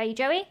dead body, are you,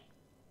 Joey?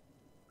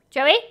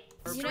 Joey?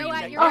 You know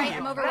what? You're Oh. right.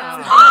 I'm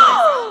overwhelmed.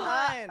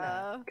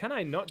 Can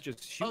I not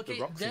just shoot the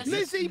rocks?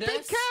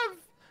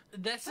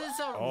 This is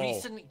a Oh.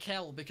 recent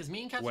kill because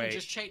me and Catherine Wait.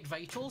 just checked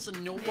vitals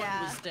and no one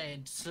Yeah. was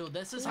dead. So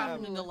this has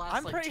happened in the last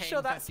I'm like pretty 10,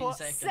 sure that's 15 what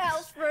seconds.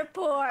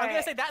 Self-report. I'm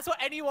gonna say that's what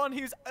anyone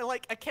who's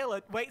like a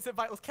killer waits at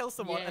vitals, kills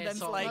someone, and Yeah, then's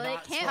so like. Well, it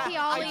That's can't what be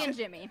I Ollie did. and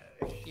Jimmy.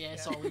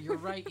 Yes, Ollie, you're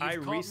right. You've I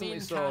caught me recently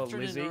and saw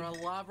Catherine Lizzie. in our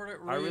elaborate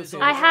I ruse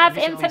recently- I have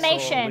recently saw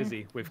information.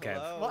 Lizzie with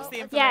Kev. What's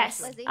the information?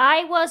 Yes, Lizzie?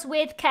 I was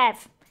with Kev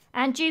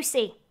and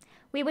Juicy.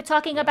 We were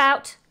talking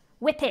about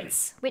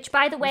whippets, which,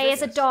 by the way,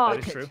 is a dog.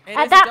 That is true. It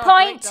At is a that dog,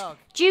 great point, dog.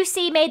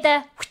 Juicy made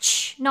the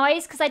whoosh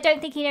noise because I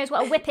don't think he knows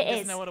what a whippet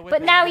doesn't is. know what a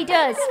But whippet now is, he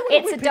yeah. does.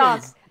 It's a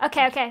dog.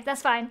 Okay,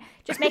 that's fine.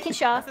 Just making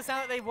sure. That's the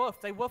sound that they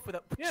woof. They woof with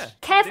a. Yeah.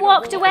 Kev They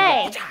walked don't-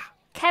 away.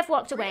 Kev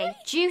walked away.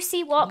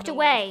 Juicy walked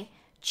away.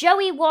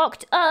 Joey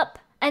walked up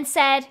and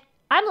said,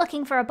 "I'm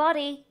looking for a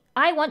body.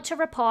 I want to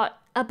report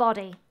a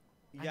body."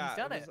 Yeah, he's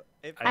done it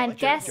was- And like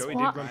guess Joey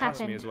what did run past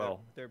me happened? as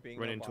well. There being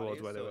running no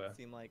towards bodies, where they so were. It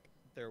seemed like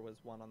there was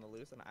one on the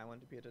loose, and I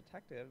wanted to be a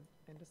detective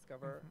and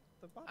discover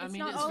the body. I It's mean,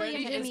 not it's only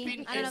very, in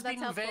Jimmy. I don't know if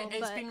that's helpful, it's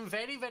but- been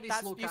very, very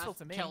That's slow useful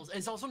to me. kills.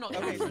 It's also not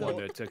Okay, Catherine. so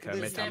Wanted to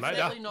commit It's a murder.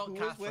 definitely not who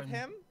was with Catherine.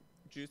 him?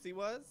 Juicy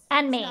was?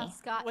 And It's me. not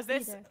Scott Was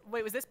this either.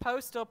 wait? Was this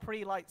post or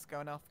pre-lights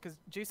going off? Because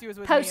Juicy was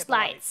with Post me at the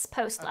lights.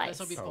 Post Okay, lights.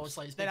 This will be post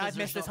lights. Then because I missed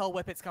there's this not- whole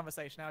Whippets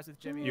conversation. I was with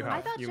Jimmy. You I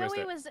have. thought You missed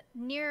Joey it. was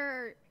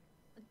near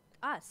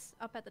us,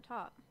 up at the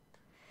top.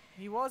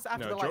 He was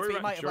after No, the lights, but he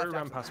Joey might have left ran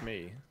after past that.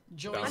 me.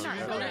 Joey, That was you're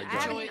really gonna-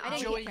 good. Joey, I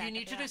didn't Joey, keep track you of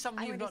need to that. do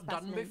something I you've was not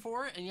done specimen.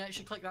 before, and you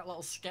actually click that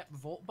little skip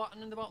vote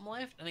button in the bottom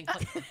left, and then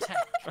click the tick.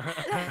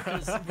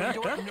 Because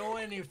we don't know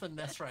anything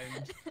this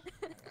round.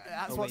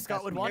 That's Oh, what wait, Scott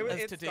that's would me. want us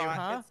It's to do, Scott,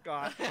 huh? It's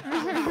Scott.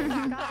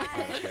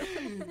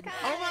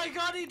 Oh my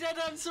god, he did!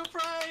 I'm so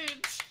proud!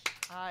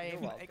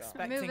 I'm welcome.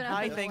 expecting Moving up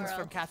high in the things from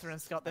world. Catherine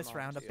and Scott this I'm on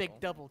round. A to big you.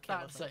 double kill.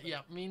 That's it, yeah.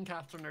 Me and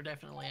Catherine are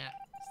definitely it.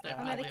 It's I'm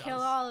gonna definitely kill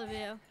us. all of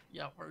you.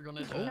 Yeah, we're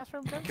gonna do Oh. it.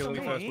 Catherine, don't Kill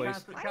kill me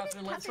first, me. please.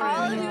 Catherine, let's All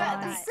Oh of you my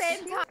at the God.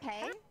 same time.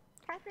 Okay.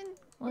 Catherine.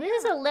 Well,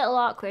 this is a little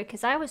awkward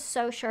because I was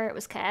so sure it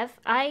was Kev.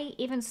 I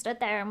even stood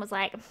there and was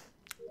like,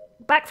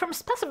 back from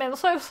specimen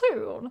so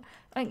soon.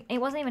 Like, it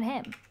wasn't even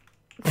him.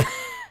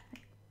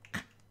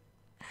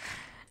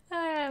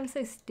 I'm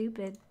so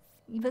stupid.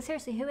 But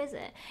seriously, who is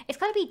it? It's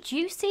gotta be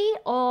Juicy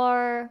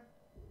or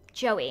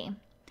Joey.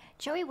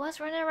 Joey was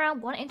running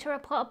around wanting to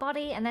report a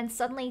body, and then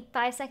suddenly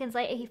 5 seconds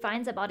later he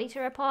finds a body to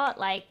report.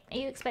 Like,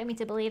 you expect me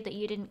to believe that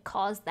you didn't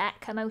cause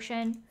that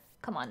commotion?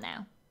 Come on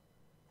now.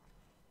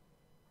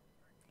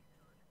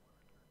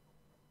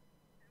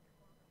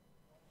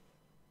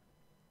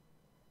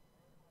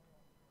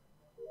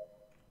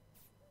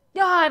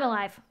 Oh, I'm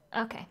alive.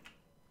 Okay.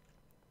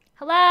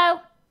 Hello?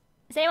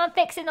 Is anyone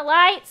fixing the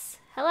lights?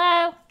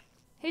 Hello?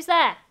 Who's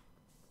there?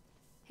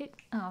 Who?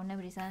 Oh,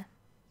 nobody's there.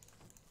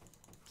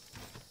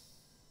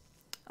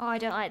 Oh, I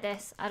don't like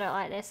this. I don't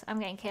like this. I'm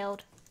getting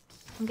killed.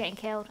 I'm getting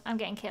killed. I'm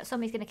getting killed.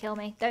 Somebody's gonna kill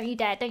me. Don't you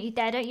dare. Don't you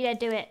dare. Don't you dare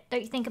do it.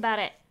 Don't you think about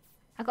it.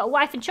 I've got a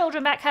wife and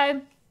children back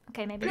home.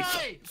 Okay, maybe.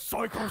 Joey!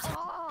 Cycles.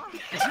 Joey!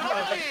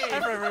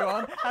 Hello,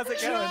 everyone. How's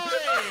it going?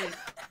 Joey!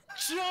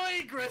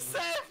 Joey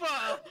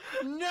Graceffa!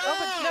 No!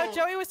 Oh, but no,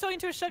 Joey was talking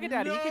to a sugar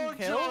daddy. No, You can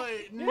kill.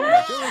 Joey! No!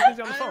 Joey was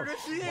busy on the I phone.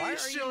 refuse, Why are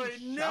Joey!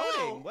 you No!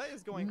 shouting? What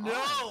is going on?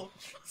 No!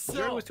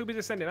 Joey was too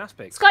busy sending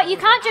aspects. Scott, you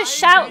can't just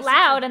shout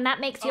loud and that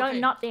makes you Okay,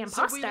 not the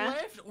so imposter.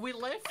 we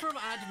left from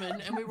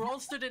admin and we were all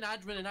stood in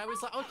admin and I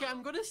was like, okay,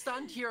 I'm gonna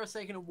stand here a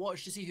second and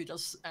watch to see who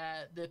does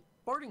the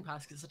boarding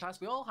pass because it's a task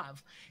we all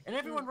have. And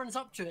everyone runs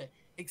up to it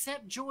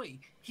except Joey.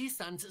 He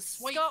stands at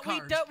swipe Scott,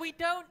 card. we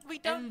don't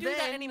And do that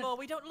then anymore.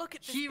 We don't look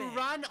at this He bit.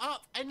 ran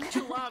up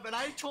into lab and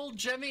I told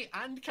Jimmy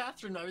and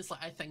Catherine, I was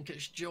like, I think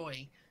it's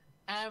Joey.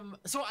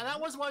 So and that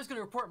was what I was going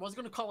to report. I was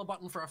going to call a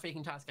button for a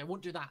faking task. I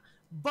won't do that.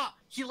 But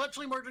he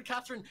literally murdered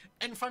Catherine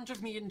in front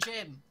of me and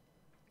Jem.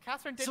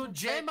 Catherine didn't. So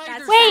Jem say-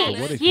 either Wait,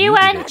 said it- you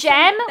and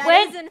Jem That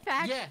weren't, is in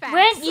fact Yeah. facts.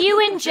 weren't you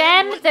and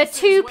Jem the Witnesses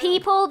two well.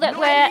 people that No,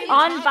 were me and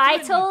on Catherine.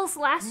 vitals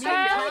last Me I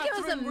and feel round? like it was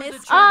a Catherine were the mystery.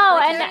 two Oh,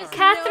 that and were There's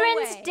there.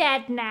 Catherine's way.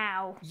 dead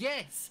now.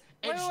 Yes.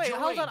 Wait, It's wait,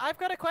 hold Joey. on. I've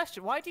got a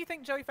question. Why do you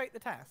think Joey faked the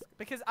task?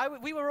 Because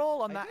we were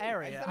all on that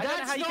area. I I don't know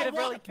That's how you not could have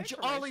really.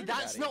 what, Ollie,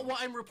 that's not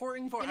what I'm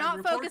reporting for. You're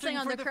I'm not focusing reporting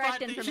on for the the correct fact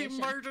that he information.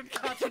 murdered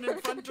Catherine in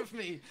front of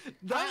me.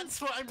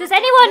 That's what I'm Does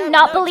reporting. anyone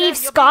not No, believe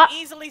Jem, you're Scott?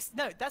 being easily.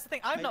 No, that's the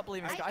thing. I'm not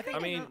believing Scott. I think. I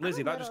mean,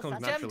 Lizzie, that just comes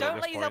Jem, naturally don't at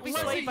let this yourself be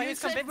point. swayed So. by You his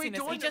said we convincingness. He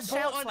don't just vote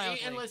shouts on 8 loudly.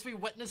 unless we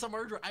witness a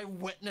murder. I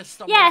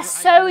witnessed a Yes,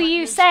 murder. so I you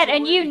witnessed said,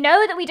 and you Joey.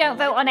 know that we don't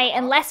vote on 8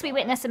 unless we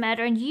witness a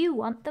murder, and you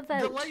want the The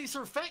vote. lights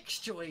are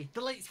fixed, Joey. The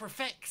lights were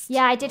fixed.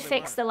 Yeah, I did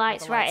fix the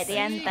lights The right lights at the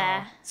end See?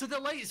 there. So the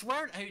lights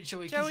weren't out,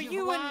 Joey. 'cause Joey,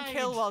 you wouldn't lied.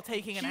 kill while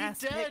taking an He ass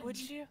did. pic, would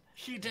you?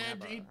 He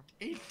did.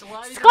 He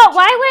lied. Scott,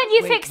 why weren't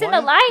you Wait, fixing why-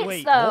 the lights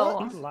wait, though?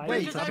 what? Wait,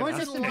 Wait, I am I was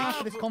just in in half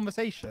of lab. this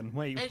conversation?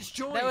 Wait, It's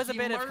Joey. There was a he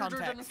bit of murdered in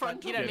context,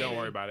 front but you of don't Yeah, me. don't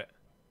worry about it.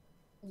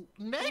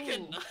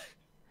 Megan.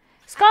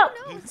 Scott,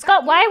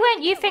 why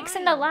weren't you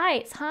fixing the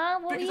lights, huh?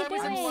 What were Because you I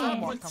was in lab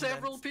doing? with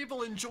several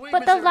people and Joey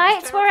But was the there, it was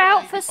lights were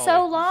out for terrifying.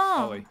 so Ollie,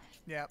 long. Ollie.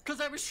 Yeah. Because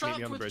I was Meet trapped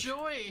me on the with bridge.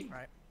 Joey.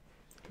 Right.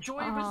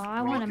 Joey Oh, was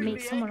I want to blocking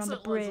meet the someone on the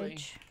exit, Leslie.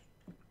 bridge.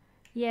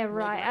 Yeah, Megan,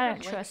 right. I don't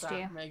like trust that,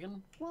 you.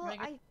 Megan. Well,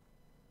 Megan.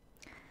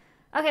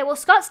 Okay, well,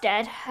 Scott's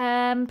dead.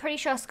 Pretty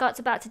sure Scott's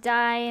about to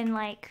die in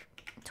like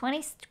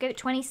 20, give it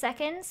 20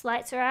 seconds.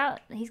 Lights are out.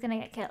 He's gonna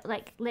get killed.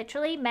 Like,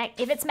 literally,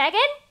 if it's Megan,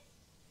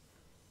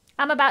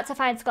 I'm about to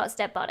find Scott's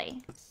dead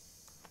body.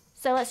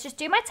 So let's just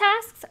do my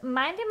tasks,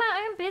 minding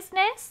my own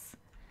business,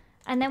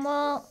 and then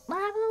we'll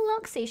have a little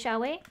look-see, shall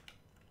we?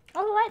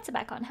 Oh, the lights are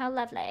back on. How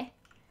lovely.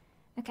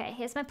 Okay,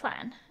 here's my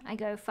plan. I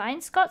go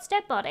find Scott's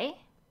dead body,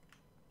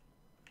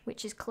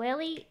 which is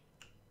clearly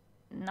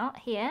not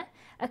here.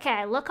 Okay,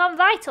 I look on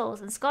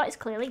vitals, and Scott is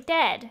clearly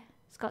dead.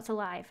 Scott's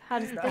alive. How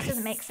does this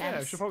doesn't make Yeah,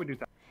 sense? should probably do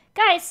that.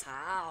 Guys,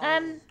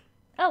 How?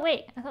 oh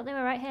wait, I thought they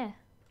were right here.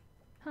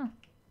 Huh.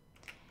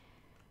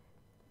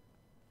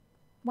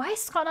 Why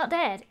is Scott not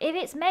dead? If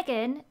it's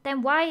Megan,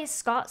 then why is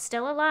Scott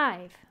still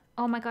alive?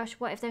 Oh my gosh,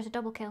 what if there's a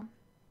double kill?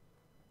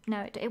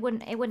 No, it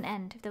wouldn't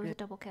end if there was a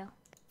double kill.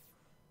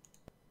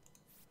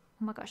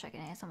 Oh my gosh, I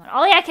can hear someone.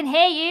 Ollie, I can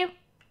hear you!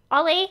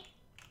 Ollie!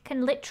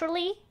 can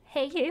literally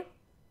hear you.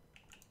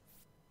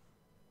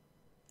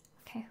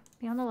 Okay,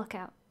 be on the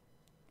lookout.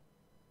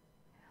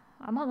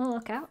 I'm on the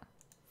lookout.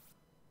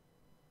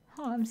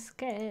 Oh, I'm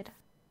scared.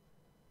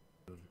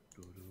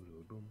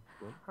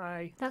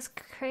 Hi. That's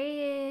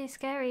crazy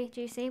scary,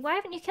 Juicy. Why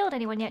haven't you killed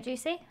anyone yet,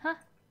 Juicy? Huh?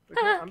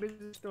 Because I'm busy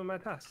doing my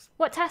tasks.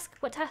 What task?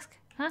 What task?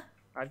 Huh?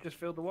 I just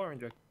filled the watering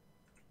jug.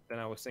 Then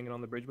I was singing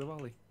on the bridge with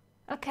Ollie.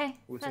 Okay.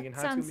 We were that singing High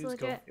School sounds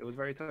Musical. legit. It was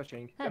very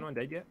touching. That- Anyone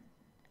dead yet?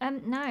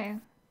 No.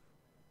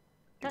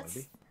 That's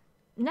be?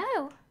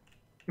 no.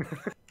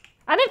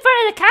 I'm in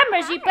front of the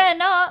cameras. You better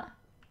not.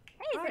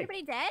 Hey, is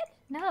anybody dead?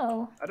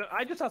 No.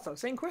 I just asked that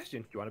same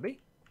question. Do you want to be?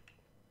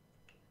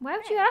 Why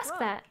would you ask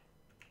that?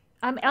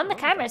 I'm on the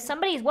cameras.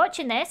 Somebody's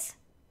watching this.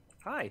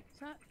 Hi.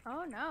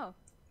 Oh no.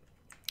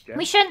 Jem?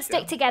 We shouldn't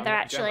stick Jem? together, Jem,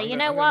 actually. I'm You gonna-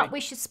 know I'm gonna what?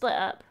 We should split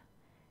up.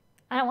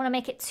 I don't want to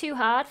make it too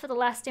hard for the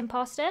last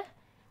imposter.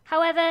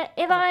 However,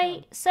 if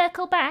I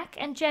circle back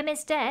and Jem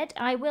is dead,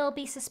 I will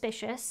be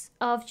suspicious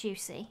of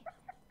Juicy.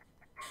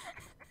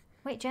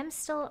 Wait, Jem's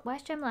still...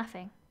 Where's Jem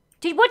laughing?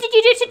 What did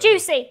you do to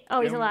Juicy?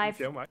 Oh, he's Jem, alive.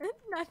 Jem, I-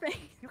 Nothing.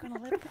 You're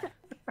gonna live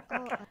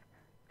that.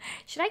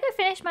 Should I go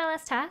finish my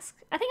last task?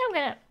 I think I'm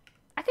gonna...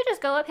 I could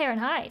just go up here and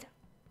hide.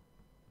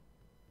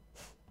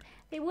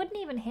 They wouldn't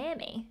even hear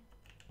me.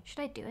 Should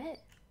I do it?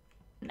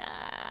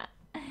 Nah.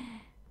 I'm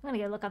gonna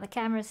go look on the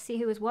cameras to see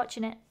who was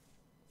watching it.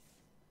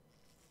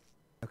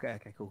 Okay,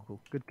 cool.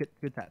 Good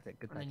tactic,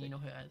 good And then tactic. you know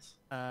who it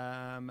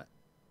is.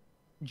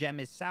 Jem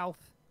is south.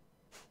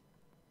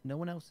 No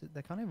one else.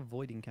 They're kind of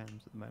avoiding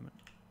cams at the moment.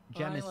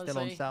 Jem Hi, is still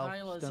on Lizzie. south. Hi,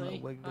 Still not Lizzie.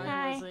 wiggle.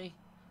 Hi, Lizzie.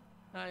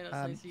 Hi, that's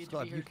nice of you to Scott, be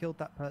have you here. killed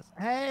that person?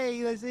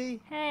 Hey,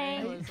 Lizzie. Hey,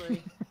 Hey.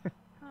 Lizzie.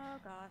 Oh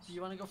gosh. Do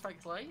you want to go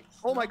fix lights?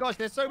 Oh my gosh,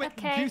 there's so many.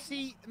 Okay.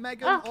 Juicy,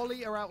 Megan, Oh.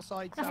 Ollie are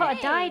outside. I south. thought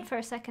I died for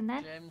a second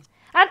then. Jem.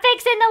 I'm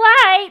fixing the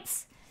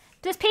lights!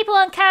 There's people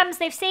on cams.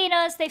 They've seen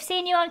us. They've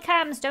seen you on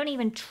cams. Don't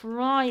even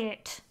try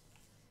it.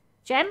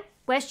 Jem,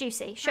 where's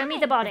Juicy? Show me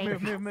the body.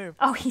 Move.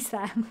 Oh, he's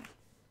there.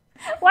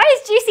 Why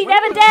is Juicy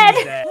never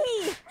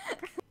dead?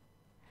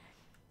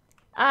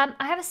 I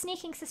have a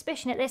sneaking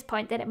suspicion at this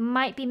point that it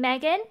might be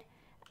Megan.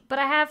 But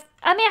I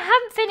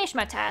haven't finished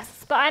my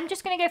tasks, but I'm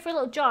just going to go for a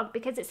little jog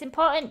because it's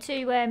important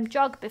to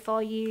jog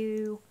before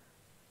you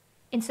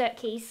insert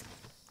keys.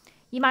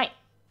 You might,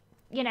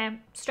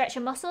 stretch a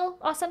muscle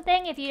or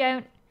something if you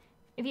don't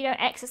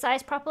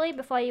exercise properly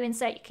before you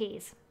insert your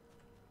keys.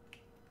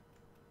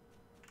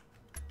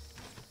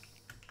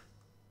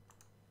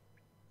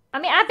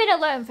 I've been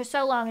alone for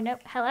so long. And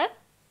hello?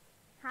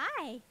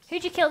 Hi.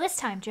 Who'd you kill this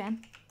time,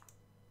 Jem?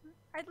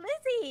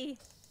 Lizzie.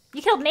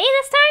 You killed me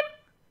this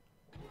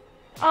time?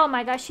 Oh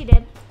my gosh, she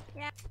did.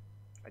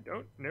 I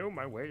don't know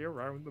my way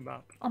around the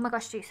map. Oh my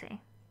gosh,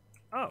 Juicy.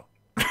 Oh.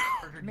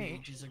 Murdered me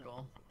ages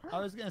ago. I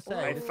was gonna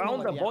say. I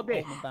found the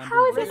body.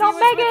 How is it not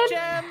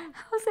Megan?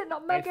 How is it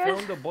not I Megan?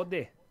 found the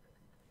body.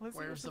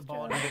 Where's the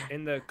body?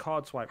 In the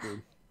card swipe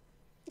room.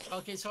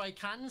 Okay, so I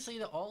can say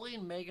that Ollie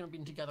and Megan have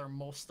been together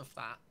most of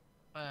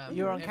that.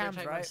 You were on every cams,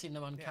 time right? I've seen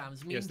them on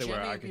cams. Me Yes, and they were.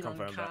 Jimmy I have can been on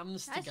confirm that.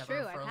 cams That's together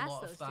true, I for a passed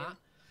lot of those that. two.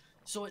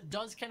 So it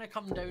does kind of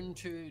come down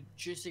to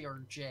Juicy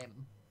or Jem.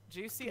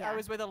 Juicy, I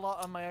was with a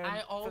lot on my own.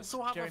 I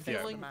also have a during the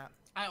feeling. map.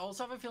 I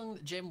also have a feeling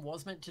that Jem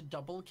was meant to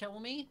double kill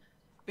me,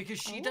 because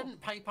she Oh.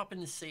 didn't pipe up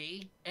and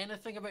say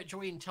anything about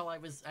Joey until I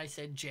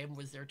said Jem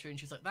was there too, and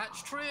she's like,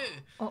 "That's true."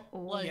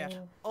 Like, Yeah.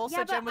 Also,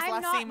 yeah, Jem but was I'm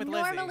last not seen with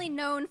normally Lizzie.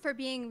 known for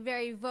being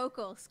very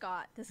vocal,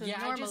 Scott. This was yeah,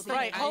 I normal. just being-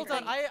 think, Right, hold on,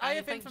 think- I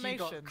have think you got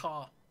information.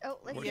 caught. Oh,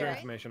 What's Lizzie, your right?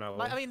 information, Ollie?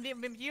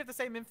 Like, you have the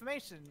same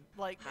information.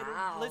 Like,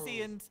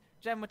 Lizzie and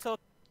Jem were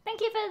talking. Thank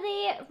you for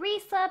the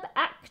resub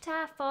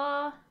actor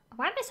for...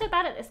 Why am I so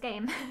bad at this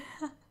game?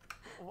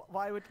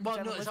 Why would Well,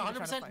 Jem no, and it's Lizzie be trying to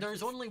 100%. fight?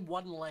 There's only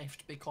one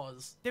left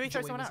because Did we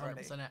throw Joey someone was out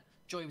already? 100% it.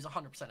 Joey was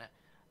 100% it.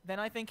 Then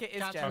I think it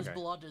is Catherine's Jem.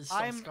 blood is so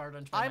I'm scarred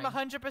onto my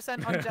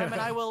 100% on Jem,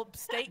 and I will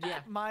stake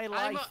my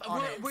life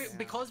on it.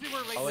 Because we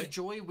were right Ollie, with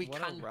Joey, we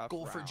what a can't rough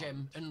go for round.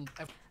 Jem. And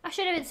I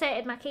should have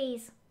inserted my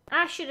keys.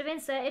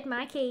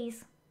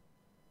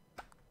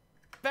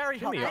 Very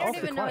hot. Jimmy, I don't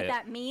awfully even know what quiet.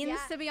 that means, Yeah,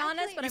 to be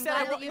honest, but you I'm said I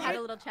glad that will- you had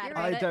a little chat You're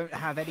about I it. don't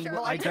have any. Sure,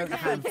 I don't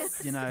have,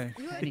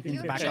 you- anything to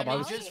you- back up. I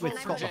was Just with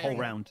vote Scott for the whole Jem.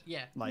 round.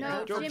 Yeah. Like,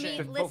 No, Joe, Jimmy,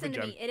 just vote listen for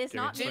to Jem. me. It is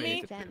not Jimmy?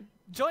 me. Jem.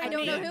 Join I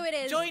don't me. know who it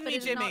is, Join but me, it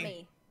is not Jimmy.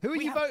 me. who are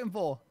you voting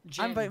for?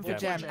 I'm voting for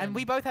Jem. Jem, and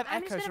we both have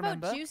I'm just echoes. gonna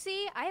Remember? vote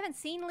Juicy. I haven't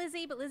seen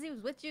Lizzie, but Lizzie was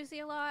with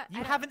Juicy a lot.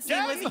 You haven't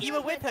seen Lizzie. You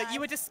were with her. You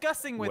were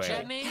discussing with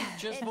her. Jimmy,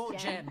 just It's vote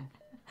Jem. Jem.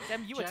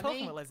 Jem, you were Jemmy,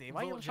 talking with Lizzie.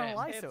 Why are you vote trying to Jem.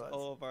 lie It's to us?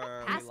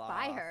 over. Passed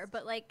by her,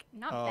 but like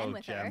not been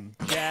with her.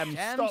 Jem,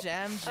 stop.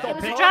 Jem. Stop It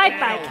was it a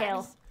drive-by now.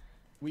 kill.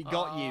 We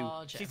got you.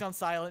 Aw, Jem. She's on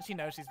silent. She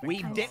knows she's been We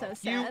killed. dipped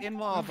so you sad. in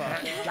lava.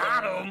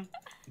 Got him.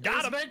 It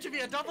was meant to be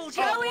a double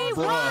kill. Joey, wasn't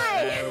it? why?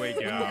 There we It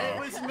go.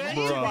 was meant to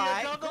be Why?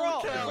 a double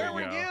Girl, kill. where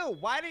were There we you?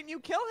 Why didn't you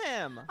kill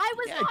him? I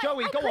was Yeah, not.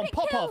 Joey, I go on, couldn't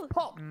pop kill. off,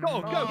 pop,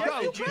 go, go, Yeah, go.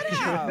 you could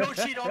have. No,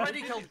 she'd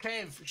already killed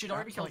Kev. She'd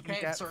already That's killed what you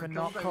Kev. get So for her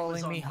not cooldown calling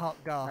was me on.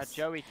 hot goss.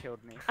 Joey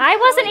killed me. I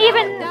wasn't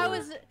even... That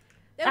was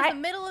It was the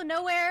middle of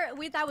nowhere.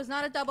 That was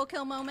not a double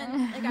kill moment.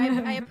 Like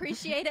I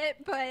appreciate it,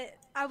 but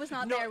I was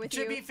not there with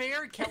you. To be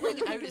fair, killing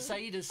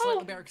outside is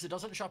slightly better because it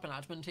doesn't show up an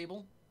admin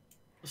table.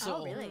 So,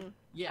 oh really?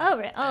 Yeah. Oh,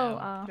 really?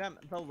 Oh. Jem,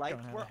 the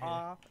lights were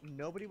off.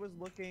 Nobody was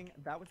looking.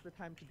 That was the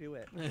time to do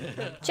it.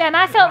 Jem,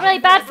 I felt really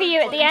bad for you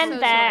at the end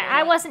there.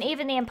 I wasn't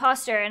even the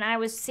imposter, and I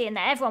was seeing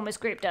that everyone was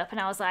grouped up, and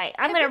I was like,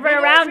 I'm gonna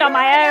run around on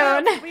my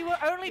own. We were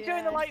only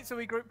doing the lights, so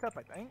we grouped up,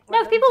 I think.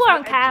 No, people were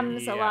on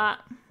cams a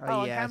lot.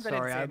 Oh, on yeah, cams I didn't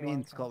sorry. see I anyone.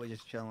 mean, Scott was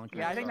just chilling.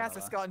 Yeah, I think that's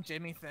a Scott and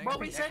Jimmy thing. Well,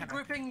 we said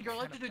grouping, you're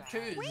allowed to do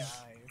twos.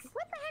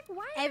 What the heck?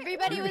 Why?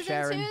 Everybody was in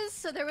Sharon. twos,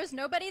 so there was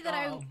nobody that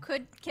I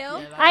could kill.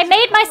 Yeah, I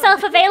made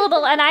myself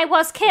available, and I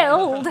was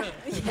killed. Lizzie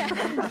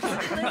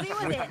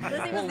was it.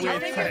 Lizzie was the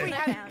only person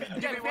I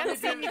found. Yeah, we haven't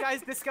seen you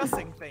guys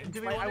discussing things.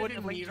 Do we Like, want I to wouldn't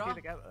do have linked you Mira?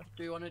 together.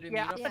 Do you want to do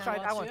Yeah, Mira?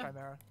 I want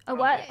Chimera. A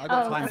what? I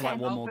got Oh, time for like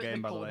okay. one more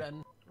game, by the way.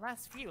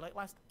 Last few, like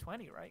last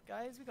 20, right,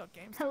 guys? We got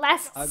games.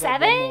 Last I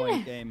got one more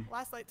 7? game.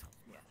 Last like,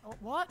 yeah. Oh,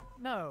 what?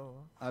 No.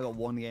 I got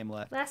one game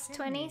left. Last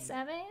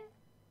 27?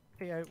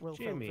 Theo will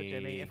film for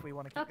Jimmy if we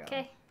want to keep going.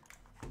 Okay.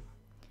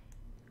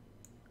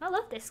 I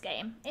love this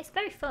game. It's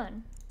very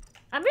fun.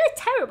 I'm really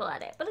terrible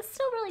at it, but it's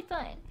still really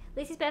fun.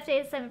 Lizzie's birthday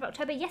is the 7th of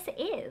October. Yes, it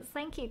is.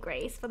 Thank you,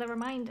 Grace, for the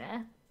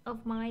reminder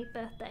of my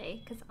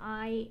birthday, because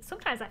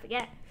sometimes I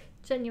forget.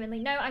 Genuinely.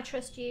 No, I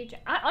trust you.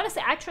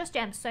 Honestly, I trust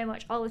Jem so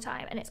much all the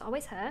time, and it's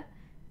always her,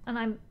 and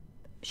I'm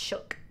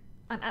shook.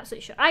 I'm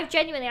absolutely shook. I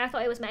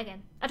thought it was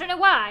Megan. I don't know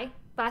why,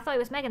 but I thought it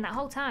was Megan that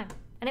whole time,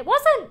 and it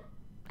wasn't.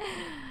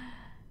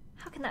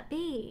 How can that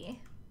be?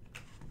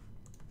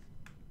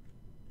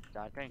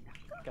 I don't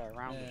go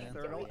around with it.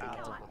 Turtle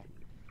out.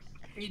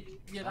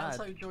 Yeah, that's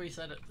how Joey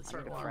said it. The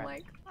turtle friend. out.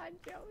 my god,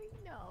 Joey,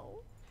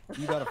 no.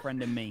 You got a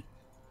friend in me.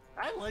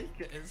 I like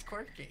it. It's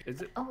quirky.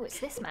 Is it? Oh, it's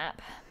this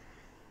map.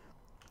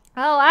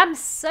 Oh, I'm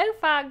so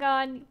far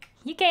gone.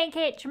 You can't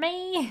catch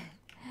me.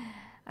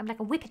 I'm like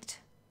a whippet.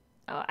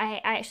 Oh,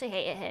 I actually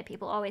hate it here.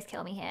 People always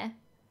kill me here.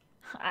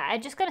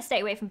 I'm just gonna stay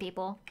away from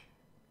people.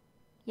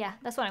 Yeah,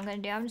 that's what I'm gonna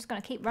do. I'm just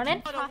gonna keep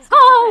running.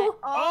 Oh!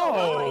 Oh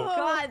my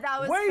god,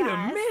 that was Wait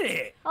fast. a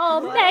minute!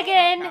 Oh,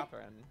 Megan!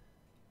 Catherine.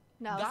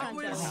 No, That it's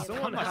was- not Joey.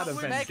 Someone had a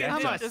Megan vendetta.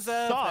 didn't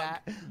deserve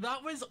that.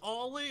 That was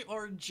Ollie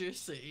or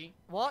Juicy.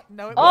 What?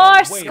 No, it Or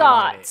wasn't. Wait a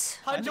Scott.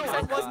 minute.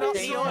 100% was not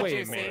me or Wait a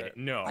Juicy. minute.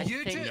 No.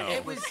 You two, no.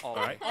 it was.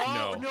 Alright,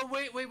 Oh, no. no,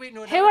 wait,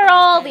 no. Who are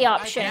all the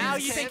options? Now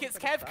you think it's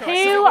Kev?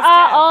 Who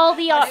are all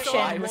the I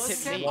thought it options?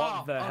 was Kev.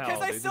 What the hell?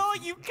 Because I dude? saw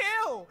you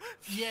kill.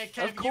 Yeah,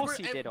 Kev, Of course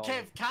you he did, Ollie.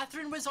 Kev,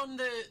 Catherine was on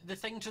the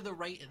thing to the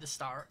right at the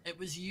start. It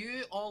was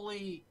you,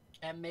 Ollie,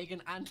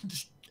 Megan, and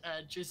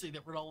Juicy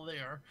that were all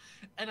there.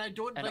 And I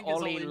don't And think it's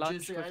Ollie Ollie and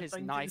lunged Juicy. with I his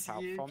think knife it's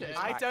out you, from Kev. his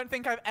I don't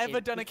think I've ever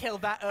done a kill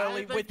that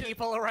early with think-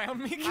 people around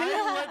me.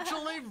 I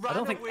literally ran I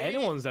don't think away.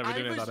 anyone's ever I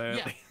done it was- that early.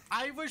 Yeah,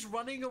 I was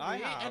running I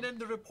away, have. and then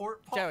the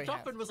report Joey popped up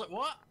have. and was like,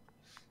 "What?"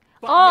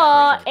 But Or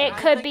yeah, it I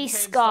could think be Kev's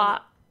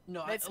Scott.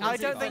 No, It's- I I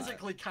don't don't think-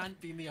 physically can't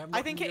be me. I'm I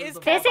not think it near is the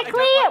Kev. bottom. I don't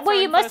Physically? like Well,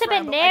 you throwing must first have been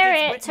round, but I near did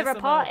it to witness a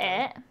report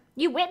murder. it.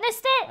 You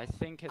witnessed I it?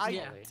 think it's I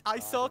Ollie. I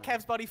so saw don't know.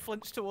 Kev's body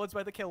flinch towards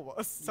where the kill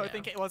was, so I Yeah.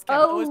 think it was Kev.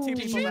 But there was Oh, two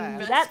people there.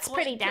 miss that's click,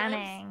 pretty Kev?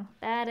 damning.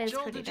 That is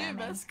Joel, pretty did you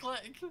damning.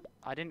 misclick?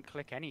 I didn't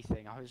click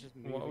anything. I was just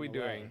moving What are we away.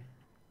 doing?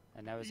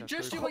 And there was a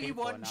Just group do of what you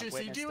people want, and I Juicy.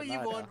 witnessed Do the what you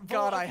murder. want.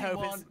 God, Vote I if you hope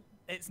want.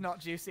 it's not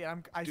Juicy. I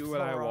Do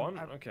what I swore want?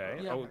 I'm- Okay.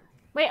 Yeah. Oh,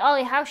 Wait,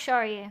 Ollie, how sure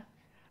are you?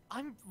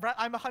 I'm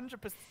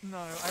 100%. No,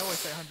 I always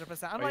say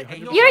 100%. I'm Are you like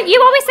 100%?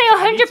 You always say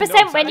I need to know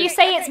 100% when you exactly.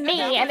 say it's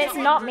me and it's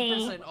not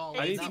me. 100% Ollie.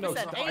 I need to know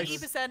 80%, exactly.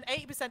 80%,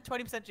 80%,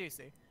 20%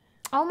 Juicy.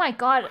 Oh my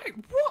god.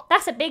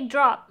 That's a big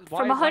drop from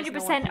Why is no one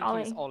 100% thinking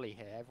Ollie. It's Ollie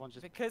here. Everyone's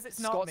just Because it's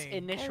not Scott's me.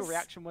 initial Because-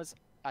 reaction was,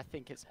 I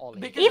think it's Ollie.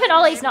 Because Even I-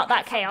 Ollie's not I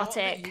that forgot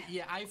chaotic.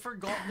 yeah, I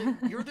forgot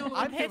that you're the only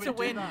one I'm who here to would do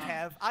win, that.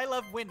 Kev. I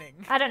love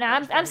winning. I don't know.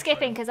 I'm That's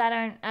skipping very because I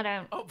don't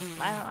Oh,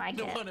 I don't like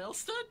no it. one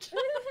else did?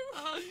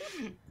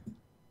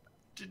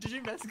 Did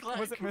you misclick?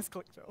 Was it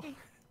misclick, Joel?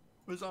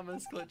 Was I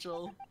misclick,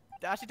 Joel?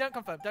 Actually, don't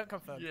confirm. Don't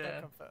confirm. Yeah.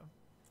 Don't confirm.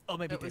 Oh,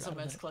 maybe It was do. a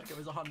misclick. It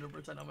was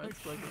 100% a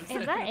misclick.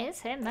 If that is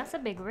him, that's a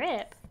big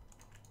rip.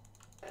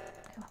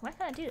 Why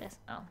can't I do this?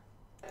 Oh.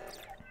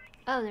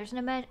 Oh, there's an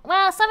emergency.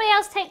 Well, somebody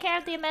else take care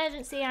of the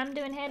emergency. I'm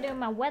doing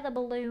my weather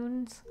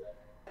balloons.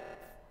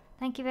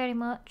 Thank you very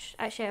much.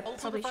 Actually, I Also,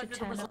 probably the fact should that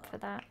there turn was up for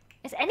that.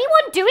 Is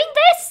anyone doing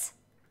this?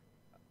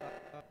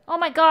 Oh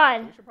my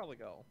god. We should probably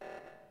go.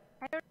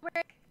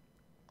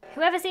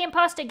 Whoever's the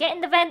imposter, get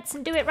in the vents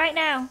and do it right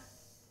now.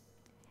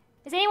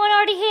 Is anyone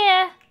already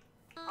here?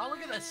 Oh,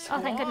 look at this. Oh,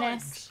 thank squad.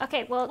 goodness.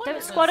 Okay, well, Look don't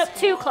at squad this up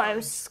too squad.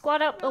 close.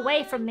 Squad up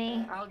away from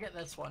me. I'll get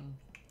this one.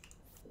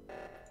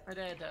 I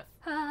did it.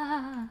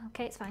 Ah,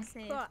 okay, it's fine.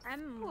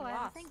 I'm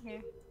lost.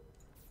 Here.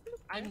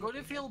 I'm going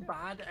to feel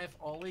bad if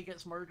Ollie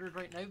gets murdered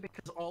right now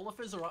because all of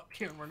us are up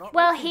here and we're not.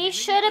 Well, really he moving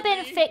should have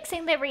been today.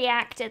 fixing the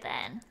reactor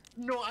then.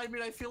 No, I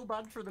mean I feel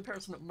bad for the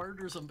person that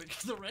murders him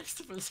because the rest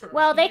of us are.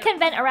 Well, they here. can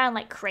vent around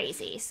like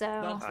crazy, so...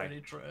 That's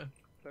very true.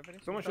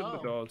 someone shut the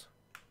Oh. doors.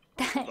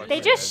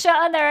 They just shut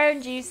on their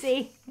own,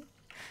 Juicy.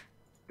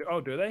 Oh,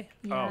 do they?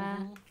 Yeah.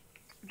 Oh.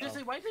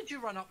 Juicy, why did you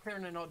run up there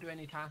and then not do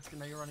any task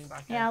and now you're running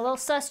back Yeah, a out? little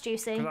sus,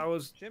 Juicy. Because I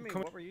was. Jimmy,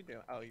 what were you doing?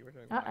 Oh, you were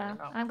doing. Uh-oh. wires.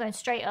 I'm going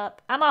straight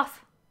up. I'm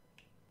off.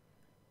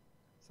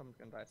 Someone's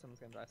gonna die. Someone's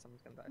gonna die.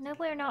 Someone's gonna die. No,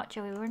 we're not,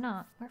 Joey. We're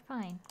not. We're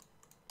fine.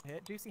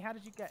 Hit. Juicy, how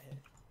did you get here?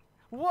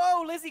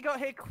 Whoa, Lizzie got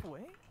here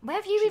quick. Where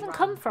have you even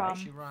come from?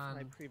 She ran.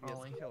 My previous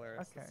killer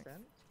Okay.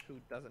 assistant, who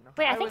doesn't know.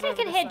 Wait, how I to think do I it.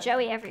 can hit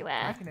Joey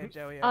everywhere. I can hit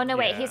Joey. Oh no,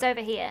 wait, Yeah. he's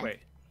over here. Wait.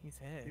 He's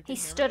here. He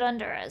stood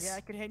under us. Yeah,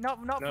 I can hit.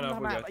 Not No, from no, the we're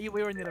map. good.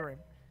 We were in the other room.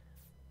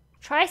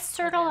 Try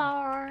Turtle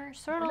R.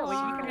 Turtle No, wait, you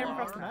can R. hear him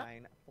across the map.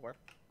 9, 4.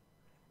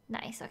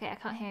 Nice. Okay, I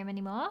can't hear him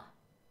anymore.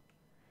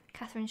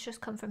 Catherine's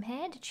just come from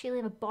here. Did she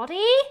leave a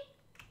body?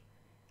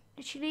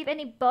 Did she leave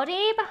any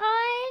body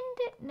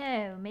behind?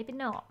 No, maybe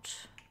not.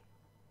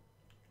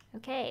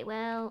 Okay,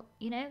 well,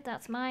 you know,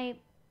 that's my...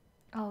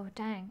 Oh,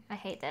 dang. I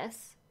hate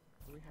this.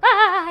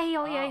 Ah,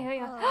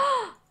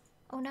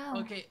 oh no.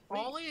 Okay,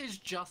 Ollie has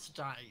just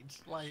died.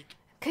 Like.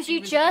 Because he you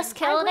was just in-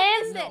 killed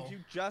him? No. You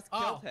just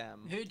Oh, killed him.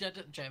 Who did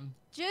it, Jim?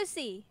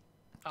 Juicy.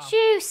 Oh.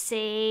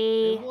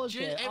 Juicy. It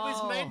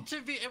was meant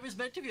to be. It was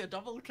meant to be a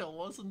double kill,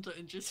 wasn't it?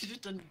 And Juicy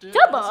just didn't do it.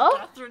 Double? So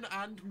Catherine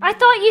and me I were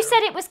thought you there. said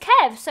it was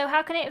Kev, so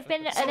how can it have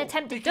been an So,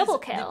 attempted because double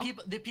kill?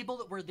 The people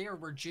that were there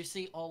were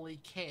Juicy, Ollie,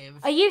 Kev.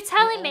 Are you were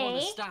telling all on a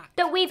me stack.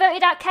 that we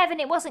voted out Kev and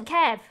it wasn't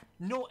Kev?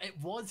 No, it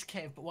was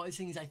Kev, but what I was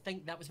saying is I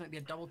think that was meant to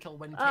be a double kill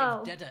when Oh.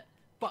 Kev did it.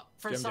 But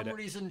for Jim some did it.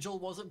 reason, Joel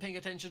wasn't paying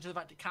attention to the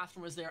fact that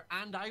Catherine was there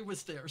and I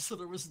was there, so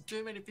there was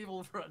too many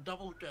people for a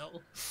double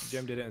kill.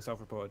 Jim did it and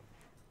self-reported.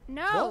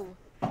 No.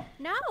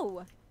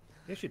 No.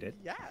 Yes, you did.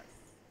 Yes.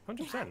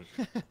 100%.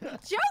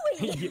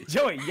 Joey.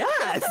 Joey,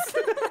 yes.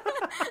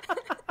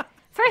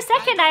 For a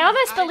second, I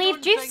almost I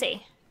believed don't Juicy.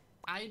 think-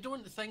 I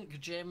don't think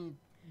Jim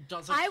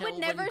does a I kill would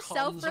never when cons are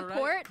out.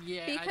 self-report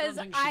Yeah, because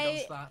I don't think she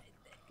does that.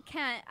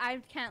 I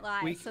can't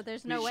lie, We- so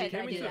there's no way she that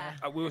I came do into-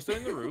 that. we were still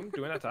in the room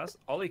doing our task.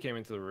 Ollie came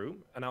into the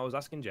room, and I was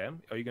asking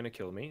Jem, "Are you going to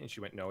kill me?" And she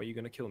went, "No." "Are you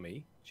going to kill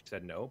me?" She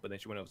said, "No." But then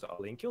she went over to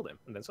Ollie and killed him,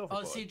 and then Oh,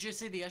 self-reported. see,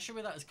 Juicy, the issue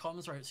with that is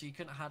comms right, so you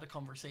couldn't have had a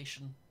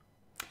conversation.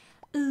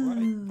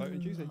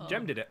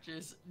 Jem did it.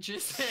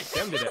 Juicy.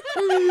 Jem did it.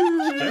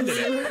 Jem did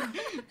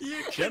it.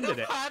 You Jem could did have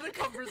it. had a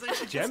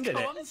conversation. Jem did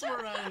it. Comms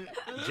were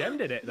out. Jem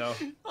did it though.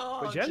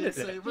 Oh, But Jem did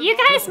Juicy, it. but You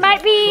no, guys no, might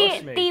no. be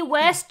Trust me. the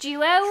worst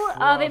duo of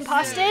Trust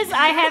imposters me.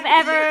 I have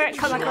ever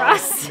come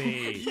across. Trust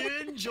me. You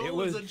and Joel It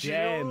was as a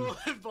Jem. duo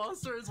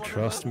imposter is one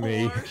Trust of the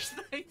me. worst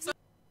things.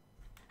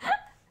 That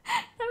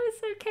was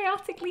so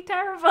chaotically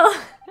terrible.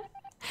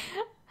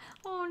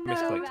 Oh no.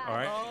 Misclicked. All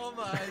right. Oh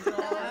my That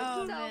god.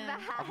 was so man. bad.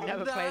 I've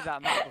never That- played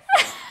that map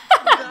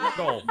before.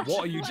 Joel, what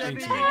are you doing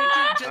Jimmy, to me?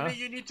 Jimmy,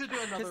 you need to do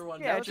another one.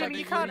 Yeah, Now, Jimmy, you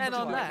need can't to end do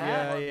on one. that.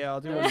 Yeah, yeah, I'll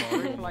do one There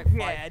more. were like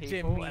Yeah, 5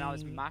 people, and I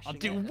was Jimmy. mashing I'll it,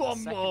 do and the one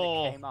second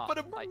more. It came up,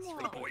 like 3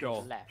 people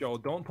Joel, left. Joel,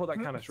 don't put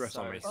that kind of stress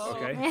on me, Oh,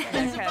 okay?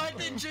 it's the fact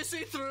that Juicy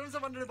throws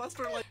him under the bus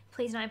for like.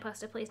 Please not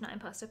imposter, please not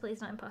imposter,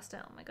 please not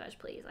imposter. Oh my gosh,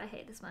 please. I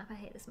hate this map, I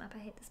hate this map, I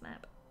hate this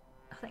map.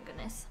 Oh, thank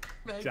goodness.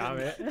 Megan. Damn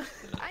it. I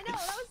know,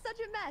 that was such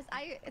a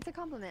mess. It's a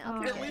compliment. I'll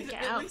Oh, take At it. least-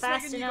 get at out least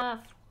fast Megan, you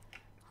enough.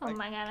 Oh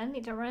my god, I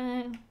need to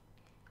run.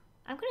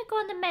 I'm gonna go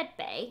on the med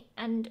bay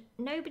and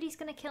nobody's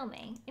gonna kill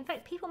me. In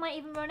fact, people might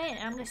even run in and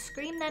I'm gonna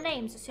scream their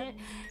names as soon as...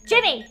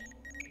 Jimmy!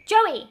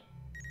 Joey!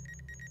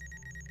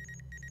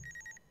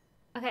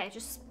 Okay,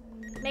 just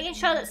making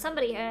sure that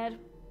somebody heard.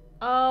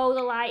 Oh,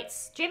 the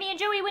lights. Jimmy and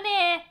Joey were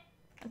near!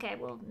 Okay,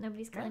 well,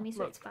 nobody's killing me, so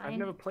Look, it's fine. I've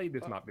never played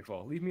this map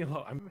before. Leave me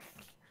alone. I'm...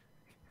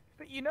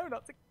 But you know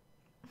not to.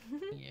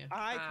 Yeah.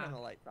 I Ah. turned the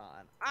lights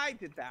on. I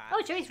did that.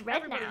 Oh, Joey's red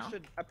Everybody now.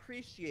 should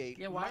appreciate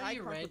Yeah, why are my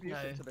you red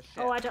contribution now? to the ship.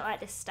 Oh, I don't like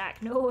this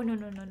stack. No, no,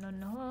 no, no, no,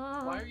 no.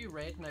 Why are you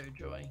red now,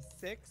 Joey?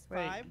 6, Wait,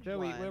 5,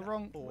 Joey, 1, we're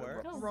wrong.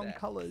 4, We're wrong 6.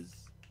 colours.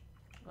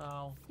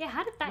 Oh. Yeah,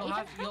 how did that You'll even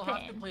have, you'll have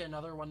to happen? play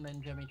another one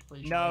then, Jimmy, to play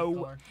your No. red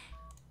colour.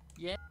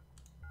 Yeah.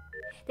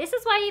 This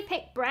is why you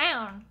pick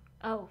brown.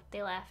 Oh,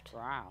 they left.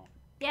 Wow.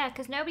 Yeah,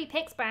 because nobody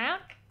picks brown.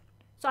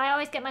 So I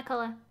always get my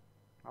colour.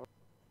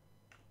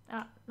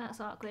 Oh, that's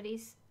awkward.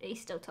 He's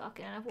still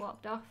talking and I've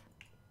walked off.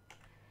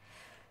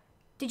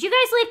 Did you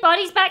guys leave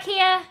bodies back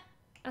here?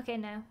 Okay,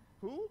 no.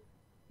 Who?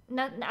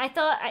 No, I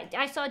thought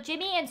I saw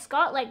Jimmy and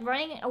Scott like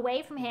running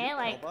away from Did you here, kill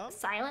like them?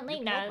 silently.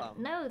 You No, killed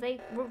them? no, they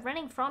were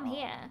running from Oh,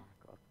 here.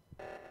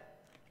 God.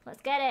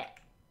 Let's get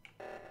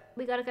it.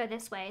 We gotta go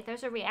this way.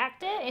 There's a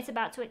reactor. It's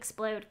about to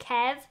explode.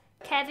 Kev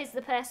is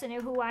the person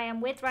who I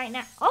am with right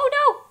now. Oh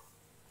no!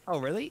 Oh,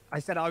 really? I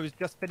said I was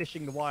just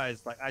finishing the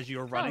wires, like, as you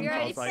were running. you I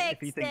already was like, if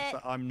he fixed thinks it.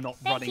 that I'm not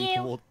Thank running you.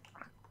 toward...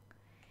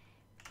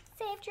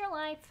 Saved your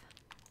life.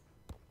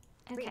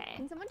 Wait, Okay.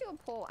 can someone do a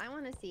poll? I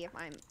want to see if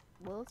I'm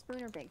little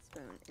spoon or big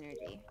spoon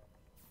energy.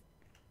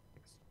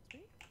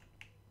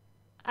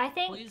 I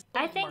think Please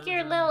don't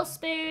you're murder Little me.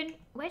 Spoon.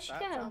 Where'd she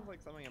That go? sounds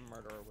like something a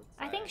murderer would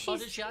say. I think Oh, she's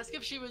did she ask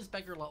if she was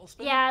big or little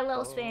spoon? yeah,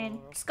 Little Spoon.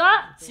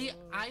 Scott. See,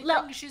 I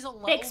Lil- think she's a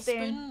little big spoon.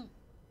 spoon.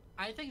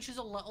 I think she's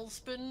a little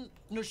spoon.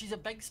 No, she's a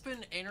big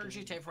spoon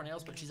energy to everyone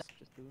else, but she's.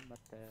 Just doing my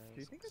Do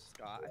you think it's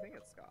Scott? I think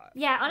it's Scott.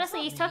 Yeah, honestly,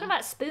 not he's talking me.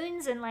 about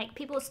spoons and like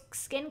people's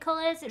skin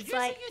colors. Did It's you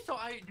like say you thought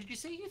I? Did you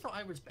say you thought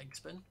I was big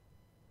spoon?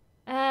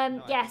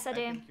 No, yes, I I do.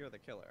 think you're the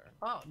killer.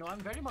 Oh, no, I'm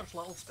very much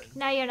Little Spoon.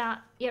 No, you're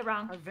not. You're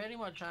wrong. I very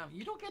much am.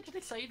 You don't get to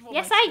decide what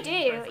Yes, my I spoon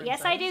do. preference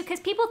Yes, I do. is. Because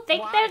people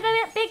think they're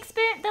the big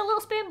spoon, the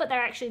little spoon, but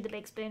they're actually the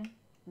big spoon.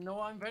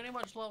 No, I'm very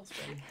much Little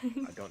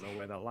Spoon. I don't know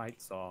where the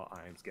lights are.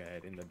 I'm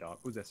scared in the dark.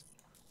 Who's this?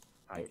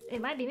 Hi. It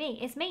might be me.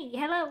 It's me.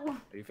 Hello.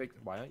 Are you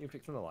why aren't you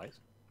fixing the lights?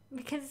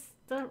 Because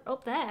they're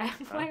up there.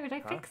 Why would I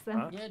fix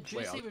them? Yeah,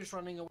 Juicy was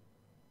running away.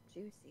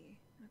 Juicy.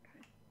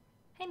 Okay.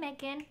 Hey,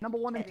 Megan. Number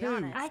 1 and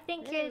 2. I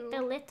think you're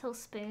the little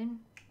spoon.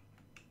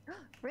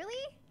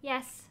 Really?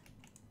 Yes.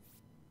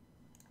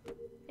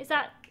 Is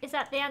that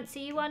the answer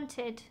you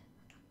wanted?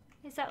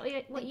 Is that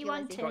what you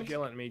wanted? Stop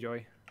yelling at me,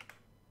 Joey.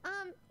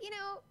 You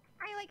know,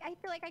 I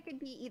feel like I could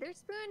be either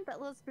spoon,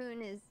 but Lil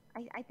Spoon is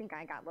I think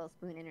I got Lil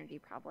Spoon energy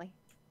probably.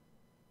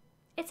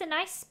 It's a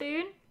nice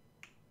spoon.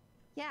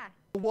 Yeah.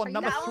 One,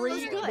 number That one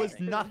 3 was was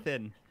good.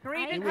 nothing.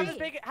 Green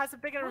It has a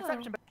bigger Oh.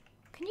 reception. But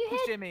Can you who's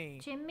hear Jimmy?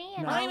 Jimmy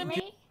and No.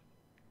 Emily?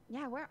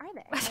 Yeah, where are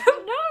they? I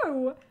don't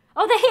know.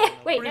 Oh, they're here.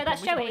 Wait, no,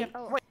 that's Joey.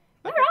 Oh.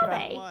 Where are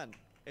they?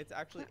 It's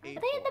actually Are they in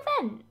the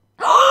A4. vent?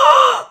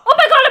 Oh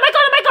my god, oh my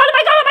god, oh my god, oh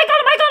my god, oh my god,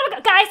 oh my god, oh my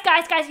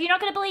god. Guys, you're not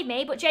going to believe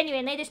me, but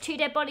genuinely, there's 2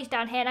 dead bodies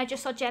down here, and I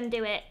just saw Jem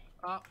do it.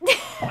 Why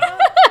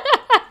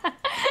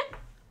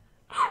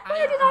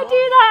did I do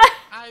that?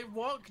 I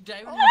walked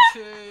down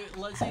to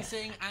Lizzie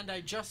saying, and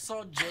I just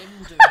saw Jim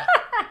do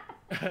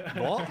it.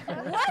 What?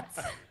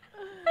 What?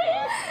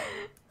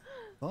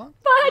 What?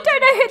 But I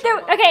don't know who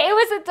the... Okay, it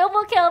was a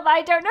double kill, but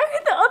I don't know who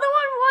the other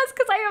one was,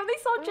 because I only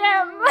saw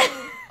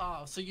Jem.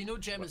 Oh, so you know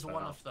Jem is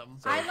one of them.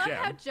 I love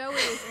how Joey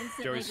is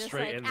instantly Joey's just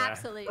straight like, in there.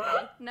 absolutely.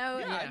 No,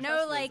 Yeah, I no,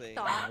 trust like, Lizzie.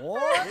 thought.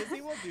 What?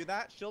 Lizzie will do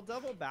that. She'll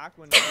double back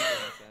when she's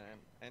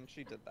innocent, and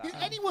she did that. If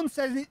anyone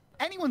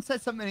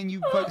says something and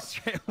you vote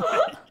straight away.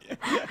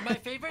 My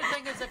favorite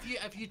thing is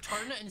if you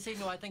turn it and say,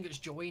 no, I think it's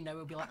Joey, now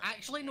we'll be like,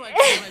 actually, no, I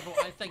change my vote,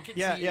 I think it's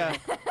you. Yeah.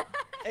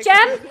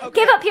 Jem,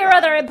 give up your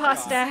other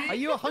imposter. Are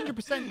you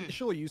 100%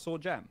 sure you saw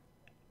Jem?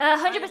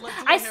 100%. literally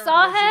I heard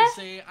saw Lizzie her.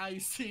 say, I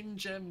seen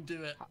Jem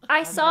do it. I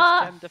Has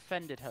saw... Jem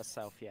defended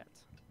herself yet?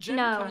 Jem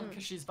No. can't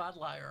because she's a bad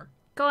liar.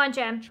 Go on,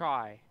 Jem.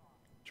 Try.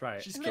 Try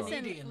it. She's Listen,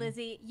 Canadian.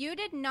 Lizzie, you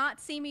did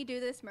not see me do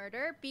this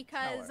murder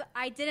because her.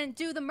 I didn't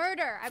do the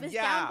murder. I was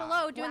Yeah. down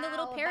below doing the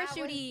little Wow, that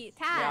parachute was-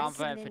 task. Yeah, I'm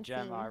voting for Jem.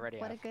 Convincing. I already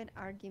What a have. good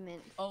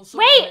argument. Also,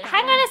 Wait, Megan-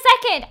 hang on a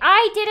second.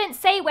 I didn't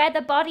say where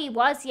the body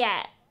was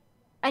yet.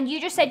 And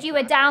you just said you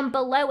were down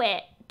below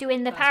it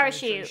doing the That's very true.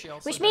 parachute. She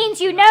also Which didn't means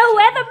see you that know Jem-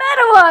 where the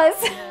murder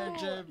was. Yeah,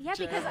 Jem, Yeah,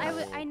 because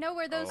Jem. I know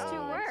where those two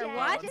Oh, were. Jem,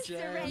 What? just Jem.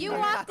 surrender. You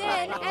walked in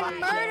and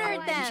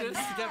murdered them.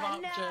 Just give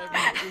up,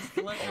 Jem. Just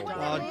let her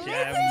Oh, down.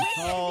 Jem.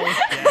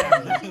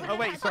 Oh, Jem. Oh,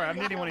 wait, sorry. I'm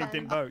the only one who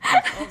didn't vote.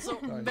 Also,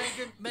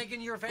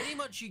 Megan, you're very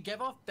much, you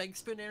give off big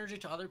spoon energy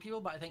to other people,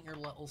 but I think you're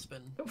little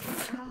spoon.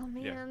 Oh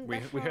man. Yeah, we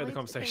that's heard the always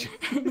conversation.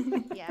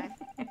 Yeah.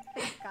 Thank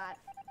God.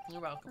 You're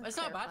welcome. That's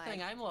It's not a bad terrifying.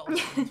 thing, I'm little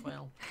spoon as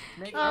well.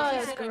 Megan, Oh, Lizzie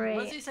that's said great.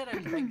 Lizzie said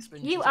I'm big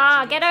spoon. She You said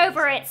are. she Get didn't say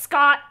over the it,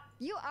 Scott.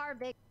 You are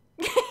big.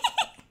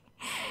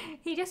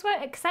 He just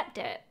won't accept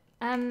it.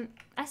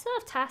 I still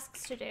have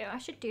tasks to do. I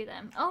should do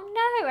them. Oh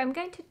no, I'm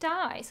going to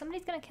die.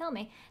 Somebody's going to kill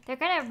me. They're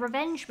going to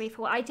revenge me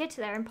for what I did to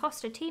their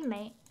imposter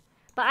teammate.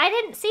 But I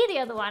didn't see the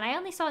other one. I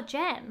only saw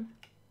Jem.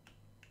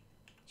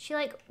 She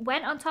like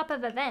went on top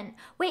of a vent.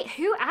 Wait,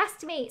 who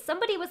asked me?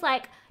 Somebody was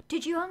like,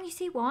 did you only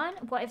see one?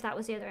 What if that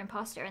was the other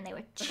imposter and they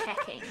were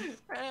checking?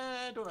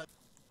 don't know.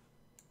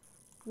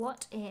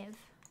 What if?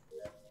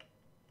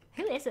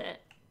 Who is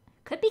it?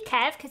 Could be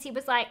Kev, because he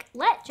was like,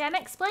 let Jem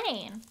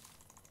explain.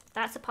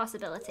 That's a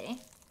possibility.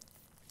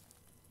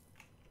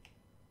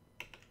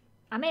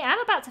 I mean, I'm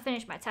about to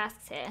finish my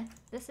tasks here.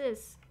 This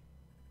is...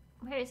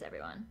 Where is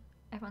everyone?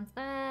 Everyone's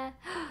there.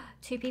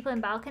 2 people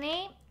in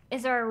balcony.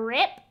 Is there a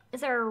rip?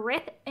 Is there a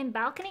rip in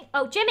balcony?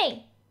 Oh,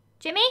 Jimmy!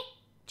 Jimmy?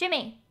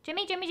 Jimmy.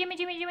 Jimmy.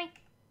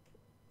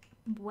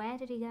 Where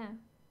did he go?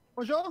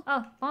 Bonjour.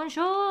 Oh,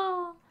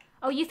 bonjour.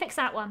 Oh, you fix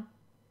that one.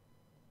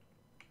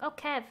 Oh,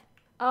 Kev.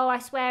 Oh, I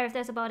swear if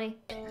there's a body.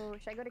 Oh,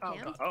 should I go to Oh,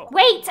 camp? God. Oh.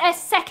 Wait a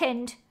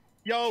second.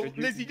 Yo, Should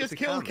you Lizzie get just the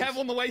killed cameras? Kev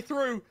on the way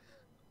through.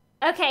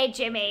 Okay,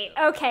 Jimmy.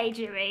 Okay,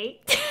 Jimmy.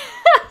 That's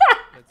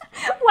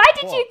Why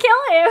did you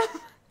kill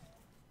him?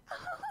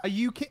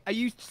 Are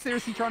you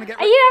seriously trying to get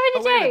Are you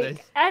having away a with joke?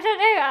 this? I don't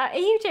know. Are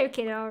you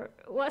joking or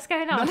what's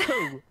going on?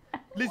 No.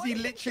 Lizzie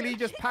literally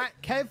just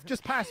Kev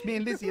just passed me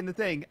and Lizzie in the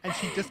thing, and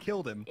she just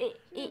killed him.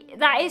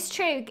 That is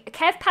true.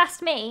 Kev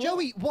passed me.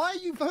 Joey, why are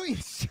you voting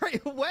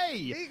straight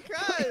away?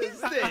 Because What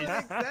is that this?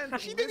 makes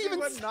sense. She didn't Lizzie even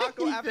would say not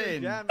go after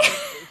anything. Jem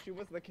if she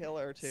was the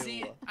killer too.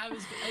 See,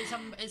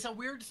 it's a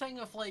weird thing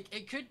of like,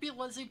 it could be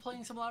Lizzie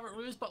playing some elaborate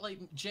ruse, but like,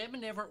 Jem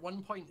never at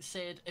one point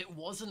said it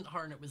wasn't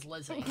her and it was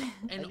Lizzie.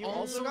 And you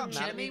also got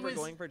mad at me Jemmy for was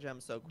going for Jem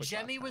so quick.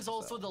 Jemmy last was time,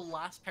 also so. the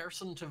last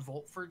person to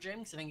vote for Jem,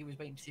 because I think he was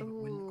waiting to see if it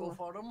wouldn't go Ooh.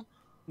 for him.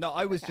 No,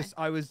 I was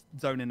I was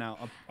zoning out.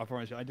 I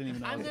promise you, I didn't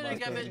even know. I'm what gonna was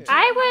give going it on.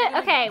 I I'm would.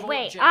 gonna Okay, vote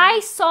wait. Jem. I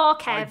saw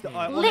Kev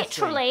I- honestly,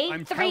 literally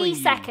I'm 3 telling you,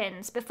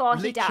 seconds before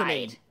he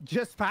Literally, died.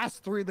 just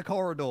passed through the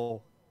corridor.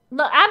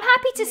 Look, I'm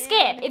happy to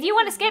skip if you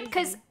want to skip,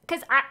 because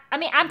I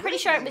mean I'm pretty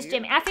sure it was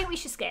Jimmy. I think we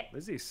should skip.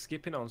 Lizzie's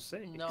skipping on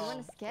 6. No. You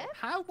want to skip?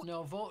 How?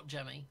 No, vote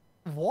Jimmy.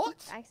 What?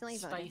 Accidentally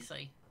voted.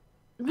 Spicy.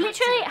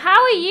 Literally,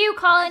 how are you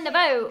calling the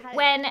vote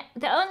when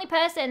the only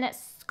person that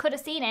could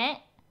have seen it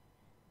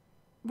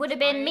would have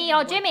been me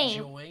or Jimmy?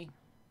 Joey.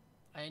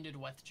 I ended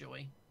with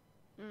Joey.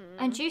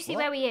 And Juicy,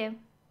 where were you?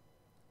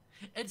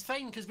 It's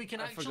fine because we can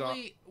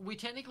we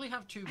technically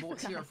have 2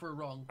 votes here if we're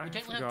wrong. We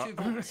technically have 2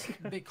 votes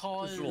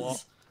because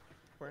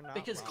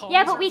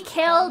Yeah, but we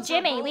kill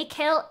Jimmy. We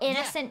kill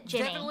innocent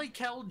Jimmy. Definitely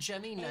kill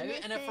Jimmy now,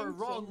 and if we're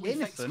wrong, we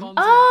fix comms.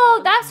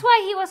 Oh, that's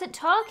why he wasn't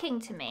talking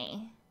to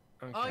me.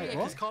 Oh yeah,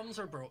 because comms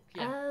are broke.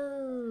 Yeah.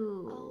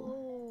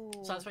 Oh.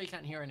 So that's why you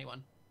can't hear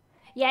anyone.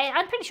 Yeah,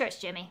 I'm pretty sure it's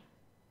Jimmy.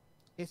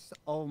 It's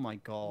oh my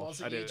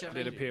gosh. I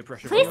did a peer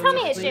pressure. Please tell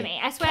me it's Jimmy.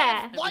 I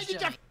swear. Why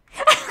did you?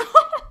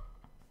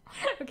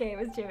 Okay, it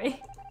was Jimmy.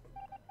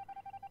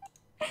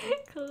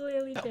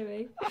 Clearly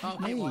Jimmy.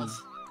 Okay, it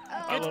was.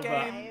 I love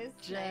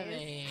that.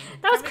 Jimmy.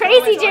 That was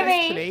crazy,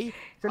 Jimmy. Actually,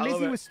 so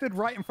Lizzie was stood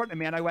right in front of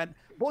me, and I went,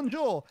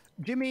 "Bonjour,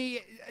 Jimmy,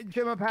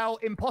 Pal,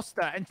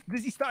 imposter," and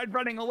Lizzie started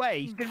running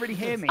away. She didn't really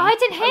hear me. Oh, I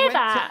didn't hear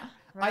that.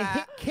 I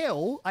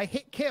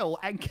hit kill,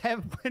 and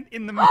Kev went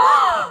in the middle.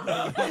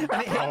 And it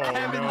hit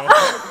Kev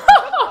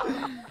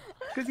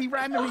because he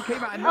randomly came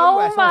out of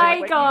nowhere. Oh so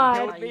my I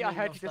god! Me, I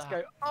heard you just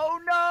go, "Oh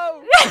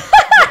no!"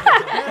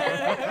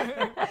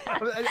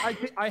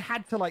 I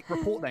had to like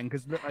report then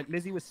because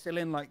Lizzie was still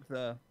in like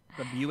the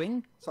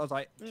viewing, so I was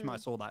like, she might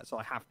have saw that, so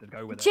I have to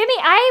go with it. Jimmy,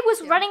 I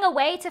was running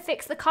away to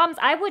fix the comms.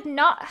 I would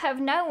not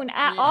have known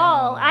at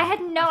all. I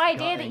had no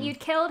idea that you'd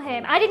killed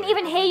him. I didn't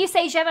even hear you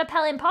say Je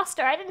m'appelle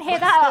imposter. I didn't hear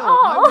that at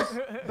all.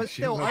 But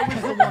still, I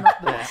was the one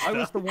up there. I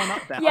was the one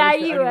up there. Yeah, I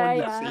was the you only were, one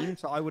you'd yeah. seen,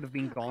 so I would have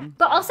been gone.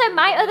 But also,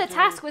 my other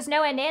task was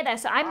nowhere near there,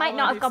 so I might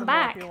not have gone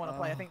back. People want to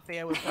play. I think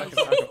Theo was. I Do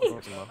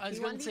was you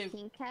going want to to say. be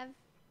pink, Kev?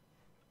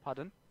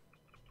 Pardon?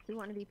 Do you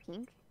want to be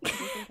pink? Is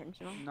this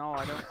intentional? No,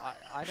 I don't.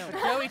 I don't.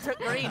 Joey took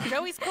green.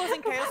 Joey's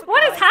causing chaos.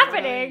 What is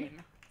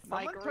happening?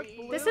 My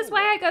green. This is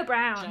why I go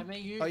brown.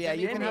 Jimmy, Oh yeah,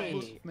 you can have Jimmy.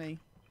 blue off me.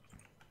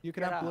 You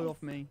can have blue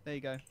off me. There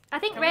you go. I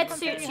think Can red we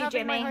suits continue you,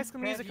 having my Jimmy. High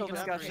School Musical you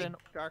can have discussion.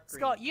 Dark green.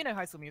 Scott, you know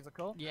High School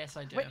Musical. Yes,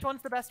 I do. Which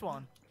one's the best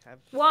one?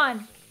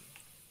 One.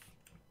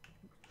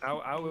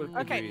 I would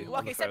agree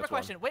on the separate first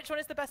question. Which one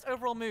is the best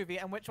overall movie,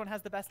 and which one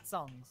has the best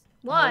songs?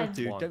 One. Oh,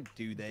 dude, don't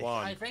do this.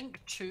 I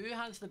think 2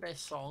 has the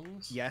best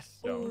songs. Yes.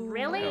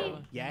 Really? No.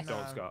 Yes.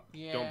 Don't, Scott.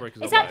 Yeah. Don't break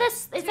us Is up. that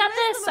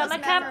the summer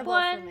camp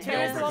one? Two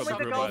is the one with the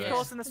Super golf bad.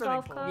 course and the swimming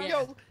Golf pool. course.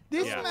 Yo,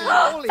 this Yeah.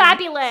 man Ollie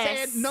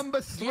Fabulous. said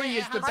number 3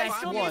 is the High best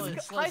School one.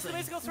 Musical. High School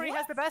Musical 3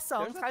 has the best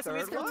songs. There's a High School third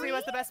Musical one? 2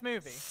 has the best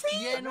movie.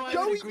 Yeah, no, I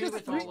Joey would agree just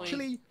with Ollie.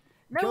 literally.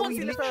 No Joey one's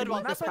seen the third literally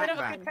one. That's just why they don't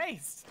back have good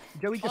taste.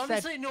 Joey just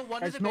Honestly, said no,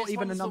 one of there's the not best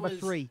even a ones number was-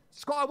 3.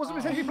 Scott, I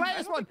wasn't supposed to play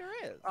this one. There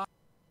is.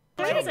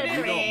 There is a You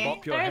don't three.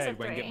 bop your There is a head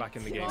when you three. get back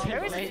in the game.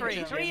 There is a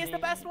 3. 3 is the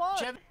best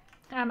one.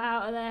 I'm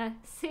out of there.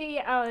 See,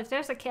 oh, if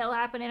there's a kill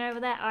happening over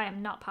there, I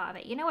am not part of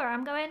it. You know where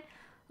I'm going?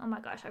 Oh my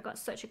gosh, I've got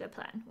such a good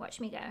plan. Watch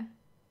me go.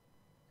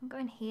 I'm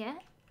going here,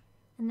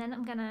 and then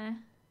I'm gonna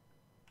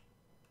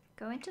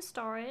go into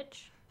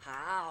storage,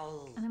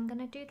 How? and I'm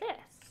gonna do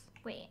this.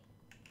 Wait,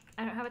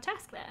 I don't have a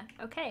task there.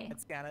 Okay.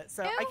 Let's scan it.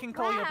 So I can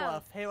call your wow.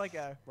 bluff. Here I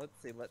go. Let's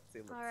see. Let's see.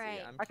 All right.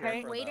 I'm Okay.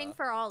 here for Waiting the...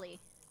 for Ollie.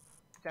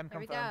 Gem There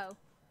we confirmed. go.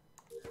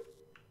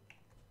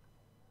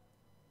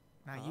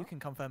 Now you can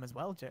confirm as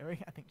well,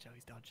 Joey. I think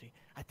Joey's dodgy.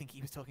 I think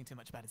he was talking too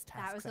much about his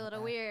tasks. That was a out little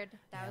there. weird.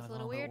 That Yeah, was a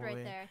little weird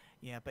right there.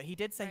 Yeah, but he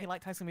did say he Right.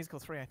 liked High School Musical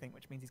 3, I think,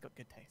 which means he's got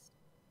good taste.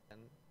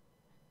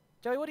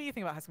 Joey, what do you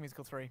think about High School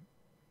Musical 3?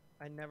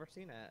 I've never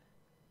seen it.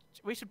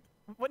 We should.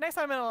 Well, next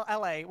time in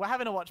LA, we're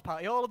having a watch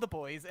party, all of the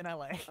boys in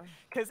LA,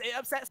 because it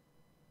upsets.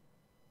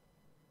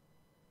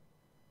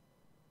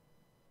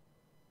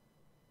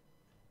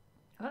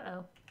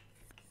 Uh-oh.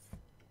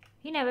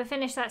 He never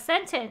finished that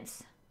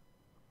sentence.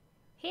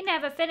 He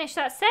never finished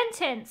that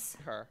sentence.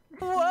 Her.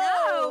 Whoa!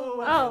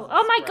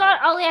 Oh my god,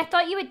 Ollie, I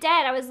thought you were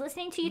dead. I was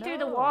listening to you through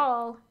the No.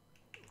 wall.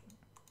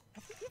 I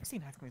think you've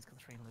seen High School Musical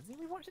 3, Lizzie.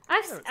 We watched it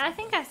I together at some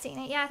think point. I've seen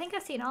it. Yeah, I think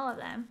I've seen all of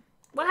them.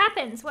 What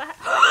happens? What?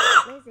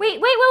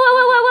 Wait, wait,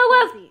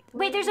 whoa! Lizzie,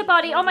 Wait, there's a Lizzie,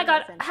 body. Oh my Lizzie,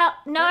 god. listen. Hell,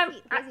 no, I'm.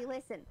 Lizzie, Lizzie,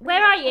 listen.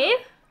 Where are you?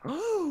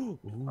 Oh.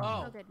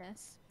 Oh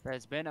goodness.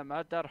 There's been a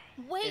murder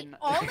Wait, in the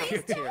Ollie's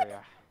dead?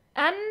 cafeteria.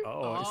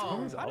 Oh, it's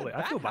always how did Ollie. I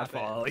that feel bad for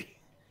happen? Ollie.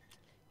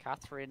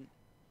 Catherine.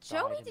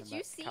 Joey, died in did the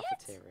you see it?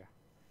 cafeteria.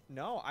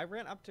 No, I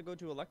ran up to go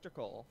to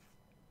electrical.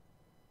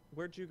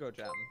 Where'd you go,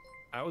 Jem?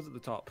 I was at the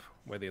top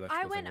where the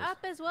electrical I went thing is. up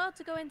as well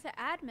to go into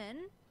admin.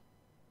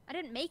 I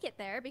didn't make it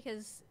there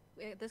because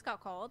this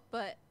got called,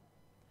 but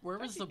Where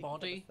was the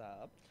body?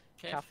 Kev?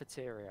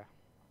 Cafeteria.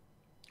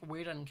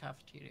 We're in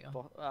cafeteria. In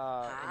the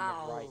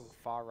right,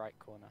 far right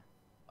corner.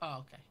 Oh,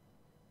 okay.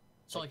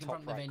 So like in top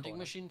front of the right vending corner.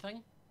 machine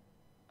thing?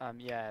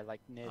 Yeah, like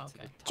near to Okay. the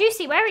top,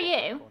 Juicy, where are top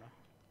right you? corner.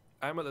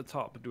 I'm at the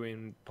top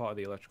doing part of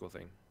the electrical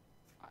thing.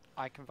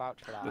 I can vouch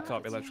for that. The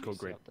top It's electrical Juicy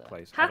grid up there.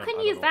 place. How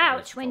can you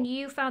vouch when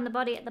you found the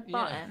body at the Yeah.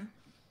 bottom?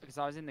 Because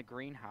I was in the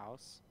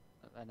greenhouse,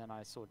 and then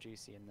I saw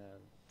Juicy in the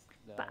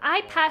But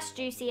I passed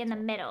Juicy in the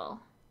middle.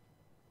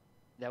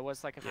 There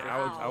was like a.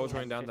 Yeah, I was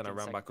running down, then I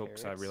ran back up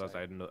because I realized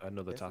I had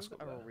another task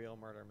up a there. real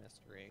murder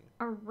mystery.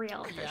 A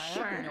real for Yeah, I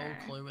sure. have no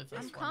clue with this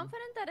I'm one.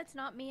 confident that it's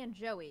not me and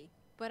Joey,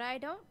 but I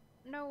don't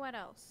know what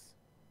else.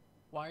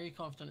 Why are you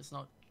confident it's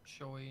not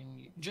showing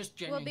you? Just Well,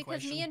 genuine because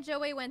question. me and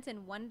Joey went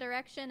in one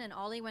direction and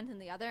Ollie went in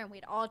the other, and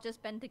we'd all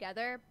just been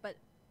together, but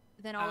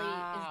then Ollie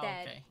is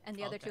dead, okay. and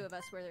the other Okay. two of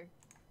us were.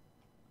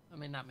 I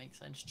mean, that makes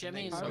sense.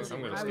 Jimmy makes and sense. Lizzie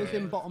I'm were gonna I was say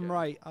in it. bottom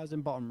right. I was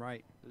in bottom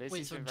right.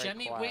 Wait, so been very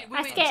Jimmy, quiet.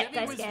 I skipped, Jimmy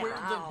I was skipped. where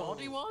the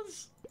body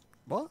was?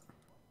 What?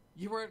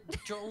 You were,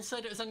 Joel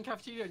said it was in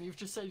cafeteria, and you've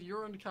just said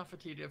you're in the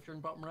cafeteria if you're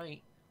in bottom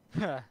right.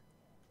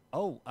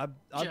 Oh,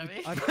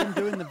 Jimmy? I've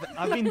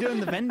been doing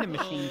the vending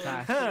machine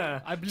task.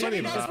 I believe Jimmy,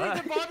 it. that's where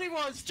the body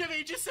was!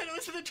 Jimmy just said it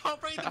was in the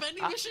top right, the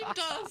vending machine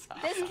task!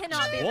 This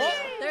cannot be real. What?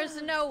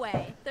 There's no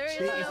way. There is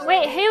no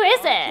Wait, way. who is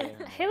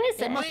it? Who is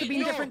It it? must have been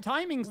no. different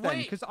timings then,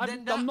 Wait, because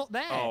then I'm not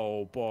there.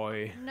 Oh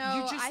boy. No,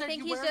 You just I said think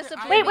you he's were just a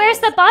there. Wait, bully. where's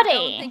the I body?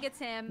 don't think it's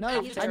him.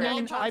 No, He's I just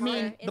mean, top right.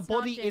 the It's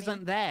body not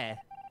isn't there.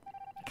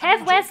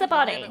 Kev, where's the Lie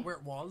body? about where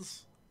it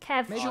was.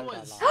 Kev. Maybe Show I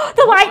us. lied.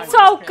 The lights!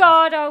 Why Oh was Kev-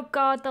 god, oh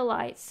god, the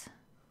lights.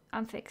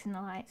 I'm fixing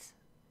the lights.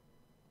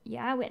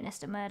 Yeah, I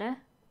witnessed a murder.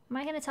 Am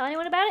I gonna tell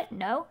anyone about it?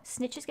 No.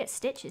 Snitches get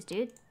stitches,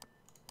 dude.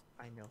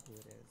 I know who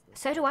it is.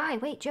 So do I.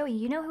 Wait, Joey,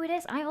 you know who it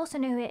is? I also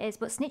know who it is,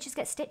 but snitches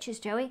get stitches,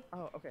 Joey.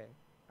 Oh, okay.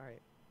 All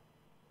right.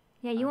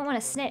 Yeah, you wouldn't want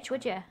to snitch,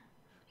 would you?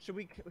 Should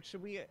we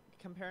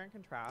compare and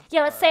contrast?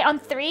 Yeah, let's our say on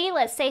answers? 3,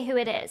 let's say who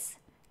it is.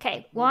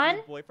 Okay, We'll do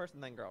 1. boy first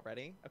and then girl.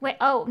 Ready? Okay. Wait,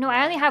 oh, no,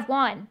 I only have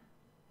 1.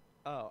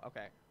 Oh,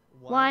 okay.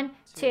 1,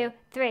 2,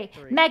 3.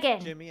 3. Megan.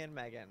 Jimmy and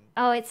Megan.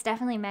 Oh, it's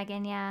definitely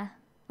Megan, yeah.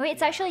 Wait,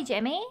 it's actually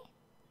Jimmy?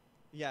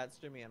 Yeah, it's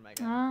Jimmy and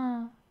Megan.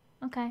 Oh,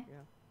 okay. Yeah.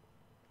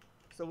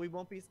 So we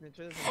won't be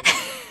snitches. And we won't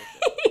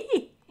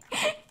be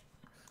snitches.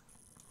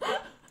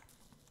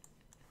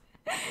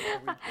 Are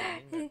we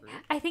joining their group?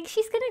 I think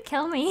she's gonna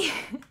kill me.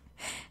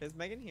 Is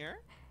Megan here?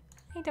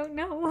 I don't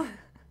know.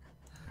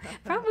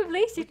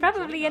 Probably. She's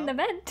probably in the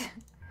vent.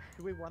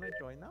 Do we want to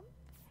join them?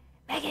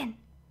 Megan!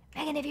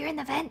 Megan, if you're in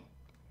the vent,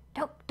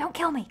 don't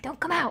kill me. Don't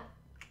come out.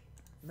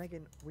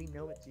 Megan, we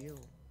know it's you.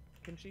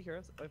 Can she hear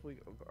us if we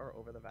are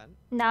over the vent?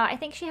 No, I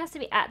think she has to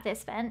be at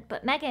this vent.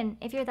 But Megan,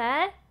 if you're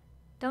there,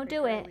 don't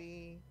do it.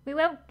 We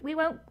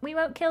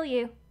won't kill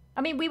you.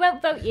 I mean, we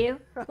won't vote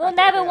you. We'll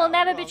never won't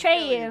betray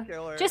kill you, you.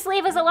 killer. Just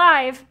leave us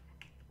alive.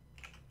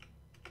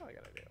 What do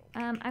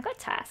I gotta do? I've got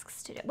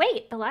tasks to do.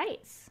 Wait, the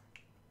lights.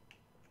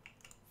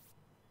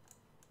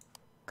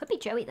 Could be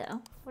Joey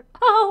though.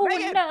 Oh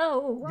Megan!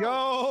 no!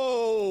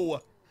 Yo!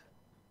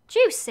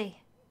 Juicy.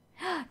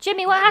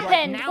 Jimmy, what Right,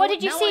 happened? now- What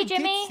did you now see, I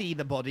Jimmy? did see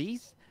the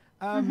bodies.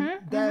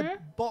 They're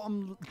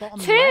bottom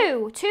left. Two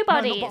No,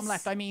 bodies. not bottom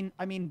left. I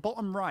mean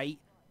bottom right,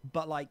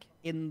 but like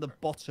in the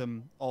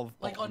bottom of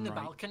Like bottom on the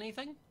right. balcony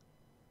thing?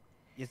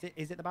 Is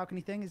it the balcony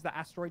thing? Is the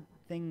asteroid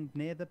thing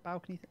near the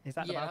balcony? Is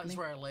that the Yeah, balcony? that's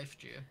where I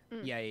left you.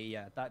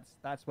 Yeah.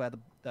 That's where the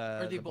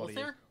Are they the both body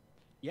there?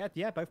 Is.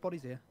 Yeah, both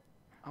bodies here.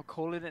 I'm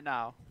calling it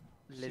now.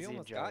 She Lizzie and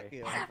almost Joey. got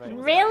you. I'm voting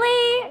for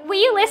Really? Were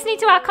you listening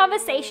to our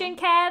conversation,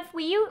 Kev? Were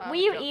you I were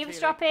you got feeling.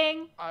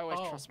 eavesdropping? I always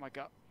Oh. trust my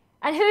gut.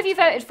 And who have you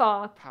voted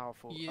for?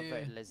 Powerful. You. I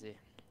voted Lizzie.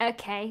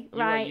 Okay, You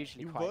are right.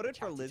 usually You quite voted the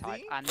for chatty type,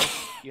 Lizzie? and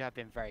you have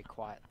been very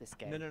quiet this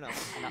game. No. And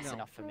that's No.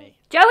 enough for me.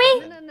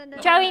 Joey? No.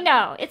 Joey,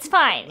 no. It's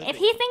fine. If Lizzie.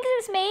 he thinks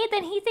it's me,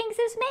 then he thinks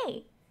it's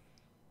me.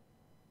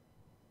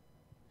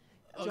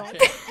 Okay.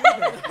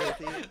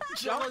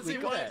 Don't Lizzie,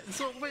 leak what? it.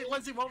 So wait,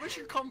 Lizzie, what was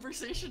your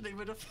conversation? They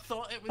would have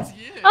thought it was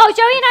you. Oh,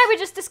 Joey and I were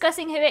just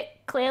discussing who it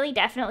clearly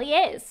definitely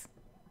is.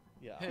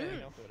 Yeah, we know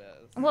who it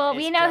is. Well,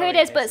 we It's know who it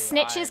Joey, is, but Lizzie.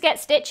 snitches get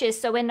stitches,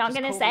 so we're not Just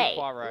gonna call say. me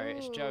Poirot.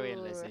 It's Joey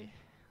and Lizzie.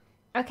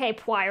 Okay,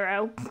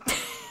 Poirot.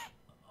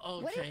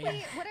 What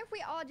if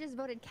we all just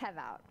voted Kev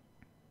out?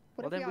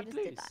 What Well, if we then all we'd just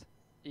lose. did that?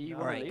 You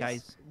All right, wanna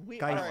guys.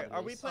 lose? Alright,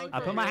 are we playing?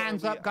 I put my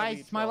hands up, guys.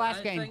 It's my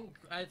last game.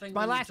 I think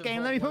My we need last to game.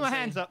 vote Let me put my Lizzie.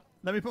 hands up.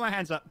 Let me put my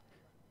hands up.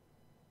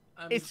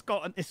 It's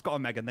Scott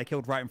and Megan. They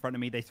killed right in front of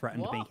me. They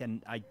threatened me, What?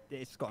 and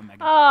it's Scott and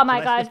Megan. Oh my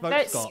So God,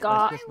 let's just vote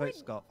Scott. Let's just vote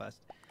Scott first.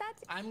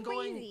 That's I'm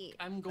crazy.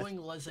 going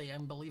Lizzie.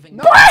 I'm believing.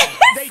 No, Lizzie.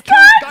 they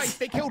killed guys.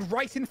 They killed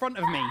right in front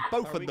of me.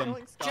 Both Are of we them.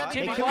 going Scott?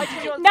 Jimmy, They why killed-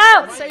 did you- No,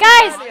 why did you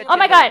guys! say Oh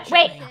my God! Jimmy?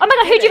 Wait! Oh my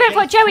God! Who'd you vote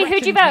for? Joey,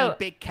 who'd you threatened me, vote?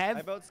 Big Kev.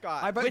 I vote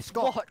Scott. I vote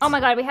Scott. Oh my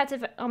God! We had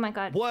to. Oh my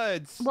God!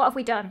 Words. What have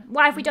we done?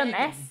 Why have we done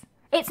Megan. this?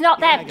 It's not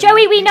Yeah, them. Megan.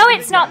 Joey, we know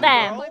Megan, it's not Megan,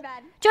 them. girl. My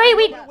bad. Joey,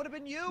 we. It would have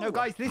been you. No,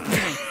 guys, listen to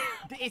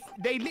me.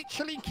 They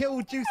literally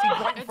killed Juicy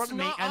right in It's front of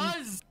me, not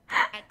and us.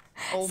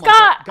 oh my Scott,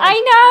 God, guys, I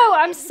know.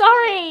 I'm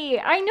sorry.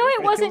 I know it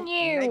They wasn't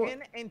killed you.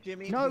 Megan and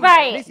Jimmy. No,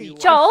 Right, Lizzie,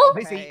 Joel?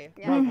 Lizzie, Okay.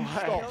 no, Kill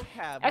stop.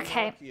 Kev. We know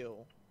Okay. it's you.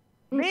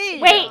 Me?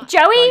 Wait,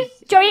 Joey.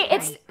 Guys, Joey,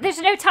 it's there's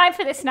no time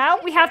for this now.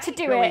 We have to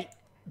do Joey, it.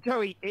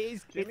 Joey,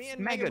 it's Jimmy it's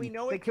and Megan, we Megan.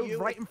 know They it's killed you,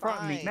 right it's in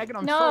front of me. fine. Megan,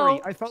 I'm No.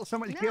 sorry. I felt so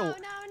much No, guilt.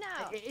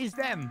 no. It is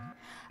them.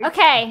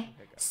 Okay.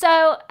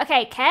 So,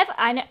 okay, Kev,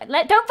 I know.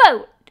 Don't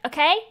vote.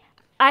 Okay.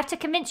 I have to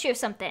convince you of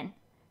something.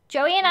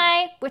 Joey and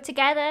I were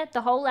together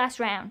the whole last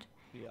round,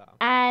 Yeah.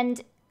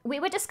 and we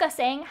were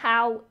discussing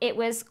how it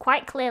was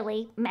quite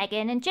clearly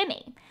Megan and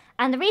Jimmy.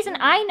 And the reason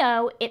I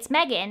know it's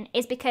Megan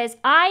is because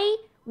I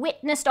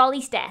witnessed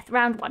Ollie's death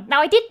round 1.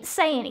 Now, I didn't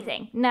say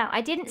anything. No, I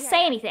didn't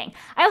say anything.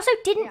 I also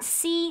didn't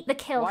see the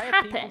kill Why are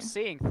happen. people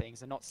seeing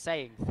things and not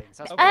saying things?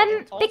 That's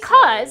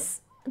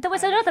Because there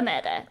was another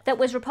murder that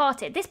was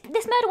reported. This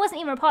murder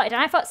wasn't even reported,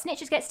 and I thought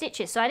snitches get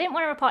stitches, so I didn't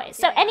want to report it.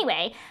 So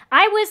anyway,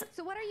 I was...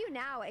 So what are you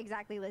now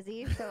exactly,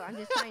 Lizzie? So I'm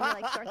just trying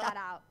to like sort that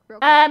out real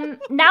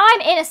quick. Now I'm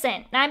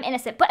innocent.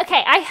 But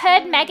okay, I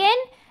heard Megan...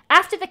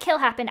 After the kill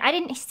happened, I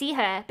didn't see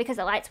her because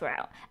the lights were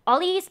out.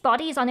 Ollie's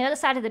body is on the other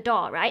side of the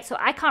door, right? So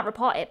I can't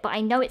report it, but I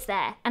know it's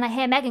there. And I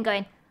hear Megan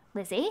going,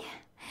 Lizzie?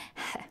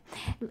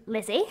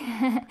 Lizzie?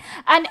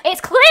 And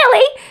it's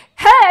clearly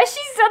her.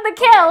 She's done the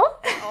kill.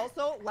 And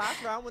also,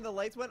 last round when the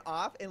lights went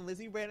off and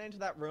Lizzie ran into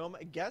that room,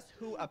 guess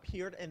who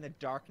appeared in the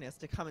darkness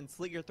to come and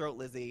slit your throat,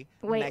 Lizzie?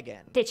 Wait, Megan.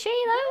 did she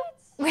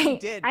though? Wait, She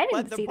did, I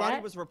didn't but see the body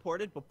that. was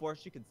reported before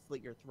she could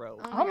slit your throat.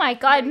 Oh my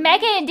god,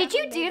 Megan, did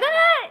you do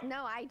that?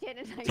 No, I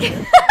didn't.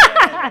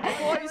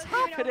 What is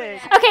happening?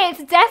 Okay,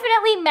 it's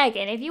definitely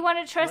Megan. If you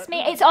want to trust me,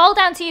 it's all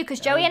down to you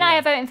because Joey and I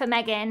are voting for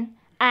Megan,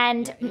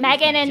 and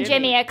Megan and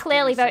Jimmy are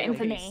clearly voting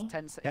for me.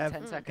 10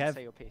 seconds,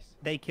 say your piece.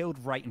 They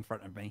killed right in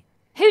front of me.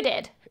 Who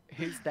did?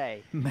 Who's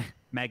they?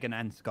 Megan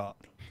and Scott.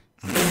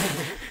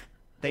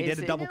 They did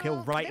a double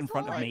kill right in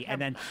front of me and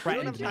then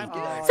threatened me.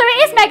 So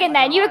it is Megan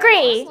then, you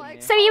agree?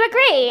 So you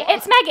agree,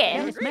 it's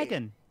Megan? It's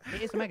Megan.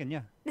 It is Megan,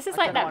 yeah. This is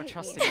like that.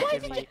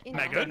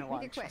 Megan?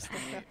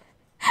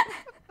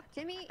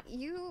 Jimmy,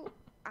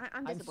 I'm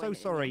I'm disappointed. so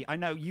sorry. I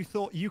know, you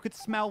thought you could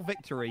smell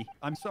victory.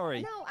 I'm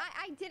sorry. No,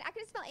 I did. I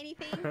couldn't smell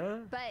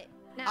anything, but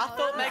now... I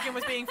thought Megan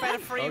was being fed a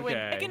free win.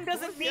 Okay. Megan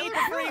doesn't need the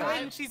free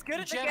win. She's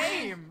good at the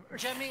game.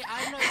 Jimmy,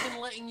 I'm not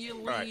even letting you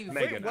leave. Right,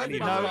 Megan, I need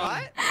to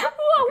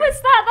What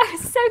was that? That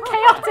was so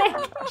chaotic.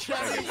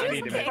 I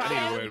need a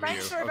word with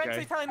Thanks you, for eventually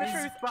okay? telling the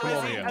truth, Come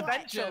on Lizzie. in.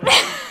 Eventually.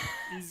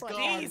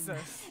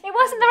 Jesus. It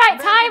wasn't the right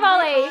time,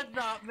 Ollie.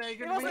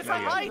 It wasn't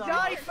like I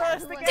died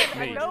first again,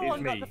 and no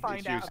one got to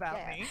find out about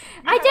me.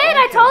 I did.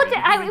 I told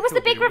you. It was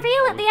the big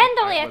reveal at the end,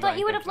 Ollie. I thought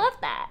you would have loved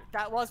that.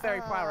 That was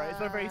very Poirot.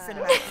 It was very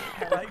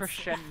cinematic.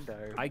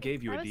 Crescendo. I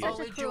gave you a deal.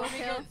 Ollie, do you want to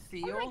get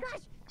Theo? Oh my gosh,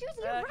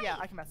 Juicy, you're right. Yeah,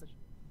 I can message.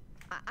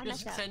 I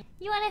messed up.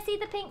 You want to see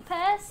the pink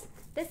purse?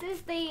 This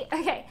is the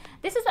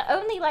This is the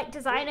only like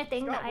designer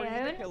thing that Scott, were you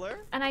I the own, killer?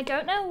 and I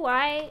don't know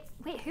why.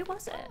 Wait, who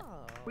was it?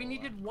 We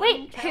needed one.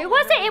 Wait, kill who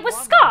was and it? then It was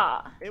one.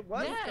 Scott. It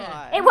was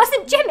Scott. It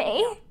wasn't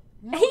Jimmy.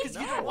 No, He's 'cause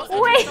you don't want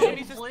wait.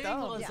 Jimmy's just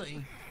playing,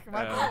 Lizzie.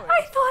 I thought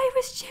it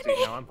was Jimmy.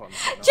 See, now I'm pulling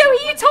this Joey,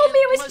 out. you told me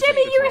it was Lizzie,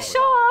 Jimmy. You were it's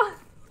sure.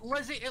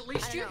 Lizzie, at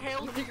least you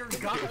held to your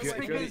guts If you're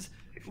the- because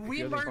we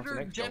you're the imposter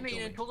murdered next, don't Jimmy kill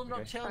and me. told him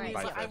not to tell me. He's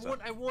Vice like, I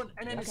versa. want.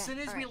 And then as soon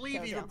as we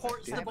leave, he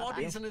reports the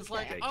bodies and is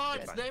like, oh,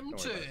 it's them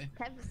two.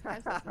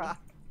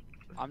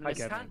 I'm I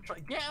listening. can't try.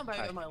 Get him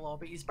out of my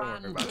lobby. He's Don't worry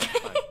banned. about it. It's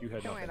fine. You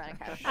heard Don't worry nothing.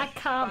 about it, I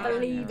can't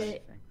believe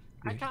it.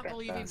 I can't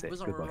believe That's he it.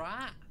 was a Good luck.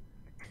 rat.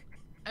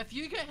 If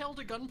you get held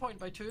at gunpoint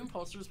by 2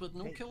 imposters with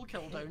no kill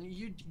down,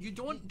 you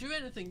don't do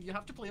anything. You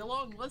have to play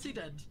along. Lizzie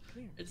did.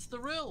 It's the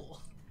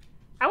rule.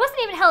 I wasn't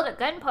even held at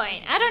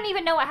gunpoint. I don't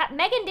even know what happened.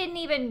 Megan didn't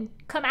even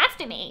come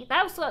after me.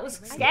 That was what was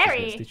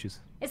scary.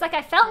 It's like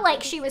I felt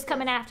like she was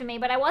coming after me,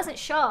 but I wasn't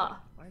sure.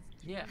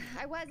 Yeah.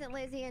 I wasn't,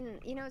 Lizzie, and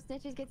you know,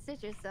 snitches get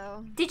stitches,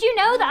 so... Did you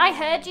know that I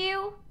heard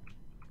you?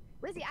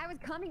 Lizzie, I was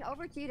coming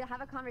over to you to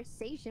have a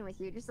conversation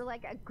with you, just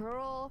like a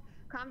girl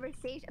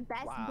conversation,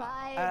 best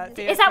vibes.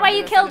 Is that why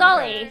you killed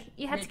Ollie?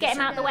 You had to get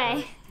him out the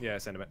way. Yeah,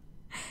 send him it.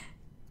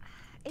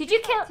 Did you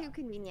kill? Too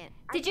convenient.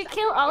 Did you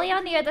kill Ollie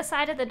on the other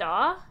side of the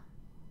door?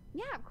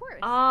 Yeah, of course.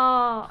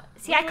 Oh,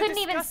 see, We I were couldn't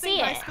even discussing see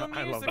High it. School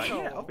I love that.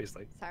 Musical. Yeah,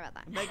 obviously. Sorry about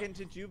that. Megan,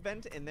 did you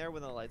vent in there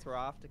when the lights were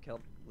off to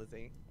kill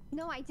Lizzie?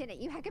 No, I didn't.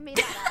 You had made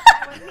that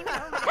up. I wasn't even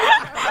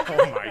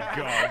over Oh my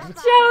god.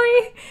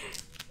 Joey,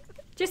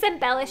 just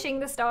embellishing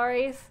the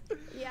stories.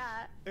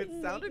 Yeah. It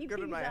sounded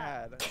good in my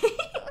head.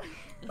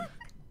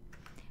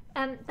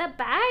 The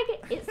bag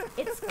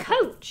it's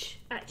Coach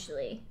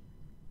actually.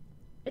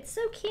 It's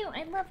so cute.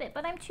 I love it,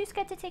 but I'm too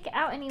scared to take it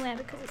out anywhere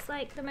because it's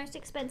like the most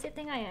expensive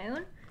thing I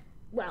own.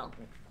 Well,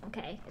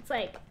 okay, it's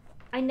like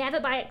I never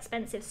buy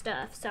expensive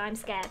stuff, so I'm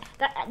scared.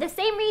 That the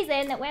same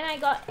reason that when I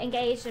got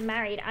engaged and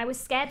married, I was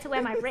scared to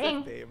wear my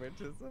ring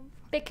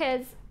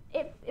because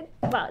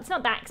well, it's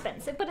not that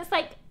expensive, but it's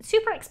like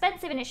super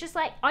expensive and it's just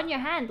like on your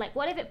hand. Like,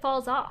 what if it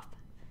falls off?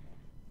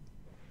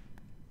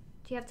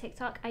 Do you have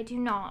TikTok? I do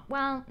not.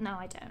 Well, no,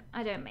 I don't.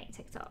 I don't make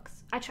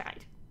TikToks. I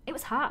tried. It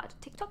was hard.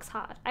 TikTok's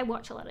hard. I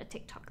watch a lot of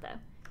TikTok though.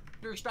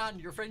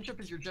 Understand, your friendship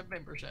is your gym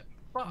membership.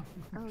 Fuck.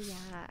 Oh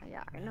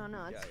yeah. No,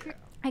 it's true.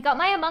 I got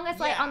my Among Us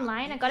Light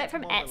online. I got it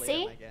from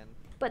Etsy.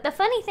 But the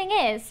funny thing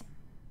is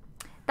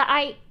that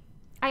I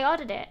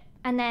ordered it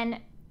and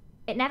then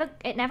it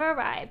never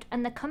arrived,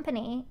 and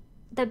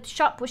the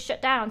shop was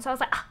shut down. So I was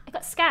like, I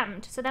got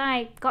scammed. So then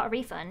I got a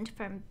refund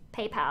from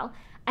PayPal,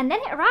 and then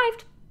it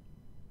arrived.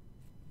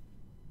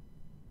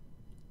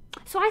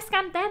 So I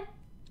scammed them.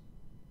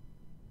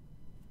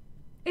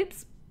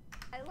 Oops.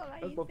 I love how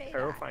That's you both say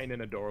terrifying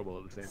and adorable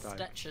at the same time.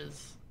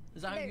 Stitches.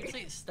 Is that how you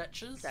say it?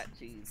 Stitches?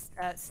 Stitches.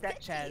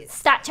 Stitches.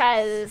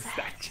 Stitches.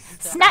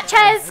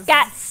 Snatches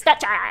get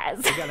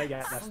stitches. We're gonna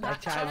get the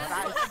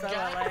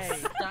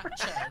stitches.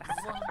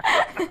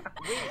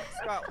 Wait,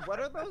 Scott, what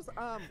are those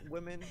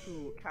women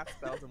who cast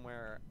spells and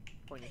wear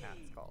pointy hats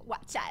called?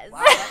 Watches.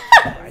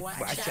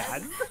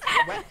 Watches.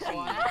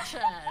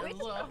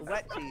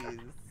 Wetchies.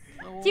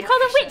 Do you call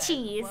them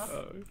witchies?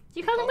 Do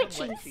you call them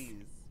witchies?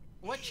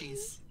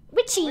 Witchies.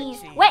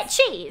 Witchies. Wet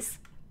cheese.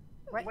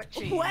 Wet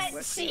cheese.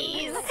 Wet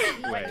cheese.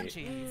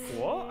 Wait,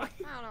 what?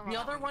 The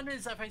other one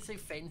is if I say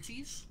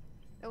fences.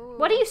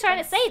 What are you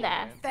trying to say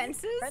there?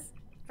 Fences?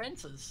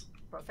 Fences.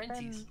 But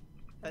fences.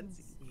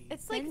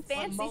 It's like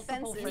fancy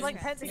fences. It's like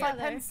pensive.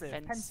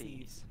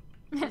 Fences.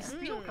 Is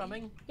Theo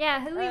coming?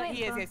 Yeah, who are we waiting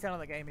He is. for? He's still on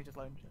the game. He just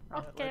loading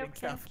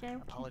stuff.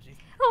 Apology.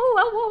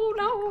 Oh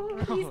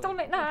no, he's done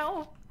it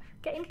now.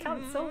 Get him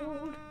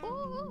cancelled.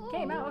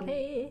 Get him out of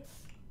here.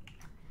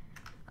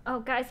 Oh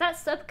guys, that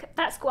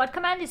squad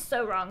command is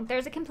so wrong.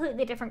 There's a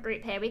completely different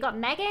group here. We got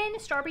Megan,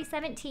 Strawberry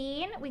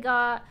 17, we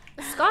got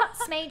Scott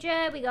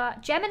Smager, we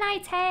got Gemini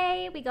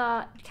Tay, we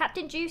got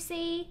Captain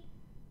Juicy,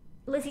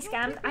 Lizzie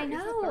scammed. I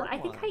know. I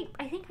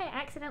think I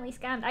accidentally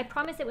scammed. I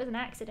promise it was an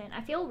accident.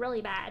 I feel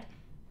really bad.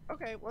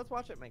 Okay, let's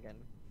watch it, Megan.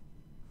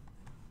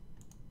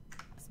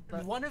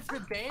 One of the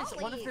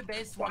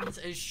best ones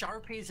is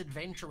Sharpay's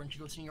adventure when she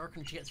goes to New York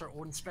and she gets her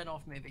own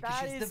spin-off movie because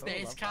she's the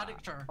best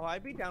character. Oh,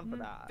 I'd be down for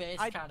that.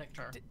 Best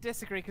character.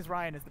 Disagree because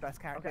Ryan is the best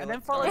character, Okay, and then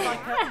let's followed go.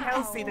 by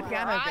Kelsey, the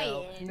piano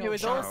girl, No, who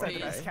is also the Sharpay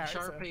best character.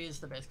 Sharpay is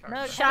the best No,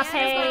 character.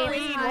 Sharpay.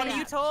 Queen. What are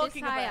you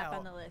talking She's high about? up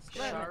on the list.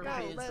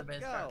 Sharpay is the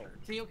best character.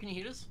 Theo, can you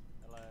hear us?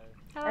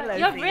 Hello,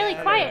 You're really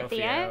Theo. quiet,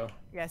 Theo.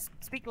 Yes,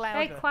 speak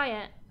louder. Very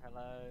quiet.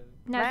 Hello.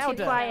 No, Louder.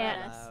 too quiet.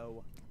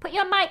 Hello. Put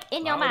your mic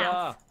in your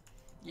mouth.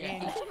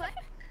 Yeah.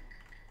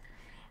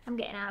 I'm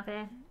getting out of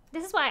here.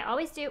 This is why I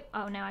always do.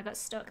 Oh no, I got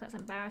stuck. That's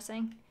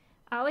embarrassing.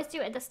 I always do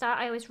it at the start.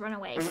 I always run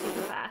away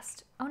super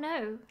fast. Oh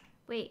no.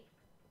 Wait.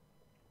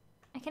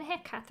 I can hear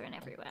Catherine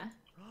everywhere.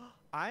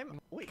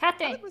 Wait,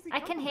 Catherine, how did Lizzie I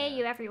come can from hear there?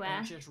 you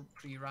everywhere. Just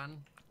pre-ran.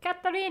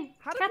 Catherine!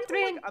 How did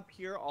Catherine! people, like,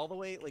 appear all the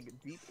way, like,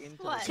 deep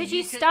into What? the Could game?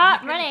 you start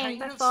can running kind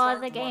of before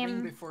start the running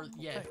game? Before,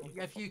 yeah,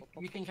 if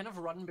you can kind of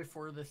run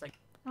before the thing.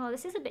 Oh,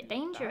 this is a bit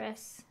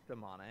dangerous.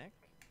 Demonic.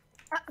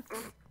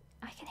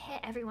 I can hear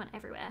everyone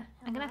everywhere.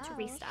 I'm gonna have to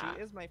restart.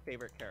 She is my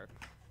favorite character.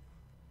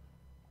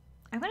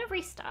 I'm gonna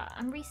restart.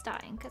 I'm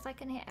restarting because I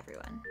can hear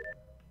everyone.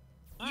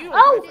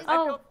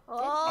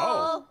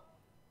 Oh.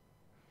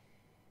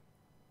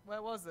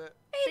 Where was it?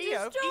 He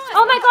Theo, just he's joined.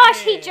 Oh my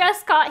gosh, he here.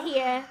 just got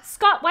here.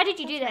 Scott, why did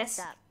you do this?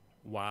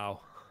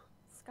 Wow.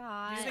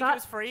 Scott. Do you think Scott? it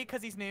was free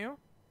because he's new?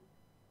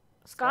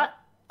 Scott?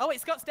 Oh wait,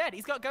 Scott's dead.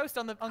 He's got Ghost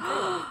on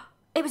crew.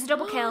 It was a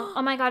double kill.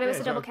 Oh my god, it was a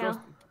it's double got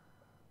kill.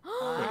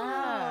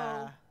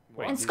 Ah.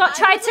 Wait, And did- Scott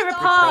tried to And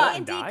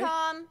report. die?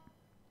 decom.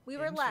 We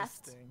were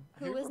left. Interesting.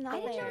 Who was not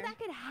reported? there? I didn't know that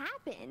could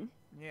happen.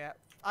 Yeah.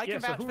 I Yeah,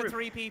 can so vouch who for re-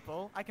 3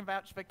 people. I can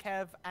vouch for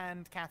Kev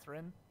and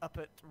Catherine up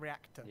at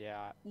Reactor.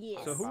 Yeah.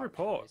 Yes. So who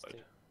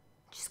reported?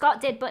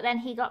 Scott did, but then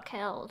he got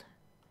killed.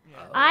 Yeah.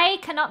 I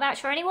cannot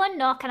vouch for anyone,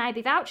 nor can I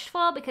be vouched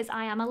for because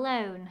I am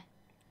alone.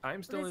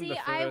 I'm still in Lizzie, the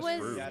first I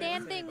was room.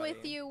 standing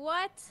with you.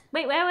 What?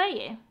 Wait, where were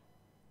you?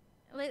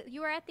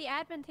 You were at the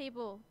admin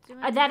table.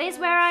 Doing That is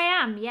where I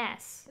am,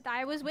 yes.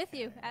 I was with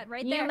you,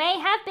 right You there. may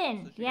have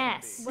been,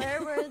 yes.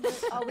 Where were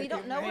the? Oh, we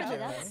don't know where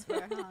that's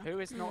where, huh? Who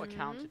is not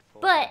accounted for?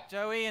 But,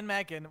 Joey and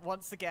Megan,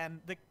 once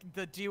again,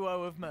 the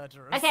duo of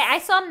murderers. okay, I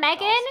saw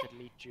Megan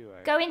Dastardly duo.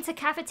 go into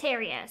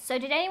cafeteria. So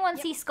did anyone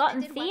see Scott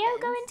and did Theo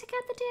weapons. go into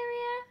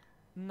cafeteria?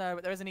 No,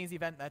 but there is an easy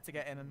vent there to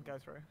get in and go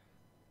through.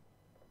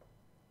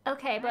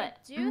 Okay, but... I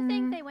do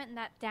think they went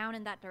down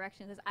in that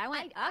direction because I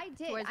went I up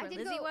did. towards I where did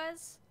Lizzie go-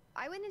 was.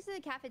 I went into the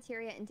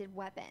cafeteria and did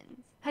weapons,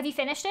 Have you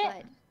finished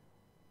it?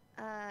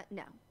 but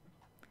no.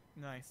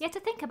 Nice. You have to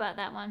think about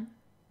that one.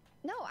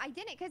 No, I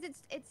didn't because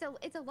it's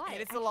a lot. It is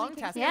a actually long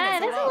takes task. me Yeah,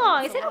 it it's is a a lot,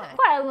 long. it's It's a lot.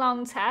 quite a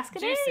long task.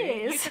 It Juicy,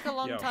 you is. took a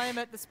long Yo. time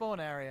at the spawn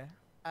area.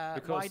 Why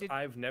Because did...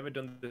 I've never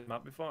done this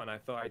map before, and I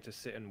thought I'd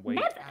just sit and wait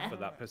Never? for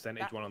that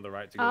percentage one on the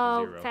right to go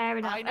Oh, to 0. fair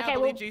enough. I now Okay,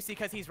 believe well, Juicy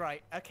because he's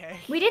right. Okay.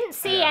 we didn't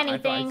see Yeah, I thought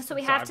anything, so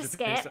we have I've to just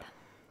been skip.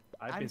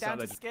 I've I'm been down sat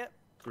to there skip.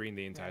 green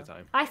the entire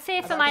time. I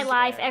fear for I'm my just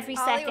life scared. every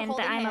Ollie, we're second that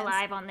holding I'm hands.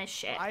 alive on this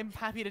ship. I'm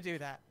happy to do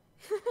that.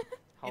 In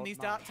Hold these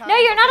mine. dark times. No,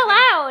 you're I not think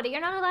allowed.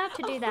 You're not allowed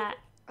to do that.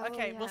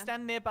 Okay, we'll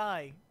stand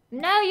nearby.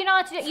 No, you're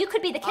not allowed to do it. You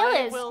could be the I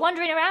killers will-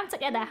 wandering around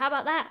together. How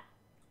about that?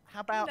 How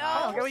about No.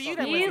 I'll go with you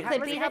then, You Lizzie? could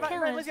Lizzie, be how the about, no,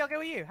 killers. Lizzie, I'll go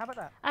with you. How about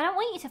that? I don't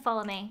want you to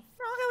follow me.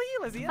 No, I'll go with you,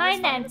 Lizzie. yeah,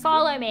 Fine that's then,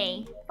 follow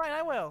me. Fine,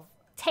 I will.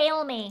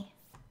 Tail me.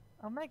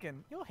 Oh,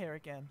 Megan, you're here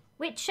again.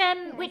 Which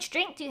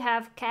drink do you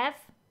have, Kev?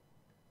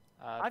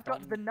 I've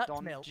got the nut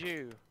Don milk.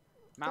 Dew.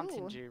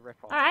 Mountain Ooh. Dew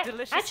ripoff. All right,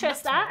 Delicious I trust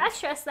nuts that. I milk.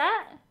 trust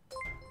that.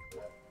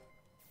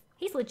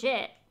 He's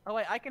legit. Oh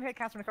wait, I can hit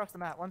Catherine across the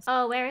map. One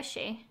Oh, where is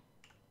she?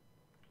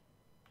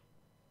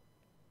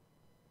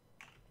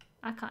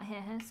 I can't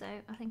hear her, so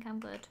I think I'm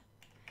good.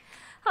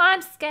 Oh,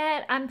 I'm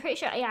scared. I'm pretty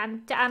sure. Yeah,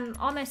 I'm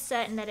almost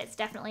certain that it's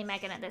definitely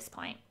Megan at this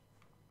point.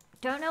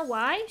 Don't know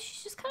why.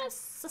 She's just kind of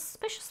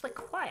suspiciously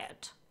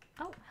quiet.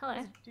 Oh, hello.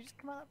 Did you just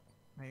come out?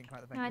 No, you didn't come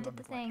out the vent. No, I you did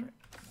were the on black thing.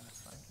 crit. No,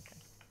 that's fine.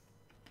 Okay.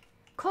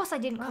 Of course I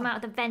didn't come out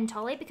of the vent,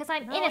 Ollie, because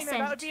I'm No, I know, innocent.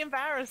 that would be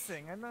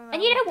embarrassing. I know,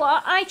 And you know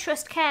what? I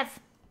trust Kev.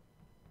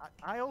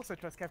 I also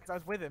trust Kev because I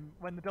was with him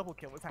when the double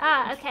kill was Ah,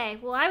 happening. okay.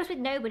 Well, I was with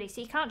nobody,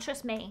 so you can't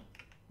trust me.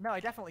 No, I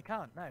definitely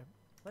can't. No.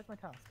 Where's my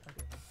task?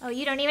 Okay. Oh,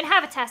 you don't even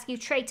have a task, you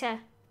traitor.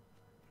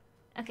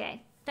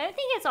 Okay. Don't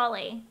think it's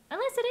Ollie.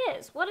 Unless it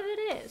is. What if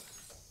it is?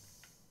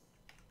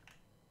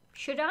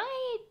 Should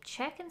I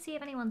check and see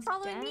if anyone's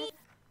dead? me.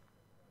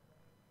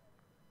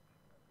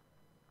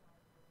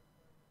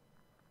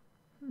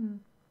 Hmm.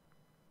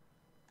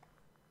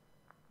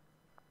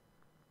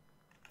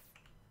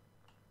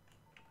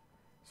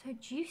 So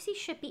Juicy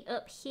should be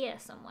up here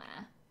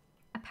somewhere.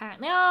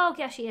 Apparently. Oh,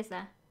 yeah, she is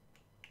there.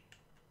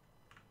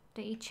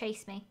 Don't you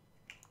chase me.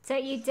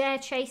 Don't you dare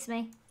chase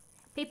me.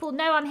 People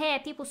know I'm here.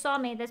 People saw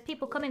me. There's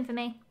people coming for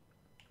me.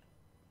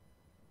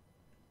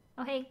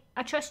 Oh, hey.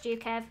 I trust you,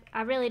 Kev.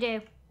 I really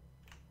do.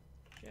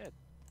 Good.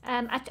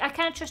 I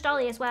kind of trust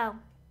Ollie as well.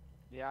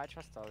 Yeah, I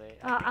trust Ollie.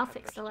 Oh, think I'll I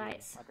fix trust the you.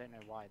 lights. I don't know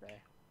why though.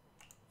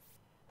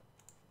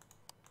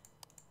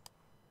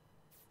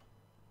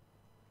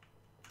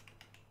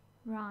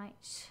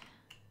 Right.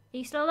 Are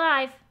you still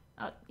alive?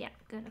 Oh, yeah.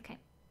 Good. Okay.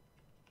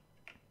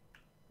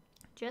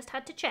 Just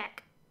had to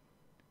check.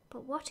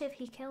 But what if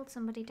he killed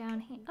somebody down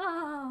here?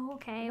 Oh,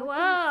 okay. Whoa,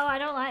 I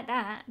don't like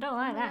that. Don't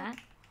like that.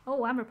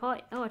 Oh, I'm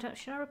reporting. Oh,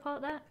 should I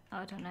report that? Oh,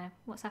 I don't know.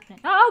 What's happening?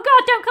 Oh,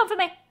 God, don't come for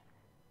me.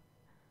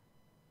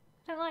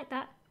 Don't like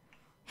that.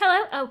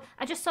 Hello. Oh,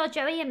 I just saw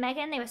Joey and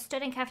Megan. They were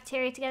stood in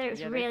cafeteria together. It was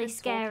Yeah, they've really been talking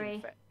scary.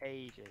 for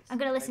ages. I'm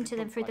going to listen They've to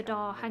been them through the talking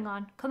for door. like a Hang minute.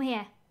 on. Come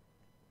here.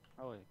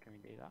 Oh, can we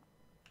do that?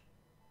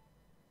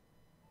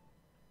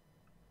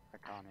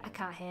 I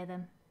can't hear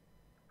them.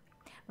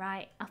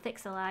 Right, I'll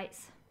fix the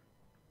lights.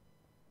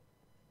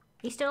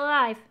 You still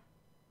alive?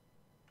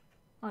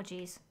 Oh,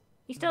 jeez.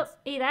 You still... Are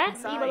you there?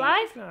 Are you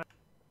alive?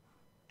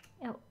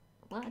 Oh,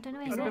 well, I don't know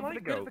where I he's don't at.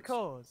 like Good for the goats.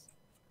 cause.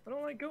 I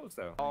don't like goats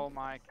though. Oh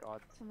my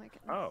god. Oh my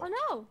goodness. Oh.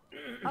 Oh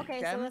no. Okay,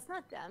 Gem? so it's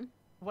not Gem.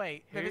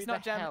 Wait, Who if it's the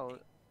not Gem, hell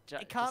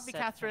it can't be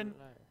Catherine.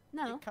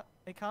 No.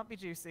 It can't be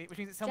Juicy, which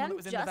means it's someone Gem that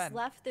was in the just vent.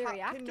 left the Can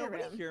reactor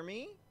nobody room. hear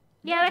me?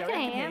 Yeah, I Joey,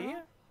 can hear you.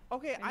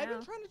 Okay, I I've been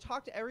know. trying to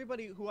talk to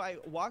everybody who I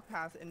walk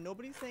past, and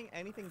nobody's saying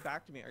anything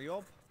back to me. Are you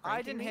all?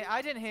 I pranking didn't me? hear.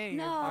 I didn't hear you.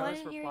 No, I I was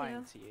didn't hear replying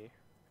you. to you.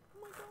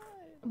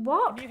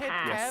 What? Can you hear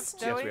pass? Yes, Kev,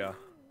 Joey? yes we are.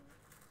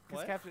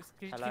 What? Kev just,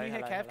 can Hello, you hear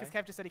hello, Kev? Because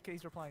hello. Kev just said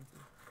he's replying to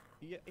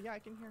you. Yeah, I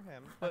can hear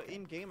him, but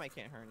in game I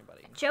can't hear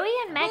anybody. Joey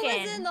and Who was in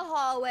Megan. the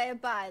hallway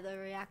by the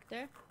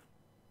reactor?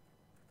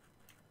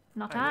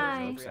 Not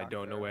I I.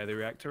 don't know where the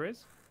reactor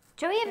is.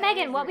 Joey and Yeah,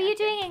 Megan, what were you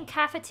reactor. doing in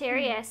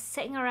cafeteria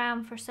sitting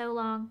around for so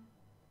long?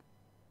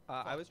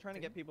 I was trying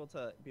to get people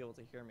to be able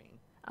to hear me.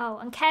 Oh,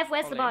 and Kev,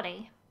 where's the Ollie.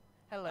 body?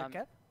 Hello,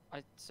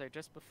 Kev. So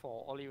just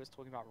before, Ollie was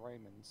talking about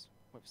Romans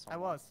with I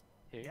someone. was.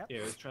 Who? Yep. Yeah,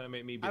 it was trying to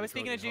make me be I the was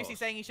speaking to Trojan Juicy horse.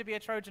 saying he should be a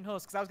Trojan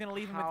horse because I was going to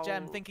leave him with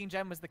Gem, How- thinking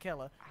Gem was the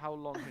killer. How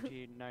long had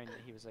you known that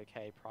he was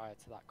okay prior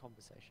to that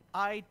conversation?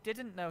 I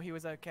didn't know he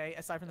was okay,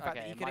 aside from the fact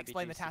Okay, that he it could might be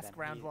explain the Juicy task then.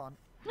 round He- one.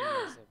 He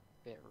was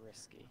a bit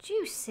risky.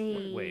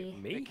 Juicy. Wait,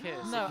 me?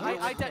 Because No, if I you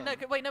were don't know.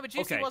 him- Wait, no, but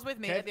Juicy Okay, was with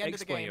me Kev, at the end of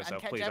the explain game,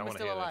 yourself, and please, I Gem was wanna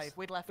still hear alive. this.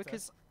 We'd left her.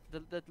 Because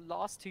the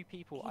last two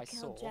people He I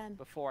killed saw Jem.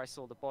 before I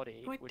saw the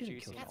body No, I were didn't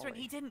Juicy kill and Jem. Catherine,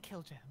 Ollie. he didn't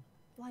kill Gem.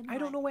 Why I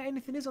don't know where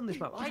anything is on this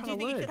map. Why I'm do you trying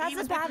think to he learn. could- That's He a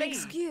was bad with me.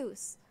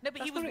 excuse. No,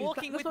 but he was That's not-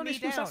 walking that's with not an me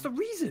excuse, down. That's the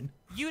reason.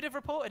 You'd have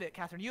reported it,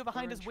 Catherine. You were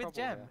behind We're in us with trouble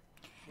Gem.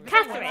 here.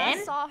 Catherine?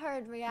 I saw her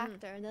in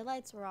reactor and the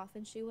lights were off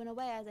and she went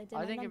away as I did I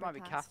my think it number might be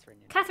pass. Catherine.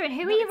 you know. Catherine,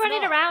 who No, are you it's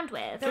running not. around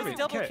with? There was a Kev,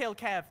 double Kev. kill,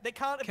 Kev. They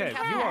can't have been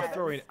Kev, you are Kev.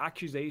 throwing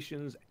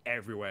accusations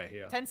everywhere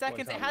here. 10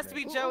 seconds. What It is has to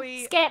be happening?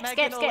 Joey, Skip, Megan,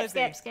 skip, or skip, Lizzie.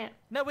 skip, skip.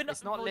 No, we're not.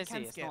 It's not well, Lizzie, We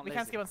can it's skip. not We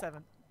can't skip on Lizzie.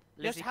 7.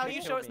 Yes, Lizzie how are could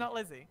you kill sure it's me. not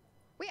Lizzie?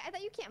 Wait, I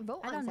thought you can't vote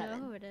I on don't know 7.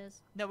 who it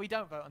is. No, we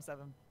don't vote on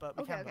 7, but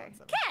we Okay, can vote okay. on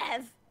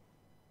 7. Kev!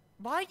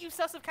 Why are you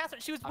sus of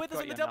Catherine? She was I've with us got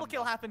when the your double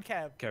kill number. happened,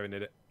 Kev. Kevin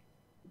did it.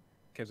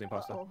 Kev's the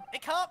imposter.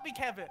 It can't be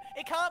Kevin.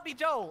 It can't be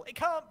Joel. It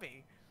can't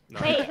be. No,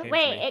 it came Wait, to me.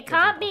 wait, it Kev's the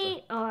can't imposter.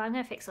 be... Oh, I'm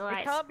gonna fix the It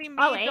lights. can't be me,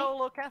 Ollie,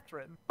 Joel, or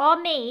Catherine. or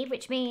me,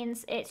 which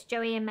means it's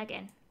Joey and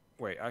Megan.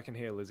 Wait, I can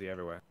hear Lizzie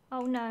everywhere.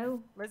 Oh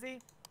no. Lizzie?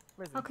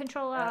 Lizzie. I'll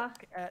control R.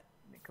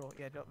 Cool.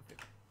 Yeah, drop the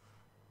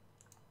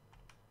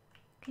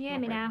Can you hear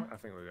me Okay, now? I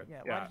think we're good. Yeah,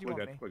 why Yeah, did you we're want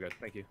good. me? We're good.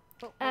 Thank you.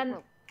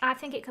 I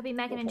think it could be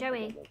Megan and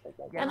Joey.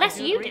 Yeah, Unless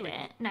I do you agree did with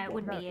it. No, it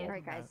wouldn't be you.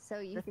 Alright, guys, so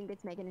you think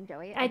it's Megan and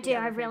Joey? I do,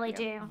 have I a really preview.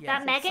 do. Yes, That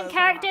it's Megan so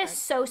character far. is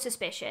so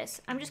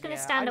suspicious. I'm just gonna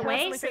Yeah, stand I away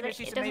personally so think that that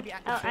she it should doesn't... maybe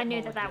act Oh, a I bit knew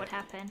more that that like would it.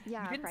 happen.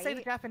 Yeah, You didn't right? say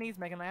the Japanese,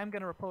 Megan. I am going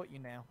to report you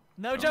now.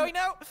 No, Joey,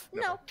 no!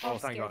 No, Oh,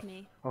 that thank scared God.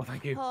 me. Oh,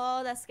 thank you.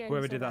 Oh, that scared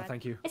Whoever me so did that, bad.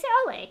 thank you. Is it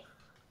Ollie?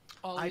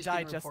 I Ollie's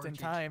died been just in reported.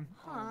 time.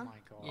 Oh Huh. my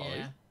god.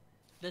 Yeah.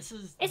 This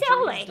is. Is it Joey's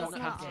Ollie? done It's it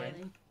not again.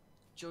 Ollie.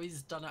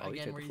 Joey's done it Ollie,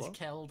 again take where the he's floor.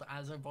 killed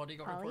as her body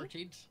got Ollie?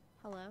 reported.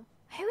 Hello?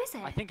 Who is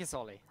it? I think it's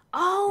Ollie.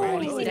 Oh,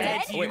 Wait, he's he's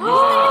dead. dead. Wait,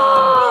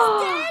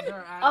 Oh! They're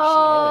actually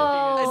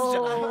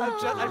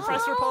Oh! I pressed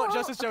press report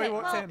just as Joey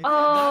walked in. That's what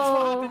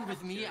Oh. happened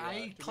with me.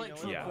 I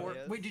clicked Yeah. report.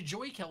 Wait, did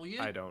Joey kill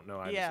you? I don't know.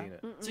 I haven't Yeah. seen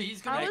it. So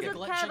he's gonna make a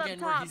glitch again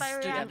where he's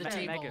stood at the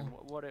table. Megan,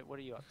 what are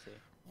you up to?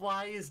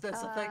 Why is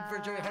this a thing for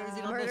Joey? How is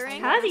he done this?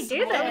 Murdering? How does he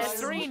do Those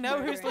this? three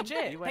know who's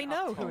legit. You They went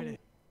know up who top. it is.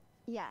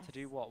 Yes. To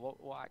do what?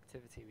 What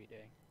activity are we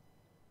doing?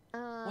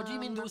 What do you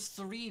mean those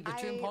three? The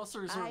two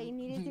imposters are I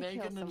needed to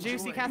Megan kill and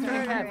Juicy, Joey. Catherine,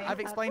 and Kev. Murdering I've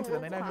explained to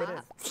them. They know who it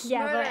is.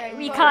 Yeah, but Murdering.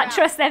 we Vote can't out.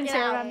 trust them to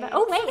Yeah. remember.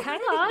 Oh wait,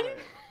 hang on.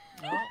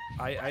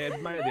 I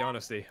admire the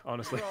honesty,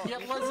 honestly. Yeah,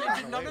 Lizzie,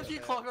 did none of you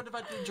clock on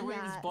about that Joey's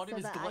body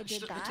was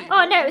glitched at the table?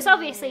 Oh no, it's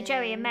obviously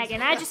Joey and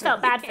Megan. I just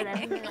felt bad for them.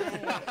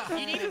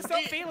 You need to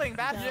stop feeling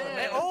bad for them.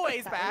 They're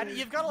always bad.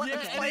 You've got to let them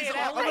Yeah, play and it it's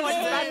out. always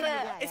Otherwise,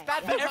 bad. it's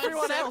bad for They've had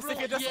everyone else if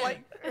you're just several-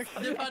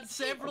 like. They've had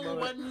several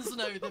wins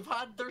now. They've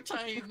had their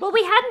time. Well,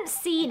 we hadn't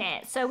seen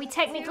it, so we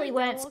technically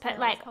weren't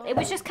like. It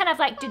was just kind of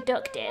like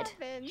deducted.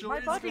 My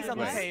body's on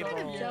the table.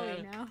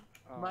 Joey now.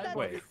 That's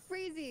Wait.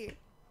 crazy.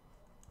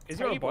 Is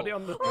there a body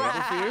on the table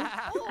for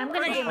you? I'm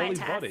gonna do my Ollie's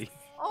task. body.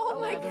 Oh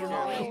my They're not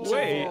god. meant to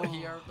Wait. vote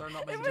here. They're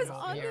not It meant was to vote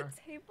on here.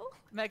 the table.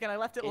 Megan, I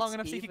left it long It's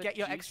enough so you could either get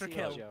your extra Juicy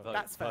or kill. Joe.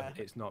 That's But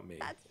fair. it's not me.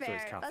 That's So fair.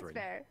 it's That's Catherine.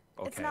 fair.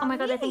 It's Okay. not Oh my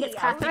god, they think it's me.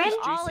 I think Catherine?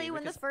 it's Ollie Juicy,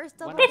 when the because first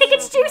double. They think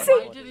it's Juicy.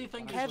 Why do they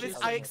think Kev it's is,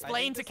 Juicy? I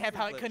explained to Kev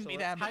how it couldn't be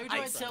them. How do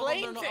I I tell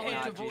them they're explained not to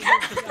allowed to him. vote here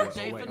because they're Oh, wait,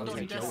 deafened I was on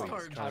gonna Joey.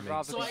 Discord? I'd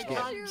rather So I just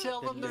can't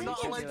tell them they're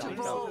not allowed to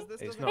vote.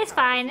 It's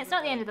fine. It's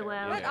not the end of the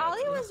world. But Yeah.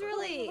 Ollie was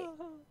really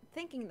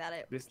thinking that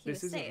he This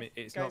was isn't safe. me.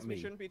 It's Guys, not we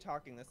me. shouldn't be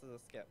talking. This is a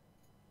skip.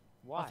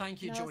 Well,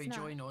 thank you, No, Joey. it's not.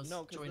 Joey knows.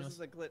 No, because Joey this knows. is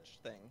a glitch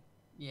thing.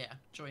 Yeah,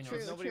 Joey knows.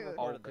 True. Nobody True. Oh,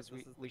 reported because this. we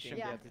This is the shouldn't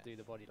game. be able to do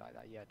the body like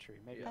that. Yeah, true.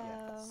 Maybe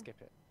Oh. skip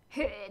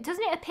it.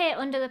 Doesn't it appear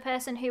under the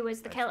person who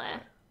was the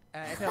killer?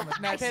 It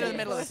appeared in the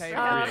middle of the table.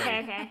 Oh, okay,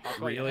 okay. I've got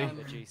Really? you down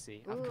the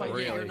GC. I've But got yeah,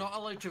 you. you're Really? not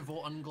allowed to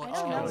vote on glitch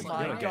Oh kills. You're my not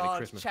getting a god,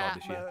 Christmas card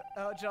this year. Chapman.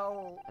 Oh,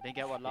 Joel. I didn't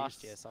get one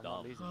last year, so I'm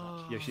not losing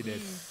much. Yes, you did. I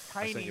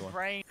sent Tiny you one.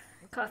 brain.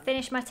 Gotta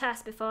finish my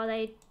task before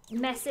they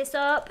mess this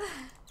up.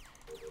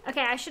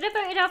 Okay, I should have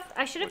voted off.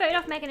 I should have voted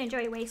off Megan and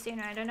Joey way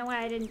sooner. I don't know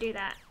why I didn't do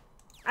that.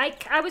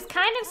 I was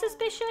kind of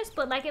suspicious,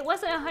 but like it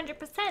wasn't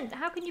 100%.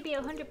 How can you be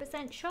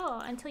 100%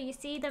 sure until you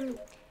see them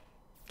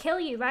kill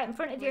you right in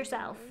front of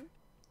yourself?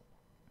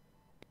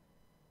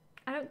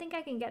 I don't think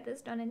I can get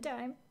this done in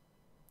time.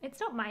 It's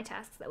not my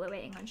tasks that we're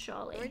waiting on,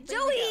 surely.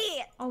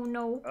 Joey! Oh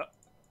no.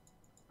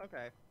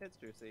 Okay, it's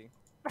Juicy.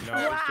 No,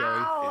 it's Joey.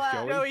 It's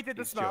Joey. Joey did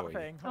the It's smart Joey.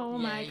 thing. Oh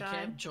Yeah, my you god.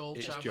 kept Joel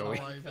It's Chapman Joey.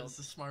 alive. It's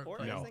the smart Or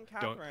thing. No, isn't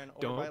don't- Catherine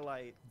or don't- by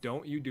light?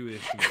 Don't you do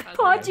this to me.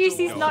 Poor No.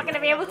 Juicy's not gonna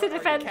be able to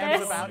defend Kev's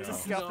this. about to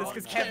scuff this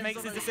because Kev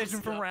makes his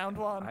decision from round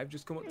one. I've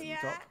just come up to Yeah.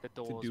 the top The to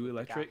doors do with the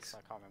electrics.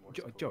 gaps, I can't remember what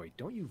it's called. Joey,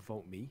 don't you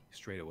vote me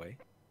straight away?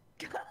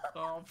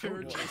 Oh,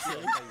 poor That's Juicy. how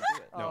you do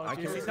it. No, Oh, I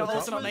came Juicy's up to the also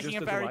top not and making just a as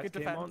the very lights good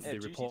came on, defense. the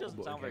Juicy report doesn't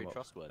button sound very came up,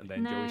 trustworthy. and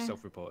then No. Joey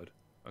self-reported.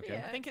 Okay.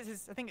 Yeah. I think it's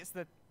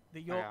the Okay,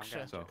 I'm Yorkshire.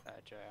 going So-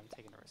 Joey, I'm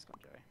taking a risk on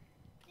Joey.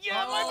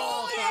 Yeah, my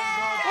Oh, boy!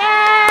 thank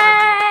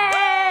God.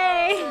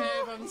 Yay!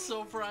 Dave, I'm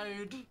so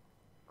proud.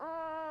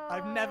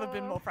 I've never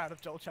been more proud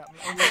of Joel Chapman.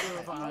 Oh, neither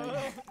have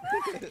I.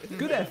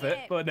 Good effort,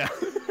 but no.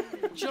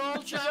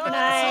 Joel Chapman,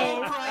 Nice.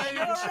 I'm so proud.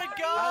 You're a I'm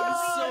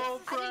god! so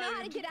I didn't know how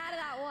proud. to get out of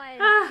that one.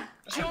 Ah,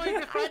 Joey,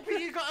 the fact that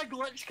you got a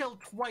glitch kill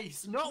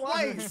twice, not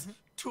once,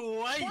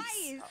 twice.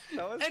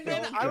 That was And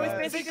then so I was good.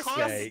 busy Because-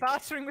 just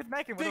bartering with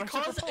Megan. What do I should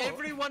Because report?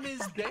 everyone is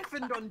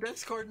deafened on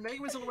Discord,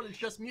 Meg was the one that's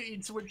just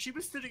muted, so when she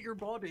was stood at your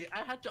body, I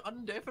had to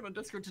undeafen on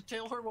Discord to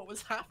tell her what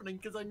was happening,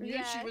 because I knew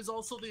she Yeah. was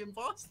also the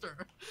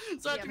imposter.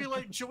 So I had to be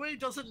like, Joey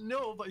doesn't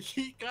know, but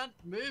he can't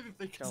move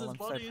because Joel, his I'm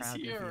so body is proud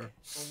of you. here.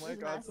 Oh my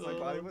god, so my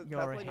body was You're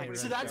a definitely hero, nobody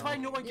So that's why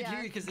Joel. no one could Yeah. hear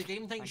you, because the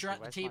game thinks Thank you're you, at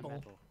the where's my table.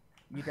 medal?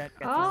 You don't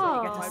get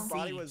Oh. to, you get My to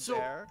body see. was So-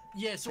 there.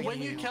 Yeah, so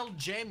when you you- killed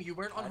Jem, you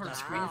weren't on her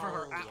screen for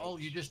her at all,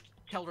 you just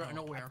killed her out of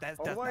nowhere. That's,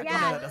 Oh that's, my that,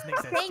 God. no, that doesn't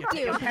exist. Thank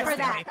You're you for testing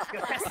that. me.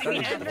 You're testing me.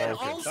 And then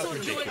That's also,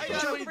 ridiculous. Joey, I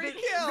got a free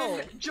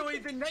kill. Joey,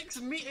 the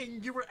next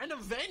meeting you were in a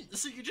vent,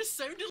 so you just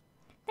sounded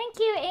thank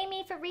you,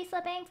 Amy, for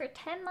reslipping for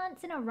 10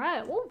 months in a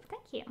row. Oh,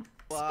 thank you.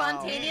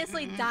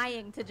 Spontaneously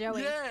dying to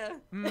Joey. Yeah.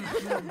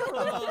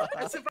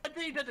 It's the fact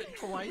that he did it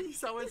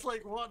twice. I was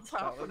like, what's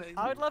happening?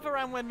 I would love a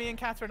round when me and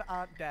Catherine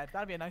aren't dead.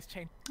 That'd be a nice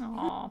change.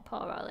 Oh, poor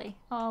Ollie.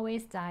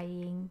 Always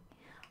dying.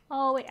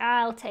 Oh, wait,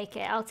 I'll take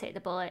it. I'll take the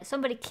bullet.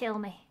 Somebody kill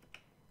me.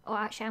 Oh,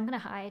 actually, I'm gonna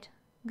hide.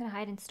 I'm gonna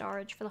hide in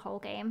storage for the whole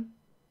game.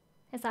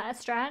 Is that a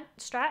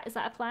strat? Is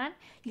that a plan?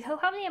 You hope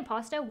I'm the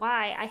imposter?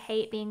 Why? I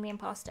hate being the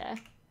imposter.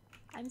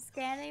 I'm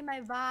scanning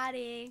my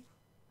body.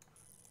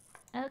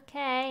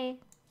 Okay.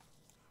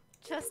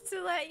 Just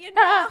to let you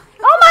know.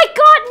 Oh my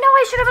god, no,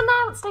 I should have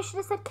announced. I should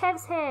have said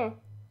Kev's here.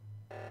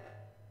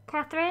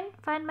 Catherine,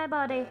 find my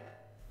body.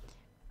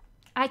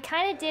 I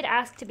kind of did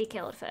ask to be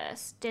killed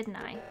first, didn't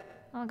I?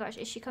 Oh my gosh,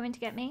 is she coming to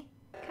get me?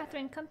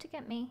 Catherine, come to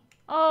get me.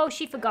 Oh,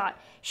 she forgot.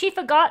 She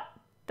forgot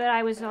that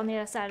I was on the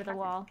other side of the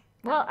wall.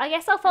 Well, I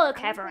guess I'll follow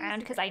Kev around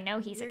because I know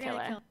he's a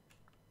killer.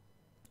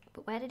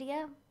 But where did he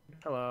go?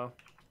 Hello.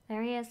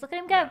 There he is. Look at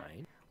him go.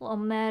 Nine. Little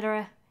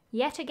murderer.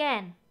 Yet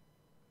again.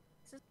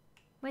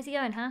 Where's he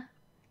going, huh?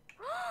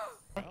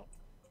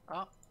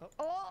 Oh.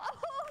 Oh,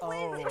 Oh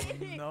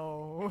Lizzie.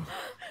 no.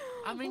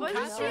 I mean, Was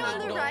Cat's she on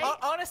the right?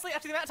 Honestly,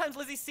 after the amount of times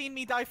Lizzie's seen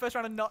me die first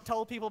round and not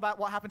told people about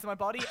what happened to my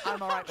body,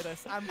 I'm alright with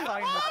this. I'm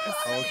fine with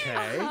this.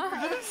 Okay.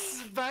 The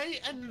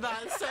spite in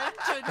that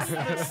sentence.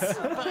 The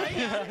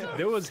spite.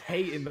 There was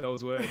hate in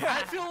those words.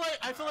 I feel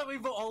like we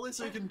vote Ollie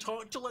so we can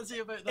talk to Lizzie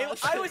about that.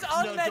 I was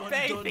on No, med don't-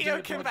 bay. don't do Theo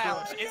it, can don't do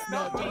vouch. it. It's No,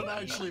 not me. don't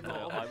actually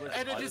vote. I was-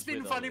 And I it's was just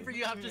been with funny Ollie. for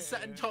you to have to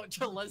sit and talk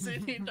to Lizzie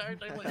the entire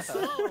time. Like,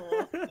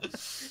 so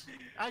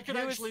I can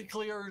actually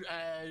clear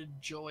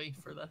Joey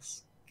for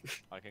this.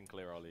 I can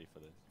clear Ollie for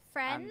this.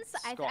 Friends,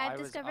 Scott, I've I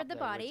was discovered up the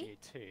there with body.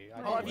 you too.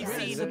 I Oh, have didn't you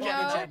realize seen it. the No,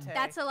 body?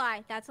 that's a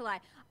lie. That's a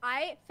lie.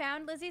 I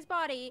found Lizzie's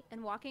body,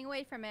 and walking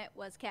away from it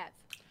was Kev.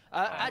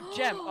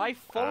 Jem, I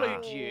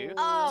followed you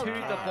Oh, to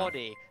the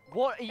body.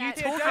 What are you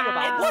That's talking how-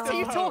 about? What are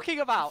you talking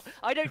about?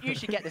 I don't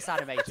usually get this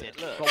animated.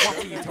 Look, but what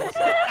are you talking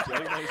about?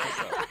 Joey knows what's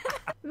up.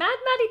 Mad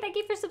Maddie, thank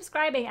you for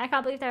subscriing. I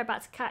can't believe they're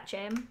about to catch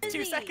him.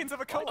 2 seconds of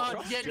a call.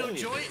 Yeah, no,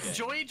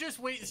 Joey just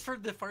waits for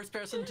the first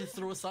person to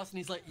throw sus and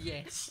he's like,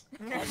 yes.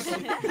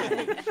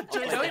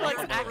 Joey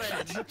likes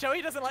action.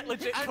 Joey doesn't like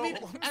legit I calls.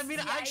 mean,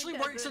 it actually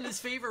works in his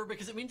favor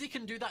because it means he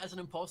can do that as an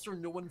imposter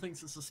and no one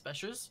thinks it's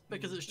suspicious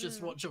because it's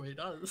just what Joey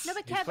does. No,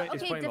 but He's Kev, play-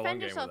 he's okay, playing the long defend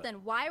game yourself with it.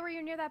 then. Why were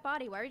you near that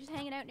body? Why were you just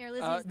hanging out near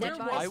Lizzie's Where dead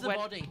was body? the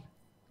body?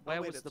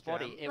 Where wait, was the it's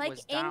body? Jem. It Like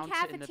was in down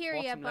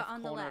cafeteria, in the but bottom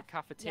on the left corner left. of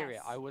cafeteria.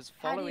 Yes. I was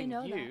How do you following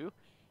know that? you.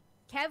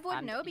 Kev would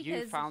And know you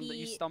because found that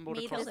you he stumbled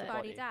made across his the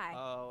body body. die.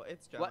 Oh,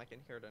 it's Jem. What? I can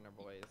hear it in her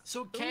voice.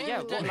 So Kev,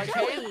 Yeah, what, like,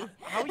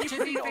 how you to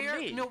put be it on fair,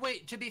 me? no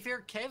wait, to be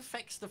fair, Kev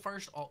fixed the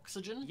first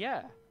oxygen.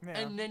 Yeah.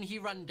 And then he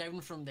ran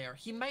down from there.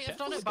 He might have Kev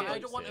done was it, but I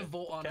good, don't want to yeah.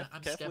 vote on it.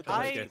 I'm Kev skipping.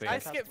 would I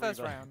skipped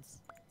first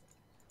rounds.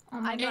 Oh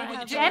my I god. might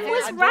have Jem voted.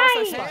 was I'm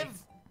right. also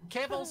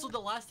Kev also, the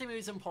last time he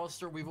was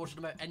imposter, we voted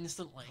him out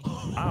instantly.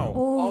 Ow.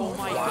 Oh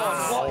my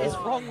god, what is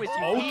wrong with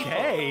you?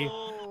 Okay.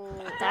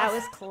 That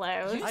was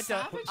close.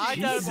 I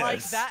don't like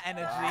Jesus. that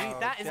energy.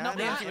 That is not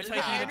the That energy we're is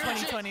taking in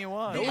energy.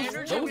 2021. The Those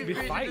energy would we've be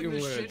created fighting in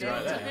the words studio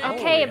right there. today.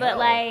 Okay, Holy but hell.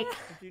 like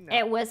You know.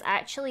 it was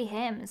actually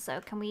him.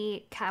 So can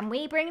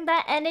we bring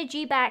that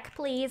energy back,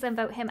 please, and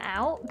vote him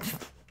out?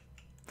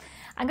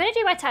 I'm gonna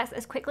do my task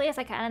as quickly as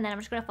I can, and then I'm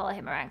just gonna follow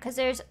him around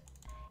because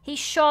he's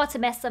sure to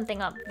mess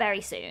something up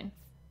very soon.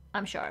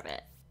 I'm sure of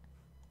it.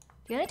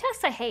 The only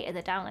tasks I hate are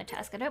the download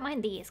tasks. I don't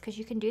mind these because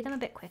you can do them a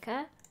bit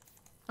quicker.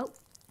 Oh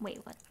wait,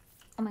 what?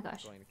 Oh my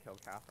gosh. Going to kill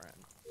Catherine.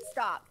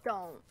 Stop,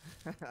 don't.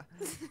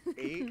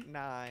 8,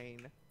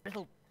 9.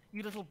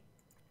 You little.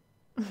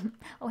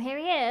 Oh, here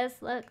he is.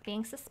 Look,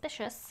 being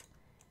suspicious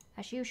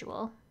as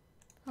usual.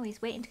 Oh,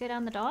 he's waiting to go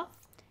down the door.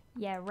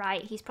 Yeah,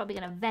 right. He's probably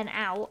gonna vent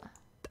out.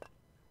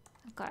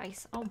 Oh,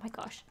 guys. Oh my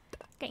gosh.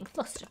 Getting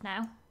flustered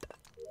now.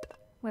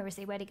 Where is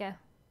he? Where'd he go?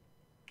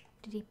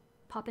 Did he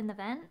pop in the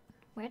vent?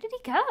 Where did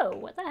he go?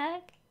 What the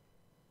heck?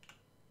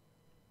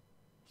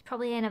 He's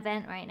probably in a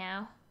vent right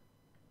now.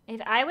 If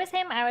I was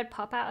him, I would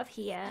pop out of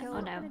here. I'm Oh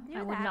not no, gonna do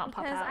I would that not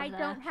pop because out I of there.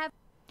 don't have.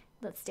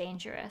 That's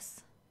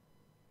dangerous.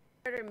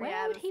 Murder me, I Where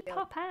have would a he feel.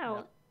 pop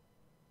out?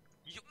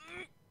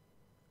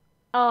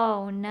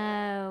 Oh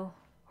no.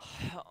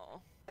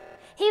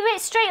 He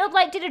went straight up,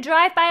 like, did a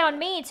drive-by on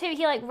me too.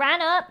 He like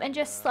ran up and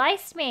just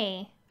sliced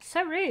me.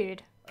 So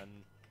rude.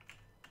 And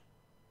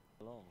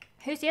long.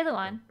 Who's the other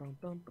one? I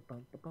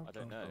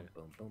don't know.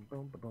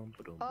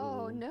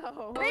 Oh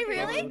no. Wait,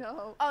 really?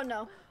 No. Oh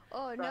no.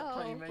 Oh That no.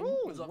 timing Ooh,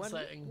 was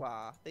upsetting.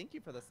 Wow, thank you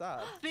for the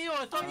sub. Theo,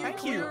 I thought you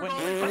Thank were you. clear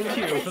Thank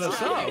you for the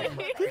sub.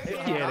 Appreciate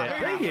it.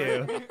 Thank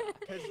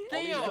you.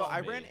 Theo. So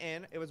I ran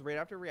in. It was right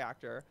after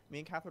reactor. Me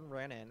and Catherine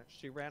ran in.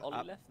 She ran Ollie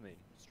up left me.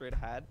 straight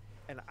ahead,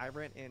 and I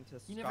ran into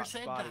You never Scott's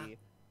said body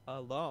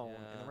alone in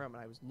Yeah. the room,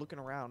 and I was looking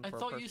around I for a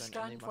thought person, you and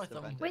scanned they with must have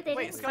them. ended. Wait, they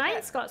Wait, didn't Scott, find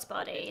yeah. Scott's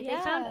body. Yeah.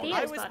 They found I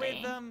Theo's was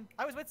body.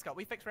 with Scott.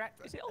 We fixed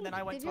reactor, Is it and then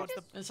I went Did you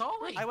towards the. It's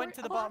Ollie. I went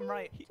to the bottom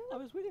right. I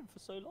was with him for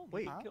so long.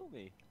 Wait. He didn't kill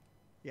me.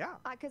 Yeah.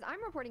 Because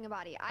I'm reporting a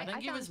body. I think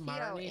he found was Theo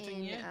marinating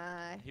in, you.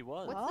 He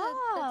was. What's He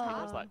the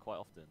does top that quite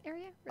often.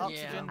 area?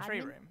 Oxygen Yeah. tree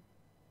Admin? room.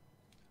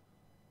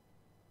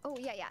 Oh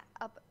yeah, yeah.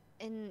 Up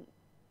in.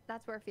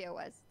 That's where Theo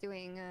was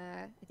doing.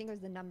 I think it was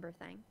the number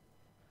thing.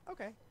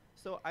 Okay.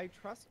 So I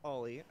trust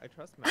Ollie. I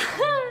trust Megan.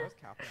 I trust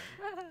Catherine.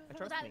 I Well,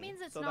 trust that me. means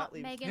it's so not that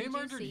leaves Megan Who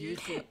murdered Juicy. you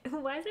two?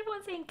 Why is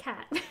everyone saying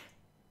cat?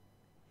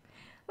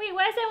 Wait,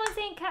 why is everyone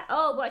saying cat?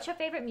 Oh, what's your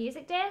favorite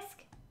music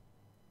disc?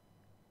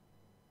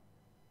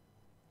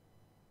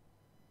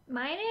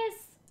 Mine is.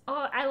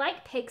 Oh, I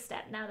like Pig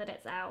Step now that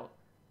it's out.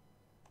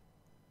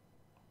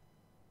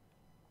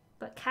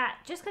 But cat,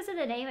 just because of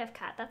the name of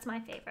cat, that's my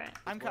favorite.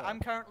 I'm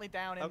currently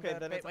down in Okay, the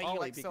then bit it's where you Ollie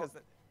like because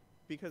sort-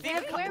 because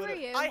Theo, he where would've-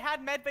 were you? I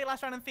had medbay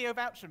last round and Theo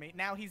vouched for me.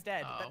 Now he's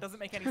dead. Oh. That doesn't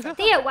make any sense.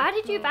 Theo, why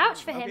did you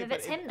vouch for him Okay, if but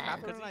it's him then?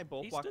 Catherine and I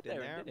both He walked stood in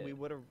there and there, did we it.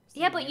 would have.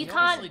 Yeah, but you You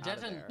can't- obviously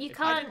didn't. you I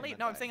can't didn't leave.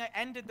 No, I'm saying I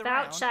ended the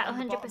vouch round at on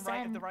the bottom 100%.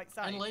 right of the right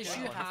side. Unless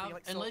you Yeah, have,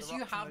 like, unless sort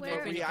you of have option. the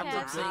Where- thing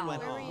Kev, saying where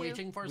were you?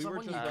 waiting for We were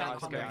someone, you just can't out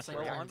come of back the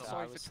and reactor. I'm say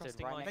sorry that. for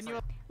testing my Then mic.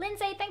 you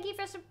Lindsay, thank you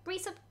for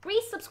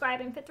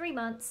resubscribing for 3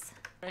 months.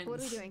 What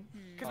are we doing?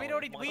 because Oh, we'd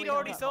already my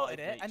God. sorted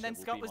My it, and then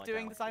nature Scott will was be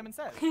doing my the Simon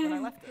Says when I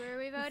left Who it. are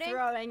we voting?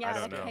 Throwing I out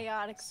don't a know.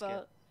 chaotic Skip.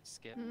 vote.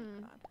 Skip.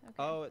 Hmm.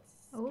 Oh, it's.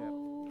 Skip.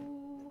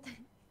 Ooh.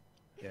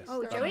 Yeah, Yes.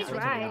 Oh, that's Joey's the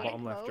one right.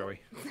 Bottom left, Joey.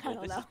 I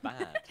don't This know. is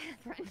bad.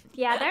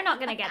 Yeah, they're not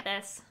gonna get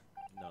this.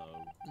 No.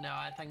 No,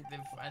 I think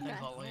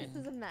Mess. Ollie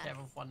This is a and mess. Kev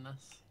have won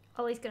this.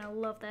 Ollie's gonna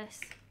love this.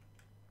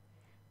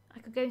 I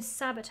could go and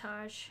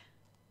sabotage.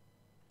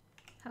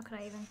 How could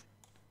I even?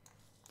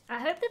 I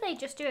hope that they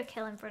just do a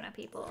kill in front of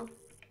people.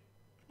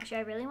 Actually,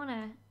 I really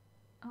wanna.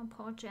 Oh,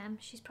 poor Gem.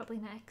 She's probably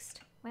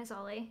next. Where's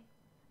Ollie?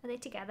 Are they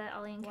together,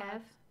 Ollie and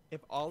Kev?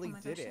 If Ollie Oh my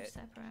did gosh, they're it,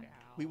 separate.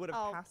 we would have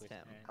Oh. passed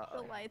him.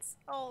 The lights.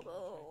 Oh,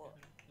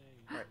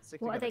 no. Right,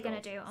 stick What are together, they gonna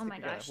girls. do? Oh Stick my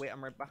together. gosh. Wait,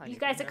 I'm right behind You you.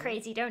 guys Can are you hear me?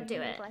 crazy. Don't do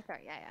it. Left,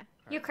 right. Yeah.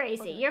 You're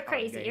crazy. You're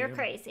crazy. You're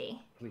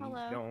crazy. Please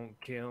Hello. don't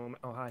kill me.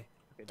 Oh, hi.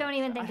 Don't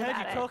even I think heard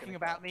about you it. talking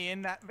about me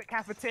in that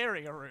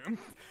cafeteria room.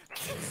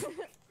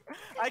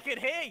 I could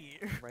hear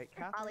you. Right,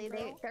 Catherine? Ollie,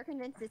 girl? they're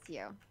convinced it's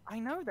you. I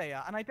know they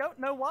are, and I don't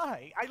know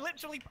why. I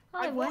literally.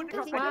 I walked wonder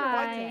across. I don't know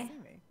why they why. didn't see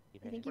me.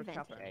 I think you Where's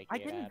vented. Catherine? I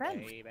didn't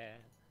vent.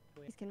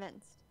 He's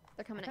convinced.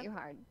 They're coming at you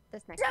hard.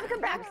 This next Gem, time.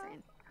 come back.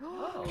 Understand.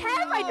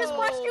 Kev, I just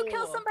watched you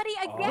kill somebody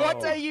again.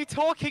 What are you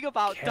talking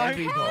about?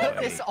 Kevy Don't boy. put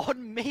this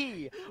on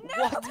me.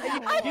 What are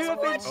you? I You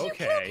have been. just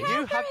Okay.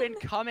 You have been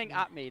coming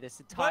at me this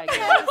entire But-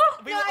 game.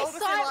 We No, were I all the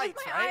saw same it with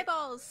lights, my right?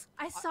 eyeballs.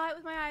 I saw it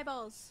with my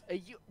eyeballs. Are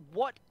you?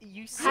 What? Are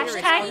you serious?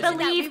 Hashtag That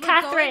we believe were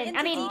going Catherine. into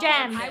I mean, the-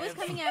 Gem. I was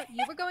coming out.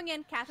 You were going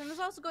in. Catherine was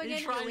also going He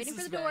in. You were tries waiting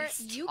for his the door.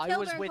 best. You I killed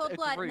was her in with cold a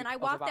blood, and group then I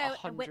of walked about out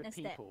and 100 witnessed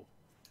it. people.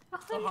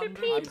 100 I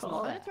was people. not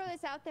I'm there. gonna throw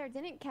this out there.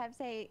 Didn't Kev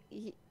say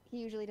he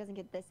usually doesn't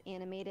get this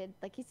animated?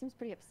 Like he seems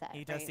pretty upset.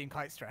 He does right? seem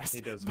quite stressed.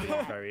 He does Yeah.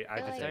 get very Like, I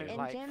agitated. don't and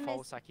like Jim is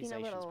false being a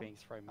accusations little- being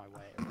thrown my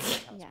way. It really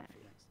hurts Yeah. my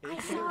feelings. I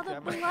It's saw you, the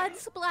Gemma. blood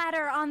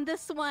splatter on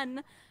this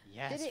one.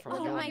 Yes, Did it? from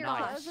Was it your on your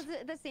knife. clothes? Was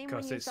it the same one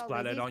Because you it saw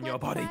splattered Lizzie's on your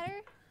blood body.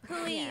 splatter?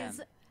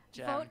 Please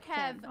Gem. vote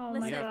Kev. Oh my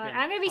Listen, have god. been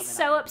I'm gonna be coming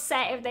so at me.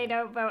 upset if they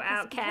don't vote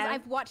out because Kev.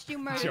 I've watched you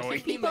murder Joey.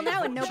 two people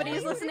now, and nobody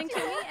is listening to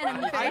me, and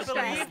I'm I very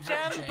believe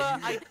stressed. Gem,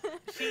 but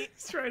she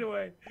Straight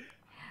away.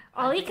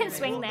 Ollie think can they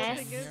swing vote The this.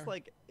 thing is,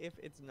 like, if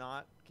it's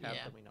not Kev,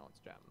 Yeah. then we know it's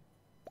Gem.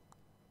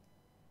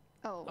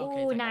 Oh.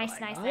 Okay, Ooh, take nice,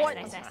 it. nice, What?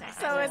 nice, nice, nice.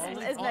 So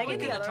nice. is Megan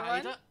the other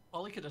one?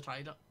 Ollie could have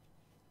tied it.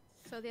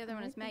 So the other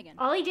one is Megan.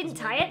 Ollie didn't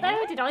tie it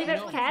though? Did Ollie vote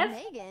for Kev?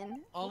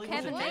 Megan. Ollie Kev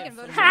was and a Megan Kev,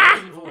 voted and for Megan.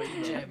 Megan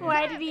voted Gem.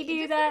 Why did he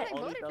do Just that? because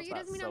I Ollie voted for does you that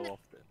doesn't mean so I'm the.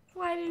 often.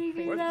 Why did he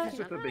do What if that? it's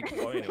just a big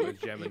coin and it was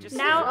Gem and Just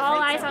Now all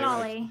Megan eyes on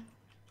voted.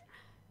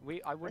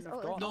 Ollie. I wouldn't have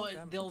Oh, gone.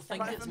 No, they'll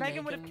think But it's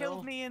Megan would have Megan, killed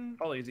though. me in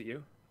Ollie, is it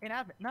you?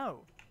 admin.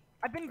 No,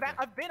 I've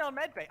been on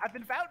medbay. I've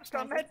been vouched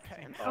on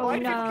medbay. Oh, Why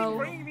do you no. keep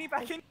bringing me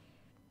back in?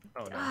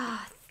 Oh no.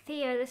 Ah,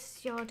 Theo, this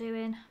is your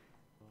doing.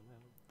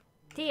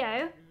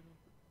 Theo,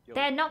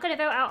 they're not going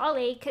to vote out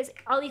Ollie because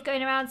Ollie's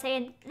going around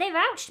saying, they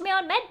vouched me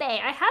on medbay.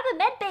 I have a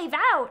medbay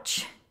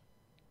vouch.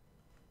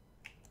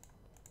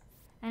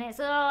 And it's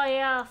all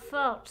your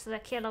fault, so the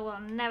killer will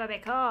never be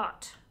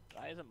caught.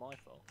 That isn't my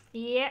fault.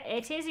 Yeah,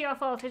 it is your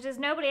fault. It is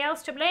nobody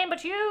else to blame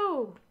but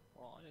you.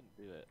 Well, I didn't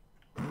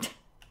do it.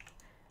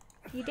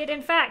 You did,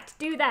 in fact,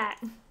 do that.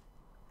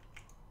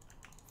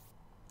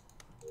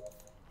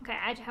 Okay,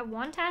 I have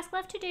one task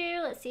left to do.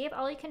 Let's see if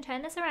Ollie can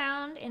turn this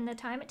around in the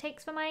time it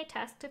takes for my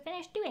task to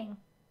finish doing.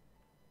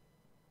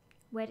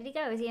 Where did he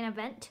go? Is he in a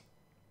vent?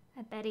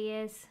 I bet he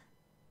is.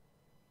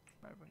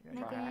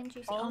 Megan,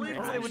 juicy. Oh, Only my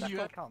if gosh. it was you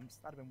that comes.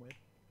 That'd have been weird.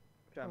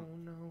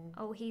 Gem. no.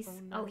 Oh, he's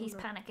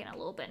panicking a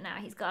little bit now.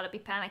 He's got to be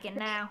panicking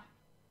now.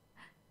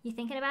 You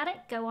thinking about it?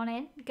 Go on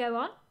in. Go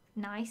on.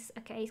 Nice.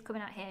 Okay, he's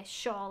coming out here.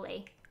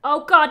 Surely.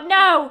 Oh God,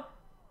 no!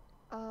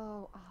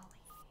 Oh, Ollie.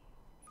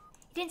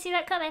 You didn't see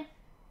that coming.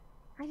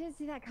 I didn't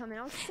see that coming.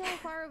 I was so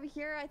far over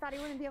here. I thought he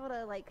wouldn't be able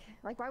to like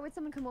why would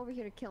someone come over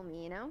here to kill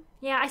me? You know?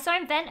 Yeah, I saw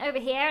him vent over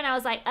here, and I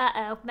was like,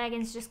 uh-oh,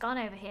 Megan's just gone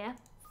over here.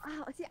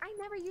 Oh, see, I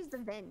never use the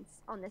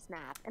vents on this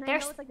map, and I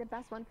There's- know it's like the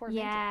best one for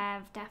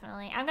Yeah,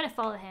 definitely. I'm gonna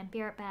follow him.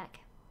 Be right back.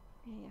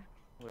 venting.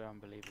 Yeah. We're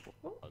unbelievable.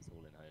 I was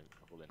all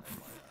in home my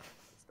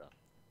stuff.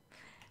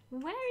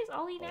 Where is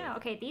Ollie now?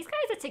 Okay, these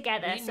guys are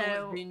together, They know,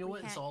 so they know We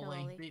it's can't kill Ollie.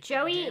 Ollie. They-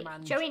 Joey Gem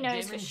and- Joey knows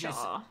Gem for and Juicy-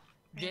 sure.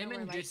 Gem where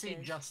and Mike Juicy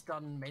is. just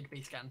done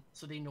medbay scan,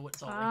 so they know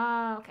it's Ollie.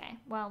 Oh, okay.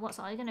 Well, what's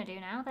Ollie gonna do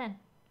now then?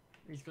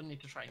 He's gonna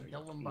need to try and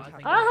kill them, but I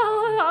think.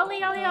 Oh,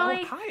 Ollie, Ollie, Oh,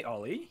 Ollie. hi,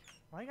 Ollie.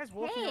 Why are you guys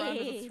walking around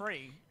as a Hey.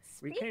 three?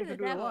 We Speak came of to the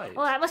do a devil. light.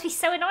 Well, that must be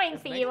so annoying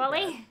for Is you, Megan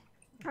Ollie.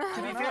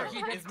 To be fair,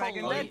 he did Is call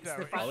Megan lights. dead,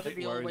 The though? fact that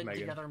they all Where is went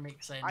Megan? together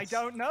makes sense. I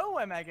don't know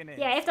where Megan is.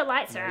 Yeah, if the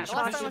lights are Yeah, out, she's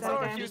I'll Last time I actually saw go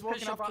her, down. she was Just push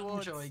walking a up button,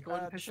 towards Joey. Go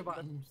and push a the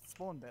button.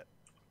 spawn bit.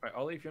 Right,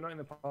 Ollie, if you're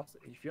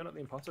not the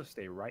imposter,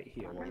 stay right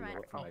here while you Alright.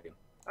 vote for Megan.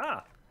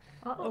 Ah,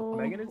 Uh-oh.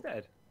 Megan is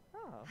dead. Oh.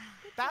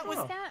 That was.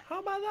 Oh, how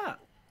about that?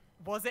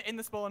 Was it in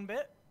the spawn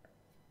bit?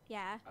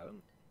 Yeah. I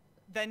don't.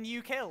 Then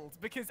you killed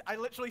because I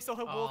literally saw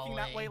her walking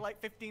that way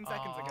like 15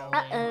 seconds ago.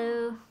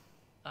 Uh-oh.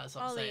 That's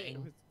Ollie.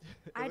 upsetting.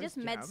 I was just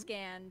med Gem?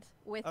 scanned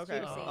with Okay,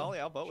 Juicy. Ollie,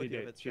 I'll vote She with you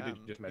did- if it's she did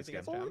Gem. just You med think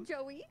it's scan. Oh, Gem?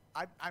 Joey.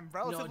 I'm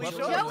relatively No, sure.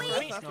 Joey! I mean,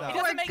 Joey! it For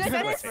doesn't make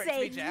goodness sense for it to be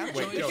sake. Jam.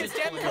 Wait, Because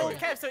Joey. Jam killed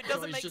Kev, so it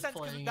doesn't Joey's make just sense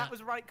because playing that it. was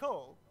the right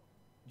call.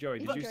 Joey,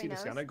 did But you Joey see the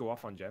knows. scanner go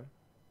off on Gem?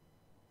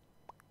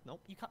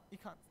 Nope. You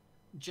can't.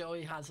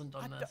 Joey hasn't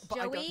done this.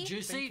 Joey,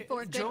 Juicy,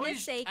 for goodness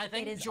Joey's, sake, I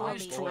think it is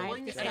Joey's Ollie.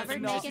 trolling. I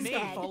discovered Megan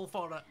dead. Fall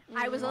for it.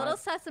 I was a little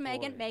sus of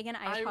Megan. Megan,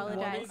 I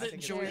apologize. that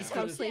Joey's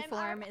Your ghostly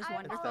form is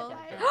wonderful.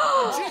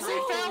 Juicy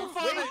fell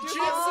for it. Juicy.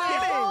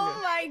 Oh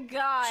my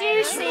god.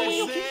 Juicy.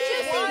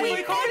 Why we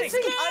recording?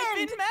 can't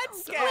I've been med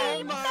scammed.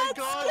 Oh my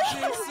god,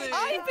 Juicy.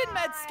 I've been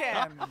med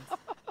scammed.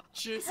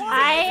 Juicy.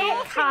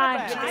 I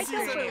can't. I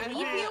don't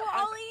believe you,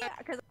 Ollie.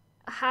 'Cause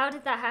How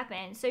did that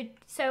happen?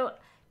 So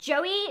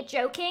Joey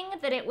joking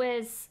that it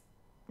was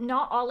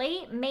not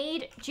Ollie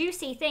made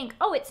Juicy think,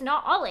 oh, it's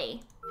not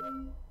Ollie.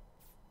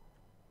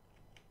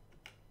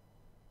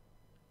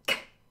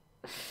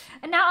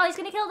 And now Ollie's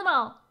gonna kill them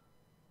all.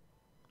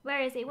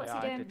 Where is he? What's he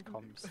I doing? did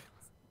comms.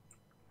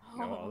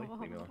 No, Ollie,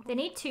 leave me alone. They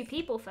need 2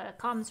 people for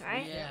comms,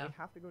 right? Yeah. We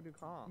have to go do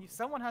comms.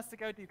 Someone has to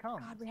go do comms.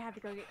 God, we have to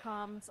go get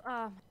comms.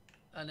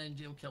 And then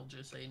you'll kill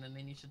Juicy, and then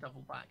they need to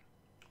double back.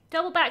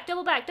 Double back,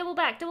 double back, double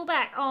back, double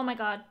back. Oh my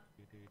god.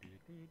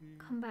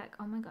 Come back.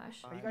 Oh my gosh.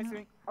 Are you guys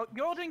doing? Oh,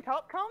 you're all doing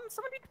top comms?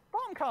 Someone do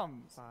bottom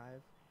comms. 5,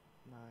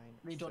 9.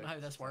 They don't know how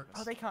this works.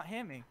 Oh, they can't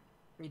hear me.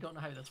 They don't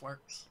know how this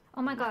works.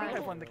 Oh my I think god.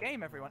 I've won the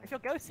game, everyone. If you're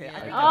ghost here,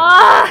 Yeah.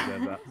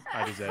 Ah!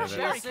 I deserve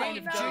Juicy,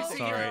 it. Juicy,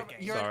 Sorry,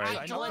 you're sorry, an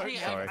actual sorry.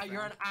 idiot.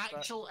 You're an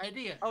actual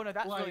idiot. Oh no,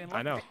 that's Like- really unlucky.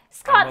 I know.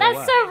 Scott, I'm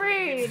that's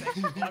aware.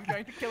 so rude. I'm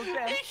going to kill Jen.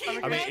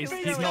 I mean,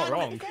 he's not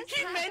wrong.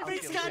 He made me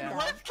stand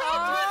with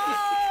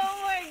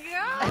Oh my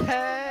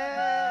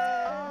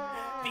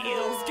god.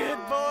 Feels good,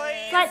 boy.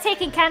 It's like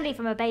taking candy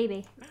from a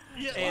baby.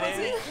 Yeah, It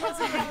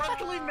Lizzie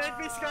luckily made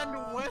me stand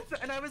with,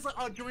 and I was like,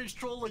 oh, Joey's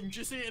trolling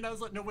Juicy, and I was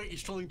like, no wait,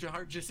 he's trolling too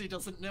hard, Juicy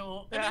doesn't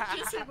know. And then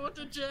Juicy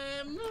voted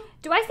Gem.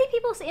 Do I see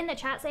people in the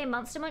chat saying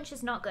Monster Munch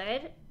is not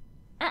good?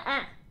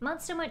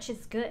 Monster Munch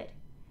is good.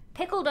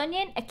 Pickled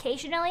onion,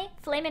 occasionally.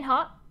 Flaming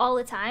hot, all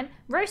the time.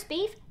 Roast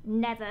beef,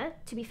 never,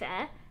 to be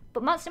fair.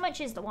 But Monster Munch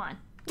is the one.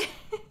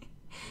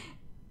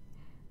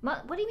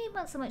 What do you mean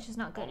Monster Munch is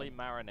not good? Ollie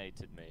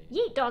marinated me.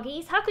 Yeet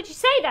doggies, how could you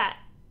say that?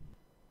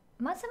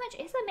 Monster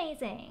Munch is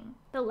amazing.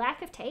 The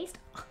lack of taste.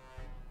 I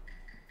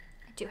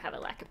do have a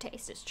lack of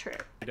taste, it's true.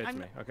 You did to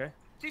me, okay?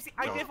 Juicy,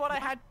 I did what I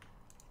had.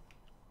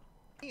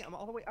 I'm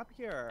all the way up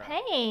here.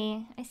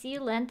 Hey, I see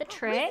you learned the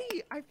trick.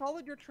 Lizzie, I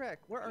followed your trick.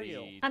 Where are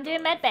you? I'm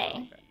doing med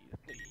bay.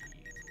 Please.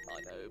 I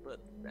know, but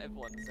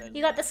everyone says.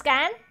 You got the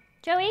scan,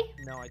 Joey?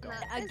 No, I don't.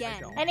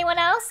 Again. Anyone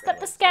else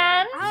got the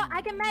scan? Oh,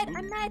 I can med.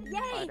 I'm med.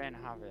 I Yay. don't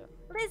have it.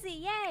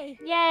 Lizzie, yay.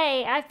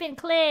 Yay, I've been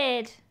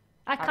cleared.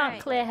 I can't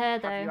Alright. clear her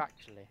Have you though.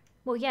 actually?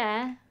 Well,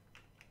 yeah.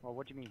 Well,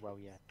 what do you mean? Well,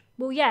 yeah.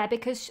 Well, yeah,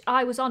 because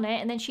I was on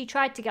it and then she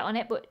tried to get on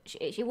it, but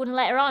she wouldn't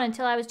let her on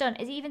until I was done.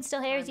 Is he even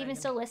still here? Is he even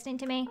still listening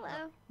to me?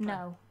 Hello.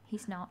 No,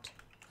 he's not.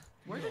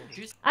 Where did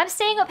Juicy? I'm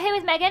staying up here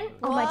with Megan.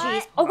 Oh my jeez.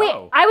 What? Oh wait,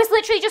 Oh. I was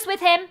literally just with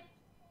him.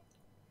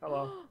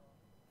 Hello.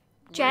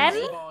 Jem?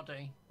 Where's the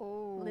body?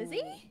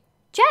 Lizzie?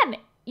 Jem,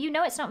 you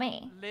know it's not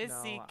me.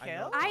 Lizzie No, I kill.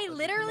 know. I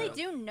literally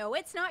do know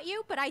it's not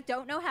you, but I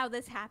don't know how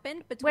this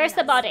happened between Where's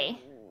the us. body?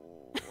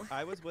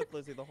 I was with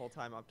Lizzie the whole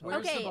time up till.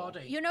 Where's the Okay,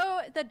 body? you know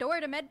the door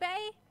to med bay?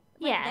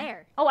 Like Yeah.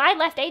 there. Oh, I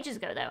left ages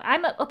ago though.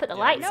 I'm up at the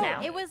lights No,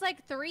 now. it was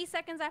like 3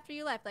 seconds after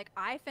you left. Like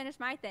I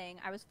finished my thing,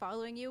 I was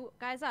following you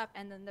guys up,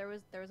 and then there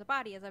was a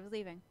body as I was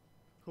leaving.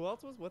 Who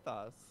else was with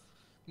us?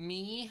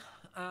 Me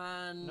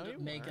and No, you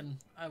Megan.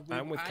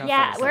 I'm with I- Catherine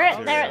Yeah, we're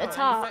at, they're at the I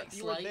top. fixed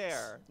You were lights.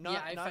 there, not,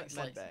 yeah, I not fixed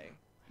at lights. Medbay.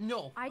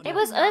 No. I It did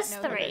was not us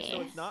know three. that. Okay,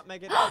 so it's not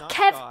Megan. It's not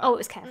Kev. Scott. Oh, it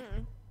was Kev.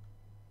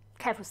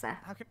 Kev was there.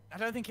 I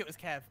don't think it was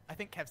Kev. I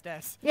think Kev's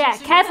dead. Yeah,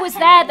 See, Kev where was did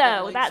you there go when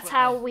though. lights That's went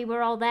how out? we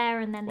were all there,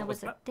 and then there What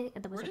was was a there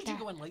was Where a did you death.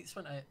 go when lights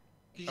went out?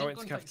 'Cause I you went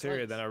to go and fix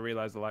cafeteria, then I lights.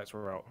 realised the lights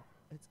were out.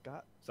 It's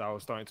got. So I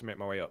was starting to make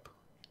my way up.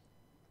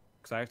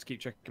 Because I have to keep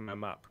checking my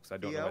map, because I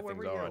don't Theo, know where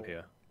where things were are around you?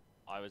 here.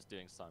 I was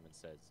doing Simon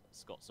Says.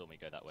 Scott saw me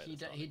go that way. At He the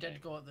did. start He of the did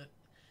game. go at the.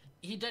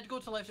 He did go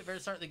to left at the very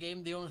start of the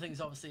game. The only thing is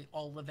obviously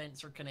all the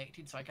vents are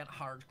connected, so I can't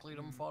hard clear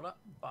them for it.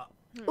 But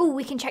Ooh,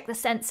 we can check the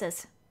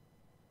sensors.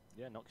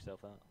 Yeah, knock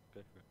yourself out.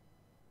 Go for it.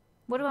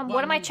 What am Well,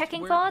 I I mean,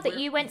 checking where- for? That where-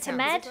 you went to Who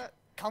med? does that?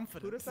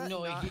 Confidence. Who does that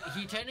no, not...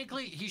 he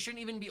technically he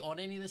shouldn't even be on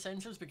any of the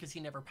sensors because he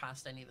never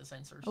passed any of the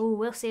sensors. Oh,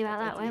 we'll see about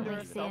that, It's won't either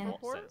we? a See.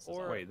 self-report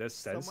or Wait, there's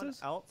someone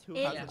sensors? else who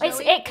It, has Yeah. a It's-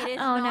 Joey, it it is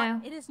oh,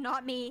 not, no. It is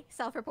not me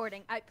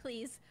self-reporting.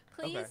 Please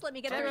Okay. let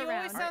me get Jen, through you a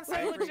always round. sound so I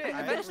agree. legit. I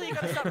Eventually, you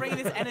agree. gotta start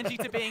bringing this energy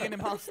to being an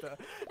imposter.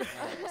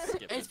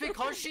 Skip It's it.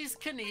 because she's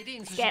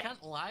Canadian, so Skip. she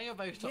can't lie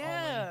about it.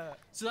 Yeah. Ollie.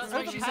 So that's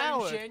why she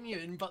sounds Overpowered.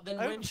 genuine. But then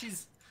when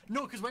she's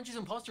because when she's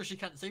imposter, she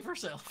can't save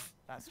herself.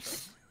 That's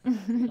true. I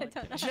don't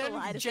know how to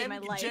lie to save my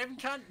life. Jem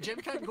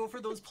can't go for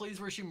those plays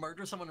where she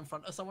murders someone in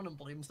front of someone and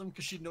blames them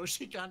because she knows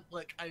she can't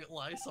like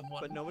outlie someone.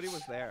 But nobody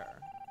was there.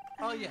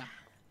 Oh yeah.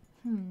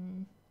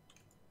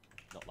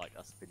 Not like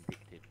us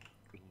vindictive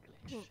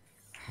English.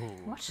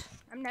 What?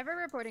 I'm never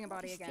reporting a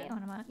body Stay again.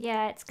 on a minute.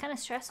 Yeah, it's kind of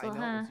I stressful, know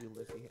huh? it was you,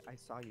 Lizzie. I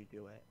saw you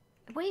do it.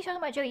 What are you talking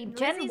about, Joey?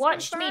 Jen Lizzie's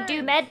watched me do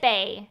confirmed. med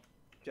bay.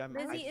 Jem,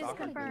 Lizzie I saw is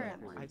her do it.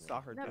 confirmed. I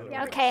saw her No, do it.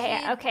 yeah,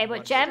 Okay, okay,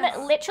 but Jem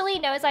literally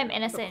knows I'm There's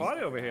a innocent.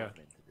 party over here.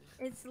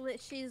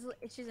 She's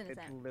innocent.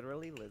 It's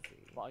literally Lizzie.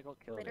 But I got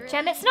killed.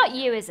 Gem, it's not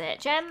you, is it?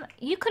 Gem,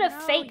 you could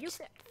have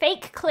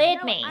fake cleared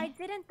No, me. I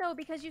didn't though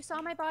because you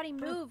saw my body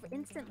move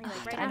instantly,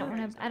 like right I don't after.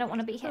 want to. I don't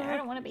want to be here. I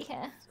don't want to be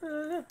here.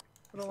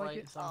 I don't like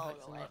it.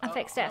 I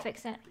fixed it. I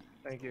fixed it.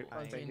 Thank you.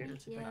 Thank you.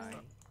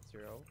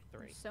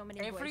 903. So many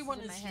Everyone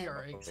voices is in my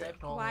here head.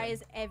 except Why Ollie.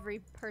 is every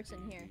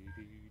person here?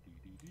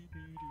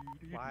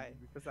 Why?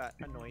 Does that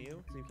annoy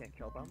you? So you can't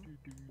kill them?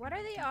 What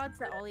are the odds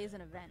that Ollie is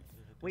an event?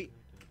 Wait.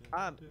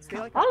 Stay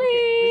like Ollie!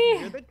 Okay,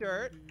 Lizzie, you're the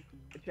dirt.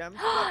 Gem's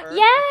the earth.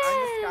 Yeah!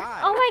 I'm the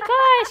sky. Oh my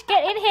gosh!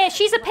 Get in here.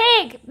 She's a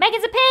pig.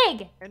 Megan's a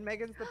pig. And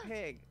Megan's the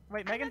pig.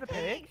 Wait, Megan's a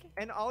pig?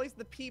 And Ollie's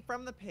the pea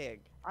from the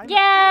pig.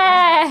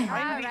 Yeah!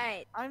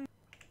 Alright.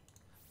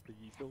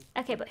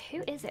 Okay, but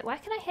who is it? Why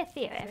can I hear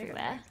Theo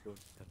everywhere?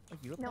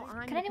 No,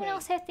 I'm Can anyone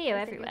else hear Theo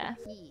everywhere?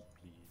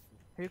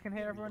 Who can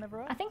hear everyone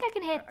everywhere? I think I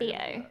can hear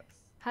Theo.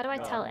 How do I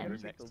tell him?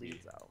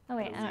 Leads out. Oh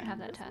wait, I don't have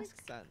that task.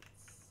 Makes sense.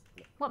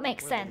 What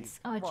makes Where the sense? leads-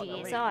 Oh What, the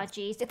jeez, leads? oh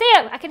jeez.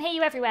 Theo, I can hear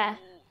you everywhere.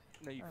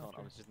 No, you can't.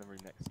 I was just in the room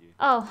next to you.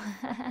 Oh.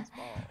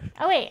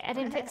 Oh wait, I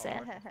didn't fix it.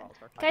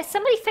 Guys,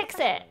 somebody fix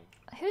it.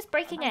 Who's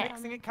breaking I'm it?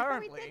 fixing it We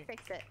currently. did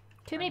fix it.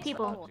 Too many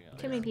people.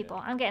 Too many people.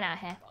 I'm getting out of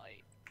here.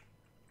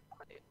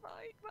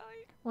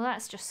 Well,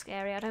 that's just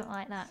scary. I don't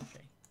like that.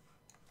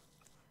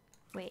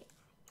 Wait.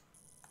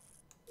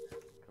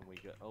 Can we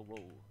go? Oh, whoa.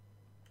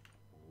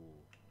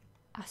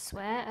 I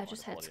swear, I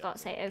just heard Scott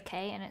say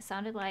okay, and it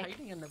sounded like.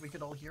 Hiding and that we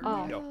could all hear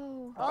Oh.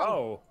 you.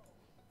 Oh.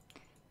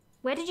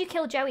 Where did you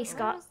kill Joey,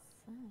 Scott?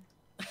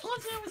 I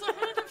was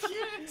ahead of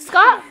you.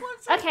 Scott?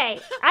 Okay,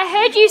 I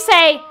heard you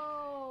say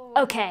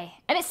okay,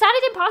 and it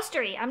sounded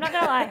impostery. I'm not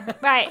gonna lie.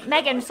 Right,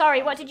 Megan,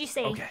 sorry. What did you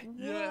say? Okay.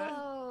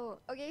 Whoa.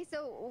 Okay,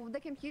 so the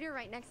computer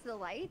right next to the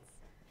lights.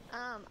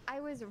 I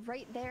was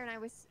right there and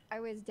I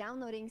was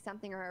downloading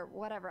something or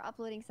whatever,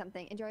 uploading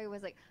something, and Joey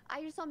was like,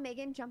 I just saw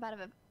Megan jump out of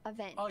a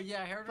vent. Oh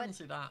yeah, I heard him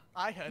say that.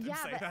 I heard him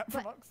say that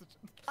from Oxygen.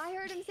 I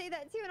heard him say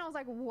that too, and I was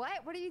like,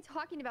 what? What are you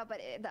talking about?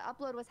 But the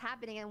upload was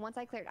happening, and once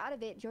I cleared out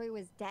of it, Joey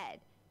was dead.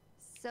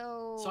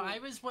 So I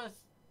was with.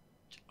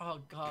 Oh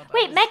god. I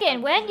Wait, was-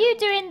 Megan, weren't you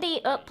doing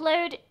the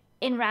upload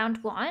in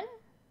round 1?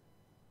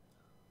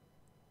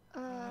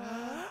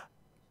 Oh.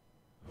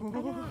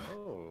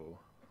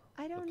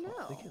 I don't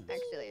know.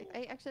 Actually,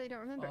 I actually don't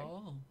remember.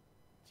 Oh.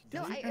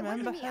 No, doesn't it wasn't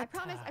remember me. I her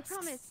promise. I tasks.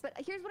 promise. But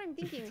here's what I'm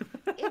thinking.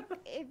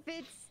 if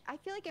it's, I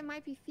feel like it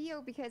might be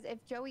Theo because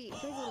if Joey's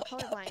a little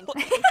colorblind,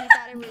 if he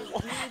thought it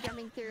was me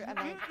jumping through a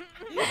vent.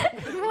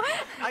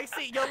 I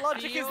see. Your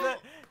logic is that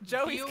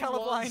Joey's Theo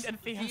colorblind was- and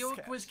Theo's Theo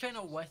scared. was kind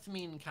of with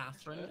me and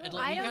Catherine. And,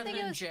 I me, don't Catherine, think it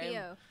and was Jem,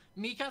 Theo.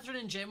 Me, Catherine,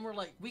 and Jem were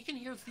like, we can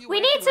hear Theo. We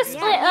need to everywhere.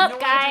 split Yeah, up, no,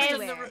 guys.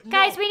 just in the r-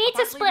 Guys, no, we need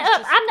to apparently split it was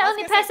up. just- I'm the I was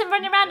only gonna say, person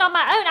running around on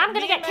my own. I'm gonna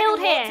Me get and killed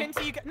Megan walked here.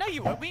 into you. No,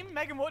 you weren't. Me and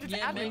Megan walked into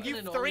Yeah, admin. Megan You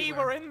and three Ollie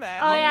were in there.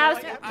 Oh, yeah, I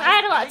was- Like, I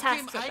had a lot of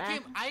came, tasks up there.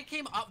 I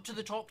came up to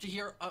the top to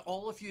hear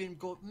all of you and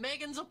go,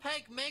 Megan's a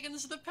pig,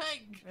 Megan's the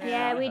pig.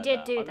 Yeah, we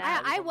did do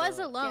that. I was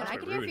alone. That's I a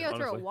could bit hear rude, Theo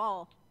through a honestly.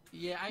 wall.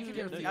 Yeah, I could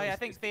hear No, Theo. Oh yeah, I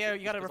think Theo,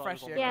 you gotta Because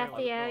refresh I was your. on- Yeah, I was-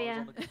 Theo, no, yeah.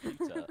 I was on the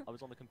computer. I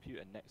was on the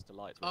computer next to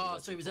lights. where Oh,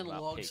 like, so he was in talking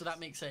about logs, so pigs. that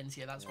makes sense.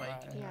 Yeah, that's why.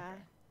 Yeah.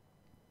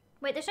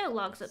 Wait, there's no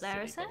logs up there,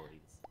 Silly is there? boys.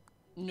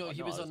 No, Oh, he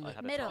no, was I on I the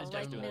had a middle, task, like I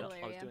was doing middle I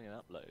was area. doing an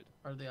upload.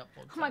 or the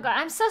upload. Oh my god,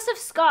 I'm sus of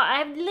Scott. I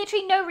have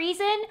literally no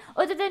reason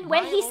other than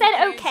when My he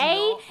said okay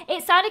is okay,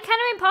 it sounded kind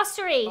of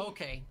impostery.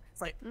 Okay. It's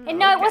like. And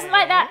no, it wasn't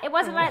like that. It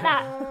wasn't like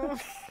that.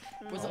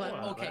 Was it like,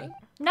 okay?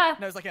 No.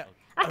 No, it's like a.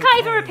 I can't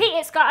even okay. repeat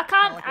it, Scott.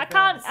 Like a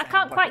I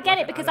can't quite get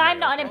it because I'm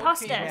not an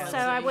imposter, Okay, so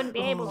I wouldn't be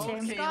able okay.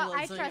 to. Scott,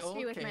 I Lizzie, trust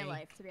you with my okay.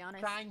 life, to be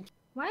honest. Thank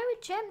Why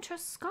would Jem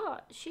trust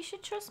Scott? She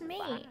should trust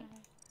me.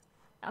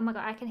 Oh my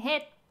god, I can hear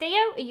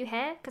Theo. Are you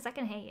here? Because I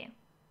can hear you.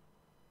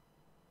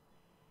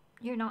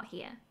 You're not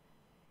here.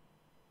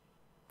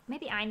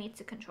 Maybe I need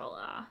to control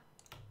R.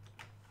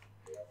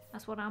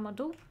 That's what I'm gonna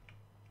do.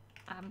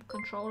 I'm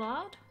control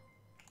R.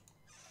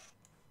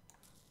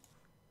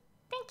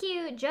 Thank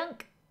you,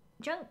 Junk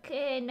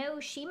no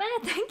Shima.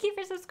 Thank you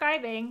for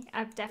subscribing.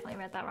 I've definitely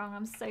read that wrong.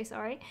 I'm so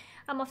sorry.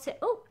 I'm off to.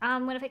 Oh,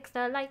 I'm gonna fix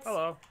the lights.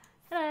 Hello.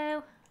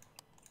 Hello.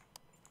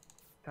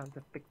 Time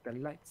to fix the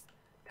lights.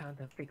 Time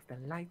to fix the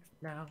lights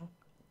now.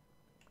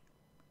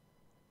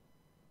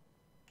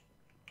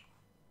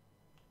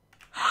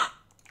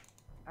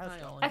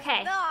 Hi, Ollie.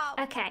 Okay.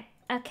 No. Okay.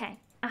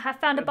 I have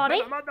found a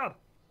body. I'm done.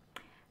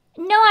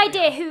 No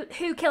idea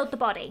who killed the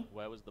body.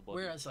 Where was the body?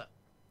 Where is it?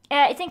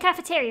 It's in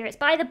cafeteria. It's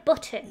by the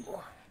button.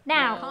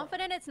 Now,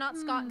 Confident it's not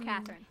Scott and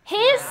Catherine.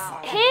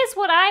 here's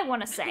what I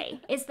want to say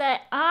is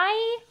that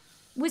I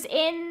was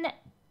in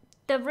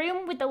the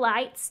room with the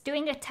lights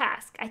doing a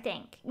task, I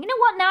think. You know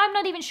what? Now I'm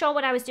not even sure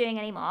what I was doing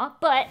anymore,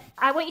 but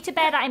I want you to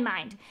bear that in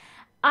mind.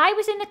 I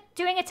was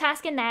doing a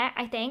task in there,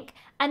 I think,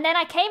 and then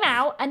I came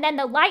out, and then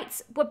the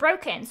lights were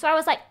broken. So I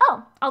was like,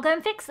 oh, I'll go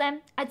and fix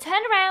them. I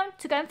turned around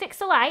to go and fix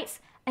the lights,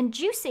 and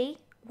Juicy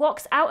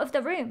walks out of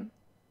the room.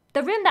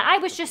 The room that I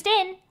was just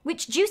in,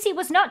 which Juicy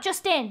was not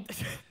just in.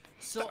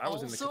 So I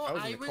was in the corner.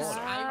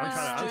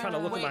 I'm trying to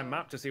look at my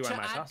map to see where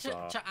my tasks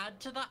are. To add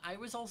to that, I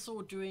was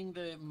also doing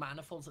the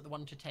manifolds at the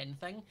 1 to 10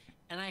 thing,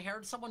 and I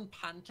heard someone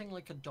panting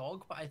like a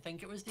dog, but I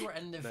think it was they were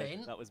in the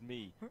vent. That was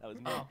me. That was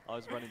me. Oh. I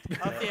was running to the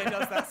Theo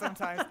does that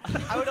sometimes.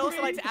 I would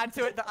also like to add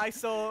to it that I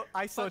saw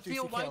Juicy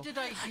Theo, why kill. did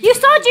I You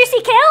saw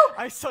Juicy kill?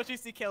 I saw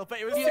Juicy kill, but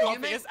it was Yeah, too you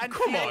obvious. And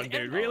Come on,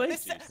 dude, really?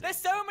 There's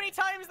so many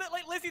times that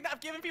like Lizzie that have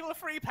given people a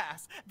free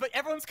pass, but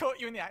everyone's caught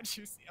you in the act,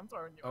 Juicy. I'm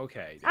sorry.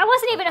 Okay. I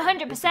wasn't even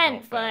okay, this is not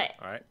 100%, fair,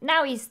 but alright?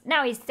 now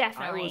he's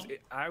definitely.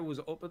 I was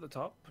up at the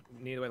top,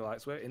 near where the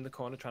lights were, in the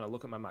corner trying to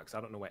look at my map 'cause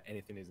I don't know where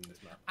anything is in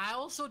this map. I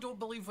also don't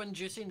believe when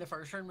Juicy in the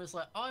first round was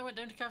like, oh, I went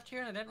down to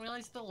cafeteria and I didn't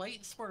realize the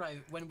lights were out.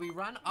 When we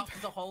ran up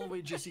the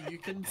hallway, Juicy, you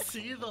can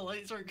see the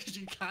lights are because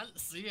you can't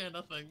see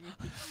anything.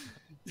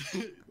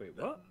 Wait,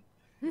 what?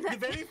 The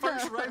very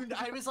first round,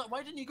 I was like,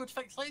 why didn't you go to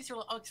fix lights? You're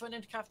like, oh, because I went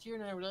into cafeteria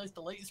and I realized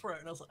the lights were out.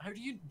 And I was like, how do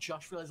you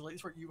just realize the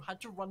lights were out? You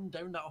had to run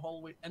down that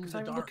hallway in the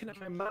I'm dark. looking at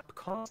my map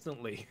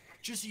constantly.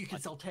 Just so you can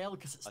still tell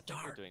because it's I think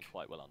dark. we're doing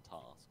quite well on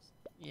tasks.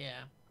 Yeah.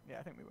 Yeah,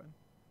 I think we win.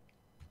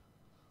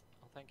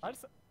 Oh, thank you. I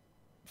just...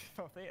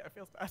 Oh, Theo, it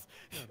feels bad.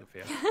 No, no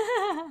fear.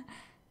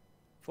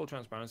 Full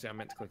transparency, I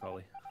meant to click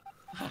Ollie.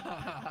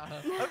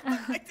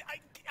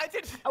 I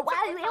did. Oh,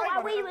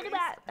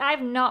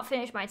 I've not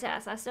finished my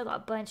task. I've still got a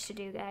bunch to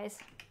do, guys.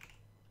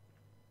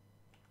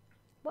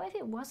 What if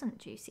it wasn't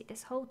Juicy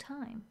this whole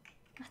time?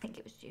 I think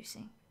it was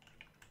Juicy.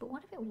 But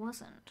what if it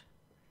wasn't?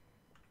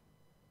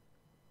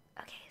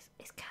 Okay,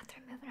 is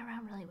Catherine moving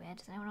around really weird?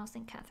 Does anyone else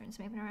think Catherine's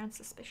moving around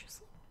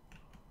suspiciously?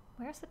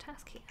 Where's the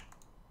task here?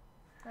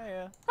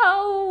 Hey,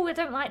 Oh, I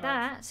don't like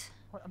that.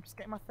 What, I'm just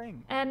getting my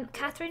thing.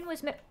 Catherine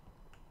was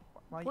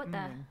what the?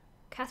 Mm.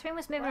 Catherine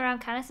was moving around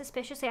kind of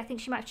suspiciously. I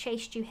think she might have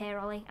chased you here,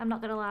 Ollie. I'm not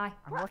gonna lie.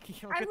 I'm lucky.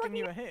 Good thing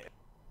you were hit.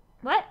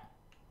 What?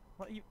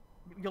 What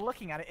you're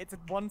looking at it. It's a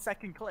 1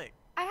 second click.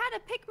 I had to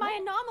pick my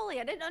anomaly.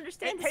 I didn't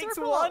understand It the takes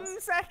circles. 1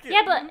 second.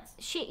 Yeah, but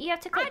you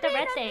have to click the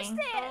red thing.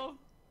 Understand.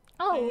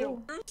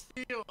 Oh.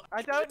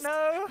 I don't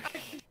know.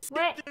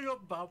 What?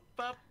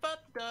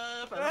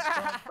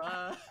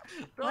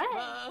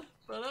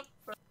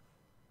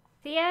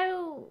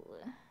 Theo.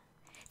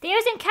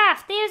 Theo's in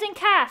calf. Theo's in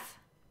calf.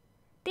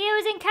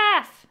 Theo's in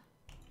calf.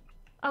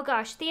 Oh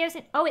gosh, Theo's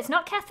in. Oh, it's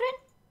not Catherine?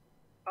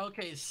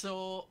 Okay,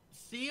 so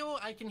Theo,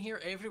 I can hear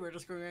everywhere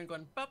just going around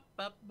going ba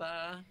ba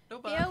ba.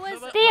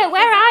 Theo,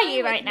 where are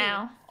you right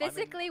now?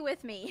 Physically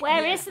with me.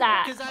 Where is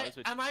that?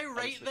 Am I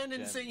right then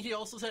in saying he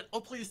also said, "Oh,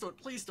 please don't,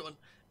 please don't."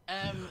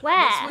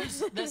 Where?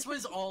 This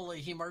was Ollie.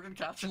 He murdered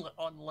Catherine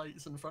on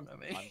lights in front of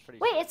me.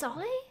 Wait, it's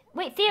Ollie?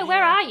 Wait, Theo,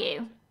 where are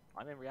you?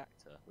 I'm in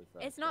reactor with.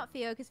 It's not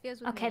Theo because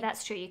Theo's with me. Okay,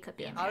 that's true. You could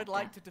be in I would reactor.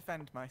 like to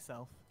defend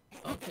myself.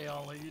 Okay,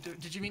 Ollie, you do.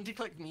 Did you mean to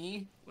click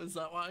me? Was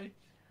that why?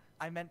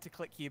 I meant to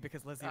click you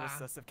because Lizzie was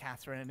sus of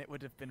Catherine and it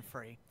would have been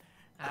free.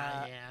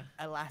 Yeah.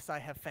 Alas, I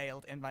have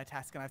failed in my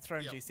task and I've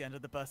thrown Juicy under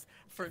the bus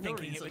For no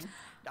thinking it reason. would.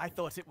 I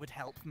thought it would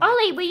help.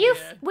 Ollie, were you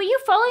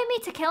following me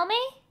to kill me?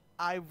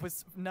 I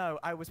was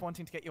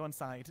wanting to get you on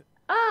side.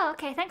 Oh,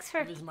 okay. Thanks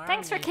for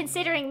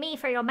considering me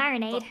for your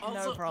marinade.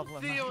 Also, No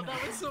problem. Theo,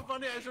 that was so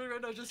funny. I was running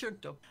around, I just heard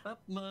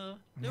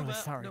really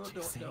sorry,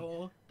 Juicy.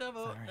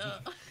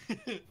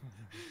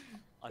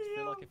 I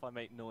feel like if I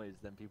make noise,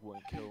 then people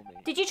won't kill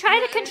me. Did you try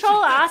to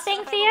control our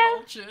thing,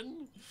 Theo?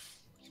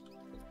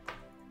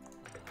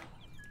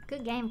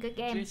 Good game, good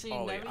game.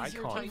 Ollie, I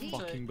can't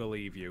fucking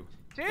believe you.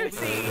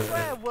 Juicy,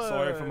 swear word.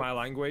 Sorry for my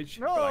language,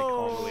 but I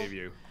can't believe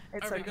you.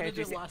 It's Are we okay, gonna do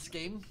Juicy. last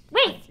game?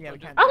 Wait, Yeah, we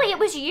can. Ollie, it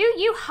was you.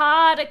 You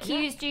hard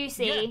accused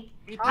Juicy.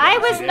 Yeah, I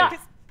was did. not.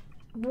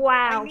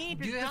 Wow. You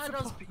had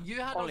us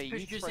Ollie,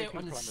 push you Juicy throw out people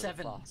on under the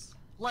 7. bus.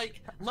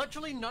 Like,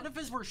 literally none of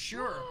us were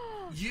sure.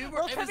 You were.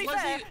 Well, it to was be Lizzie,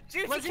 fair,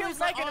 Juicy Lizzie killed was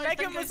like, Megan, "Oh, and I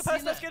Megan think was the I've person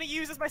seen that's it." going to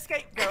use as my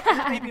scapegoat.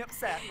 It made me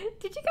upset.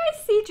 Did you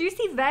guys see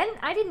Juicy vent?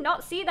 I did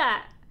not see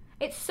that.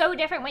 It's so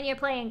different when you're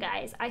playing,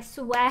 guys. I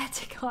swear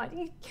to God,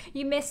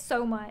 you miss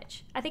so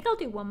much. I think I'll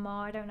do one more.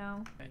 I don't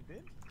know.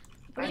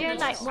 We're doing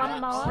like one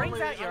more. Brings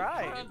out your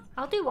eye.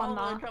 I'll do one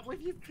I more. can't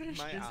believe you pushed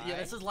My this. eye. Yeah,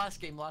 this is last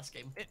game. Last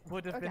game. It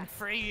would have been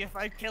free if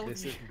I killed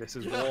you. This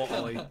is war,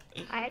 Ollie.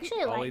 I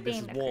actually Ollie, like this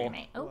being is the war.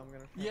 crewmate. Oh,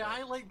 Yeah,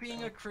 I like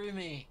being a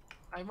crewmate.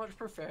 I much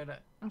preferred it.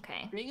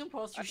 okay. Being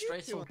imposter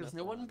stressful because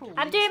no one believes.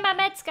 I'm doing my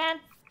med scan.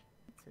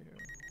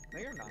 No,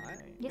 you're not.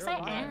 Yes, You're I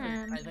alive.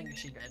 am. I think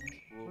she did.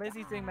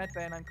 Lizzie's doing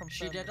medbay and I'm confirmed.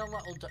 She did a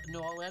little.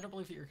 No, I don't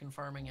believe that you're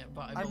confirming it,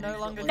 but I I'm believe no that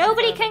longer- Lizzie-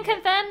 Nobody can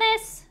confirm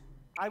this.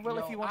 I will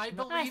if you want. I to.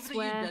 believe that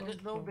swear. you did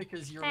it though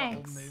because your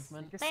Thanks. little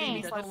movement. Just see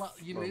me Thanks. slide-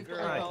 You moved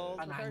Girl,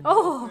 like an look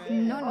angle.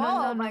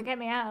 Oh, no, get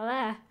me out of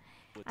there.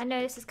 I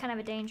know this is kind of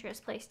a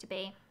dangerous place to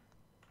be.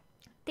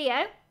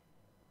 Theo?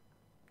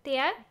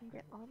 Theo?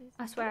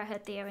 I swear I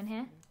heard Theo in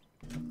here.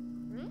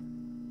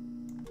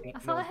 I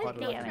thought I heard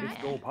Theo in here.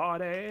 Go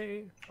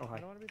party. Oh, hi. I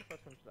don't want to be the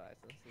first one to die,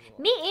 so this is a lot.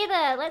 Me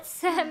either.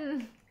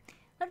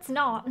 Let's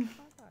not.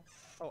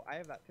 Oh, I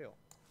have that too.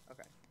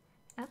 Okay.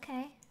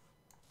 Okay.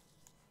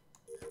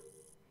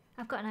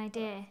 I've got an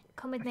idea.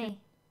 Come with me.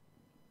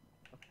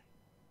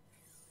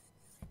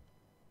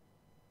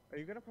 Are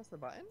you gonna press the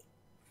button?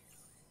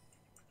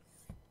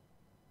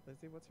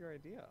 Lizzie, what's your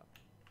idea?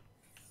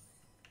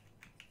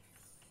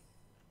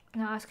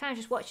 No, I was kind of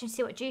just watching to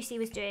see what Juicy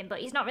was doing, but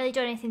he's not really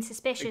doing anything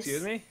suspicious.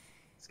 Excuse me?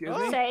 Excuse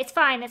me? So it's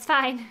fine, it's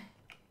fine.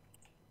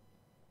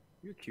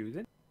 You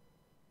accusing?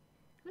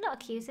 I'm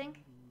not accusing.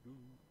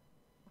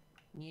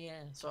 Yeah,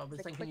 so I was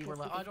thinking you were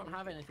like, I don't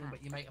have anything,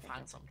 but you might have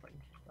had something.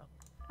 So.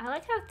 I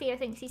like how Theo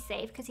thinks he's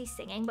safe because he's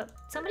singing, but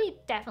somebody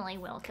definitely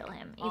will kill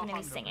him, even if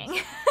he's 100%. singing.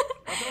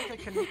 I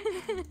don't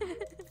think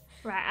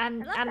Right, I'm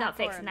love not that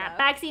for fixing him, that.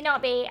 though. Bagsy,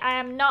 not me. I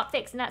am not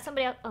fixing that.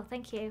 Somebody else. Oh,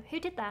 thank you. Who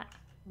did that?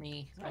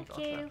 me. Thank I got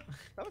you. that.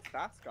 That was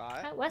fast,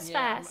 guy. That was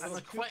Yeah, fast. I'm a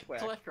Too quick quick.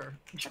 clicker.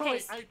 Okay,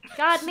 Joey,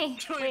 guard me.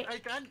 Joey, Wait. I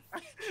can't.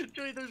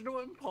 Joey, there's no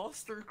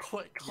imposter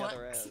quick Yeah, clicks.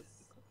 there is.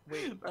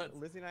 Wait, That's-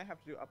 Lizzie and I have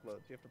to do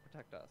uploads. You have to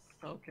protect us.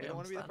 Okay, We don't I'm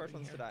want to be the first standing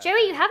ones to here. die.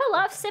 Joey, you have a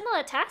lot of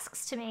similar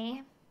tasks to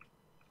me.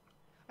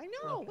 I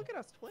know. Okay. Look at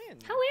us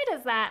twins. How weird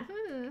is that?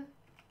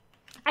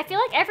 I feel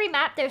like every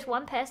map there's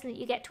one person that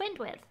you get twinned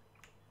with.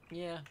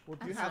 Yeah. Well,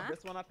 do you have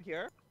this one up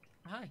here?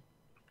 Hi.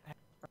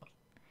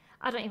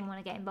 I don't even want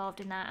to get involved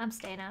in that. I'm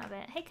staying out of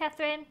it. Hey,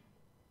 Catherine.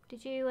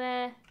 Did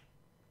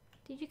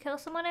you kill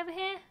someone over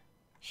here?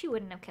 She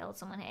wouldn't have killed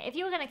someone here. If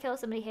you were going to kill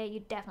somebody here,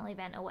 you'd definitely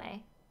vent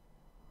away.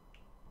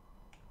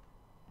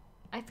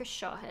 I for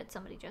sure heard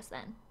somebody just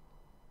then.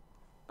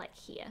 Like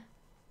here.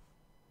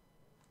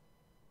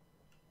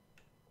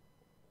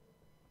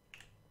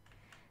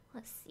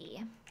 Let's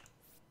see.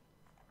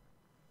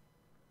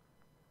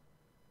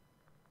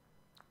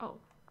 Oh.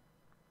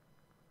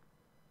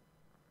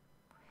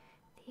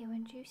 Theo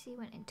and Juicy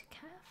went into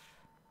calf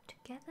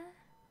together.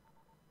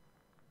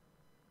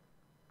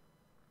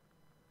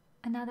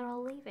 And now they're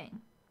all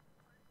leaving.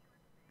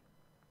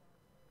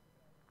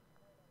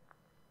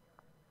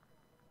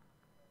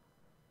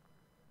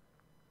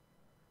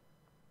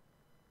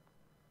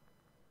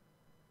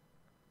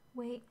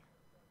 Wait.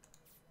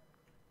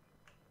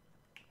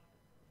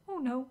 Oh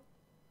no.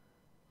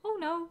 Oh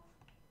no.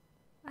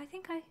 I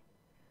think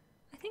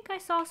I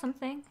saw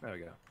something. There we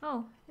go.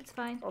 Oh, it's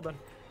fine. All done.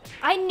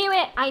 I knew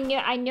it. I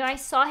knew I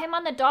saw him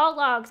on the door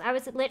logs. I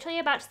was literally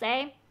about to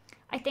say,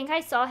 I think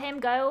I saw him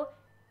go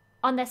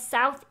on the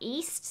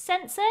southeast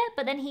sensor,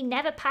 but then he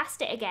never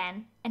passed it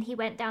again, and he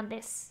went down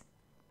this.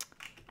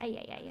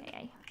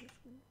 Ay.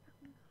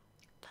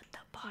 The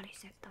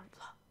body's at the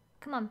floor.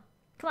 Come on,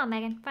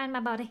 Megan, find my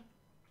body.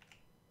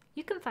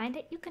 You can find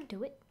it. You can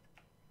do it.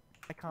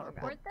 I can't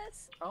report. Report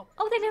this? Oh,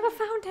 they never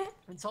found it.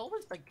 it's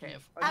always Big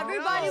Cave.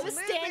 Everybody no, was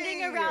Lizzie!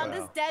 standing around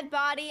this dead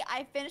body.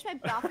 I finished my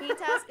balcony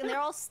task, and they're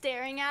all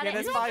staring at Yeah, it.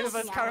 there's and I'm 5 of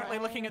us just currently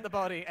like, looking at the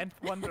body and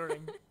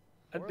wondering.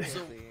 Poor Lizzie.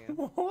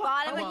 Bottom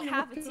Well, of the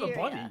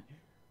cafeteria.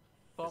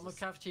 Bottom of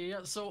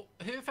cafeteria. So,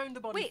 who found the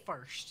body Wait.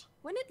 first?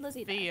 When did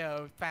Lizzie die?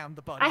 Theo found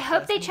the body. I hope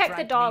first they and check the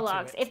dragged door me to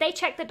logs. it. If they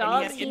check the door And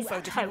he logs, had he's info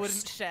that he wouldn't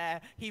toast.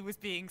 share. He was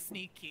being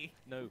sneaky.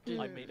 No,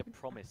 I made a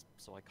promise,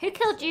 so I can't. Who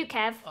killed say. you,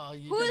 Kev?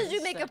 Who did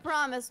you make a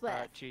promise with?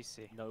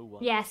 Juicy. No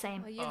one. Yeah,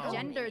 same. Well, you Oh.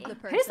 gendered the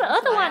person. Who's the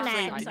other so one I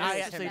then? actually I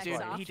did actually next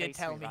did. off. He did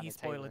tell me. He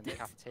spoiled it.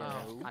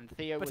 Oh. And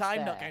Theo But was I'm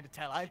there. not going to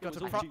tell. I've got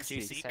It a was proxy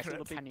Juicy.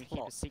 secret. Can you keep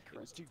a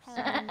secret?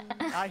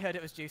 I heard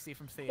it was Juicy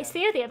from Theo. Is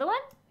Theo the other one?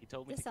 He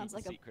told me This to keep sounds the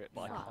like a secret,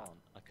 but I plot. can't.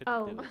 I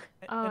couldn't do it.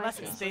 Oh, Unless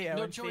I it's see. Theo.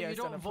 No, and Joey, you Theo's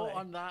don't done a vote play.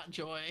 on that,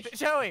 Joey.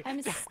 Joey.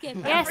 I'm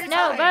skipping. Yes, Every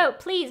no, time. vote,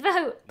 please vote,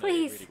 No, it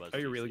please. really was Are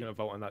you Juicy. really going to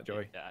vote on that,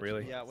 Joey? Yeah, actually.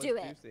 Really? Yeah, it was Do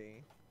it.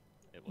 Juicy.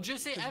 It was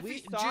Juicy, Because if we you,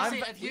 saw,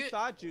 Juicy, if you, we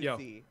saw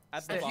Juicy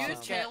at the if you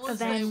bottom. tell us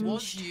that it was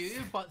Avenged. you,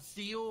 but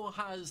Theo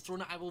has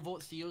thrown it, I will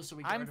vote Theo, so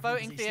we get I'm rid of him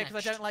voting Theo because I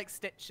snitched. don't like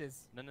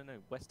stitches. No.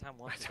 West Ham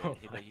won. don't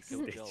He like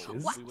killed Joel.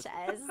 stitches. What We would,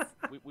 says?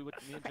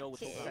 me and Joel were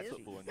talking about Stitches.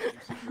 football, and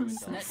Juicy ruined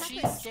our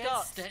Snitchies get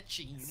Scott.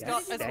 stitchies.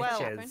 Scott as well.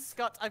 Stitches.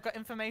 Scott, I've got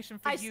information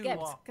for I you.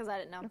 skipped because I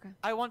didn't know.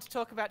 I want to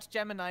talk about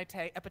Gemini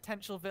Tate, a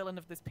potential villain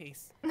of this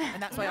piece.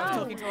 And that's why I was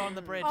No. talking to her on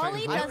the bridge.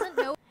 Ollie doesn't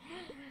know.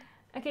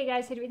 Okay,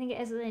 guys, who do we think it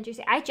is other than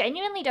Juicy? I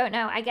genuinely don't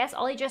know. I guess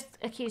Ollie just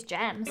accused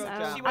Jem, so She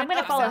I'm went gonna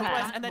up follow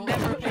southwest her. and then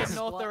never appeared Split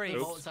north or the east.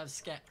 votes I've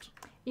skipped.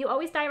 You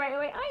always die right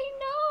away.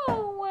 I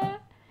know.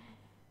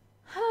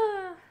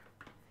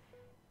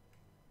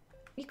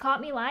 You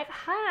caught me live.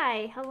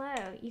 Hi, hello.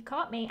 You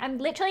caught me. I'm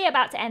literally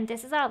about to end.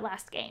 This is our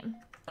last game.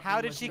 How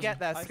did she get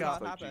there, I Scott?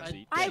 saw it happen.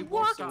 Juicy. I She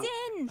walked out.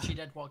 in. She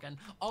did walk in.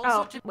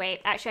 Also, Oh,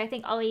 wait. Actually, I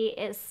think Ollie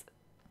is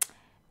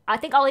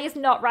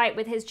not right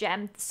with his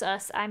gem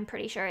sus. I'm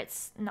pretty sure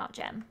it's not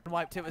gem.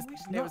 Wiped. It was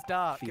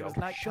dark. It was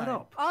night. Shut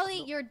up.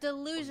 Ollie, you're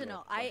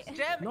delusional.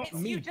 Jem, Not it's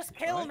me. you. Just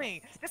kill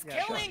me. Just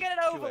Yeah, kill me sure. and get it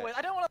Do over it. with.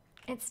 I don't want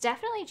It's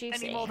definitely to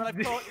Juicy. any more than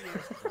I've taught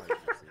you.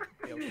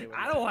 Be okay with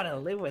I it. don't want to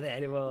live with it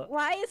anymore.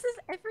 Why is this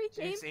every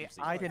game? Juicy,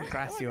 I didn't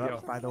grass you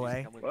up, by the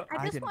way. What? I I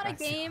just didn't want a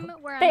grass you game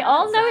where They I'm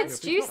all not know sus.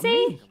 it's It's not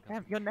Juicy. me.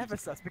 Damn, you're never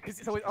sus because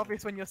it's always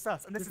obvious when you're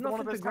sus, and this There's is one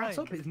nothing of to those grass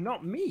times. up. It's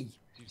not me.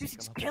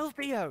 Just kill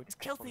Theo. Just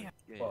kill Theo.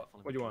 What?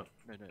 What do you want?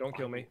 Don't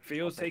kill me.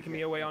 Theo's taking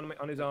me away on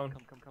his own.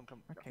 Come.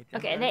 Okay,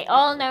 Okay, Jem, they go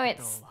all for know the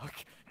it's door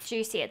lock.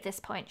 Juicy at this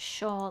point,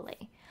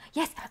 surely.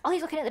 Yes,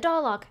 Ollie's looking at the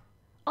door log.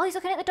 Ollie's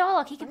looking at the door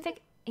log. He can fig.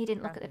 He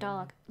didn't look at the door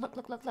log. Look.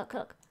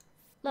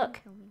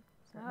 Look.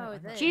 Oh,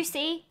 this.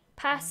 Juicy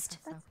passed.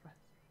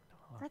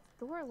 That's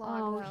door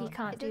log. Oh, though. he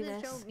can't It do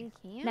doesn't this. show me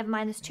can. Never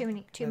mind. There's too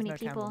many There's no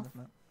people. candle,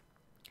 isn't it?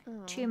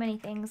 Oh. Too many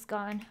things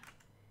gone.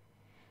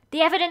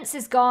 The evidence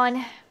is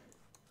gone.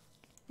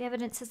 The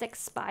evidence has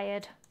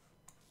expired.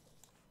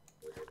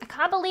 I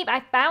can't believe I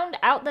found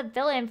out the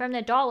villain from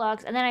the door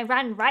logs and then I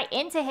ran right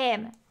into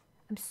him.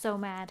 I'm so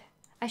mad.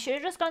 I should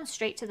have just gone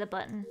straight to the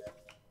button.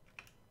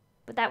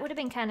 But that would have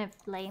been kind of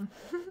lame.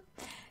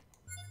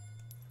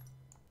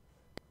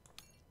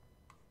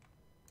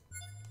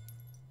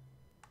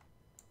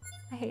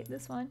 I hate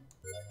this one.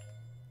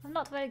 I'm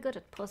not very good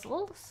at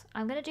puzzles.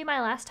 I'm gonna do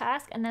my last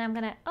task and then I'm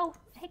gonna... Oh,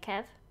 hey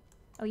Kev.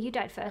 Oh, you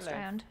died first Hello.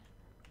 round.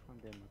 I'm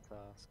doing my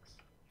tasks.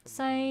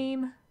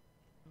 Same.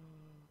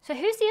 So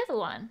who's the other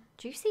one?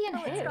 Juicy and Oh,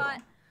 who? it's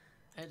not.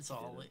 It's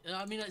Ollie.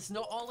 I mean, it's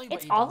not Ollie, but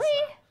It's he does Ollie?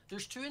 that.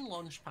 There's 2 in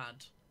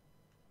Launchpad.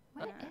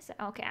 What is it?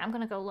 Okay, I'm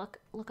gonna go look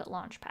at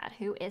Launchpad.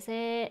 Who is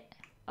it?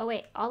 Oh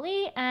wait,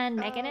 Ollie and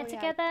Megan are yeah.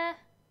 together.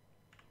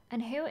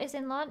 And who is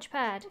in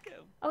Launchpad?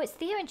 Oh, it's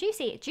Theo and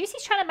Juicy.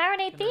 Juicy's trying to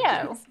marinate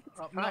Theo.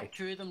 No,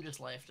 2 of them just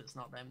left. It's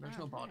not them. There's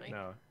no body.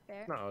 No,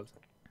 Fair. it's not us.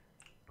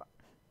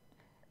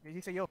 Did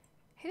you say you're?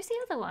 Who's the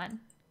other one?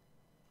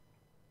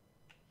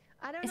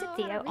 I don't Is know it how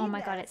to Theo? Oh read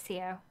my god, this. it's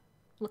Theo.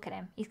 Look at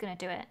him. He's gonna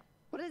do it.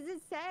 What does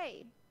it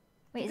say?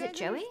 Wait, is You it guys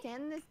Joey?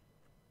 understand this?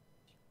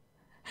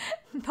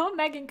 Poor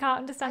Megan can't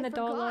understand I the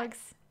door forgot. logs.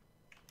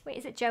 Wait,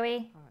 is it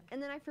Joey?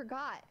 And then I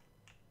forgot.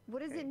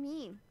 What does Okay. it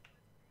mean?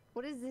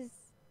 What is this?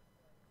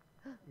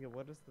 Yeah,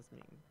 what does this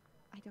mean?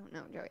 I don't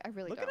know, Joey. I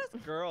really Look don't. at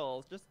us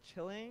girls just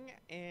chilling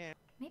and.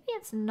 Maybe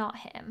it's not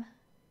him.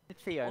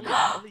 Theo,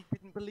 Ollie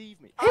didn't believe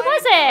me. Who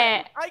was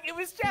it? It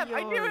was Jem.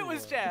 I knew it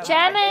was Jem.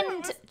 Jem I knew it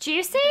and was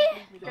Juicy?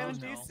 Jem and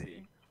Oh, no.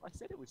 Juicy. I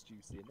said it was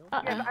juicy. No,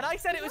 Uh-oh. Yeah, and I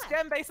said it was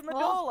Jem based on the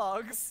door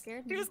logs.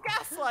 Scared He me. was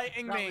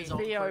gaslighting That me. was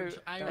Theo awkward.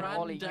 I and ran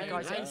Ollie, you down.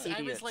 guys are I was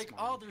idiots, like, man.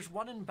 oh, there's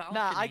one in balcony.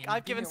 Nah, and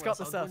I've given Theo Scott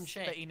was the like, "Go and sus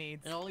check." that he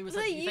needs. And Ollie was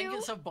Was like, it you think you?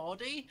 it's a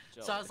body?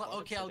 Joe, So I was like, if I'd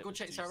have okay, said I'll it go was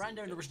check. So I juicy, ran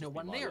down, there was no it'd be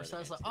one my there. So I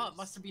was like, relative oh, it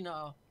must have been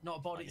not a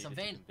body, it's a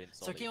needed to vent. convince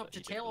So I Ollie, came up but to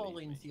he didn't tell believe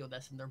Ollie and me. Theo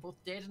this, and they're both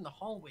dead in the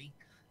hallway.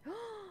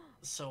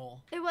 So,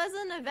 It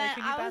wasn't an event.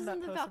 can you I ban was that in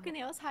the person?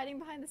 balcony. I was hiding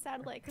behind the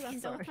satellite because I'm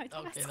done with my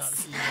okay,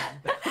 tasks. that's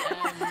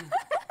you.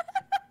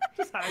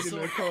 Just hiding in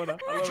the corner.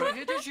 I love Joey, it.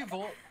 who did you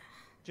vote?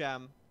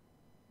 Gem.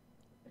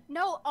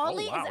 No,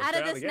 Ollie wow, is out of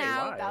Charlie, this yeah,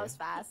 now. why? That was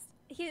fast.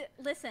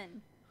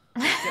 Listen.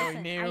 Joey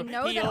Listen, knew. I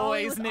know He that Ollie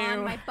always was knew.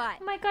 on my butt.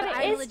 Oh my god, but it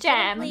I is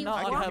Jem. legitimately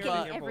Not on her walking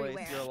butt. Your voice,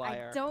 everywhere. you're a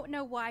liar. I don't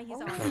know why he's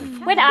on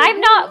my When I'm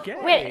not,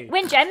 Okay.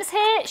 when Jem's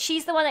here,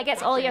 she's the one that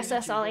gets all your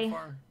sus, Ollie.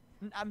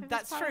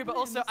 That's true, but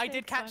also I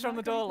did catch her on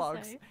the door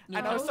logs, and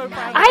I was so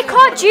proud. I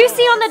caught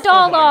Juicy on the door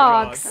Oh my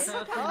God. logs.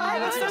 Oh,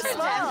 that's so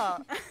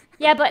smart.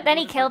 Yeah, but then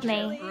he killed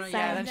me. Right. So.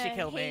 Yeah, then she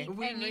killed me.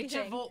 We need to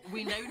Everything. vote.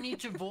 We now need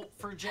to vote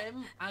for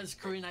Jem as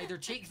crew and either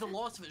take the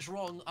loss if it's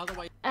wrong,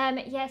 otherwise.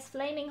 Yes,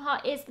 Flaming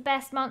Hot is the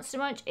best Monster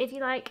Munch if you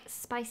like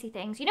spicy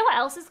things. You know what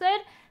else is good?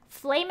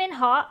 Flaming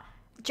Hot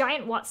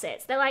giant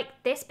Wotsits. They're like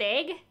this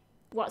big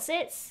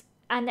Wotsits,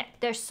 and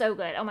they're so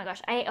good. Oh my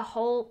gosh, I ate a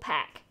whole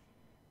pack.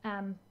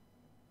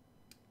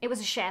 It was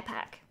a share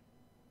pack.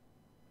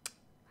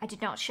 I did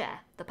not share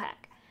the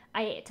pack.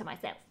 I ate it to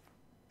myself.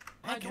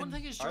 I don't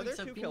think it's Are Joey. there 'cause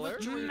I've two been with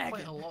killers? Joey quite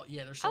Megan. a lot.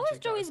 Yeah, there's I still was two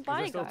Joey's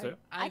guys. still bodyguard. two?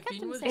 I I've kept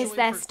been him with safe. Is Joey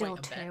there for still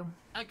quite a bit. two?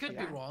 I could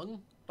be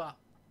wrong, but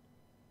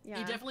Yeah.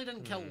 he definitely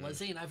didn't kill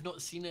Lizzie, and I've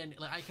not seen any.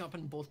 Like I came up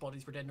and both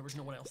bodies were dead, and there was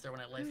no one else there when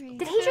I left. Alright.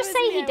 Did he just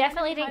say he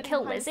definitely didn't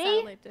kill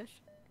Lizzie?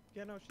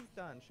 Yeah, no, she's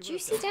done. She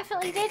Juicy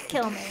definitely did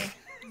kill me.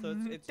 So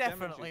it's Gem and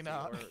Definitely Juicy,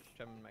 not. or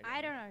Gem and Megan.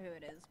 I don't know who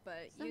it is,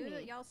 but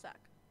Sunny. y'all suck.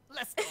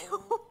 Let's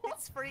go.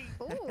 It's free.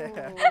 We'll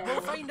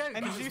Ooh. find out.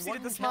 And 'cause Juicy it's did one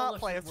the kill smart if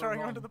play of we're throwing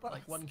her wrong. under the bus.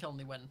 Like one kill and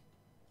they win.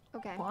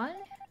 Okay. What?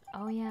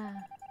 Oh yeah.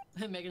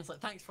 Megan's like,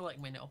 thanks for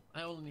letting me know.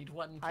 I only need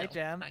one kill. Hi,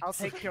 Jem. Thanks. I'll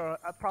take your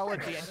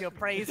apology and your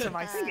praise for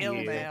my skill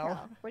you.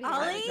 now. What do you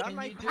Ollie,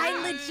 want?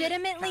 I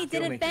legitimately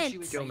Kill me. didn't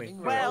vent. Kill me.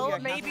 Well,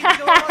 maybe you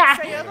don't want to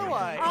say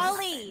otherwise.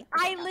 Ollie,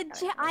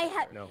 I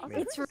had. No, me.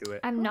 It's Do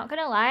it. I'm not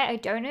gonna lie, I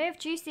don't know if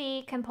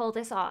Juicy can pull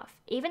this off.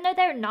 Even though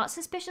they're not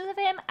suspicious of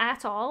him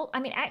at all. I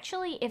mean,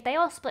 actually, if they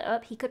all split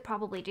up, he could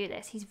probably do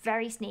this. He's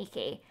very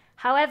sneaky.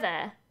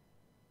 However,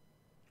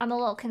 I'm a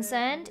little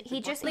concerned.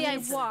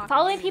 He's walk.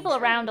 following people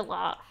around a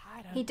lot.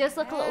 He does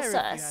look a little Care if you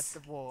had sus.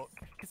 to walk,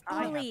 'cause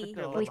I have to Ollie.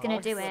 build Oh, he's gonna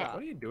a do boss. it. What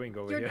are you doing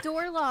over Your here?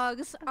 door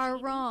logs are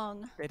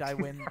wrong. Did I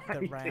win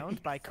the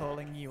round by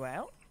calling you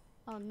out?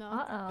 Oh no.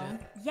 Uh-oh.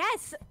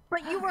 Yes,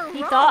 but you were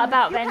He wrong. thought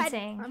about You had-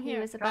 venting. I'm He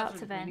here. was about to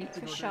Catherine, we vent, need to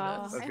for go do sure.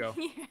 this. Let's go.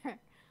 I'm here.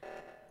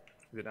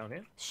 Is it down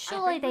here?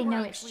 Surely they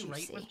know it's actually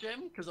right with Juicy.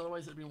 Jim, because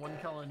otherwise it'd be one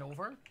kill and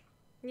over.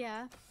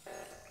 Yeah.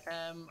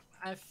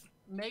 If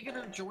Megan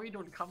or Joey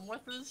don't come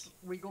with us,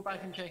 we go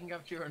back and check and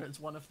get cure, and it's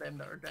one of them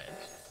that are dead.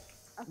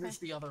 Okay. It's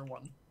the other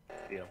one.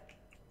 Deal.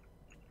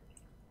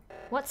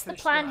 What's the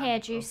Push plan the here,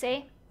 hand.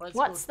 Juicy? Let's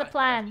What's go the back to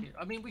plan? cure.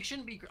 I mean, we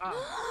shouldn't be.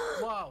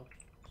 Wow.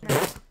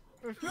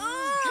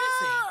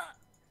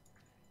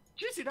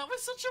 Juicy, that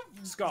was such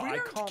a Scott,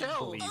 weird I can't kill.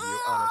 believe you,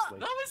 honestly.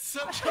 That was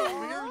such a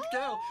weird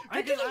kill.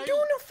 I because didn't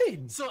do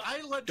nothing. So I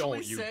literally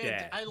Don't you said,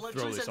 dare I throw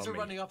literally this said on to me.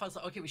 running off, I was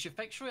like, okay, we should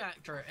fix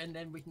reactor, and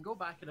then we can go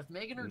back, and if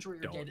Megan or Joey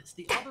are Don't. dead, it's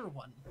the other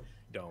one.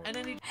 Don't. And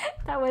then he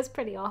That was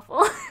pretty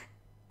awful.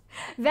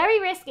 Very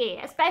risky,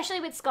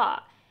 especially with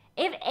Scott.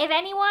 If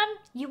anyone,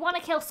 you want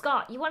to kill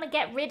Scott. You want to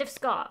get rid of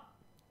Scott.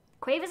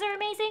 Quavers are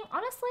amazing.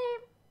 Honestly,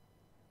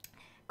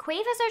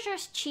 Quavers are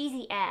just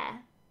cheesy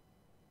air.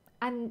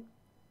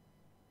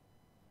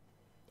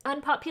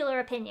 Unpopular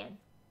opinion,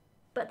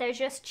 but they're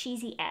just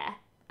cheesy air.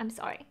 I'm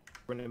sorry.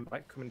 Running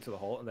back, coming to the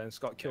hall, and then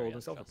Scott killed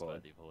and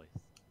self-reported.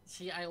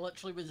 See, I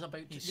literally was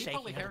about to. He's They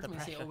probably shaking under heard the me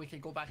say, pressure. "Oh, we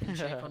could go back and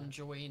check on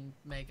Joey and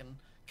Megan,"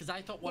 because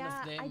I thought one of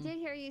them. I did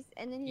hear you,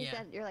 and then you Yeah.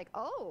 said you're like,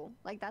 oh,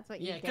 like that's what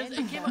you Yeah, did.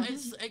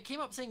 because it came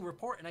up saying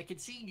report, and I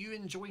could see you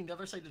and Joey on the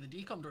other side of the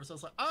decom door. So I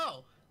was like,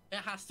 oh, it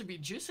has to be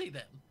Juicy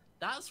then.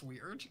 That's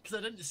weird because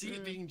I didn't see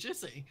it being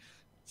Juicy.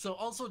 So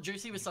also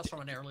Juicy was sus from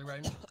an early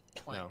round.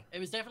 Like, No. It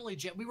was definitely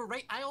Gem. We were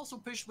right. I also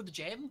pushed with the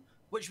Gem,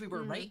 which we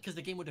were right because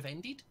the game would have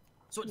ended.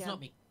 So it's Yeah. not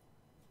me.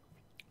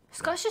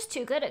 Scott's just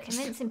too good at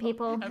convincing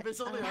people. If it's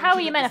only How are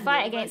Archie you that meant to doesn't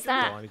fight know against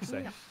that. That's all I need to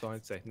say. That's all I need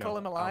to say. No, Call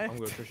him a lie. I'm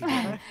going to push you.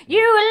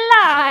 You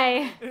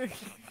lie!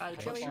 I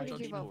trust Joey, you, who did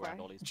you Joey. vote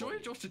for? Joey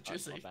trusted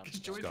Juicy because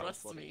Joey Scott.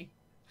 trusts me.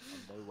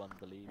 And no one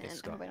believes And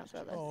Scott. everybody else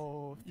wrote this.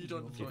 Oh, You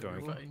don't You're throw.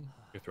 You're throwing. fine.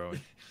 You're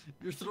throwing.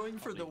 You're throwing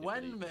for the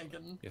Completely win, believe.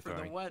 Megan. You're For the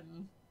throwing.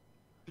 win.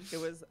 It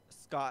was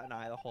Scott and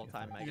I the whole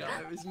time, Megan.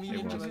 Yeah, it was me It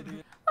and was.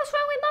 Joey. What's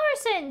wrong with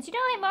Morrison's? You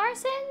don't like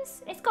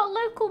Morrison's? It's got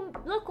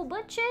local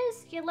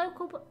butchers. Your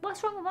local.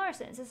 What's wrong with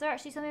Morrison's? Is there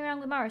actually something wrong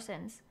with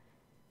Morrison's?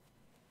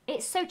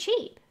 It's so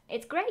cheap.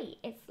 It's great.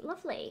 It's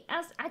lovely.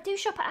 As I do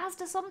shop at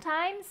Asda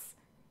sometimes.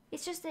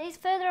 It's just it's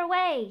further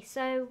away,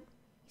 so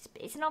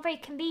it's not very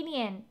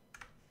convenient.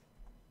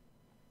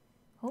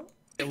 Oh.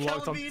 It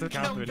locked onto Kill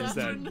Catherine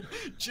instead. Catherine.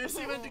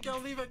 Jesse went to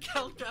kill me, but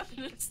killed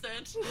Catherine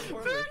instead.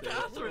 Poor Poor Lizzie. We're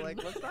Catherine.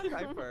 like, let's not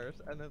die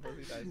first, and then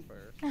Lizzie dies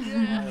first.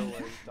 Yeah. I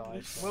always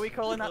die. Were we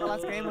calling that the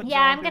last game? Or do you Yeah,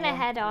 wanna I'm do gonna one?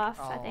 head off.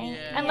 I Oh. think,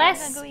 Yeah.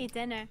 unless. I'm gonna go eat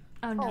dinner.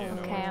 Oh no. Oh.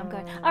 Okay, I'm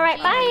good. No. All right,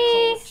 I'm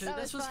bye. gonna call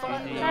it. This was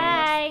fun. though.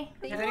 Bye.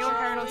 Is anyone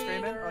carrying on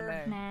streaming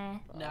or no? Nah.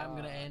 No, I'm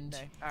gonna end.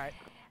 No. All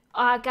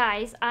right.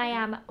 Guys, I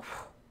am.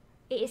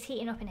 It is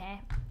heating up in here.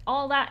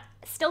 All that.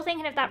 Still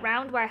thinking of that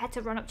round where I had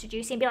to run up to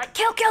Juicy and be like,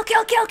 kill, kill,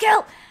 kill, kill,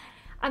 kill.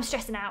 I'm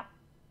stressing out.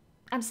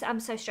 I'm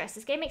so stressed.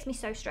 This game makes me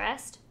so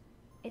stressed.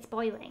 It's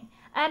boiling.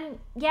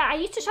 Yeah, I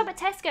used to shop at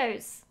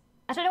Tesco's.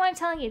 I don't know why I'm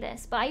telling you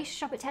this, but I used to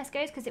shop at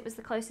Tesco's because it was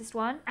the closest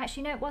one.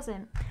 Actually, no, it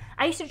wasn't.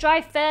 I used to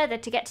drive further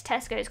to get to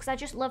Tesco's because I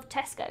just loved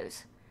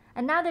Tesco's.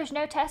 And now there's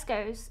no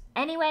Tesco's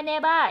anywhere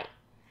nearby.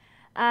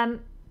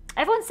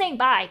 Everyone's saying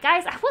bye.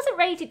 Guys, I wasn't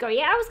ready to go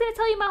yet. I was going to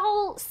tell you my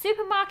whole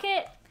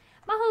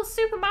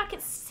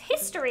supermarket's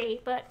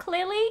history, but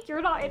clearly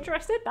you're not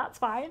interested. That's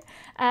fine.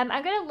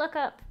 I'm going to look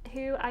up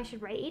who I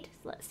should raid.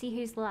 Let's see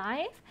who's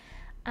live.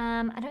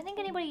 I don't think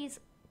anybody's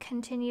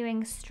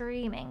continuing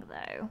streaming,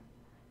 though.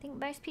 I think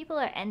most people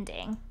are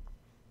ending.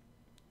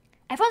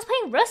 Everyone's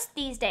playing Rust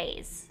these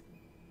days.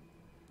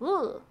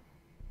 Ooh.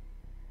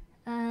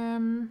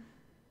 Do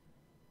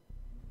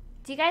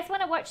you guys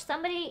want to watch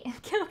somebody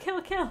kill,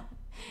 kill, kill?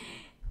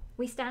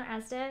 We stand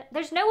Asda.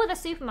 There's no other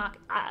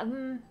supermarket.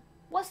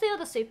 What's the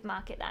other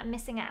supermarket that I'm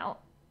missing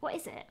out? What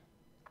is it?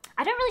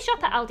 I don't really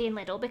shop at Aldi and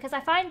Lidl because I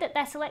find that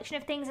their selection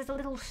of things is a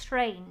little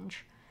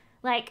strange.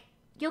 Like,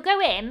 you'll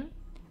go in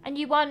and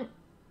you want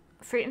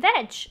fruit and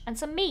veg and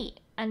some meat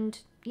and,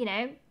 you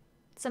know,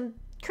 some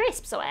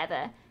crisps or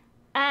whatever.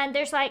 And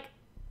there's like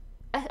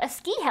a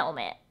ski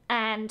helmet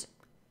and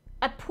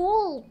a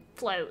pool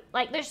float.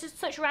 Like, there's just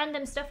such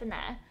random stuff in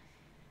there.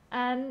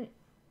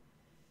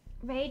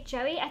 Raid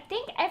Joey. I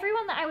think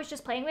everyone that I was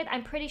just playing with,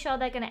 I'm pretty sure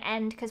they're going to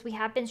end because we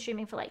have been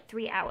streaming for like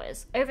 3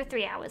 hours. Over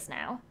 3 hours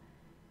now.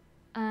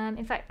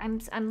 In fact,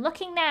 I'm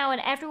looking now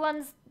and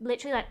everyone's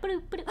literally like,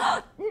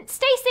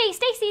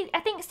 Stacy! I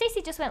think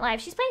Stacy just went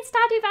live. She's playing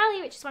Stardew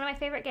Valley, which is one of my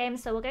favorite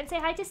games, so we'll go and say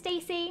hi to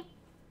Stacy.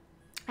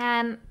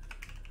 Oh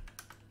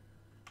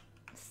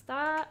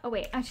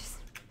wait,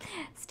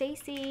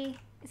 Stacy,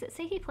 is it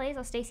Stacy Plays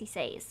or Stacy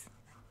Says?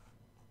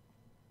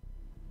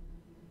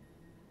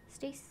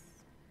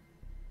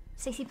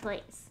 Stacy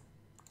Plays.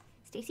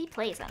 Stacy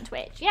Plays on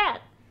Twitch, yeah.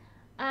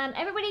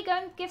 Everybody go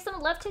and give some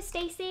love to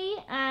Stacy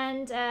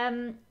and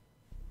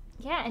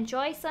yeah,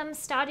 enjoy some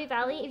Stardew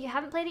Valley. If you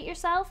haven't played it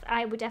yourself,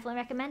 I would definitely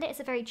recommend it. It's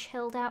a very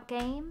chilled out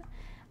game.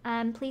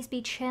 Please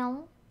be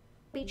chill.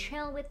 Be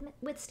chill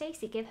with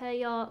Stacy. Give her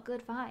your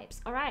good vibes.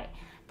 All right.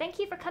 Thank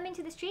you for coming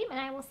to the stream, and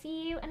I will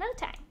see you another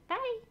time.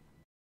 Bye.